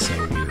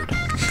 So weird.